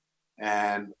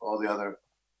 and all the other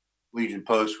Legion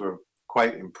posts were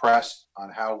quite impressed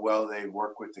on how well they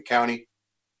work with the county,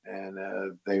 and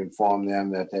they informed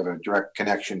them that they have a direct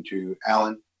connection to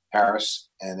Alan Harris,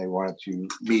 and they wanted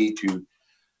me to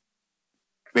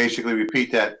basically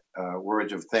repeat that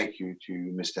words of thank you to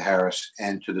Mr. Harris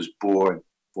and to this board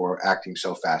for acting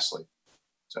so fastly.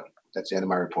 So that's the end of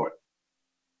my report.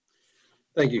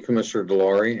 Thank you, Commissioner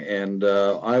Delary. And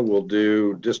I will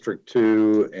do District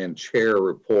 2 and Chair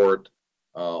report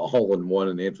all in one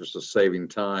in the interest of saving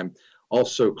time.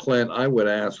 Also, Clint, I would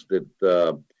ask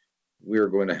that we are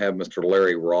going to have Mr.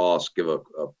 Larry Ross give a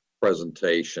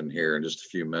presentation here in just a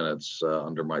few minutes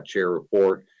under my chair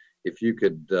report. If you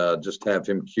could just have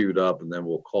him queued up, and then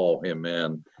we'll call him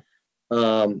in.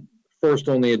 First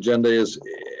on the agenda is,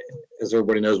 as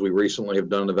everybody knows, we recently have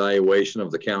done an evaluation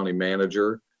of the county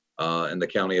manager and the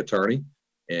county attorney.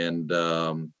 And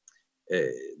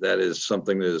that is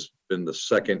something that has been the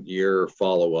second year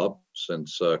follow-up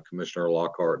since Commissioner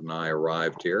Lockhart and I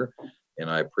arrived here. And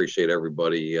I appreciate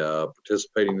everybody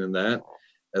participating in that,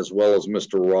 as well as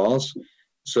Mr. Ross.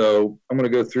 So I'm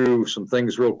going to go through some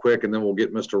things real quick, and then we'll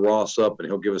get Mr. Ross up, and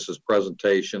he'll give us his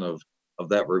presentation of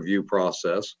that review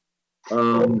process.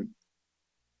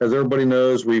 As everybody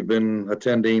knows, we've been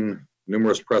attending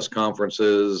numerous press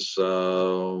conferences,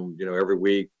 every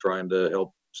week, trying to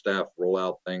help staff roll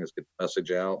out things, get the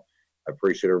message out. I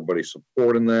appreciate everybody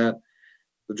supporting that.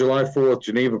 The July 4th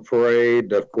Geneva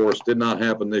Parade, of course, did not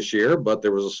happen this year, but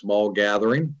there was a small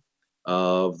gathering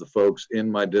of the folks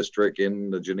in my district in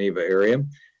the Geneva area,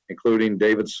 including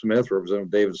David Smith,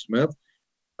 Representative David Smith.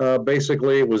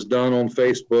 Basically, it was done on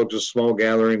Facebook, just a small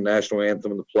gathering, national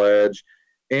anthem and the pledge,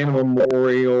 and a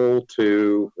memorial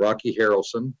to Rocky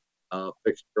Harrelson,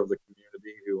 fixture of the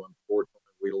community who unfortunately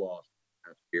we lost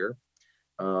last year.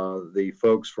 The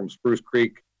folks from Spruce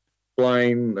Creek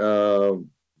Flying, the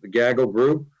Gaggle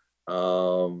group,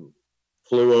 flew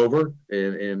over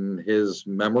in his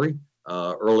memory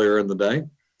earlier in the day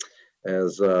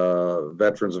as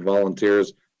veterans and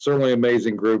volunteers. Certainly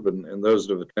amazing group, and those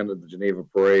that have attended the Geneva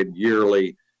Parade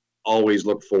yearly always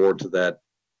look forward to that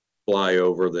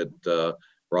flyover that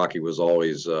Rocky was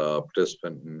always a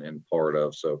participant and part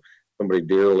of. So somebody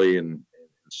dearly and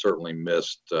certainly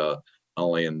missed, not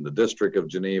only in the district of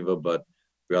Geneva, but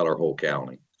throughout our whole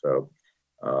county. So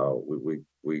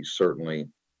we certainly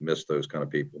miss those kind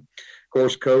of people. Of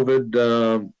course,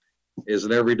 COVID is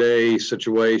an everyday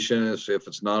situation. If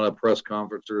it's not a press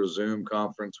conference or a Zoom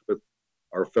conference with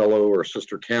our fellow or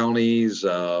sister counties,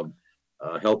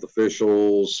 health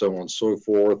officials, so on and so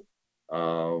forth.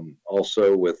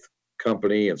 Also with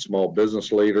company and small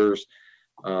business leaders.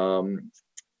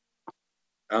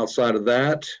 Outside of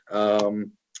that,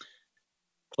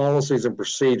 policies and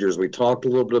procedures. We talked a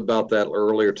little bit about that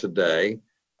earlier today.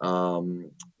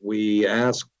 We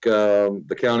asked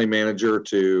the county manager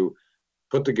to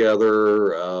put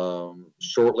together,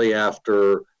 shortly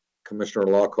after Commissioner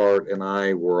Lockhart and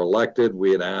I were elected,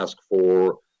 we had asked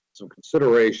for some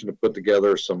consideration to put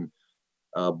together some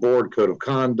board code of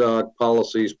conduct,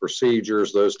 policies,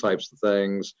 procedures, those types of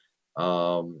things.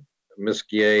 Ms.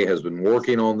 Guillet has been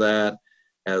working on that,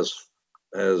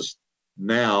 as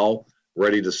now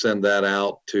ready to send that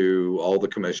out to all the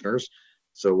commissioners.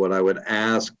 So what I would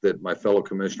ask that my fellow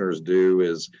commissioners do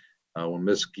is when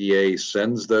Ms. Guillet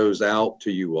sends those out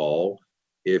to you all,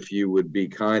 if you would be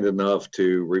kind enough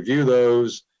to review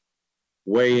those,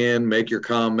 weigh in, make your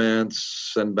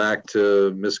comments, send back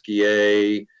to Ms.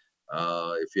 Guillet.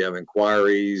 If you have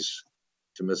inquiries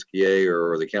to Ms. Guillet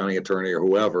or the county attorney or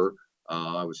whoever,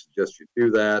 I would suggest you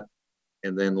do that.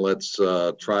 And then let's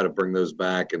try to bring those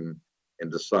back and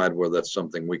decide whether that's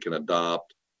something we can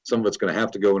adopt. Some of it's going to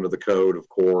have to go into the code, of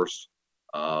course,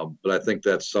 but I think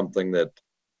that's something that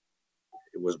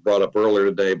it was brought up earlier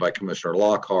today by Commissioner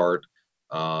Lockhart,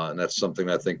 and that's something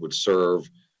I think would serve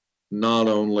not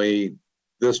only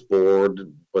this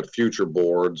board, but future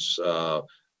boards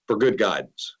for good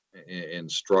guidance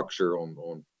and structure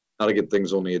on how to get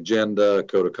things on the agenda,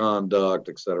 code of conduct,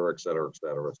 et cetera, et cetera, et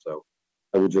cetera. So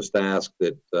I would just ask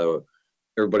that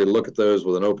everybody look at those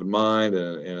with an open mind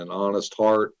and an honest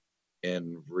heart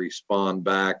and respond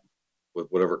back with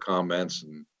whatever comments,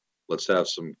 and let's have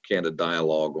some candid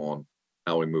dialogue on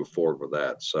how we move forward with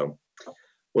that. So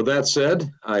with that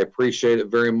said, I appreciate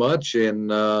it very much. And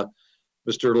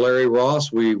Mr. Larry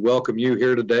Ross, we welcome you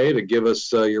here today to give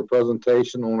us your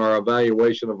presentation on our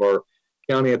evaluation of our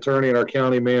county attorney and our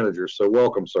county manager. So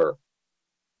welcome, sir.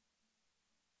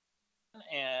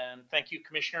 And thank you,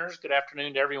 commissioners. Good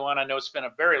afternoon to everyone. I know it's been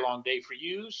a very long day for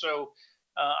you, so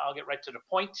I'll get right to the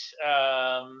point.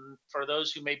 For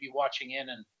those who may be watching in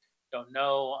and don't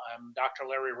know, I'm Dr.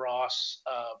 Larry Ross,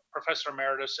 Professor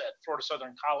Emeritus at Florida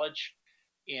Southern College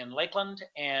in Lakeland,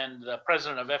 and the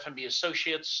president of F&B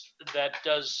Associates that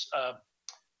does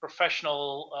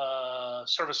professional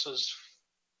services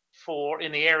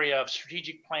in the area of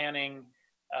strategic planning,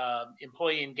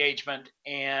 employee engagement,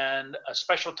 and a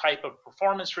special type of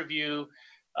performance review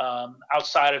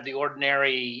outside of the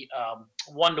ordinary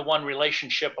one-to-one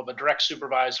relationship of a direct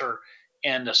supervisor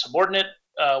and a subordinate,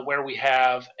 where we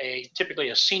have typically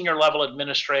a senior level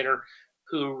administrator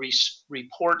who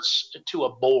reports to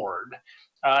a board.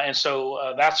 And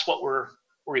so that's what we're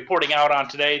reporting out on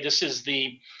today. This is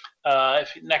the,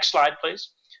 next slide,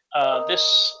 please.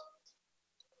 This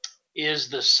is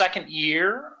the second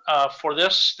year for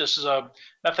this. This is a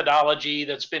methodology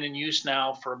that's been in use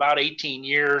now for about 18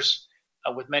 years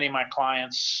with many of my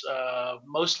clients,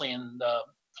 mostly in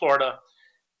Florida,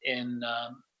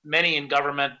 many in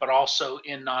government, but also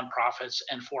in nonprofits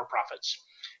and for-profits.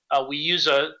 We use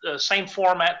the same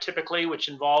format typically, which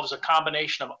involves a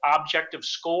combination of objective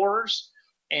scores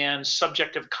and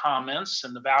subjective comments,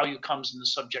 and the value comes in the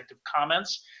subjective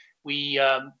comments. We,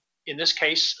 in this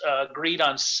case, agreed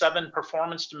on seven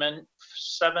performance dimensions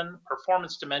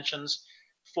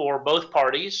for both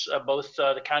parties, both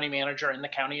the county manager and the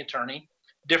county attorney,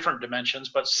 different dimensions,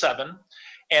 but seven.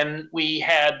 And we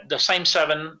had the same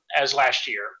seven as last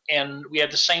year, and we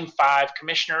had the same 5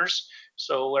 commissioners.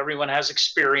 So everyone has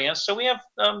experience. So we have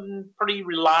pretty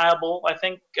reliable, I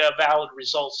think, valid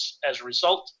results as a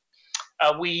result.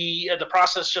 The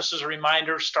process, just as a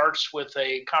reminder, starts with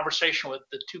a conversation with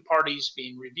the two parties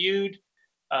being reviewed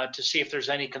to see if there's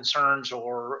any concerns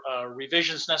or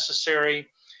revisions necessary.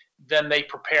 Then they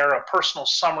prepare a personal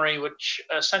summary, which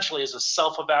essentially is a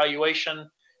self-evaluation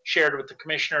shared with the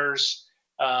commissioners.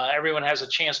 Everyone has a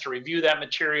chance to review that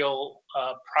material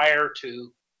prior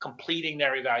to completing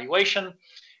their evaluation.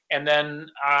 And then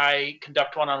I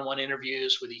conduct one-on-one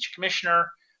interviews with each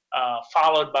commissioner,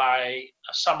 followed by a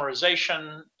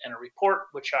summarization and a report,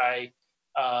 which I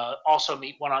also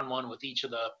meet one-on-one with each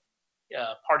of the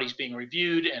parties being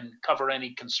reviewed and cover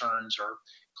any concerns or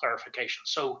clarifications.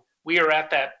 So we are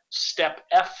at that step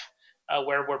F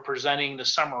where we're presenting the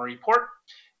summary report.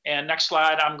 And next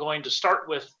slide, I'm going to start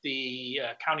with the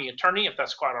county attorney, if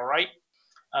that's quite all right.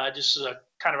 Just as a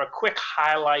kind of a quick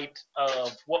highlight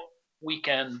of what we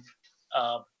can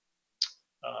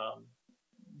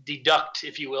deduct,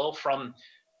 if you will, from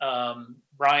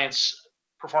Bryant's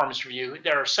performance review.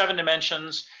 There are 7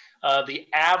 dimensions. The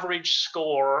average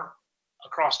score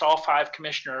across all 5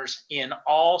 commissioners in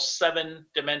all 7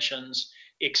 dimensions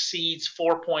exceeds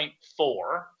 4.4.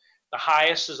 The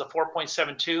highest is a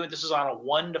 4.72. This is on a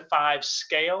 1 to 5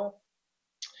 scale,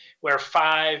 where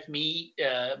 5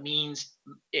 means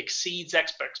exceeds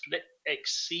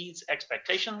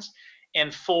expectations,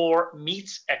 and 4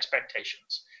 meets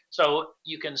expectations. So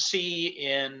you can see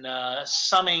in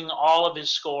summing all of his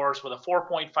scores with a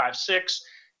 4.56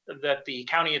 that the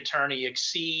county attorney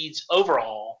exceeds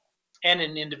overall, and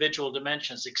in individual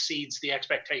dimensions exceeds the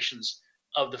expectations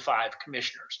of the 5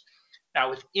 commissioners. Now,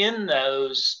 within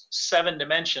those 7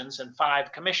 dimensions and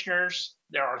 5 commissioners,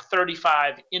 there are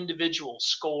 35 individual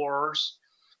scores.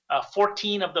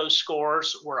 14 of those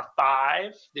scores were a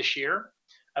 5 this year,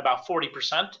 about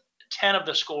 40%. 10 of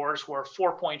the scores were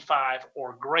 4.5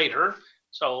 or greater.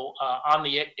 So on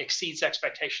the exceeds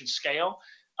expectation scale,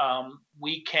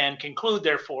 we can conclude,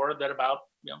 therefore, that about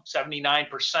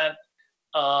 79%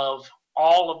 of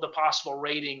all of the possible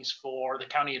ratings for the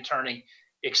county attorney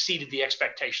exceeded the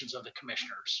expectations of the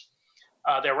commissioners.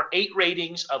 There were 8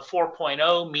 ratings of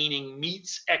 4.0, meaning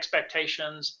meets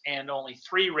expectations, and only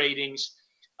 3 ratings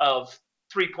of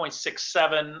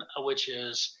 3.67, which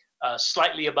is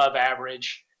slightly above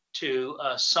average to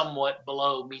somewhat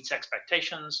below meets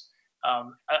expectations.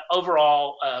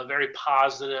 Overall, a very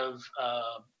positive,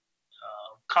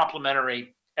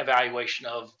 complimentary evaluation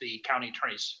of the county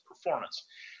attorney's performance.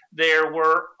 There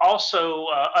were also,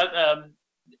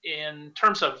 in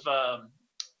terms of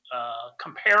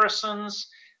comparisons,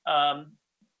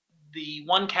 the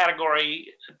one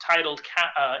category titled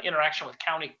Interaction with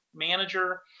County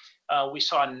Manager, we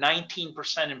saw a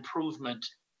 19% improvement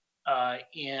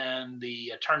in the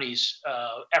attorney's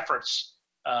efforts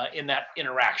in that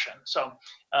interaction. So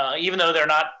even though they're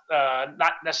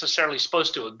not necessarily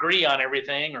supposed to agree on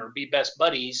everything or be best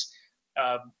buddies,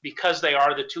 because they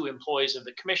are the 2 employees of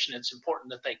the commission, it's important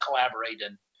that they collaborate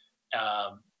and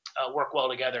work well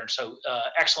together. And so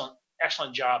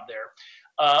excellent job there.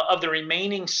 Of the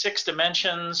remaining 6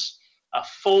 dimensions,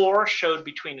 4 showed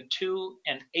between a 2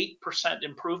 and 8%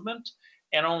 improvement,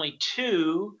 and only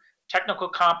 2, technical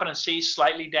competency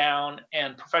slightly down,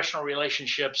 and professional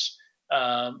relationships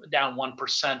down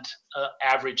 1%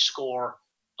 average score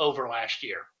over last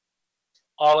year.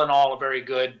 All in all, very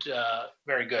good,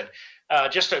 very good.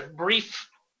 Just a brief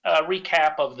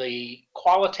recap of the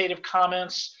qualitative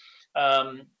comments.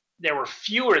 There were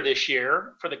fewer this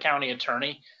year for the county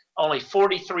attorney. Only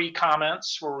 43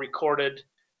 comments were recorded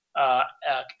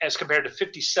as compared to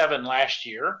 57 last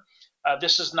year.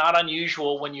 This is not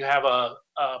unusual when you have a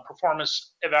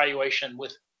performance evaluation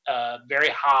with very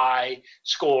high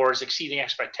scores exceeding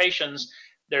expectations.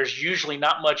 There's usually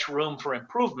not much room for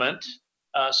improvement,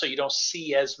 so you don't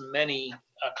see as many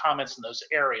comments in those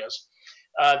areas.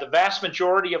 The vast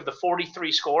majority of the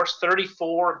 43 scores,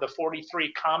 34 of the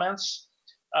 43 comments,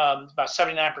 about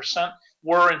 79%,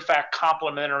 were in fact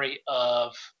complimentary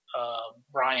of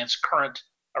Bryant's current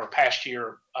or past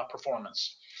year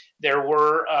performance. There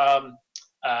were a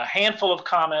handful of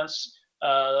comments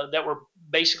that were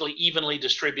basically evenly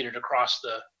distributed across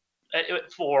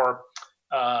for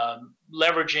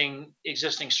leveraging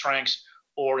existing strengths,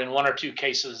 or in 1 or 2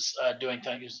 cases doing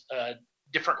things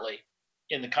differently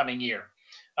in the coming year.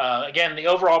 Again, the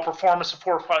overall performance of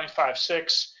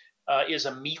 4.56 is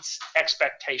a meets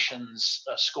expectations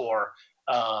score,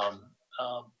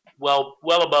 well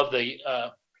above the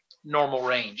normal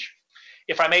range.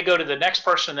 If I may go to the next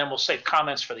person, then we'll save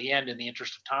comments for the end in the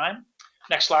interest of time.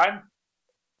 Next slide.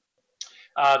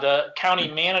 The county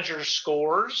manager's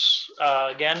scores,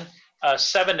 again,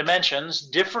 7 dimensions,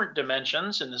 different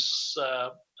dimensions in this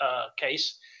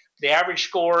case. The average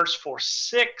scores for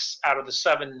 6 out of the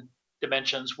 7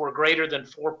 dimensions were greater than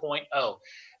 4.0.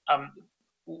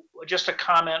 Just a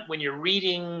comment, when you're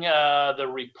reading the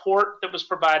report that was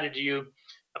provided to you,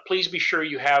 please be sure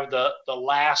you have the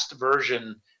last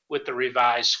version with the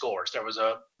revised scores. There was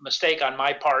a mistake on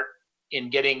my part in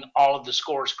getting all of the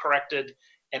scores corrected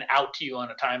and out to you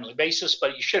on a timely basis,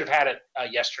 but you should have had it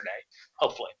yesterday,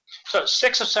 hopefully. So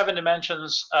 6 of 7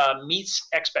 dimensions meets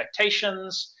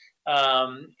expectations,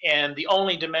 and the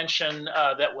only dimension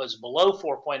that was below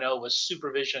 4.0 was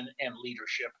supervision and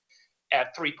leadership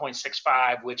at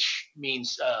 3.65, which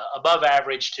means above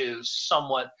average to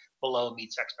somewhat below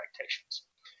meets expectations.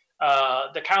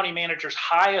 The county manager's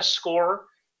highest score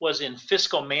was in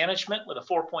fiscal management with a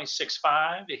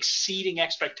 4.65, exceeding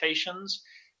expectations.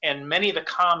 And many of the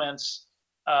comments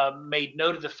made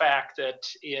note of the fact that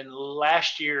in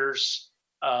last year's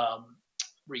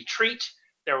retreat,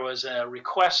 there was a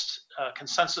request,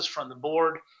 consensus from the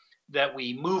board that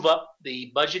we move up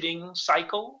the budgeting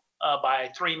cycle by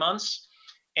 3 months.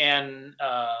 And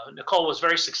Nicole was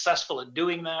very successful at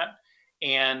doing that,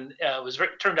 and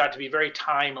turned out to be very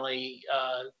timely,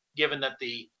 given that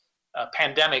the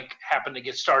pandemic happened to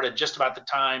get started just about the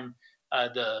time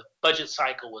the budget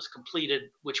cycle was completed,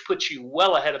 which puts you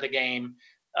well ahead of the game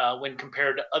when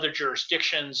compared to other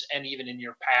jurisdictions and even in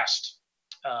your past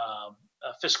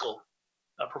fiscal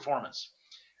performance.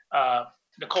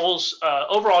 Nicole's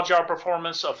overall job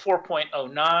performance of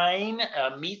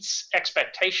 4.09 meets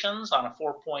expectations on a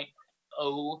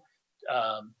 4.0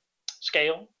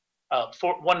 scale,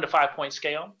 1 to 5 point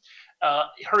scale.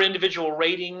 Her individual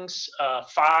ratings,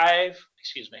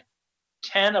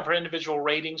 10 of her individual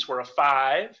ratings were a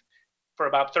 5 for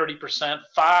about 30%.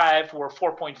 5 were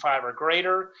 4.5 or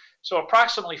greater. So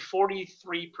approximately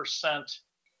 43%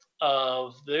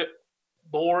 of the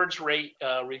board's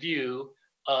review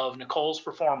of Nicole's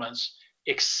performance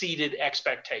exceeded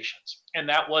expectations. And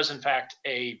that was, in fact,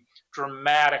 a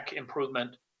dramatic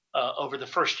improvement over the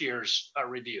first year's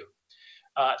review.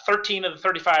 13 of the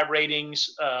 35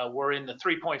 ratings were in the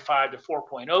 3.5 to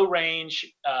 4.0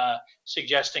 range,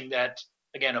 suggesting that,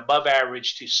 again, above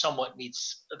average to somewhat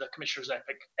meets the commissioner's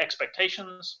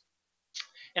expectations.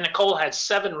 And Nicole had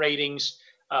 7 ratings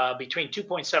between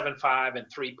 2.75 and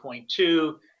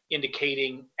 3.2,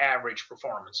 indicating average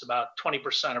performance. About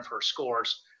 20% of her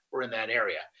scores were in that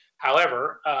area.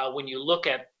 However, when you look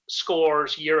at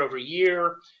scores year over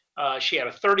year, she had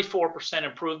a 34%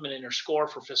 improvement in her score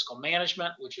for fiscal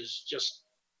management, which is just,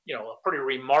 a pretty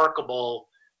remarkable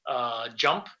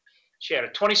jump. She had a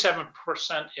 27%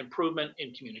 improvement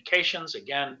in communications.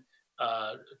 Again,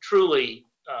 truly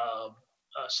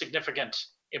significant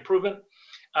improvement.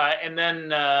 And then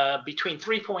between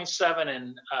 3.7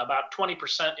 and about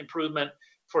 20% improvement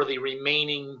for the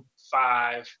remaining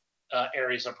 5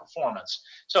 areas of performance.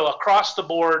 So across the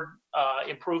board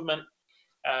improvement,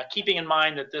 keeping in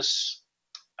mind that this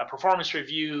performance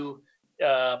review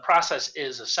process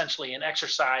is essentially an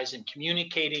exercise in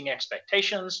communicating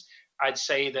expectations. I'd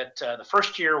say that the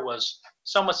first year was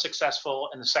somewhat successful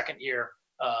and the second year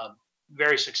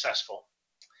very successful.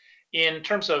 In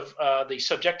terms of the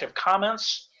subjective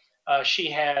comments,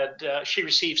 she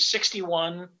received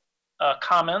 61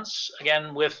 comments,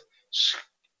 again, with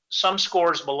some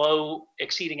scores below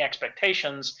exceeding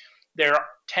expectations. There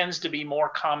tends to be more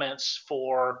comments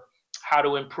for how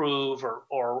to improve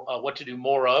or what to do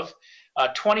more of.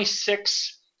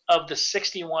 26 of the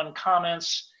 61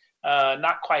 comments,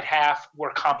 not quite half,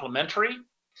 were complimentary.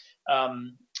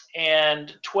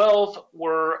 And 12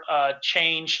 were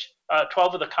changed.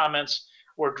 12 of the comments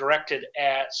were directed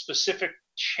at specific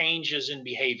changes in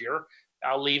behavior.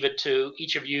 I'll leave it to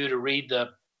each of you to read the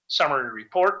summary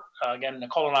report. Again,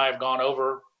 Nicole and I have gone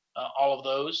over all of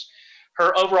those.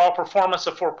 Her overall performance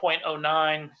of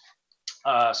 4.09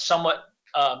 somewhat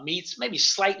meets, maybe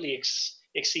slightly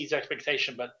exceeds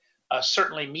expectation, but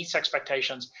certainly meets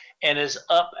expectations and is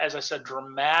up, as I said,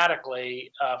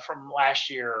 dramatically from last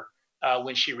year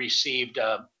when she received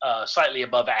a slightly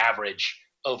above average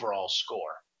overall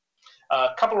score. A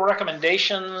couple of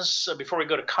recommendations before we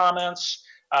go to comments.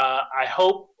 I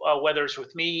hope, whether it's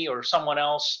with me or someone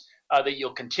else, that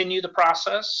you'll continue the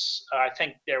process. I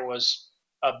think there was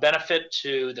a benefit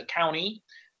to the county,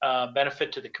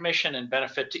 benefit to the commission, and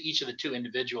benefit to each of the 2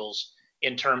 individuals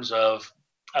in terms of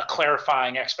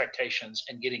clarifying expectations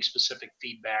and getting specific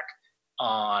feedback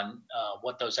on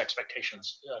what those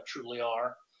expectations truly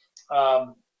are.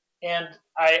 And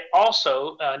I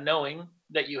also, knowing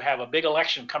that you have a big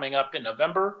election coming up in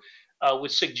November,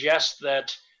 would suggest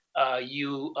that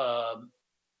you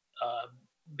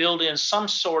build in some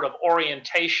sort of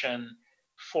orientation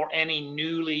for any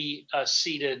newly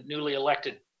seated, newly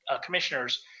elected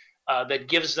commissioners that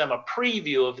gives them a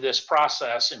preview of this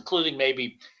process, including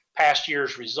maybe past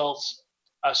year's results,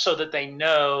 so that they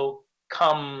know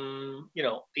come,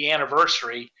 the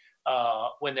anniversary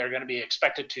when they're going to be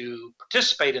expected to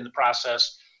participate in the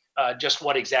process, just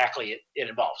what exactly it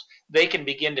involves. They can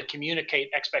begin to communicate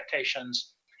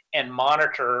expectations and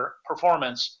monitor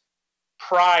performance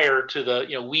prior to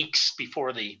the weeks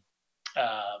before the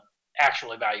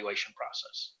actual evaluation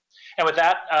process. And with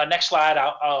that, next slide,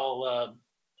 I'll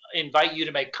invite you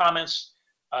to make comments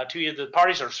to either the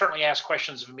parties, or certainly ask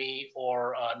questions of me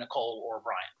or Nicole or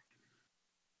Brian.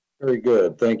 Very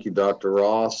good. Thank you, Dr.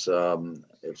 Ross.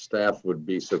 If staff would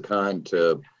be so kind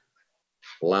to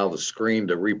allow the screen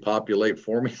to repopulate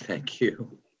for me, thank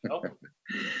you. Oh.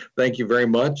 Thank you very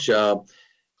much.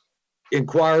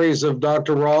 Inquiries of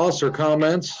Dr. Ross or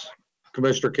comments?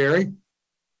 Commissioner Carey?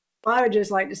 Well, I would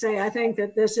just like to say, I think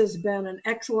that this has been an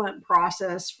excellent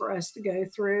process for us to go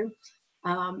through.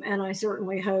 And I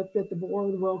certainly hope that the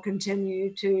board will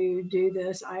continue to do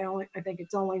this. I think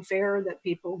it's only fair that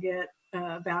people get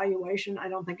valuation. I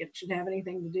don't think it should have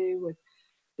anything to do with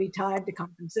be tied to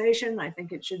compensation. I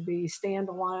think it should be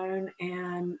standalone,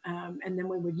 and then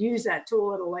we would use that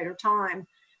tool at a later time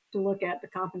to look at the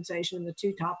compensation of the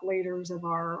two top leaders of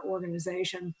our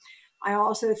organization. I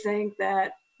also think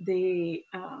that the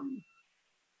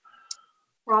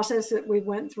process that we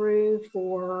went through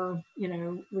for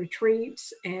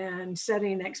retreats and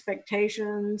setting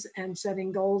expectations and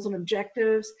setting goals and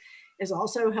objectives is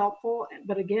also helpful.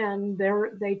 But again,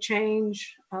 they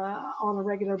change on a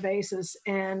regular basis,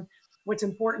 and what's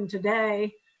important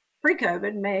today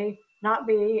pre-COVID may not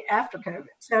be after COVID.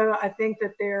 So I think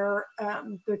that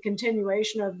the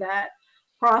continuation of that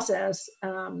process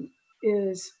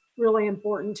is really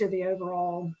important to the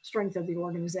overall strength of the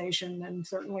organization, and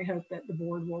certainly hope that the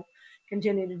board will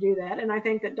continue to do that. And I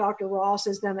think that Dr. Ross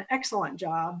has done an excellent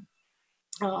job.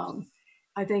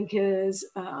 I think his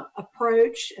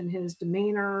approach and his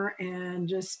demeanor and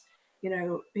just,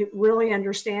 really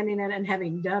understanding it, and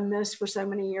having done this for so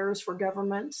many years for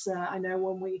governments. I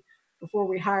know before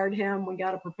we hired him, we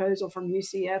got a proposal from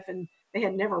UCF and they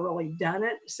had never really done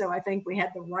it. So I think we had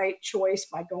the right choice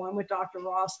by going with Dr.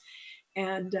 Ross.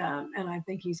 And I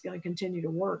think he's going to continue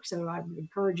to work. So I would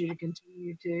encourage you to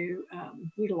continue to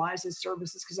utilize his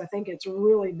services, because I think it's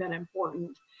really been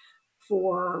important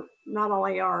for not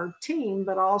only our team,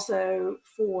 but also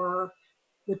for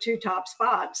the two top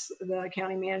spots, the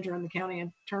county manager and the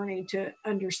county attorney, to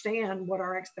understand what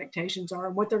our expectations are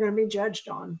and what they're going to be judged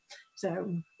on.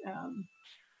 So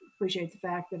appreciate the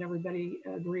fact that everybody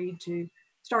agreed to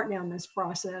start down this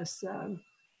process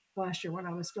last year when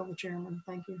I was still the chairman.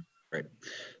 Thank you. Great.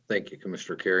 Thank you,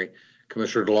 Commissioner Carey.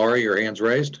 Commissioner DeLaurie, your hand's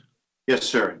raised. Yes,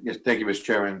 sir. Yes, thank you, Mr.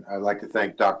 Chairman. I'd like to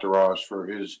thank Dr. Ross for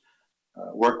his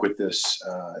work with this.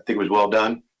 I think it was well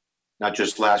done, not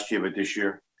just last year, but this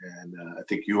year. And I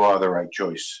think you are the right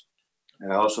choice.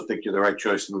 And I also think you're the right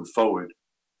choice to move forward.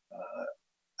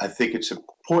 I think it's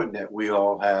important that we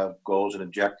all have goals and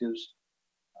objectives.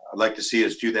 I'd like to see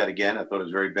us do that again. I thought it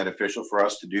was very beneficial for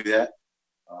us to do that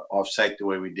off-site the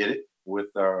way we did it with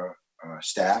our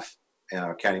staff and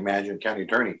our county manager and county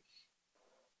attorney.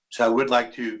 So I would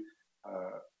like to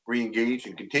re-engage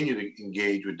and continue to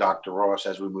engage with Dr. Ross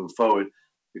as we move forward,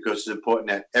 because it's important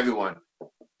that everyone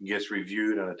gets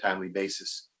reviewed on a timely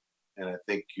basis. And I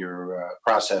think your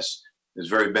process is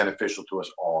very beneficial to us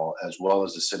all, as well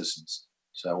as the citizens.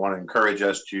 So I want to encourage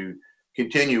us to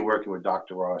continue working with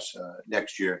Dr. Ross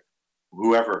next year,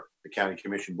 whoever the county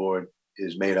commission board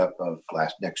is made up of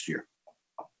next year.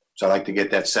 So I'd like to get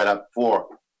that set up for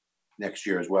next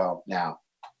year as well now.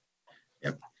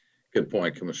 Yep. Good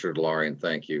point, Commissioner DeLaurie, and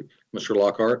thank you. Mr.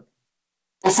 Lockhart?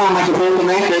 I sound like a broken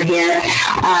record here.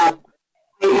 I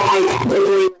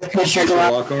agree with Commissioner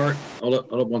DeLaurie. Lockhart, hold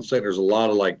up one second. There's a lot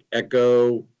of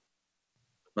echo.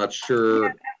 Not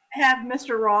sure. Have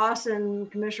Mr. Ross and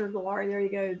Commissioner DeLaurie, there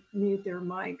you go, mute their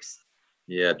mics.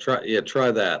 Yeah,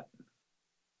 try that.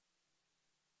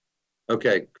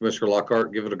 Okay, Commissioner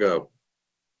Lockhart, give it a go.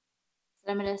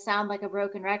 I'm going to sound like a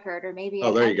broken record, or maybe.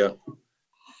 Oh, there you go.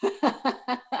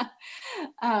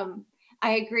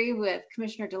 I agree with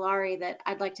Commissioner DeLaurie that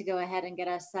I'd like to go ahead and get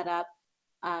us set up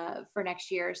for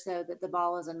next year so that the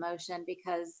ball is in motion,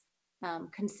 because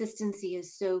consistency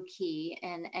is so key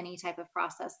in any type of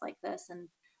process like this. And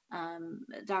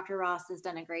Dr. Ross has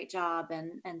done a great job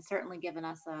and certainly given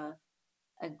us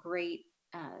a great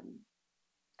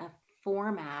a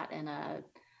format and a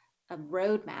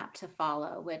roadmap to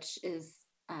follow, which is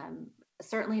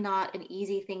certainly not an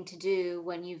easy thing to do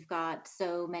when you've got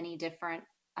so many different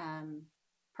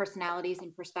personalities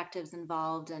and perspectives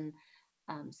involved. And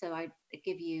so I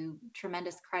give you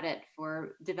tremendous credit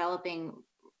for developing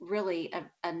really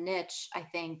a niche, I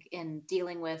think, in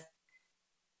dealing with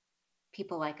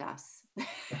people like us.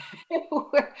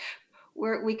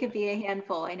 We could be a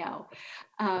handful, I know.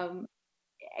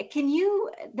 Can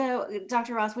you, though,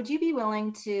 Dr. Ross, would you be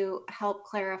willing to help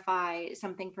clarify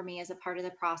something for me as a part of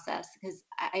the process? Because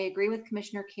I agree with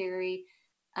Commissioner Carey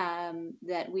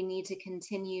that we need to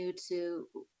continue to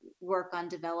work on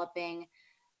developing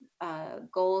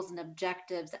goals and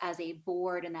objectives as a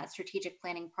board in that strategic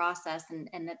planning process,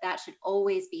 and that should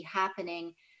always be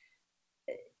happening.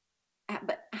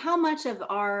 But how much of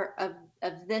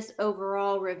this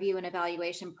overall review and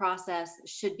evaluation process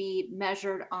should be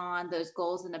measured on those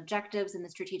goals and objectives in the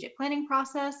strategic planning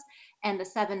process and the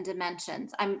 7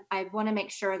 dimensions? I want to make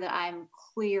sure that I'm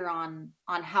clear on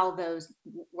how those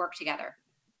work together.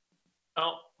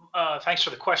 Well, thanks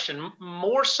for the question.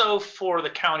 More so for the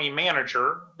county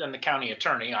manager than the county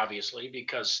attorney, obviously,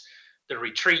 because the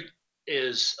retreat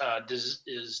is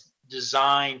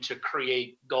designed to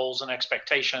create goals and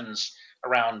expectations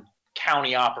around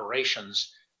county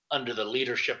operations under the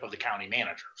leadership of the county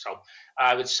manager. So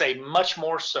I would say much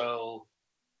more so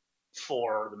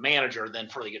for the manager than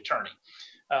for the attorney.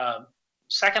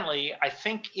 Secondly, I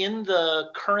think in the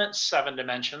current 7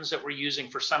 dimensions that we're using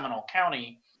for Seminole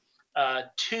County,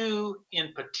 2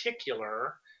 in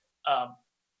particular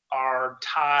are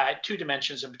tied, 2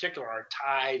 dimensions in particular are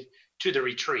tied to the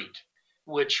retreat,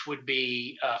 which would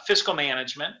be fiscal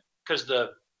management, because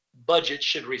the budget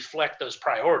should reflect those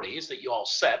priorities that you all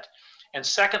set. And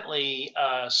secondly,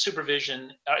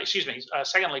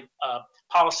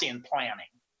 policy and planning,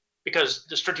 because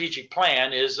the strategic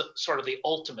plan is sort of the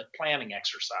ultimate planning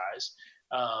exercise,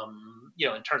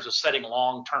 in terms of setting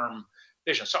long-term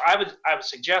vision. So I would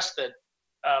suggest that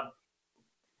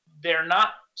they're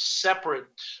not separate.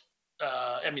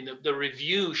 The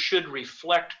review should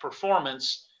reflect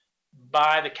performance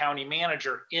by the county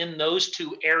manager in those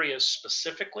 2 areas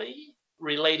specifically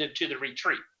related to the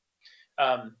retreat.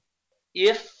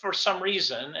 If for some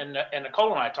reason, and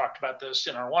Nicole and I talked about this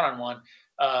in our one-on-one,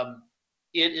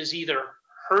 it is either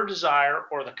her desire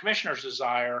or the commissioner's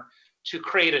desire to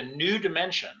create a new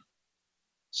dimension,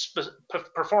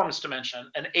 performance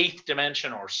dimension, an 8th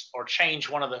dimension, or change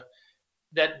one of the,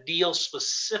 that deals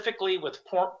specifically with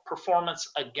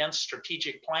performance against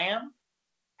strategic plan,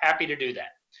 happy to do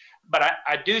that. But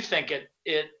I do think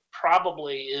it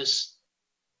probably is,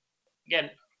 again,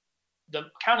 the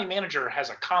county manager has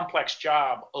a complex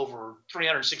job over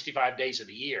 365 days of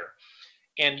the year.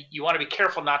 And you want to be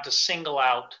careful not to single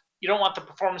out, you don't want the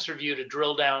performance review to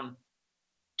drill down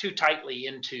too tightly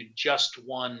into just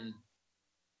one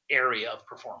area of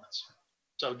performance.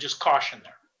 So just caution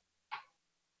there.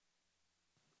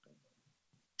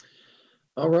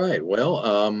 All right.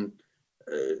 Well,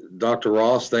 Dr.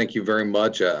 Ross, thank you very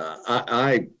much.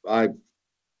 I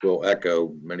will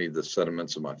echo many of the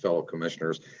sentiments of my fellow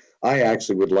commissioners. I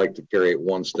actually would like to carry it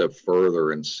one step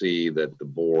further and see that the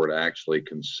board actually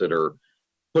consider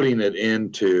putting it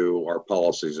into our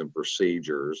policies and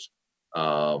procedures,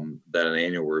 that an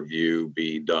annual review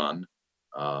be done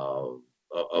of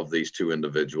these 2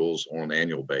 individuals on an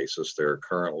annual basis. There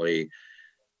currently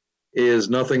is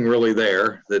nothing really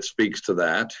there that speaks to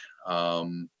that.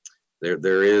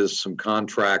 There is some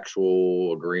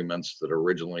contractual agreements that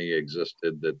originally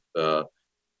existed that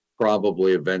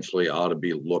probably eventually ought to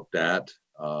be looked at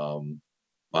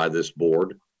by this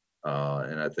board.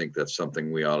 And I think that's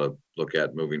something we ought to look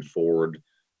at moving forward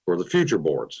for the future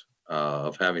boards,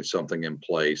 of having something in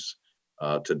place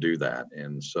to do that.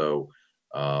 And so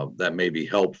that may be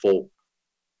helpful,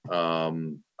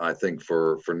 I think,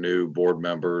 for new board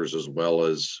members, as well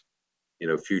as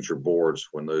future boards,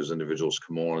 when those individuals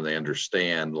come on and they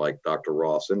understand, like Dr.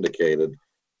 Ross indicated,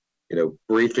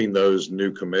 briefing those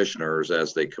new commissioners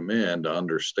as they come in to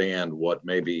understand what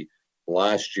maybe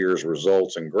last year's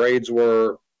results and grades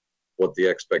were, what the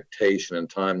expectation and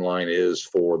timeline is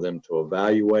for them to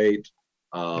evaluate,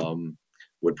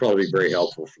 would probably be very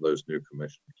helpful for those new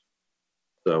commissioners.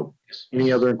 So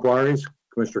any other inquiries,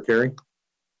 Commissioner Carey?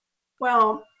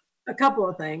 Well, a couple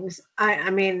of things.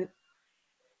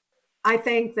 I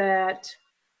think that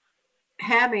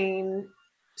having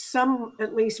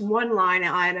at least one line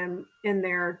item in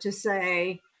there to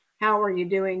say, how are you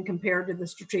doing compared to the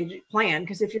strategic plan?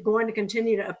 Because if you're going to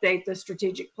continue to update the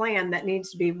strategic plan, that needs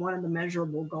to be one of the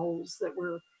measurable goals that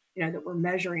we're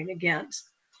measuring against.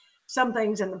 some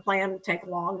things in the plan take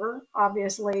longer,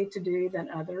 obviously, to do than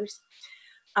others.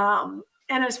 And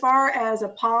as far as a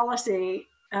policy,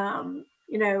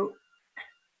 you know,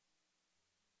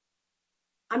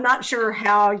 I'm not sure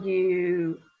how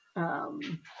you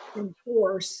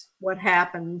enforce what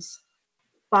happens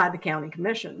by the county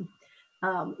commission.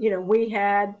 You know, we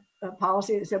had a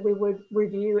policy that said we would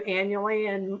review annually,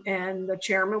 and the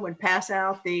chairman would pass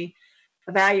out the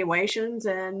evaluations.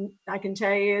 And I can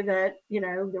tell you that, you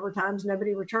know, there were times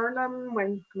nobody returned them.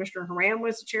 When Commissioner Haran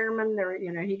was the chairman, there,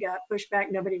 you know, he got pushed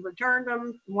back, nobody returned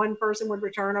them. One person would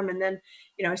return them. And then,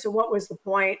 you know, so what was the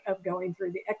point of going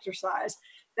through the exercise?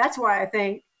 That's why I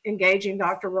think engaging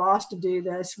Dr. Ross to do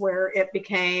this, where it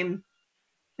became,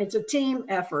 it's a team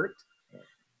effort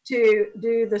to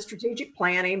do the strategic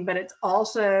planning, but it's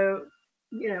also,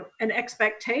 you know, an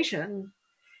expectation.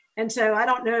 And so I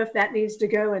don't know if that needs to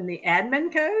go in the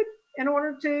admin code in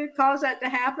order to cause that to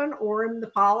happen, or in the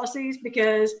policies,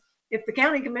 because if the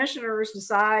county commissioners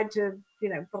decide to, you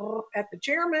know, at the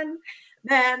chairman,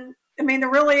 then, I mean, there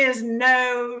really is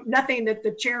nothing that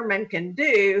the chairman can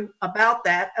do about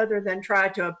that other than try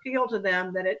to appeal to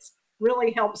them that it's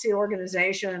really helps the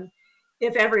organization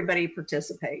if everybody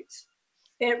participates.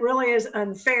 It really is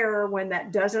unfair when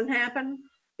that doesn't happen,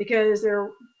 because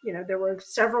there, you know, there were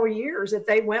several years that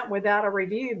they went without a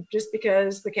review just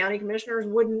because the county commissioners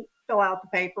wouldn't fill out the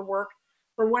paperwork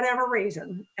for whatever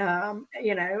reason,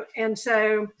 you know. And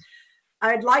so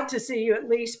I'd like to see you at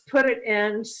least put it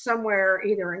in somewhere,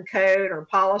 either in code or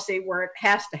policy, where it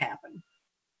has to happen.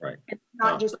 Right. It's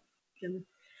not just.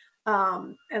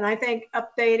 And I think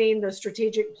updating the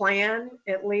strategic plan,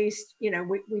 at least, you know,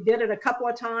 we did it a couple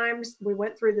of times. We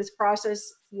went through this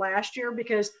process last year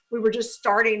because we were just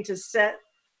starting to set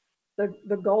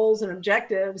the goals and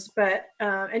objectives, but,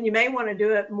 and you may want to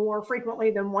do it more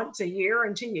frequently than once a year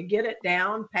until you get it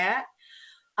down pat.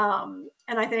 And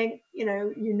I think, you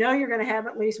know, you're going to have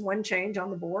at least one change on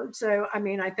the board. So, I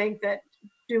mean, I think that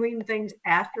doing things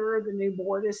after the new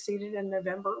board is seated in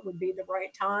November would be the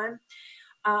right time.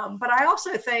 But I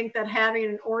also think that having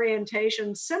an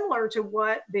orientation similar to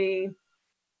what the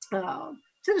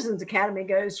Citizens Academy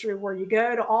goes through, where you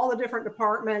go to all the different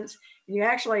departments and you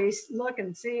actually look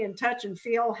and see and touch and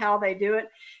feel how they do it.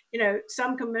 You know,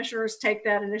 some commissioners take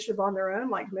that initiative on their own,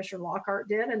 like Commissioner Lockhart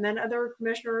did, and then other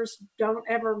commissioners don't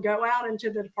ever go out into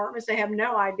the departments. They have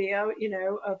no idea, you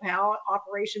know, of how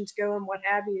operations go and what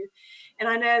have you. And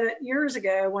I know that years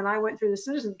ago when I went through the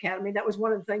Citizens Academy, that was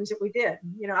one of the things that we did.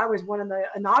 You know, I was one of the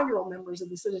inaugural members of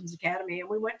the Citizens Academy, and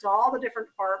we went to all the different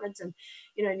departments, and,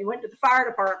 you know, you went to the fire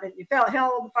department, you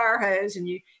held the fire hose, and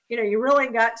you know, you really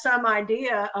got some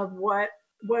idea of what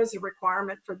was a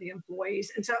requirement for the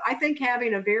employees. And so I think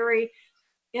having a very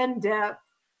in-depth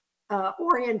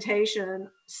orientation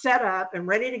set up and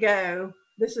ready to go,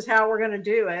 this is how we're going to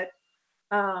do it,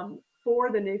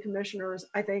 for the new commissioners,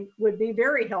 I think would be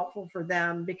very helpful for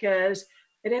them, because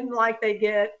it isn't like they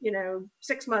get, you know,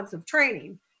 6 months of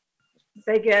training.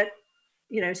 They get,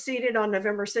 you know, seated on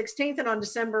November 16th, and on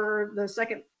December, the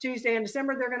second Tuesday in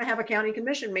December, they're going to have a county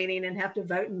commission meeting and have to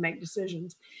vote and make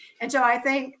decisions. And so I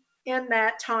think in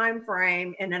that time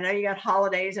frame, and I know you got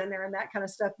holidays in there and that kind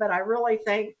of stuff, but I really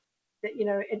think that, you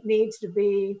know, it needs to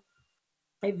be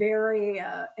a very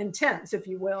intense, if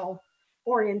you will,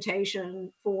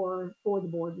 orientation for the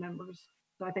board members.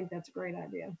 So I think that's a great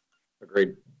idea.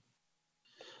 Agreed.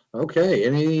 Okay,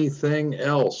 anything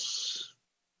else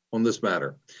on this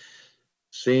matter?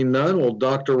 Seeing none, well,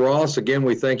 Dr. Ross, again,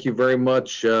 we thank you very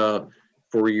much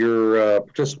for your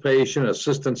participation,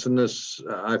 assistance in this.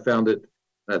 I found it,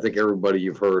 I think everybody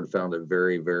you've heard found it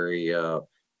very, very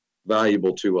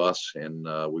valuable to us, and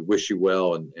we wish you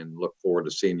well and look forward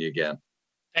to seeing you again.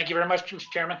 Thank you very much, Mr.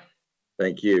 Chairman.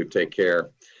 Thank you. Take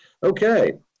care.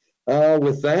 Okay.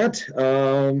 With that,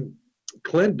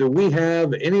 Clint, do we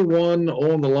have anyone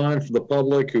on the line for the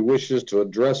public who wishes to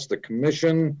address the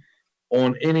commission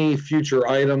on any future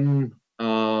item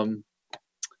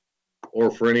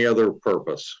or for any other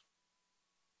purpose?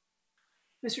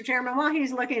 Mr. Chairman, while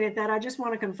he's looking at that, I just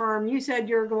want to confirm, you said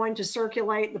you're going to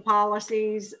circulate the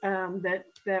policies that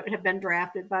have been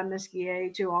drafted by Ms.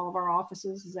 Guillet to all of our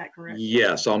offices. Is that correct?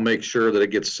 Yes, I'll make sure that it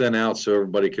gets sent out so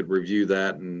everybody could review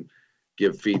that and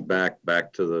give feedback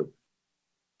back to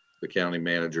the county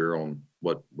manager on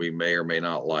what we may or may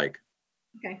not like.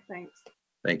 Okay, thanks.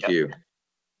 Thank you.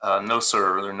 No,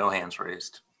 sir, there are no hands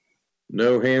raised.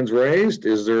 No hands raised.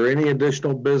 Is there any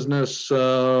additional business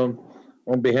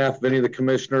on behalf of any of the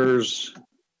commissioners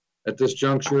at this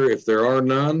juncture? If there are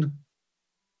none,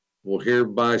 we'll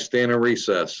hereby stand in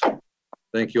recess.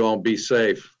 Thank you all. Be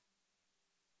safe.